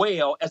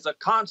well. As a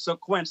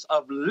consequence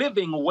of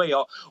living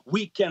well,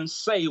 we can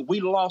say we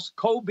lost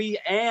Kobe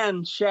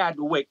and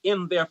Chadwick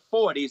in their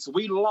 40s.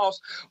 We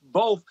lost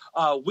both.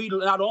 We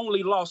not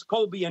only lost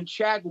Kobe and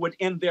Chadwick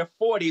in their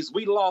 40s,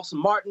 we lost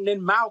Martin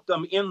and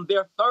Malcolm in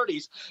their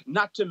 30s,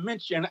 not to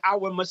mention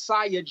our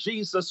Messiah,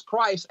 Jesus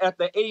Christ, at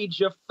the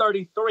age of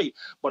 33.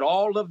 But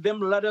all of them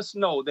let us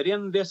know that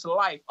in this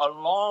life, a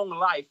long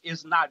life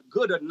is not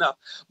good enough,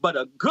 but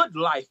a good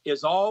life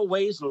is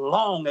always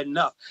long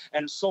enough.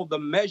 And so the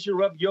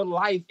measure of your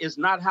life is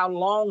not how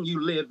long you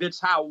live, it's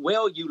how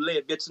well you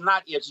live. It's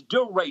not its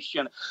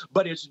duration,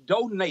 but its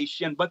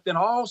donation. But then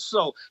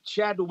also,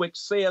 Chadwick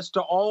says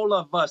to all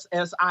of us,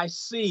 as I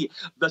see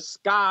the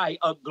sky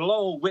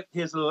aglow with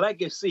his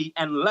legacy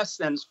and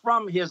lessons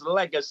from his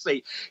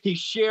legacy, he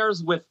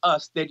shares with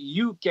us that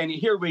you can,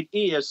 here it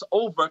is,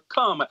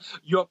 overcome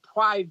your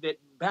private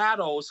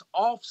battles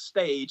off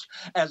stage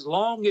as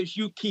long as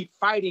you keep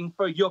fighting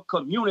for your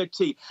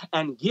community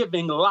and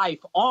giving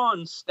life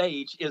on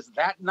stage. Is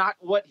that not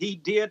what he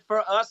did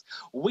for us?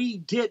 We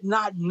did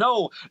not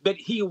know that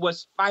he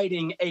was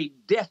fighting a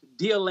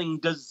death-dealing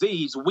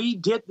disease. We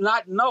did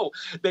not know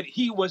that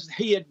he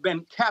had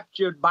been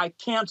captured by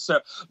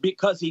cancer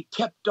because he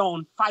kept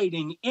on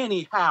fighting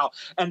anyhow.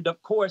 And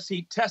of course,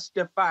 he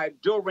testified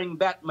during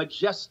that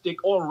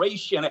majestic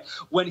oration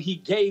when he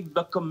gave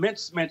the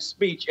commencement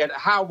speech at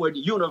Howard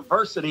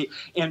University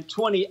in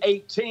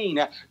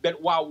 2018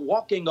 that while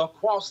walking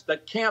across the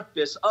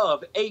campus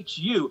of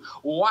HU,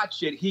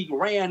 watch it, he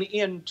ran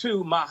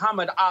into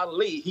Muhammad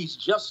Ali. He's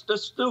just a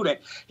student.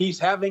 He's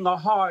having a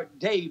hard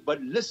day,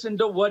 but listen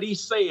to what he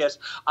says.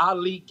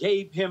 Ali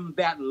gave him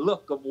that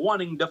look of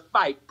wanting to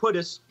fight, put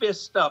his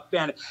fist up,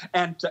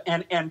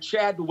 and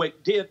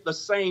Chadwick did the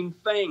same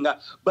thing,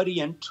 but he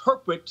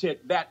interpreted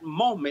that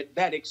moment,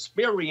 that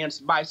experience,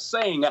 by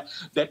saying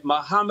that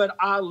Muhammad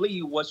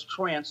Ali was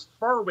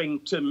transferring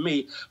to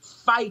me,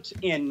 fight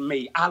in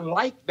me. I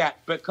like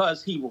that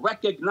because he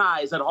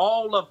recognized that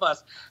all of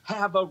us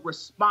have a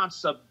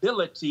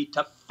responsibility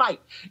to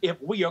fight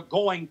if we are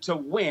going to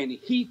win.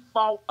 He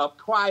fought a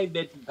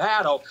private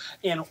battle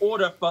in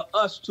order for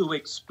us to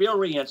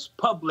experience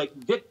public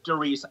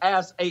victories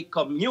as a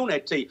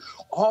community.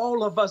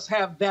 All of us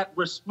have that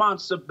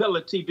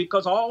responsibility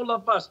because all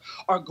of us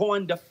are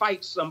going to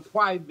fight some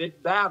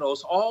private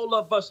battles. All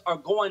of us are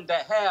going to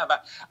have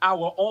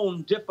our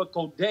own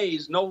difficult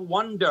days. No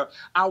wonder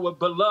our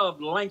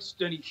beloved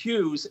Langston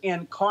Hughes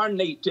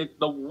incarnated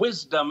the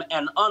wisdom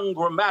and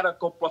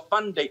ungrammatical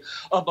profundity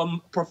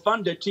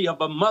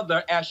of a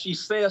mother as she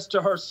says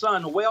to her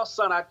son, well,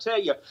 son, I tell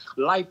you,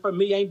 life for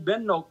me ain't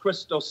been no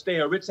crystal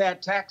stair. It's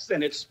had tacks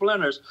and its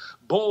splinters,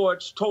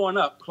 boards torn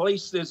up,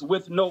 places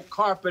with no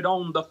carpet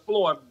on the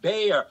floor,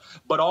 bare.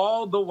 But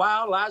all the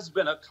while I've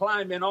been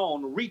climbing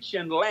on,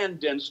 reaching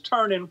landings,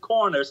 turning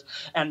corners,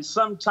 and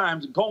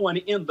sometimes going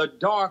in the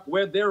dark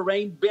where there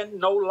ain't been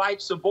no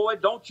lights. So boy,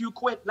 don't you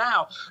quit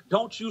now.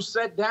 Don't you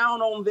sit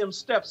down on them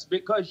steps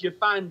because you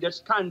find it's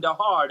kind of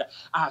hard.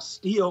 I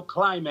still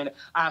climbing.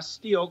 I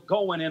still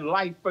going, and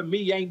life for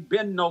me ain't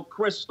been no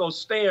crystal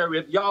stair.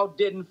 If y'all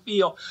didn't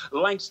feel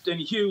Langston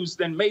Hughes,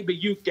 then maybe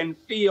you can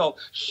feel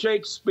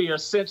Shakespeare,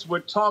 since we're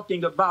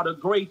talking about a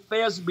great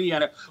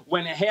thespian.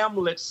 When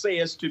Hamlet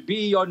says to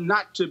be or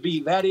not to be,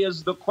 that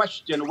is the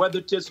question,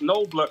 whether 'tis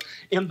nobler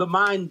in the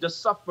mind to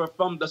suffer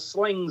from the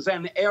slings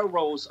and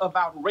arrows of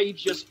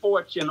outrageous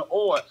fortune,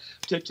 or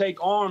to take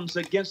arms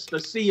against the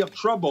sea of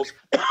troubles.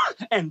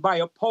 And by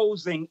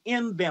opposing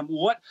in them,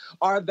 what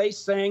are they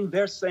saying?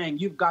 They're saying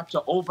you've got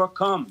to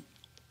overcome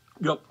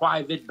your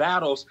private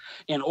battles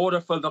in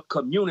order for the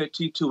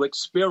community to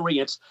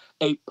experience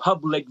a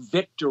public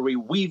victory.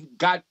 We've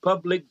got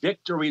public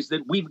victories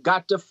that we've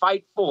got to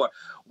fight for.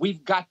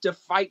 We've got to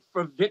fight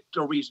for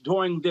victories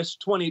during this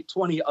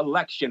 2020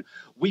 election.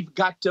 We've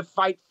got to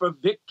fight for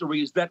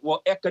victories that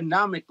will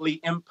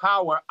economically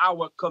empower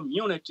our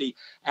community.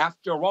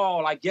 After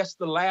all, I guess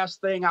the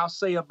last thing I'll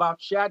say about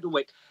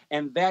Chadwick,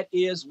 and that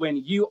is when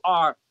you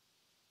are,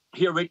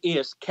 here it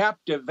is,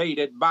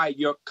 captivated by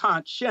your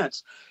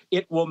conscience,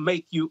 it will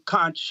make you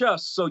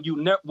conscious, so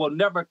you will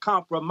never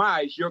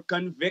compromise your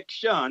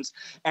convictions,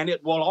 and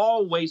it will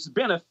always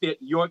benefit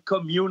your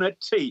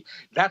community.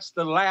 That's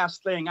the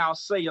last thing I'll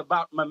say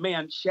about my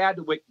man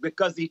Chadwick,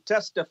 because he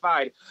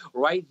testified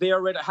right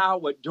there at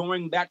Howard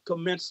during that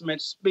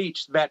commencement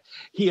speech that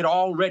he had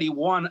already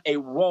won a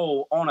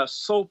role on a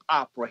soap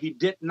opera. He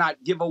did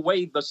not give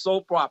away the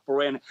soap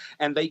opera,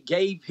 and they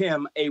gave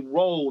him a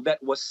role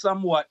that was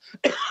somewhat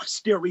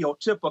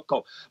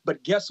stereotypical.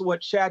 But guess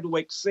what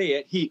Chadwick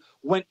said? He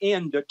went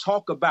in to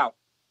talk about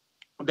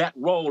that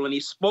role, and he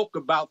spoke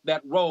about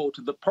that role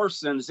to the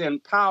persons in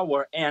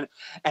power and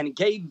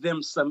gave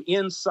them some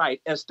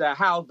insight as to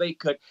how they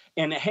could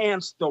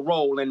enhance the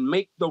role and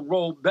make the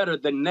role better.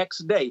 The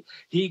next day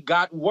he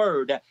got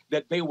word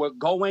that they were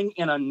going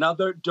in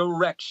another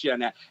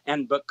direction,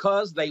 and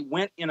because they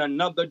went in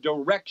another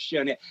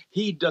direction,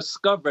 he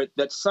discovered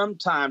that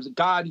sometimes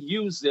God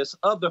uses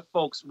other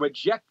folks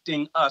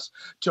rejecting us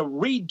to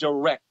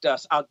redirect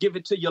us. I'll give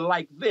it to you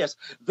like this: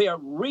 their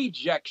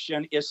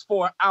rejection is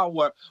for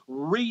our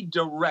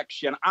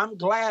redirection. I'm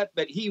glad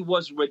that he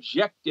was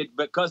rejected,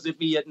 because if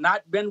he had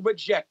not been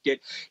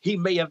rejected, he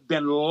may have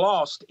been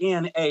lost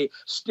in a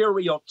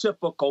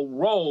stereotypical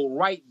role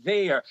right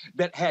there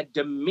that had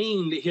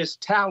demeaned his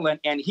talent,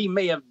 and he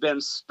may have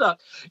been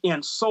stuck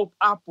in soap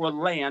opera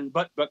land.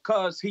 But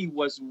because he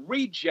was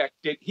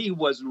rejected, he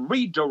was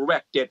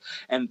redirected,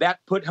 and that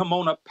put him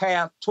on a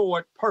path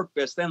toward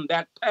purpose, and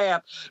that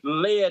path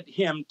led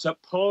him to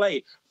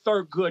play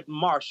Thurgood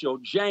Marshall,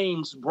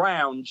 James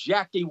Brown,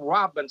 Jackie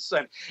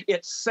Robinson.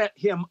 It set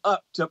him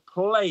up to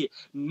play,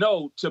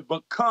 no, to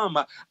become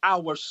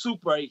our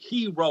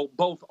superhero,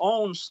 both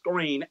on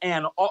screen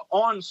and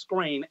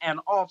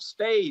off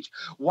stage.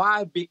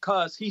 Why?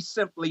 Because he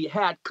simply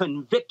had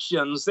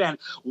convictions. And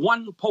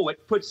one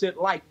poet puts it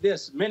like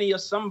this: many a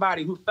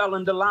somebody who fell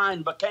into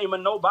line became a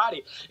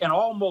nobody in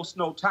almost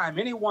no time.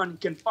 Anyone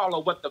can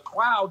follow what the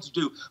crowds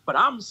do, but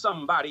I'm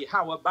somebody.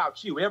 How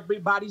about you?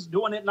 Everybody's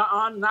doing it.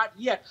 Nuh-uh, not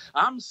yet.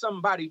 I'm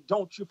somebody.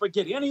 Don't you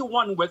forget.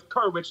 Anyone with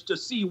courage to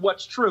see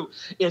what's true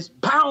is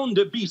bound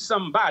to be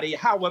somebody.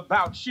 How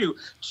about you?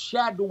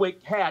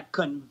 Chadwick had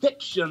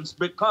convictions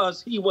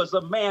because he was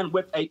a man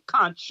with a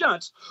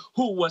conscience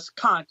who was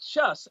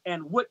conscious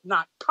and would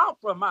not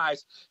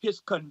compromise his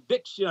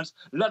convictions,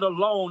 let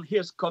alone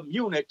his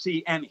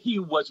community. And he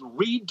was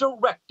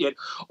redirected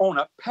on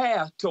a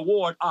path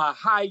toward a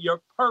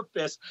higher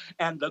purpose.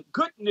 And the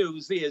good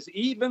news is,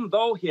 even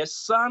though his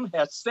sun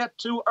has set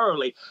too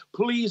early,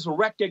 please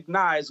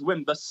recognize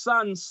when the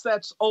sun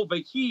sets over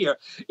here,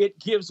 it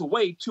gives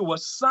way to a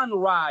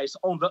sunrise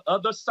on the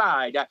other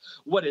side.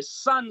 What is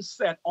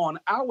sunset on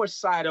our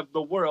side of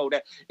the world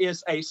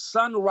is a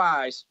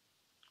sunrise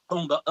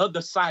on the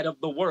other side of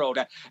the world.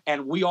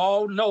 And we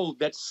all know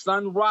that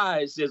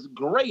sunrise is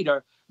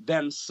greater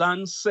than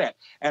sunset.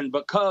 And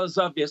because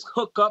of his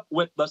hookup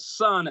with the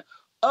Son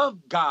of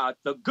God,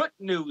 the good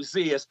news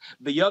is,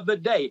 the other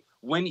day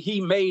when he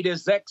made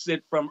his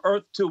exit from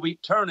earth to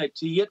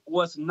eternity, it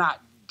was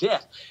not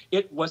death.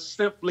 It was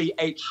simply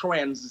a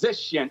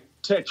transition,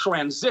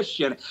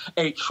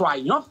 a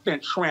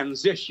triumphant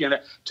transition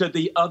to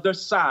the other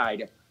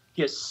side.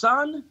 His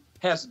sun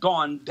has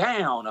gone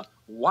down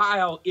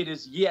while it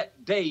is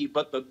yet day.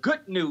 But the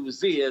good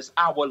news is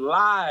our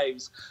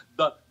lives,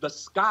 the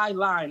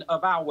skyline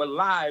of our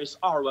lives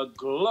are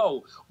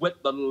aglow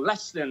with the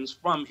lessons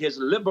from his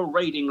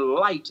liberating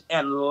light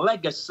and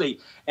legacy.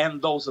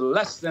 And those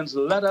lessons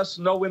let us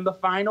know in the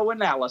final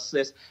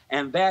analysis,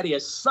 and that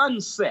is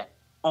sunset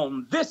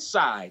on this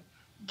side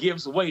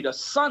gives way to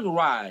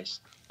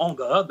sunrise on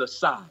the other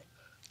side.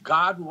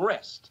 God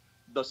rest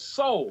the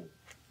soul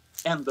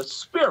and the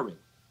spirit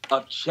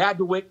of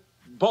Chadwick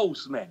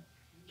Boseman.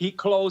 He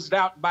closed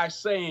out by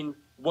saying,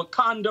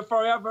 Wakanda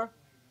forever.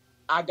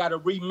 I got to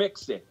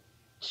remix it.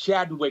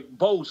 Chadwick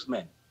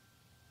Boseman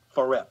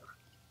forever.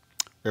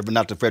 Reverend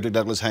Dr. Frederick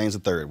Douglass Haynes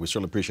III. We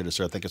certainly appreciate it,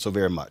 sir. Thank you so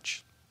very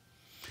much.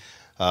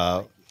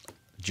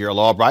 Gerald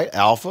Albright,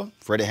 Alpha.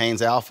 Freddie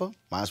Haynes, Alpha.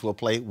 Might as well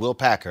play Will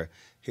Packer,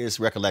 his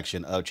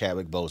recollection of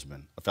Chadwick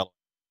Boseman, a fellow.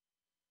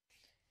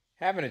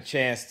 Having a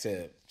chance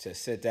to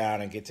sit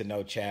down and get to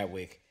know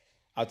Chadwick,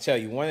 I'll tell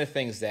you, one of the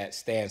things that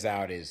stands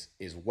out is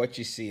what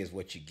you see is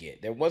what you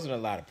get. There wasn't a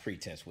lot of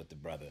pretense with the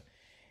brother.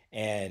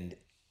 And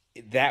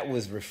that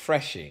was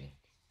refreshing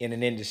in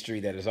an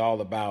industry that is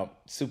all about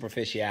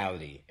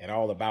superficiality and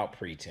all about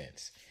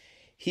pretense.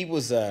 He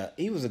was a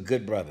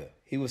good brother.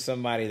 He was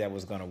somebody that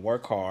was going to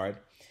work hard.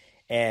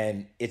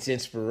 And it's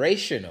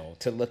inspirational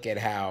to look at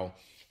how,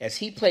 as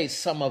he played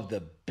some of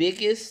the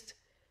biggest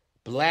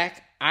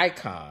Black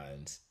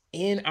icons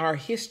in our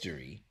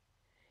history,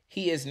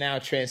 he is now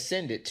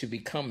transcended to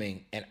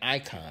becoming an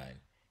icon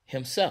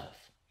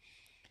himself.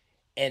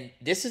 And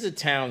this is a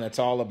town that's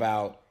all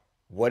about,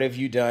 what have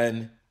you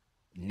done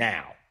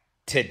now,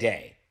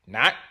 today?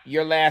 Not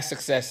your last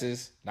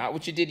successes, not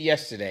what you did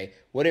yesterday.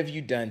 What have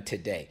you done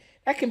today?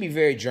 That can be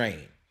very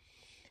draining.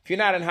 If you're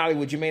not in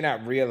Hollywood, you may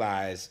not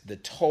realize the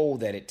toll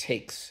that it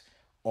takes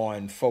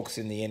on folks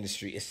in the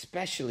industry,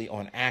 especially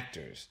on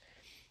actors.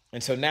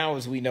 And so now,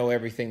 as we know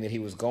everything that he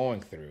was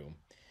going through,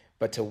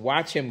 but to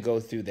watch him go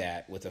through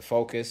that with a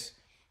focus,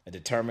 a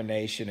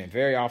determination, and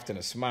very often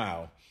a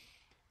smile,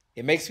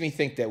 it makes me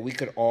think that we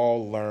could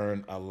all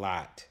learn a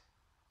lot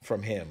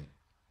from him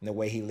and the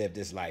way he lived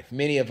his life.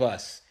 Many of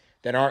us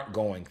that aren't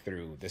going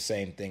through the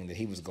same thing that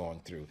he was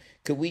going through,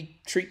 could we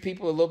treat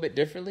people a little bit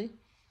differently?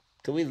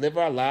 Could we live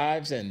our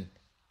lives in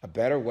a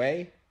better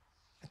way?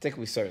 I think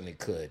we certainly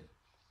could.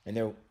 And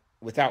there,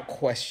 without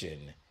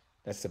question,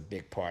 that's a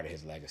big part of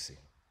his legacy.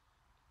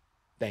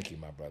 Thank you,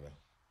 my brother.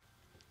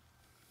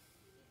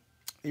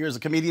 Here's a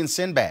comedian,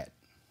 Sinbad.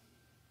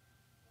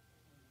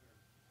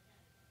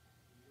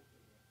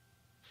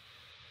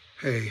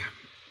 Hey,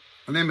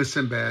 my name is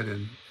Sinbad,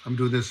 and I'm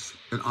doing this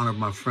in honor of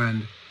my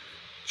friend,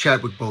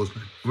 Chadwick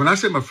Boseman. When I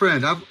say my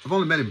friend, I've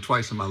only met him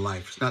twice in my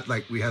life. It's not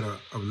like we had a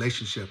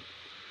relationship.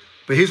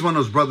 But he's one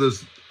of those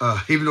brothers,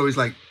 even though he's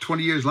like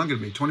 20 years younger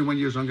than me, 21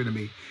 years younger than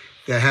me,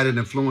 that had an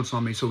influence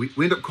on me. So we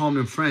end up calling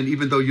him friend,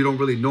 even though you don't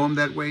really know him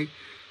that way,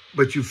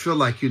 but you feel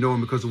like you know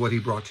him because of what he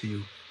brought to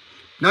you.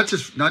 Not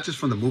just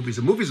from the movies.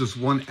 The movies was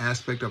one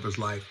aspect of his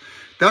life.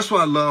 That's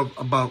what I love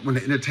about when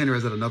the entertainer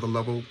is at another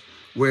level,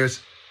 where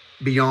it's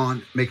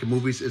beyond making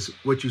movies. Is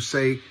what you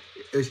say,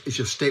 it's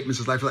your statements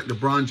in life. Like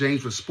LeBron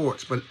James with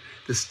sports, but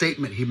the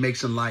statement he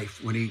makes in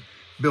life when he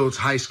builds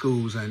high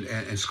schools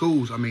and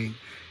schools, I mean,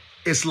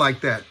 it's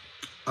like that.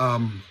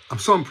 I'm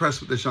so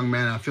impressed with this young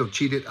man. I feel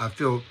cheated. I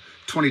feel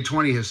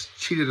 2020 has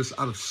cheated us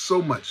out of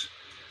so much.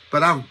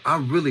 But I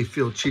really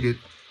feel cheated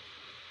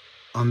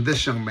on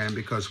this young man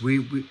because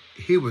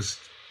he was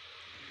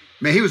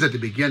at the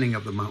beginning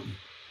of the mountain.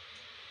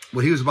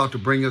 What he was about to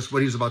bring us, what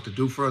he was about to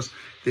do for us,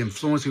 the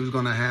influence he was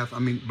going to have. I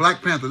mean,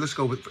 Black Panther, let's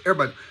go with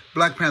everybody.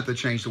 Black Panther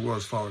changed the world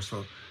as far as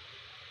for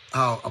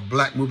how a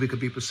black movie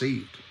could be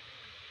perceived.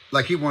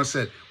 Like he once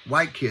said,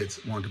 white kids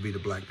want to be the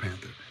Black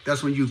Panther.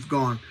 That's when you've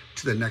gone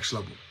to the next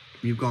level.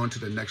 You've gone to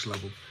the next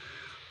level.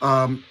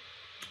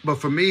 But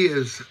for me,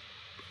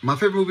 my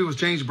favorite movie was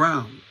James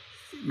Brown.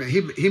 Man,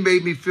 he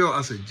made me feel,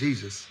 I said,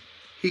 Jesus,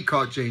 he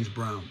caught James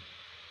Brown.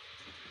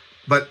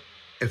 But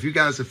if you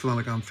guys are feeling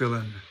like I'm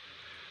feeling,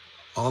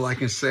 all I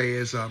can say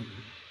is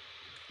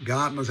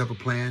God must have a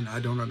plan I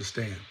don't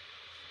understand.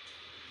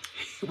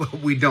 Well,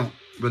 we don't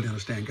really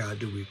understand God,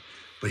 do we?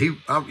 But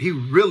he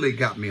really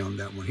got me on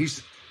that one.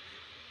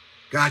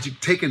 God, you're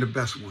taking the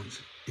best ones.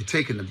 You're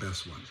taking the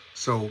best ones.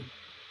 So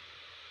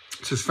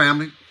it's his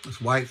family, his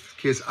wife,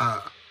 kids,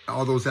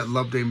 all those that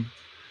loved him.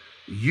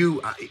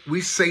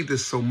 We say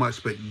this so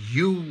much, but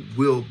you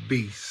will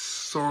be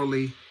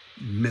sorely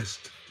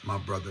missed, my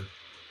brother.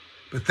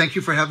 But thank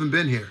you for having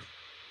been here.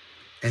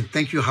 And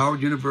thank you,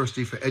 Howard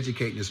University, for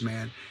educating this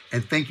man.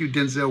 And thank you,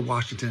 Denzel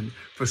Washington,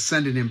 for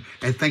sending him.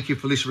 And thank you,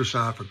 Felicia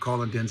Rashad, for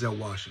calling Denzel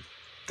Washington.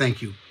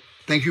 Thank you.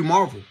 Thank you,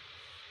 Marvel,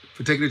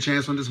 for taking a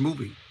chance on this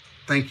movie.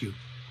 Thank you.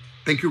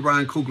 Thank you,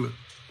 Ryan Coogler.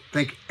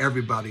 Thank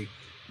everybody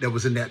that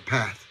was in that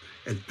path.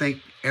 And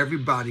thank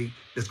everybody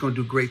that's going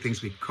to do great things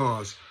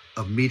because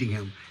of meeting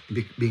him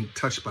and being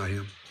touched by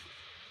him.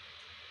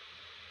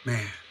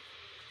 Man,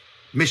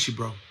 miss you,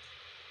 bro.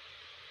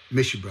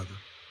 Miss you, brother.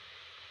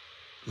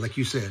 Like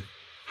you said,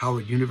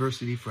 Howard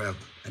University forever.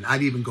 And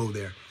I'd even go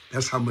there.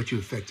 That's how much you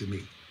affected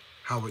me.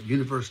 Howard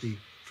University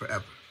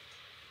forever.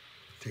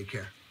 Take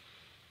care.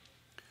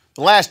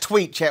 The last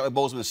tweet Chadwick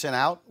Boseman sent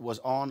out was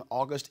on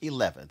August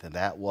 11th, and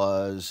that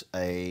was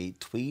a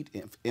tweet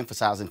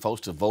emphasizing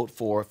folks to vote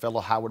for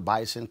fellow Howard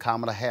Bison,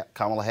 Kamala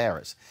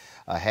Harris.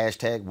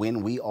 Hashtag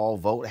when we all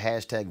vote,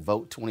 hashtag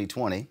vote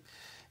 2020.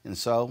 And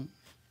so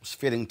it's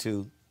fitting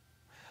to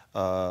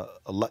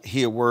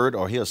hear a word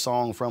or hear a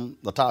song from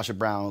LaTosha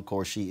Brown. Of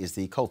course, she is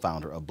the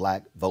co-founder of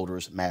Black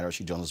Voters Matter.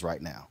 She joins us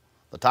right now.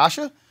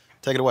 LaTosha,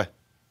 take it away.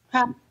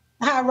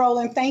 Hi,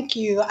 Roland. Thank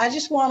you. I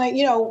just want to,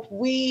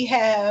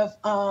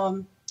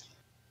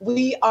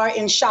 we are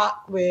in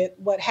shock with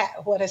what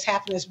has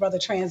happened to his brother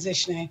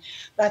transitioning.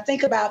 But I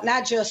think about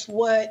not just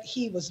what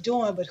he was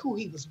doing, but who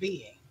he was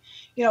being.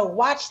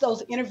 Watch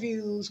those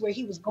interviews where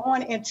he was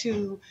going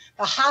into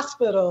the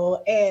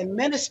hospital and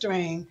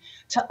ministering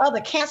to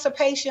other cancer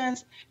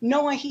patients,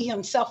 knowing he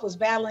himself was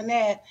battling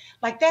that.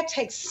 Like that's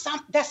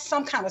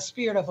some kind of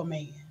spirit of a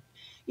man.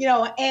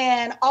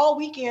 And all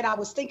weekend I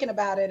was thinking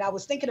about it. I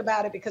was thinking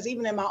about it because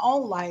even in my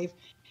own life,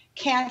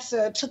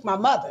 cancer took my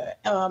mother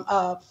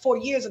 4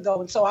 years ago.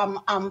 And so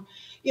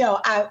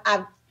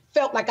I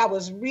felt like I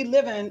was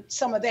reliving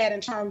some of that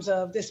in terms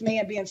of this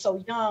man being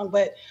so young,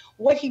 but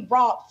what he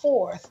brought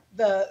forth,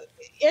 the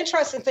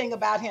interesting thing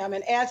about him,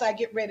 and as I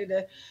get ready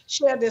to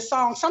share this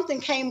song, something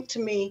came to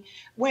me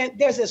when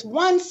there's this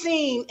one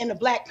scene in the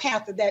Black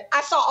Panther that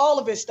I saw all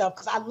of his stuff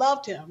because I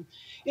loved him,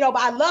 but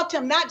I loved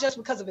him not just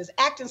because of his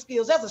acting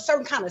skills. There's a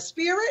certain kind of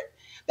spirit.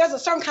 There's a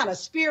certain kind of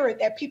spirit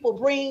that people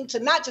bring to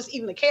not just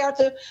even the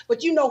character,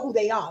 but you know who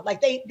they are.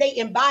 Like they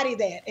embody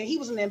that. And he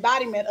was an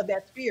embodiment of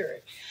that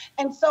spirit.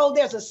 And so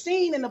there's a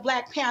scene in the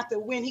Black Panther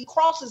when he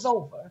crosses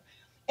over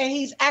and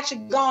he's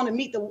actually gone to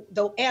meet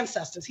the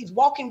ancestors. He's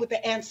walking with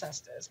the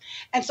ancestors.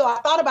 And so I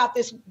thought about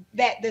this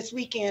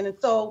weekend. And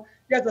so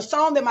there's a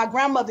song that my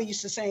grandmother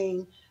used to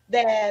sing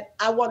that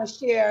I want to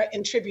share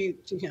in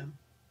tribute to him.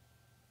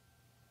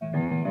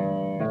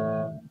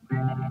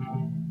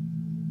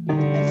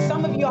 And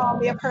some of y'all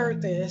may have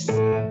heard this.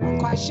 I'm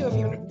quite sure if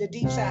you're in the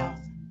Deep South.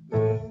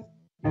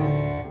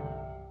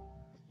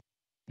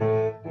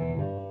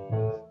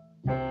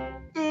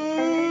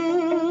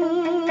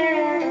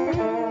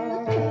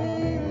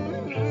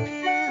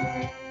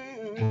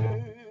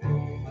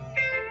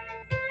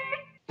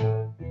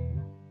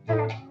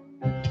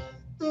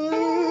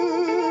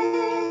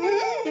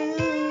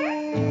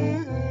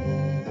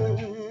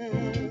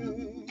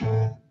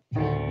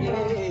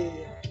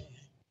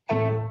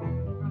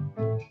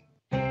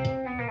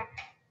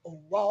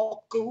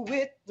 Walk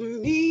with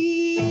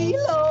me,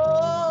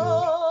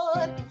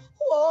 Lord.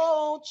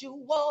 Won't you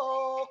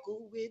walk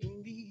with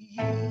me?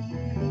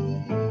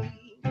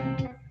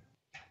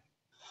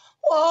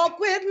 Walk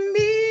with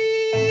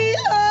me,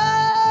 Lord.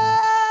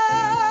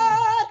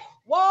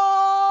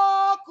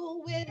 Walk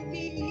with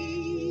me.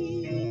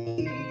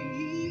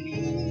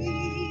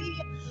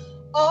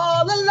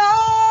 All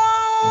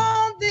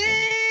along this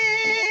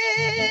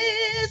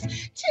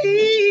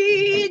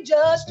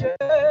tedious journey,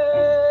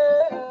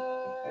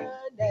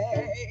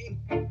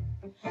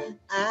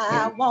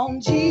 I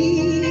want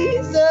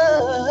Jesus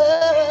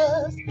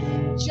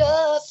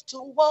just to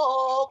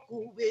walk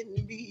with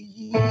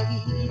me.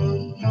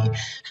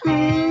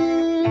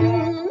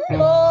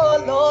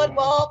 Oh, Lord,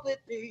 walk with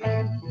me.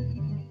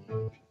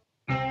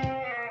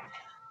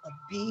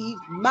 Be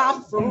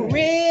my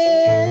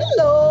friend,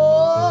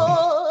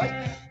 Lord.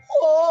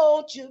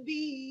 Won't won't you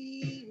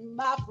be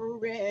my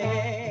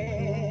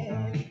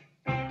friend?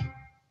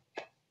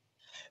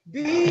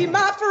 Be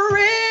my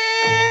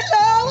friend,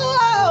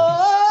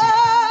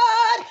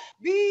 Lord,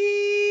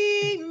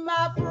 be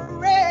my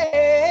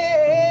friend.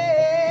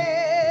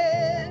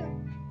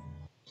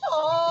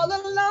 All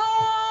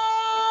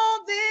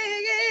along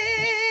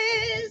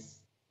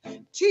this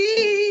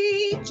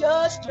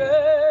teacher's journey,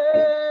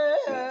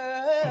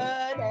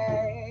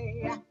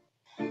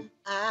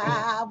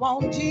 I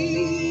want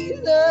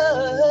Jesus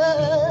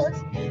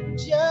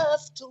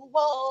just to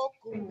walk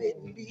with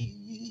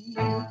me.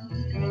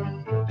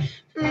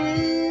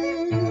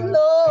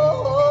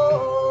 Lord.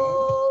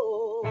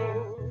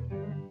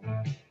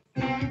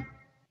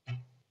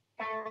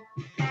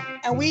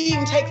 And we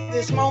even take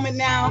this moment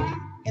now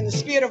in the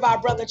spirit of our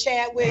brother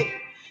Chadwick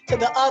to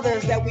the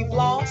others that we've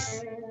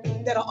lost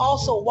that are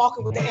also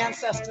walking with the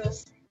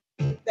ancestors,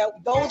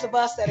 that those of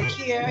us that are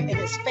here in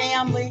his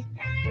family,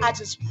 I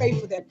just pray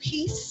for their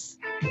peace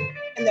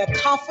and their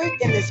comfort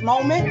in this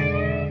moment,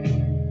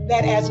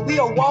 that as we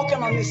are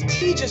walking on this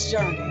teacher's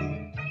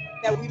journey,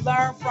 that we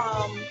learn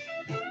from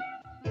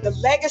the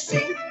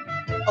legacy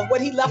of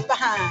what he left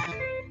behind,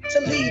 to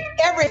leave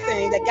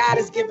everything that God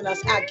has given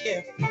us, our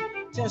gift,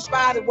 to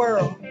inspire the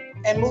world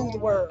and move the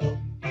world.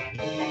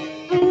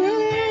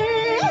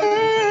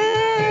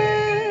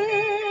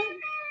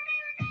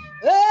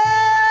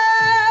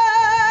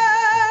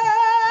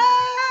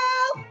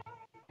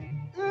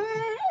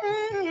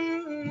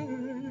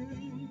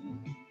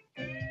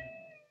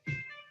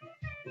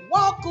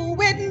 Walk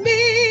with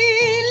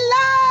me,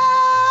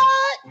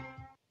 Lord.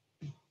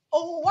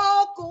 Oh,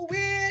 walk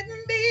with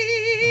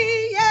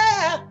me,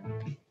 yeah.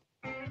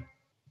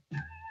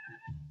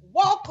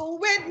 Walk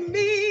with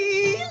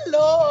me,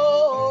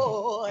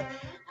 Lord.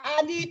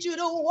 I need you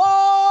to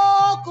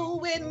walk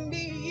with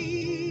me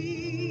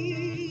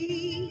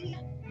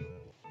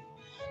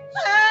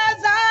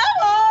as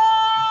I'm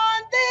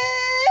on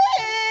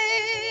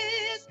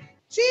this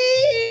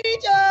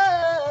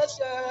teacher's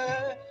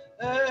journey.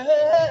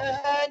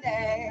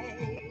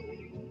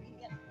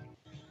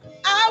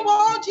 I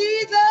want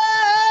Jesus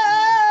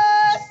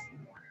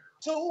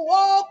to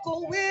walk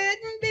with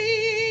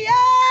me,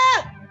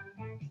 yeah,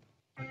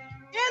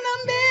 in the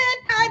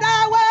midnight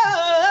hour,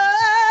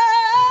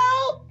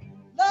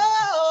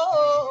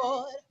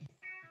 Lord.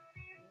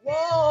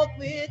 Walk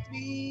with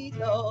me,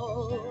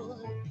 Lord.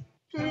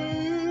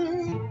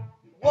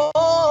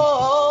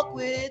 Walk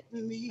with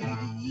me.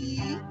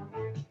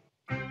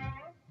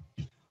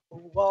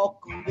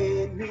 Walk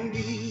with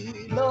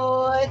me,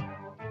 Lord.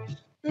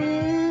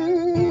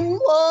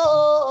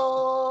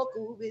 Walk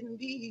with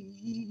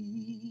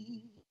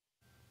me.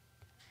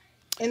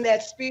 In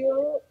that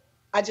spirit,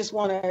 I just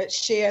want to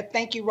share,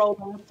 thank you,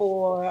 Roland,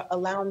 for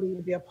allowing me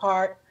to be a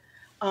part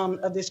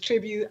of this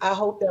tribute. I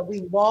hope that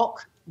we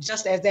walk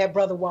just as that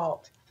brother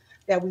walked,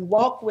 that we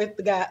walk with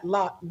the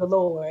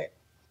Lord,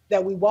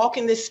 that we walk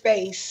in this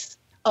space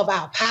of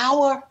our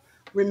power,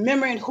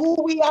 remembering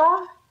who we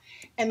are,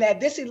 and that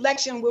this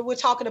election where we're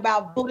talking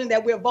about voting,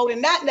 that we're voting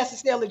not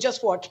necessarily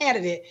just for a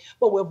candidate,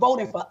 but we're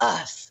voting for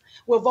us.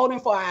 We're voting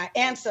for our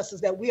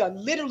ancestors, that we are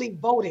literally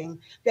voting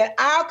that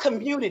our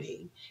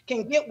community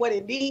can get what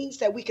it needs,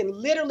 that we can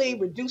literally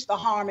reduce the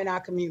harm in our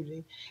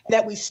community, and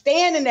that we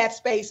stand in that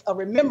space of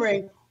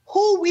remembering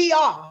who we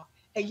are.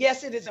 And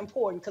yes, it is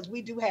important because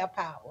we do have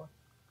power.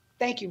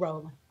 Thank you,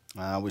 Roland.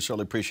 We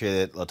certainly appreciate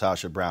it,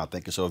 Latasha Brown.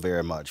 Thank you so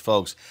very much.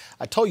 Folks,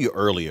 I told you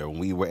earlier when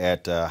we were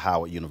at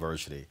Howard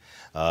University,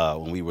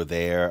 when we were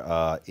there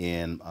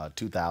in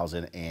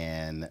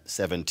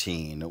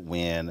 2017,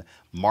 when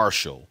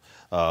Marshall,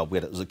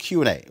 it was a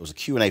Q&A. It was a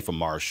Q&A for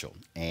Marshall.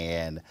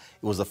 And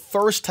it was the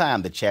first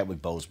time that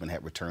Chadwick Boseman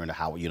had returned to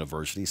Howard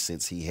University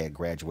since he had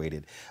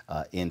graduated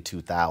in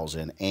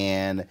 2000.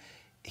 And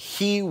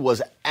he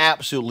was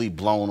absolutely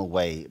blown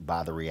away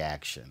by the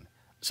reaction.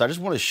 So I just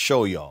want to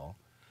show y'all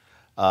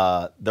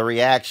the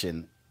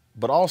reaction,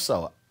 but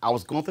also I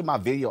was going through my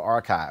video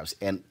archives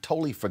and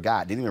totally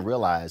forgot, didn't even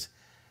realize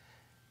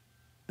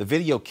the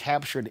video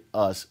captured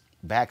us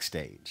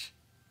backstage,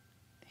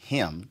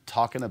 him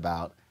talking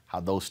about how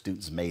those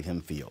students made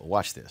him feel.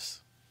 Watch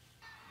this.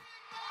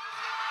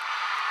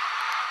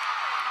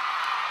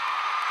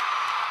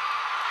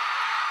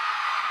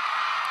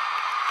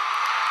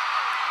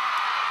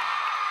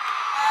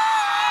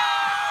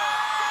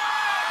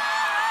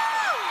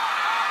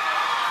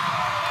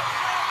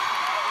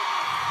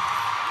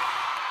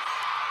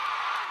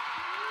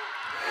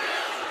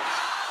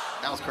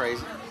 That was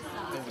crazy.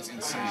 That was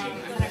insane.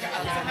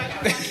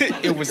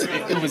 it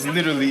was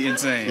literally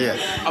insane. Yeah.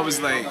 I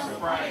was like,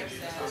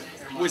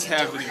 what's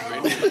happening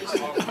right now?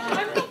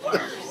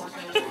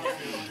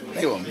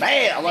 They were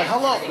mad. I'm like,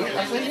 hold on.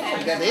 I said, yeah,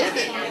 we got to end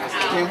it.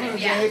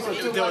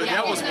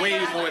 That was way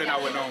more than I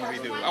would normally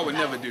do. I would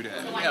never do that.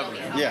 Ever.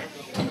 Yeah.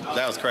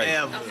 That was crazy.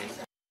 Ever.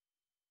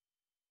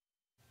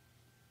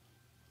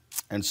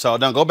 And so,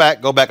 now go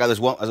back. There's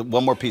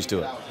one more piece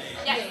to it.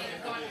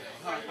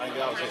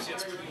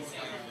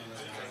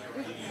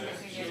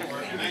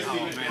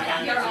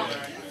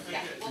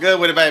 Good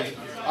with it, baby.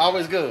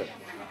 Always good.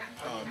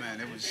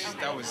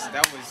 was.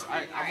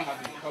 I'm gonna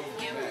have to cover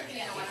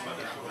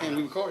that. And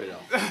we recorded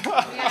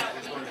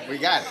it. We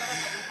got it.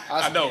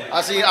 I know.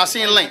 I'll see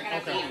you in a link.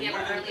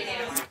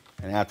 Okay.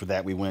 And after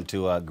that, we went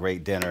to a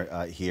great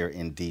dinner here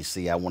in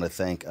D.C. I want to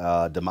thank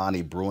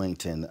Damani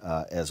Brewington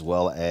as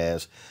well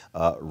as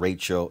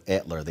Rachel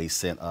Etler. They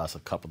sent us a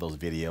couple of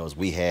those videos.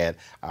 We had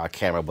our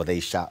camera, but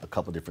they shot a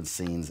couple different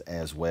scenes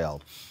as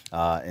well.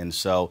 And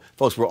so,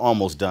 folks, we're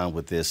almost done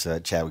with this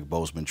Chadwick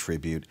Boseman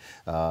tribute.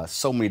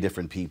 So many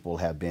different people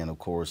have been, of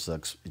course,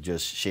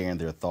 just sharing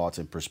their thoughts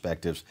and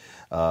perspectives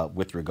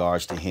with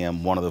regards to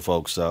him. One of the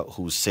folks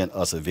who sent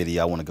us a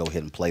video, I want to go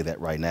ahead and play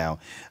that right now,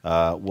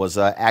 was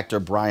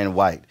actor Brian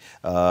White.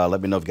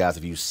 Let me know, guys,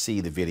 if you see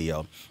the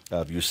video.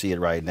 If you see it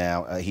right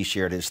now, he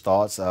shared his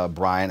thoughts,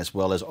 Brian, as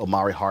well as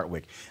Omari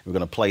Hardwick. We're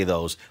going to play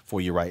those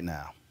for you right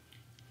now.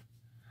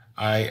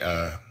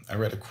 I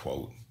read a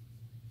quote,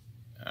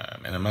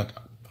 and I'm not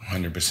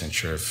 100%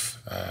 sure if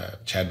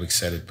Chadwick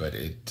said it, but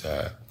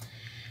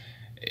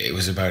it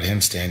was about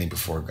him standing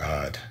before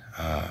God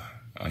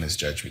on his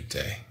judgment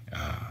day,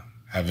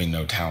 having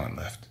no talent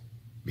left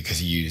because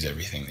he used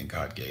everything that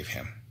God gave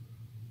him.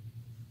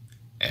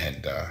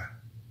 And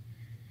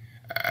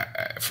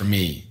for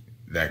me,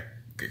 that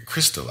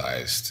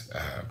crystallized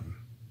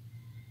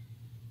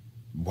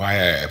why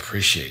I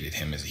appreciated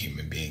him as a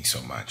human being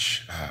so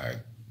much.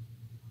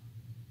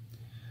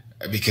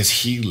 Because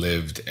he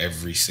lived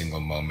every single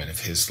moment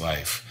of his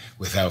life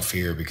without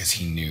fear because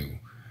he knew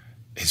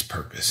his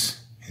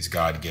purpose, his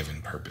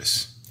God-given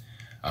purpose.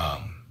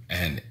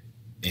 And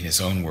in his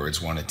own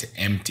words, wanted to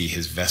empty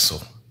his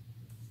vessel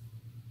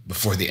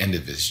before the end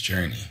of his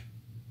journey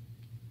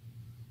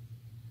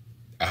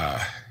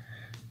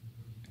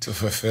to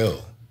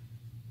fulfill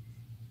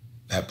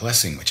that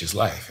blessing, which is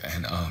life.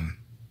 And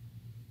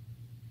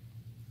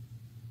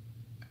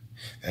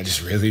that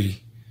just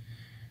really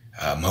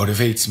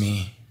motivates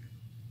me.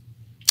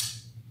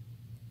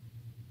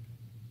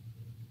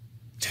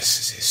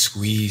 Just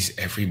squeeze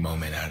every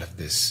moment out of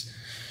this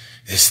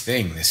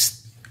thing,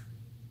 this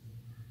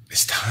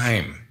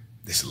time,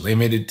 this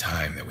limited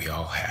time that we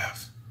all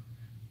have.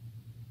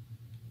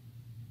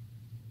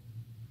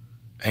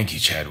 Thank you,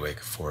 Chadwick,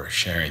 for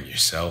sharing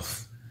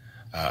yourself,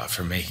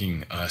 for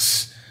making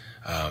us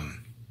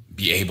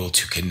be able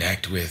to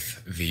connect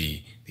with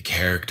the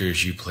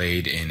characters you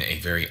played in a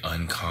very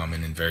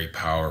uncommon and very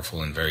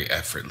powerful and very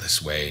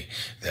effortless way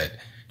that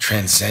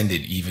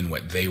transcended even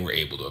what they were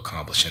able to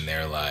accomplish in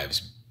their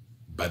lives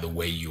by the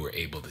way you were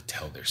able to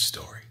tell their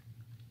story.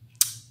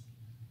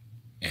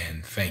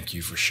 And thank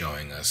you for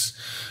showing us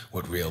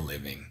what real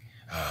living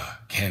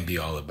can be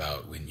all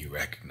about when you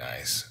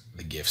recognize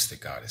the gifts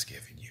that God has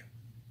given you.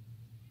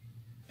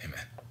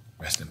 Amen.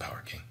 Rest in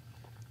power, King.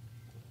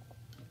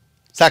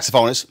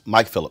 Saxophonist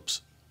Mike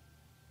Phillips.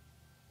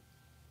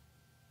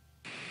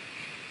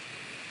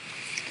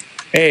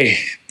 Hey,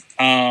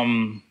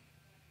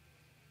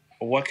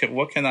 what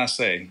can I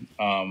say?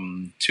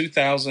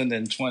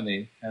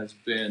 2020 has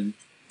been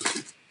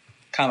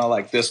kind of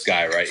like this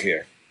guy right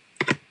here.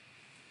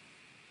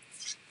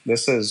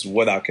 This is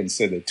what I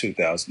consider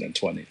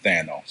 2020,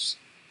 Thanos.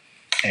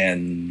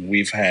 And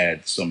we've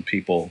had some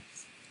people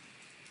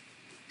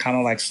kind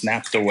of like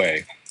snapped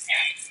away.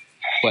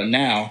 But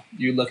now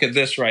you look at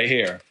this right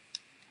here.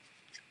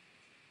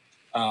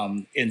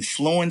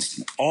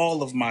 Influenced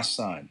all of my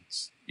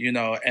sons, you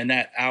know, and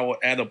at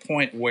a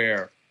point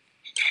where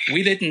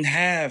we didn't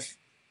have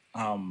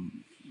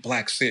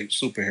black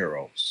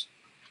superheroes,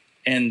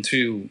 and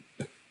to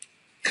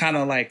kind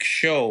of like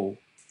show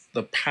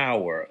the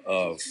power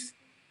of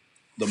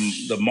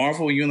the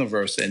Marvel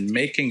universe and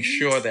making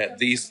sure that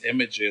these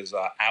images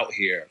are out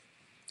here,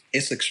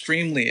 it's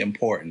extremely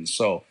important.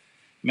 So,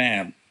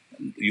 man,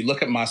 you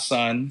look at my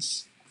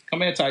sons.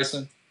 Come here,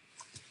 Tyson.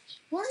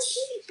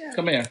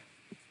 Come here.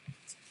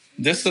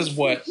 This is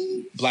what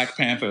Black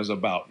Panther is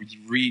about,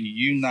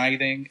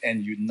 reuniting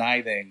and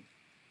uniting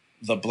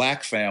the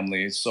Black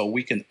family so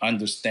we can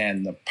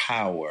understand the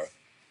power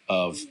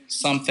of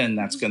something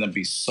that's going to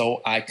be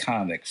so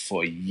iconic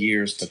for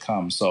years to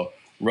come. So,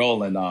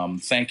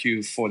 Roland, thank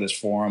you for this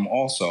forum.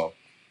 Also,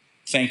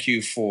 thank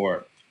you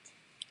for,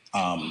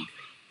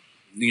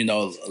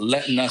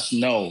 letting us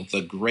know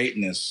the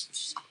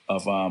greatness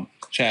of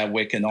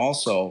Chadwick, and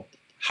also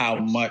how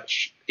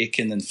much it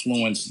can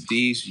influence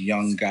these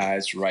young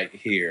guys right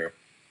here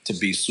to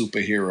be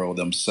superhero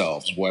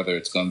themselves, whether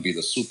it's going to be the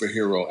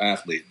superhero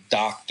athlete,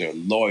 doctor,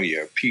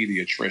 lawyer,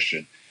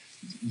 pediatrician.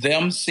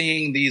 Them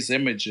seeing these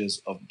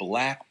images of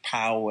Black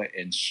power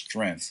and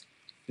strength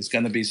is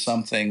going to be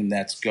something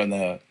that's going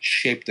to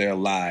shape their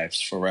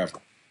lives forever.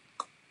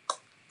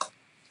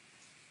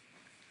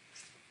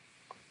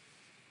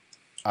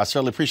 I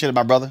certainly appreciate it,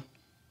 my brother.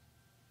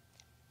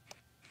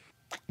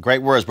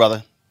 Great words,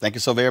 brother. Thank you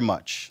so very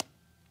much.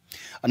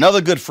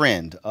 Another good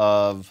friend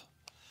of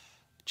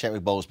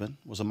Chadwick Boseman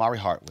was Omari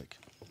Hardwick,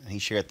 and he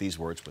shared these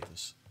words with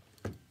us.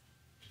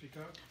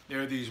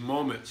 There are these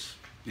moments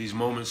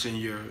in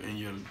your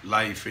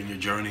life, in your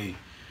journey,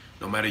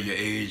 no matter your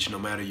age, no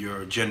matter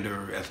your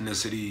gender,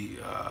 ethnicity,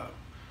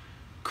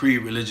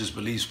 creed, religious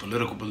beliefs,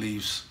 political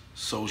beliefs,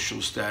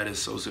 social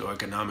status,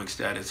 socioeconomic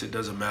status, it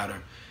doesn't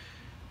matter.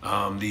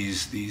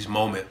 These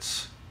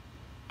moments,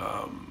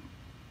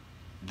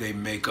 they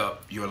make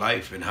up your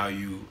life and how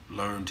you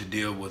learn to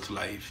deal with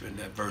life and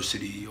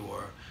adversity,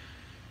 or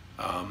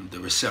the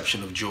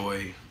reception of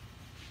joy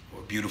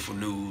or beautiful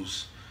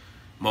news,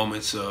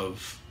 moments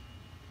of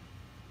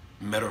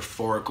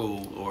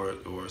metaphorical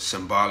or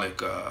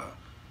symbolic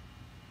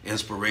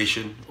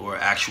inspiration or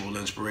actual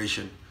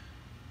inspiration.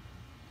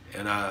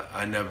 And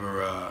I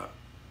never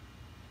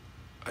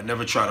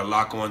try to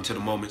lock on to the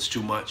moments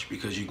too much,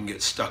 because you can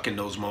get stuck in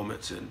those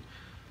moments and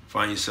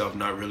find yourself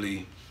not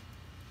really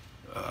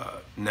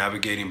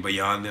navigating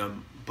beyond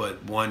them.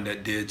 But one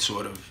that did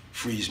sort of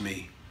freeze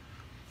me,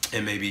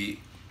 and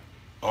maybe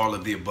all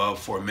of the above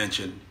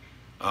aforementioned,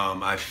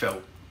 I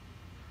felt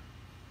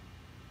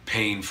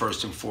pain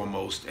first and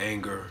foremost,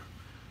 anger,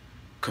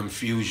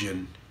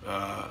 confusion,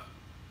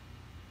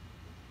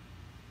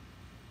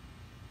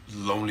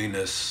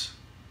 loneliness,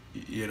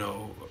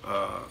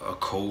 a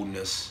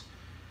coldness,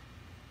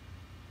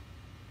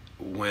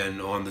 when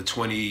on the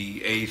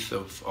 28th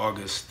of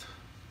August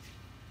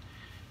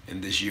in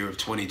this year of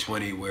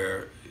 2020,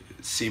 where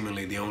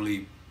seemingly the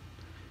only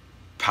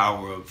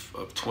power of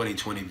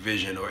 2020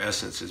 vision or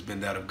essence has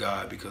been that of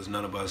God, because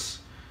none of us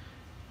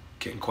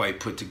can quite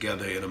put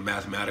together in a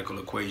mathematical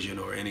equation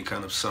or any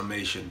kind of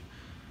summation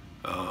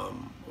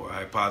or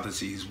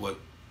hypotheses what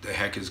the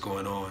heck is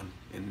going on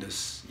in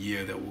this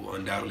year that will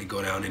undoubtedly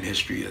go down in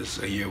history as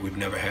a year we've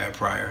never had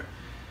prior.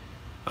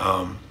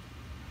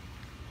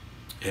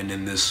 And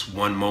in this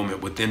one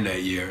moment within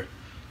that year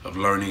of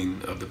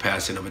learning of the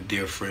passing of a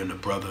dear friend, a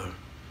brother,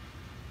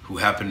 who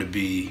happened to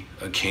be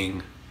a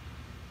king,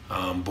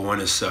 born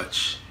as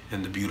such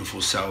in the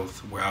beautiful South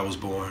where I was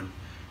born,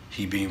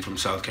 he being from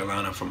South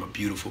Carolina, from a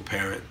beautiful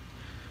parent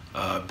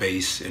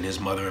base in his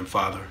mother and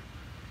father,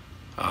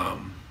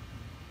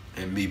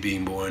 and me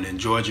being born in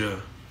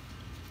Georgia,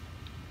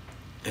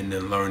 and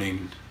then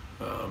learning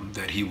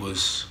that he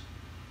was,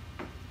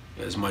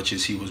 as much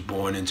as he was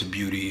born into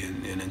beauty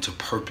and into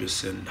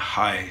purpose and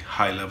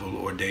high level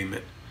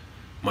ordainment,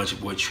 much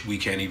of which we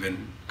can't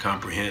even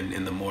comprehend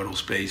in the mortal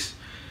space,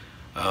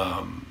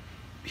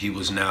 he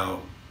was now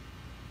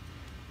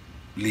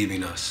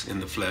leaving us in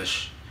the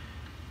flesh.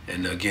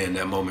 And again,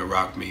 that moment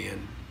rocked me,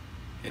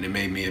 and it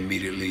made me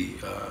immediately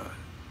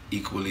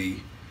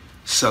equally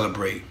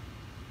celebrate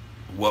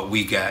what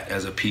we got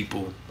as a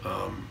people,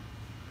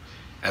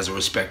 as a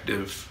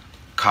respective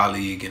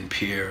colleague and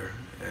peer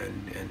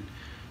and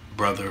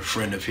brother,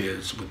 friend of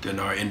his within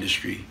our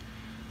industry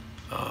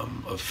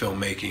of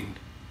filmmaking.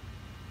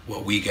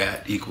 What we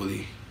got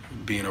equally,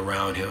 being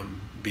around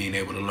him, being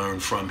able to learn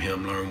from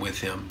him, learn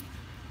with him,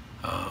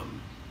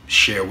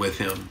 share with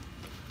him.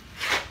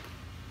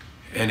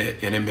 And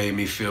it made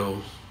me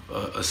feel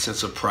a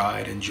sense of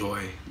pride and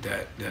joy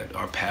that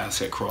our paths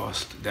had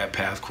crossed, that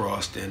path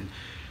crossed in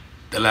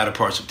the latter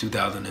parts of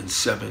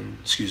 2007,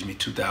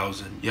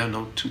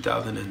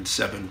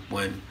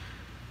 when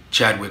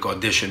Chadwick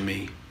auditioned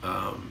me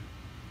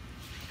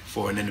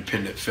for an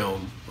independent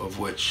film, of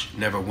which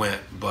never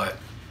went. But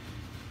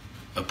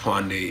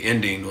upon the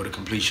ending or the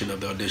completion of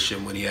the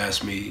audition, when he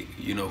asked me,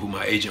 who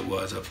my agent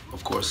was,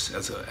 of course,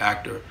 as an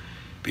actor,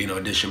 being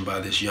auditioned by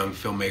this young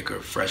filmmaker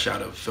fresh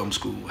out of film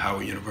school,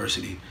 Howard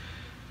University,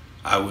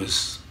 I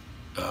was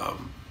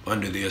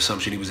under the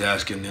assumption he was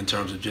asking in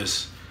terms of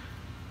just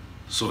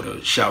sort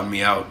of shouting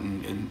me out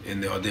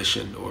in the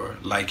audition, or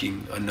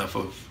liking enough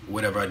of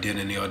whatever I did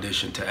in the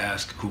audition to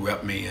ask who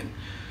repped me. And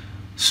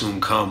soon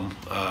come,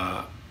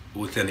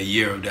 within a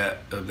year of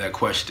that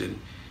question,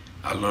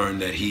 I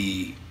learned that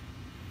he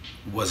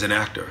was an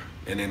actor,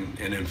 and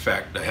in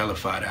fact a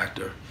hellified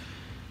actor,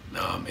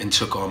 and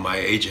took on my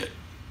agent.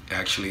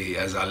 Actually,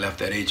 as I left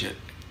that agent,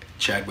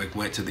 Chadwick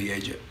went to the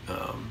agent,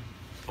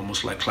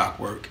 almost like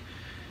clockwork.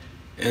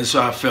 And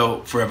so I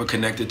felt forever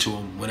connected to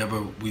him.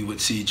 Whenever we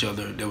would see each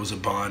other, there was a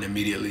bond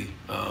immediately,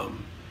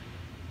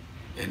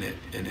 and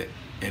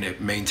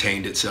it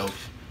maintained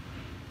itself.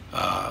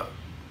 I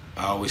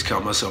always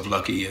count myself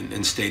lucky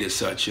and stated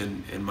such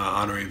in my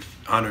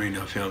honoring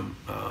of him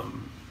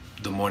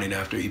the morning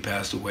after he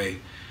passed away,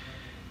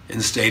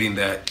 and stating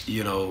that,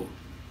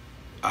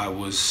 I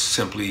was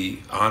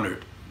simply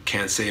honored.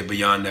 Can't say it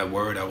beyond that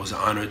word. I was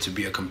honored to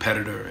be a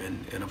competitor,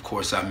 and of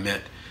course I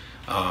meant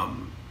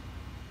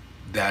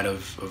that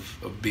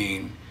of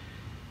being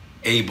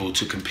able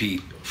to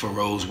compete for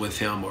roles with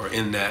him, or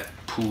in that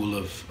pool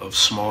of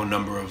small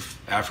number of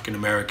African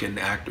American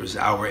actors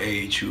our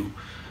age who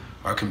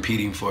are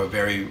competing for a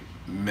very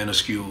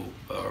minuscule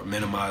or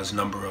minimized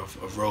number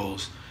of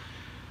roles,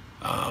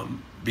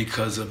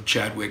 because of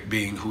Chadwick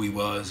being who he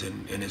was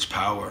and his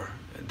power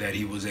that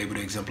he was able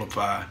to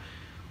exemplify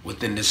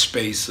within this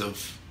space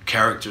of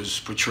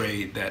characters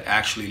portrayed that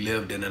actually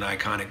lived in an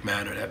iconic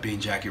manner, that being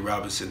Jackie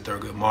Robinson,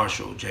 Thurgood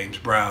Marshall, James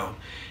Brown,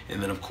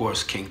 and then of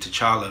course King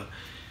T'Challa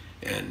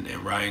and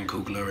Ryan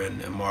Coogler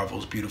and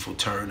Marvel's beautiful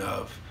turn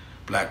of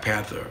Black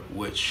Panther,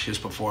 which his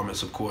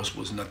performance of course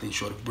was nothing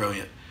short of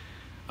brilliant.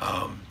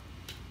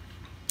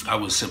 I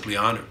was simply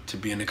honored to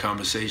be in the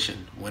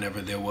conversation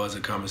whenever there was a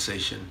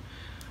conversation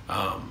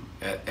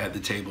at the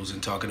tables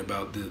and talking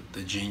about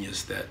the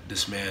genius that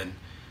this man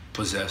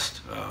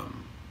possessed,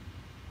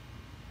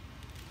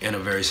 in a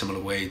very similar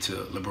way to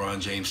LeBron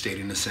James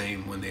stating the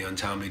same when the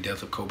untimely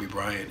death of Kobe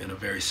Bryant in a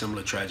very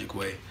similar tragic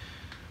way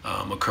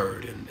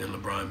occurred, and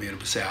LeBron being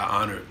able to say,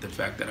 I honored the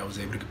fact that I was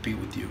able to compete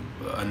with you.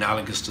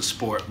 Analogous to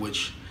sport,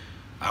 which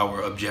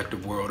our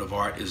objective world of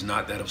art is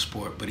not that of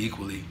sport, but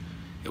equally,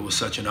 it was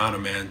such an honor,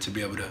 man, to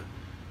be able to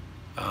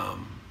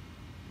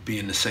be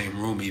in the same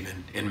room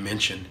even, in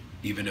mention,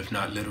 even if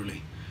not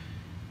literally,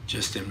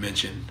 just in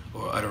mention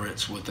or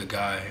utterance with a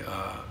guy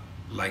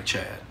like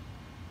Chad,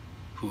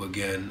 who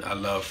again, I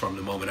love from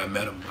the moment I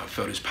met him. I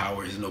felt his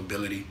power, his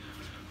nobility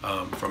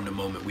from the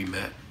moment we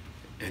met.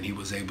 And he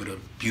was able to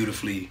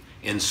beautifully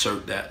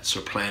insert that,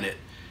 supplant it,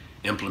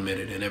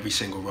 implement it in every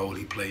single role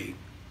he played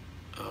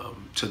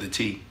to the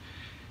T.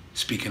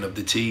 Speaking of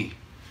the T,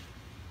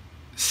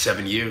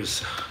 7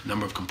 years,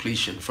 number of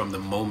completion from the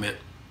moment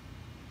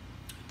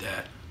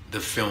that the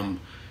film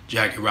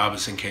Jackie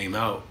Robinson came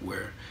out,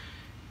 where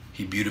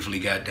he beautifully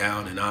got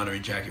down in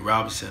honoring Jackie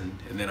Robinson,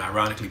 and then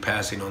ironically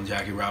passing on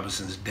Jackie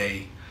Robinson's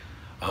day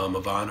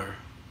of honor,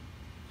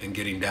 and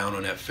getting down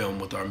on that film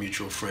with our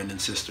mutual friend and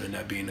sister, and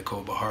that being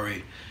Nicole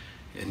Beharie.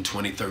 In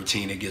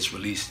 2013, it gets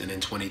released, and in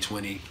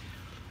 2020,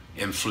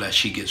 in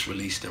flesh, he gets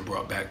released and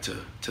brought back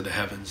to the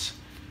heavens,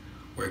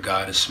 where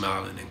God is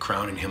smiling and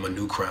crowning him a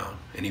new crown,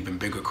 an even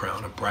bigger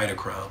crown, a brighter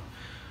crown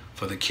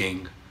for the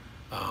king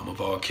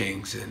of all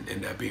kings, and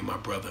that being my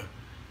brother.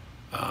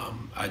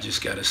 I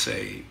just gotta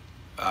say,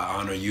 I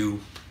honor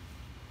you,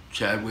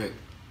 Chadwick.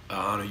 I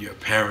honor your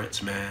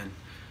parents, man.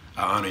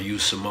 I honor you,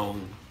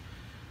 Simone,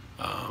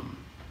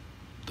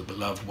 the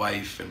beloved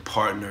wife and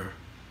partner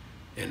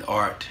in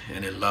art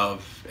and in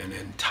love and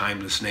in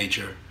timeless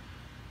nature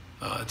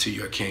to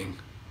your king.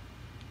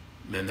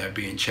 And that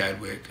being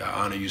Chadwick, I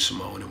honor you,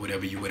 Simone, and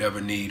whatever you would ever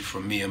need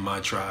from me and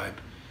my tribe.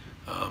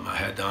 I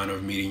had the honor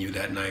of meeting you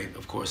that night,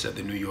 of course, at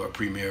the New York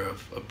premiere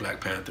of Black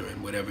Panther,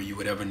 and whatever you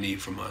would ever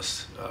need from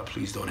us,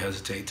 please don't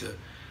hesitate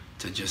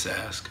to just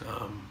ask,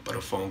 but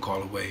a phone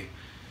call away.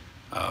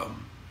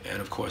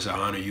 And of course, I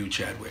honor you,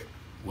 Chadwick.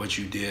 What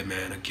you did,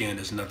 man, again,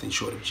 is nothing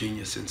short of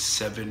genius. In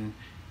 7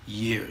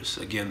 years,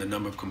 again, the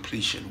number of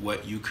completion,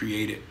 what you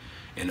created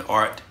in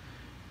art,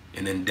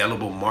 an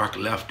indelible mark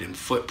left in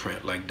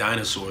footprint, like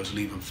dinosaurs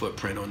leaving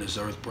footprint on this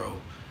earth, bro.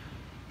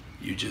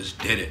 You just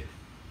did it.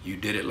 You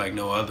did it like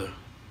no other.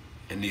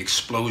 And the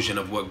explosion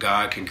of what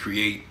God can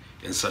create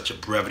in such a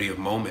brevity of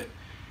moment,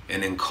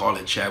 and then call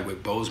it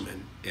Chadwick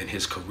Boseman in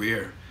his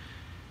career.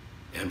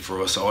 And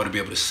for us all to be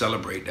able to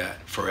celebrate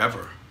that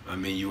forever. I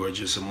mean, you are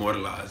just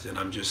immortalized, and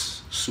I'm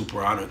just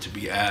super honored to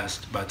be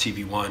asked by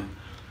TV One,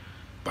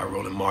 by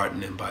Roland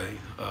Martin, and by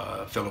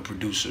fellow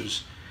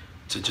producers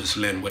to just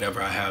lend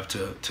whatever I have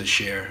to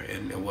share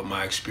and what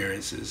my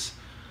experiences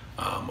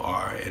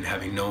are, and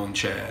having known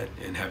Chad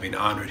and having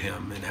honored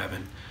him and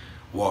having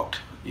walked,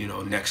 you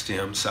know, next to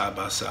him side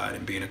by side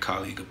and being a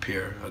colleague, a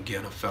peer,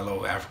 again, a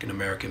fellow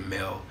African-American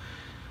male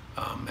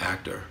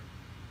actor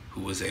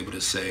who was able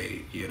to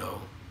say, you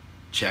know,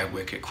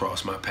 Chadwick had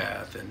crossed my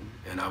path,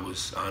 and I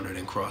was honored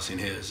in crossing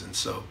his. And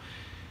so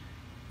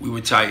we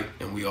were tight,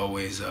 and we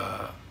always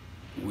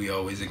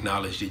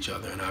acknowledged each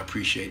other, and I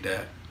appreciate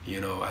that.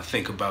 You know, I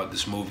think about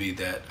this movie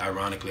that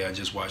ironically I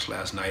just watched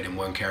last night, and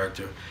one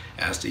character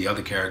asked the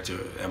other character,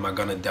 am I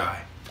gonna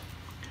die?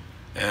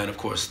 And of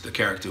course, the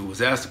character who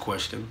was asked the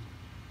question,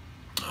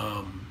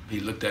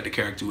 he looked at the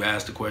character who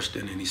asked the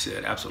question and he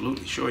said,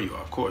 absolutely, sure you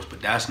are, of course,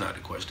 but that's not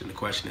the question. The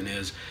question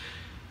is,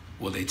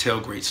 will they tell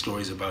great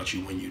stories about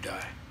you when you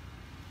die?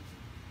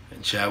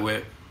 And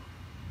Chadwick,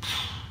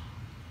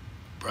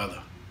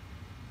 brother,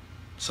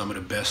 some of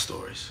the best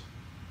stories.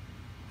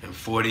 And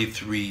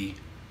 43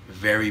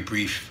 very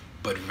brief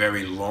but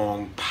very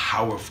long,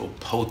 powerful,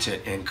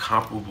 potent,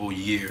 incomparable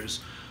years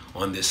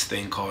on this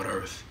thing called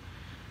Earth.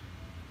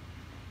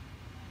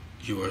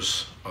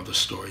 Yours are the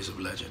stories of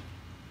legend,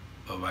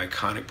 of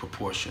iconic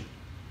proportion.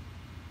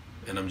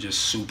 And I'm just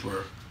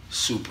super,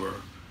 super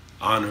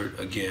honored,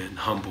 again,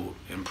 humbled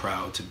and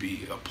proud to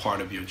be a part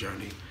of your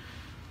journey,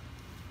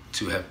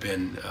 to have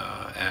been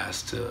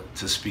asked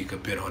to speak a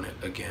bit on it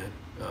again.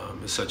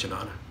 It's such an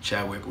honor.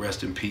 Chadwick,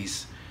 rest in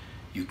peace.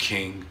 You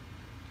king,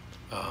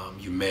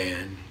 you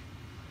man,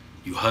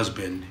 you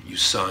husband, you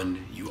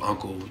son, you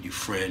uncle, you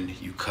friend,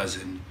 you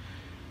cousin,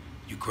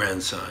 you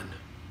grandson,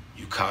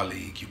 you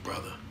colleague, you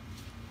brother.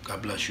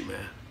 God bless you,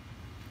 man.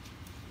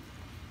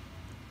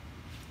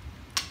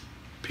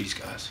 Peace,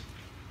 guys.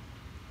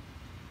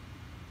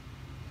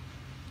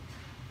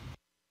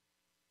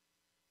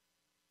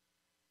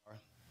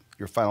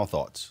 Your final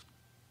thoughts.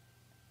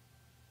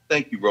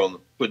 Thank you, Roland,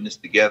 for putting this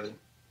together.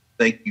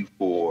 Thank you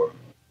for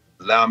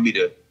allowing me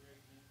to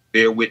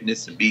bear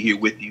witness and be here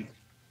with you.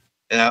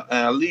 And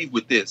I'll leave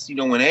with this. You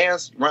know, when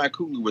Ryan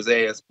Coogler was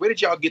asked, where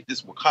did y'all get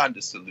this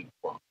Wakanda salute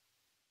from?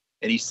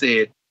 And he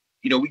said,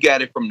 you know, we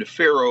got it from the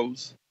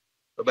pharaohs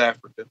of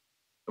Africa.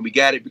 And we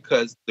got it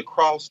because the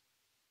cross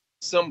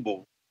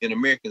symbol in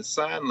American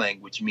Sign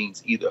Language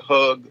means either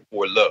hug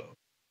or love.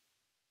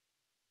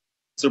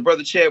 So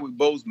Brother Chadwick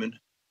Boseman,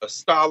 a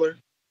scholar,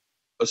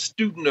 a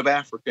student of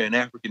Africa and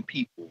African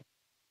people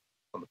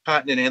on the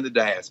continent and the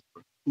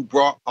diaspora, who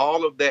brought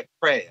all of that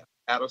craft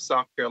out of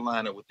South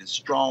Carolina with his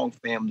strong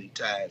family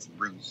ties and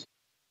roots,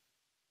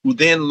 who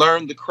then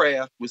learned the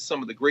craft with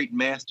some of the great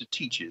master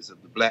teachers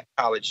of the Black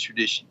college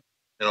tradition,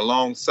 and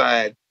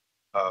alongside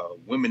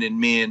women and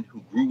men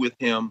who grew with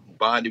him, who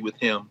bonded with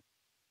him,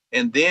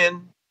 and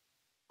then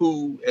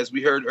who, as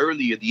we heard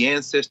earlier, the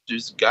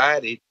ancestors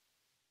guided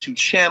to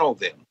channel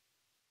them,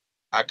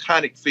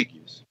 iconic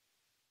figures.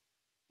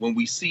 When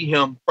we see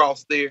him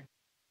cross there,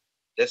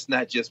 that's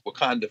not just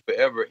Wakanda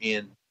Forever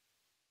in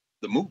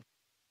the movie.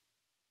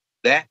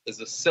 That is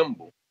a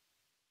symbol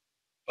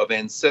of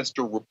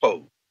ancestral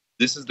repose.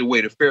 This is the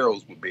way the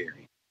pharaohs were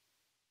buried.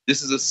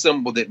 This is a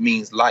symbol that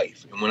means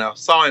life. And when I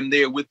saw him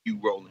there with you,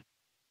 Roland,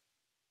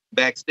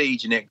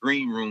 backstage in that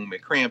green room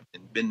at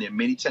Crampton, been there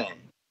many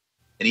times,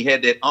 and he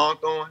had that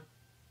ankh on,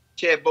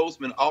 Chad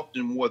Boseman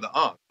often wore the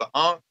ankh. The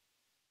ankh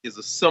is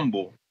a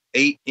symbol,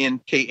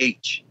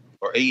 A-N-K-H,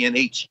 or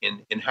A-N-H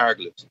in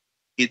hieroglyphs.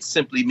 It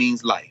simply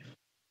means life.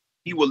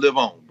 He will live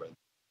on, brother.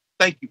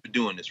 Thank you for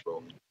doing this,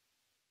 Roland.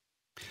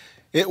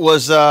 It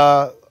was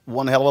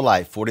one hell of a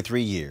life,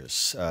 43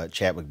 years,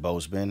 Chadwick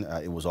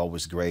Boseman. It was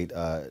always great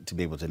to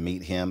be able to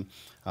meet him.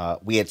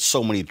 We had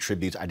so many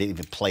tributes. I didn't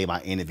even play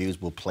my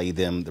interviews. We'll play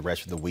them the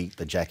rest of the week.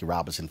 The Jackie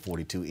Robinson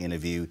 42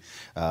 interview,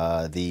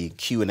 the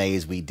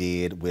Q&As we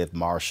did with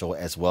Marshall,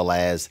 as well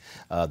as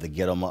the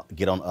Get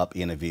On Up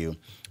interview.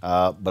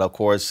 But of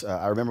course,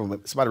 I remember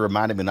when somebody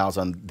reminded me when I was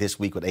on This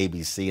Week with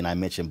ABC and I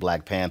mentioned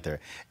Black Panther,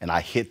 and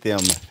I hit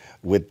them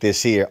with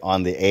this here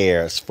on the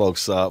air.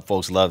 Folks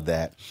love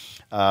that.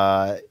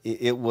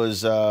 It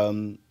was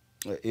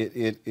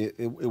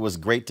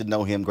great to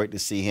know him, great to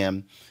see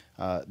him.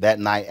 That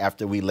night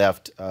after we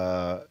left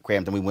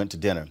Crampton, we went to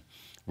dinner.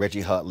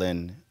 Reggie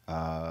Hudlin,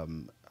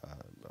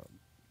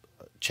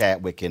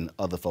 Chadwick, and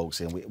other folks,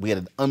 and we had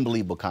an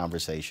unbelievable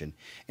conversation.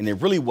 And it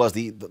really was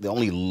the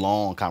only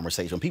long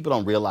conversation. What people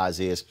don't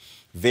realize is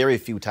very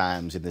few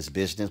times in this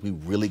business we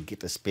really get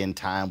to spend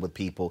time with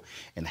people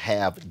and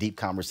have deep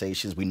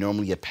conversations. We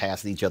normally get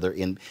past each other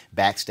in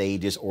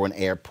backstages or in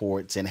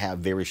airports and have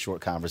very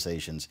short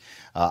conversations.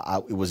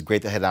 It was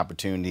great to have an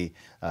opportunity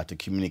to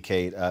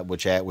communicate with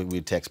Chadwick. We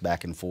would text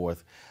back and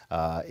forth,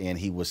 and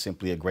he was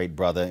simply a great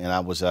brother. And I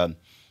was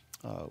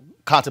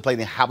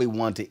contemplating how we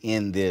wanted to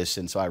end this,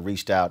 and so I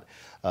reached out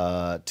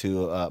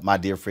to my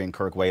dear friend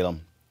Kirk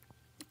Whalum,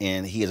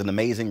 and he has an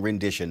amazing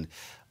rendition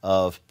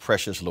of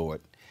Precious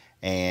Lord,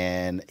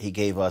 and he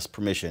gave us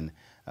permission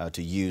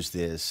to use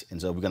this,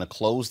 and so we're going to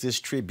close this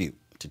tribute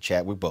to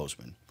Chadwick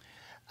Boseman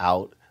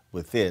out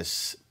with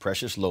this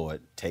Precious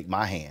Lord, Take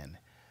My Hand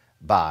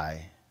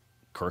by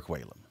Kirk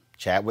Whalum.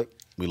 Chadwick,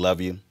 we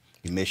love you,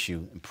 we miss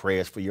you, and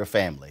prayers for your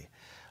family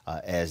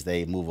as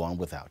they move on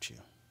without you.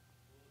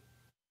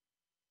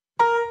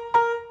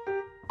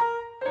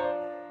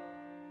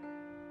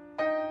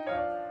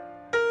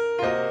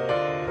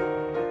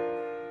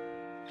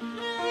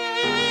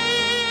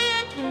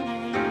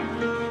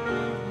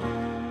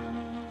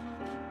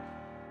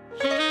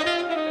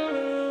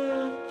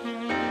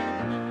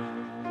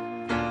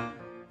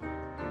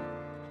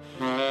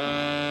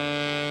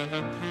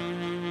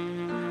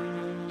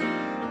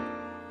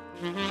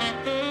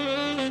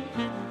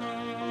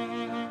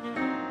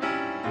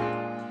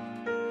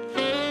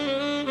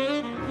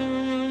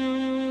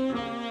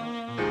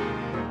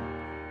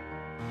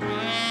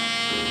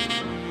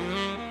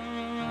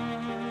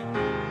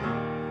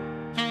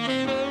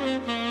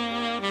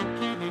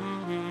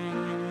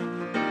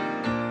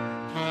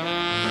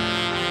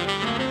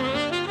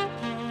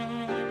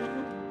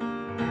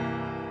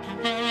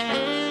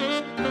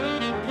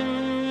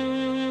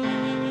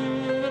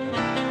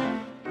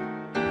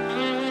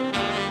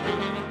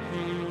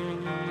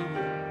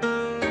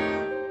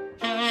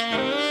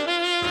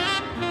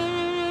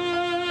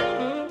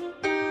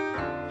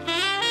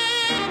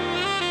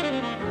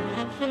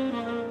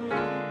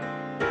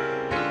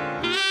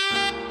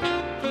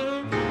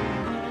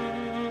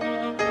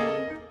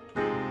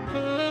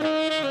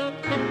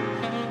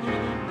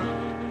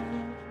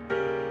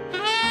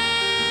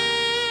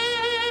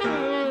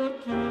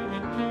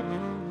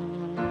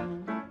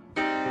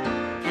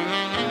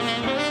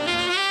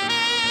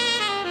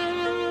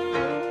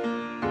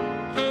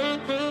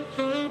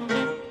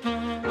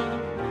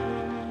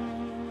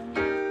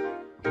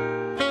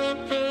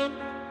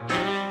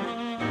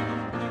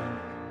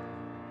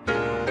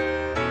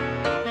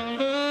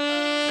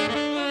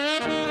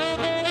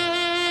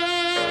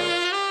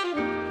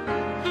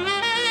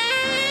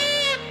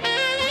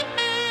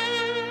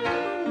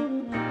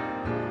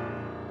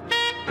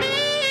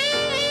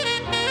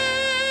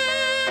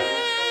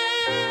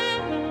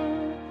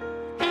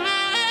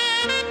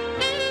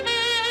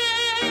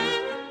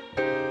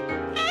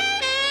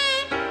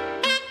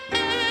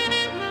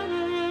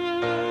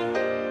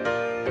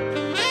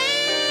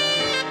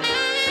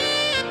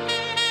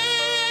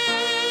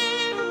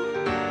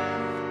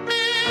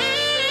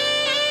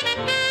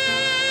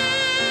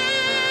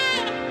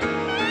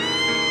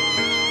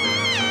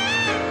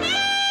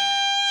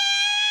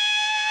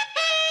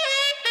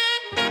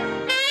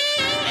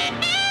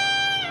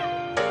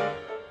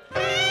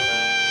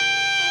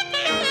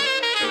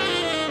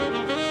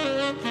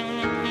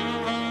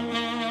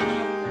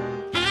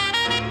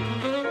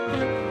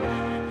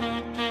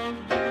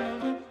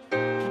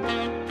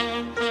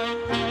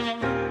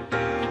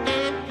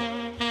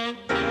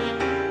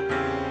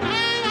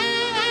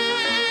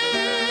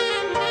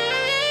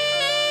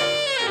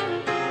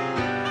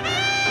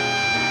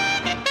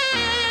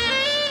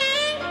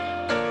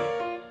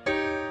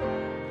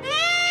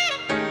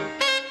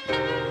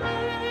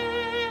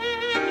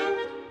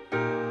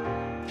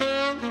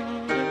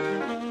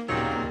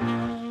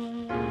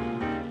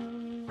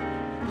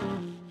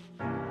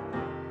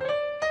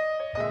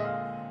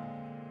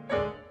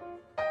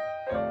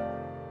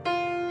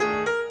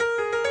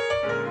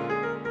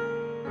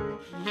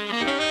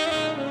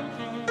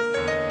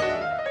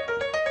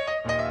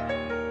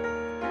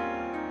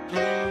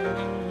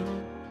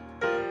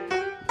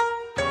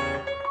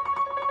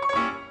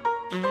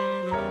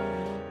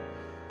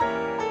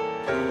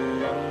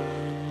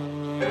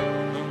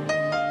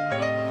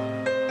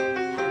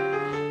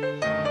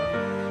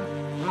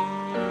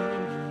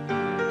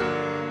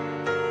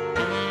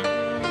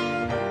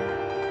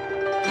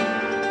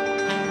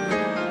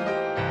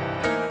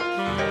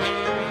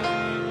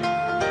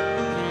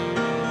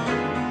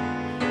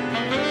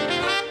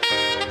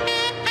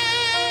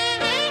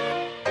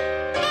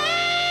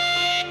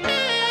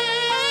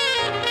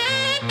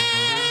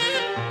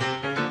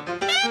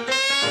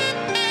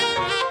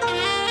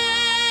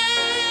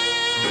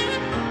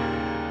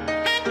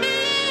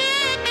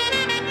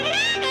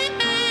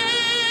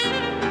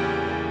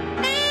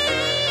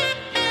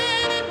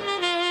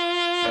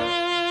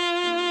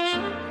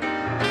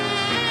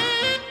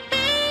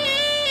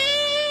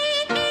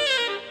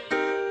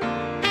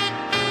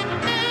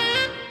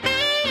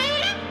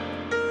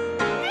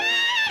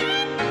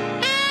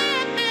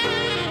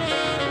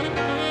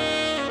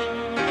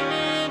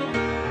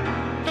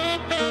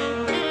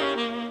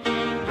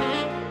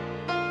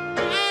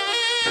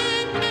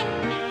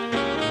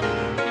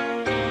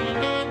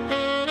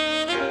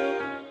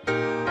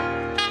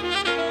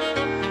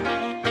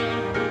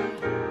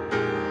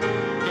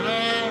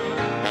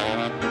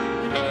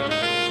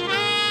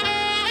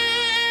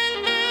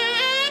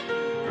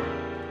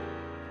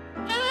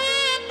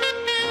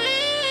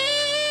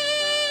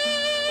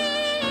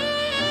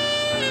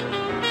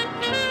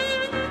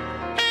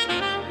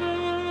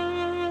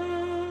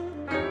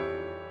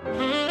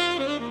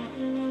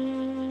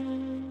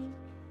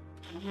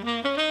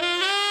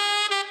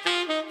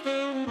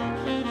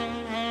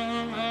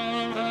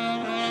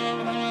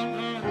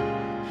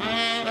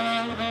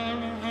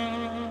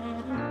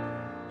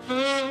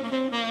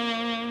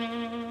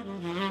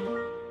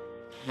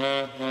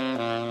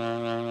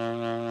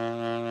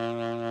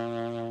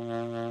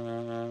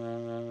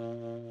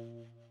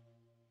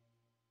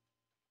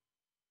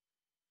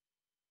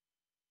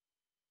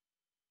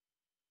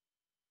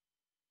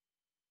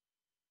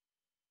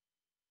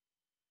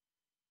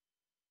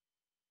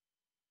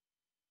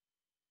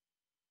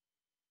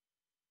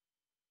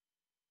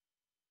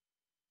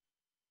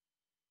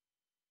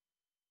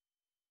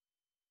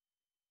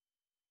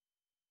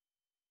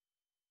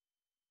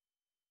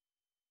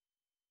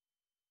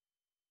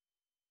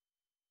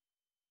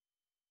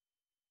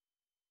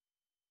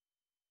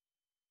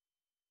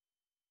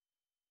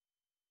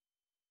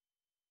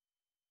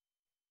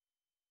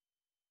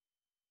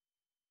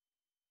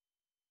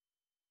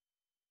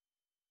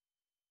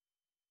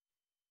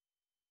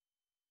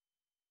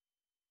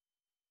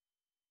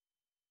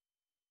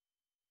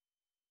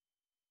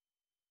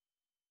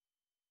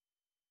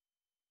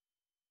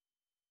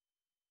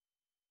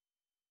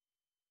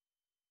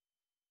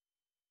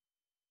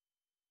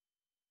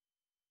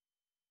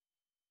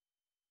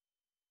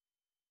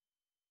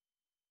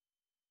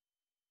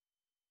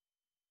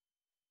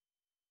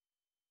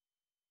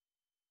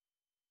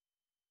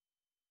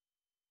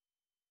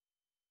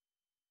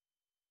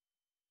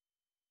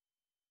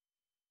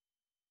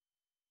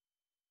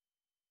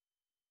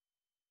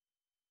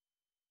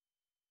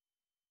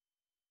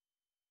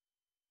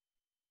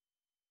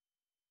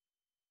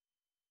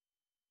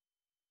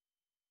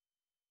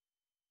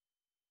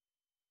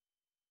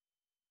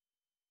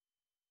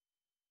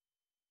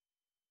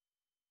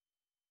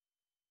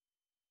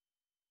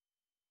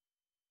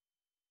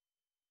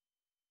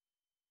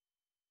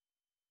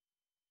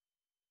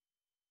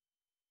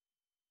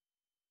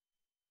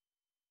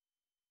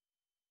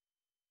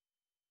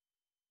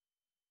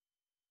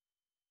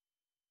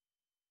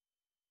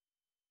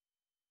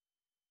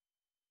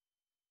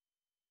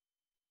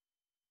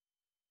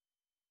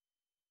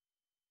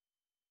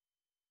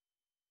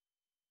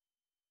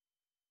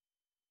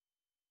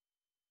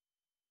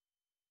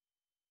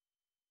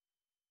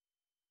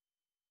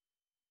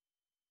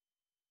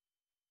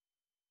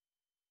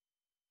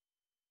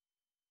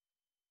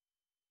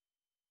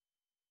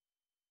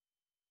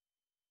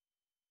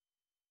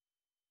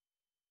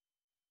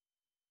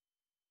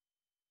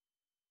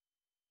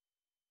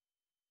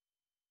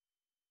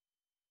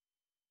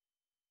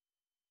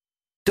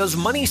 Does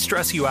money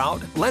stress you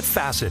out? Let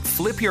Facet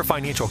flip your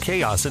financial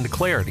chaos into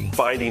clarity.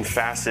 Finding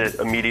Facet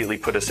immediately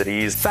put us at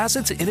ease.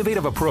 Facet's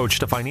innovative approach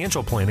to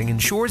financial planning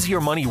ensures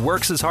your money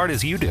works as hard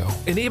as you do,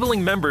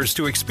 enabling members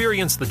to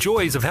experience the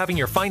joys of having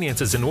your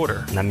finances in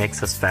order. And that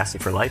makes us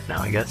Facet for life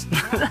now, I guess.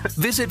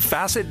 Visit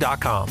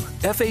Facet.com,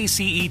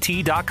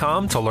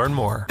 FACET.com to learn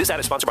more. This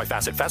ad is sponsored by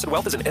Facet. Facet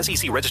Wealth is an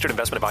SEC registered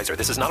investment advisor.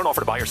 This is not an offer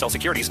to buy or sell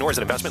securities, nor is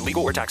it investment,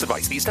 legal, or tax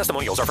advice. These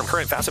testimonials are from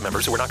current Facet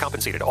members who are not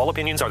compensated. All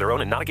opinions are their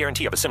own and not a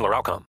guarantee of a similar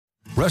outcome.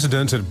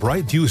 Residents at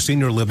Brightview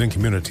Senior Living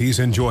Communities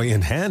enjoy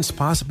enhanced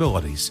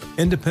possibilities,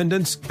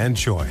 independence, and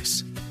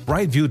choice.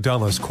 Brightview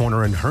Dulles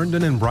Corner in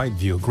Herndon and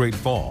Brightview, Great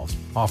Falls,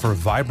 offer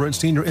vibrant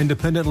senior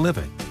independent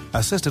living,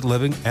 assisted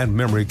living, and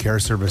memory care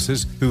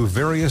services through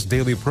various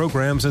daily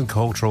programs and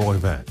cultural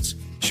events.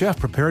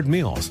 Chef-prepared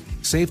meals,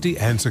 safety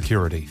and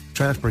security,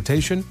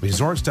 transportation,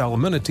 resort-style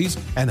amenities,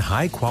 and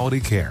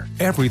high-quality care.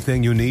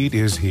 Everything you need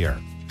is here.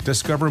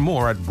 Discover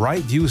more at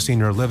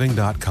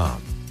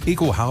brightviewseniorliving.com.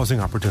 Equal housing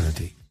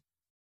opportunity.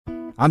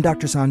 I'm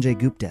Dr. Sanjay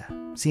Gupta,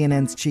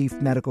 CNN's chief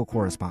medical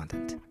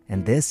correspondent,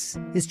 and this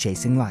is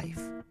Chasing Life.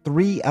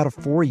 3 out of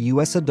 4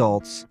 U.S.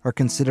 adults are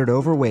considered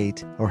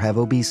overweight or have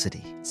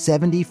obesity.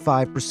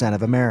 75%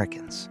 of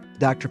Americans.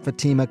 Dr.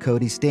 Fatima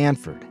Cody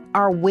Stanford.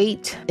 Our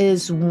weight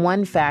is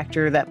one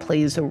factor that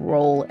plays a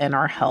role in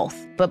our health,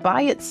 but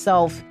by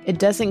itself, it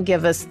doesn't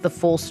give us the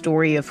full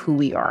story of who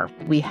we are.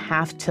 We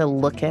have to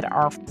look at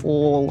our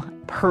full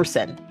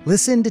person.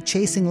 Listen to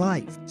Chasing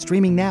Life,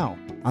 streaming now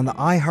on the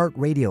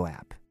iHeartRadio app.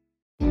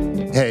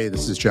 Hey,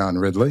 this is John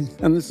Ridley.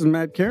 And this is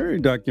Matt Carey,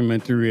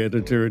 documentary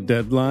editor at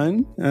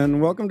Deadline.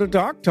 And welcome to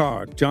Doc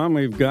Talk. John,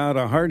 we've got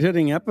a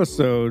hard-hitting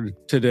episode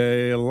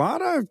today. A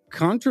lot of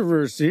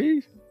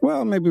controversy.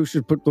 Well, maybe we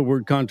should put the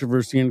word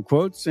controversy in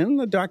quotes in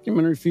the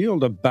documentary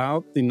field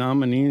about the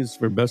nominees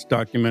for Best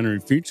Documentary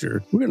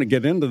Feature. We're going to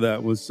get into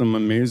that with some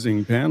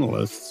amazing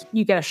panelists.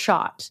 You get a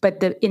shot,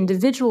 but the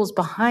individuals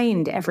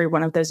behind every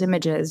one of those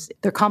images,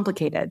 they're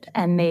complicated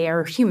and they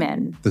are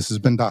human. This has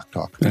been Doc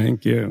Talk.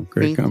 Thank you.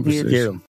 Great conversation. Thank you.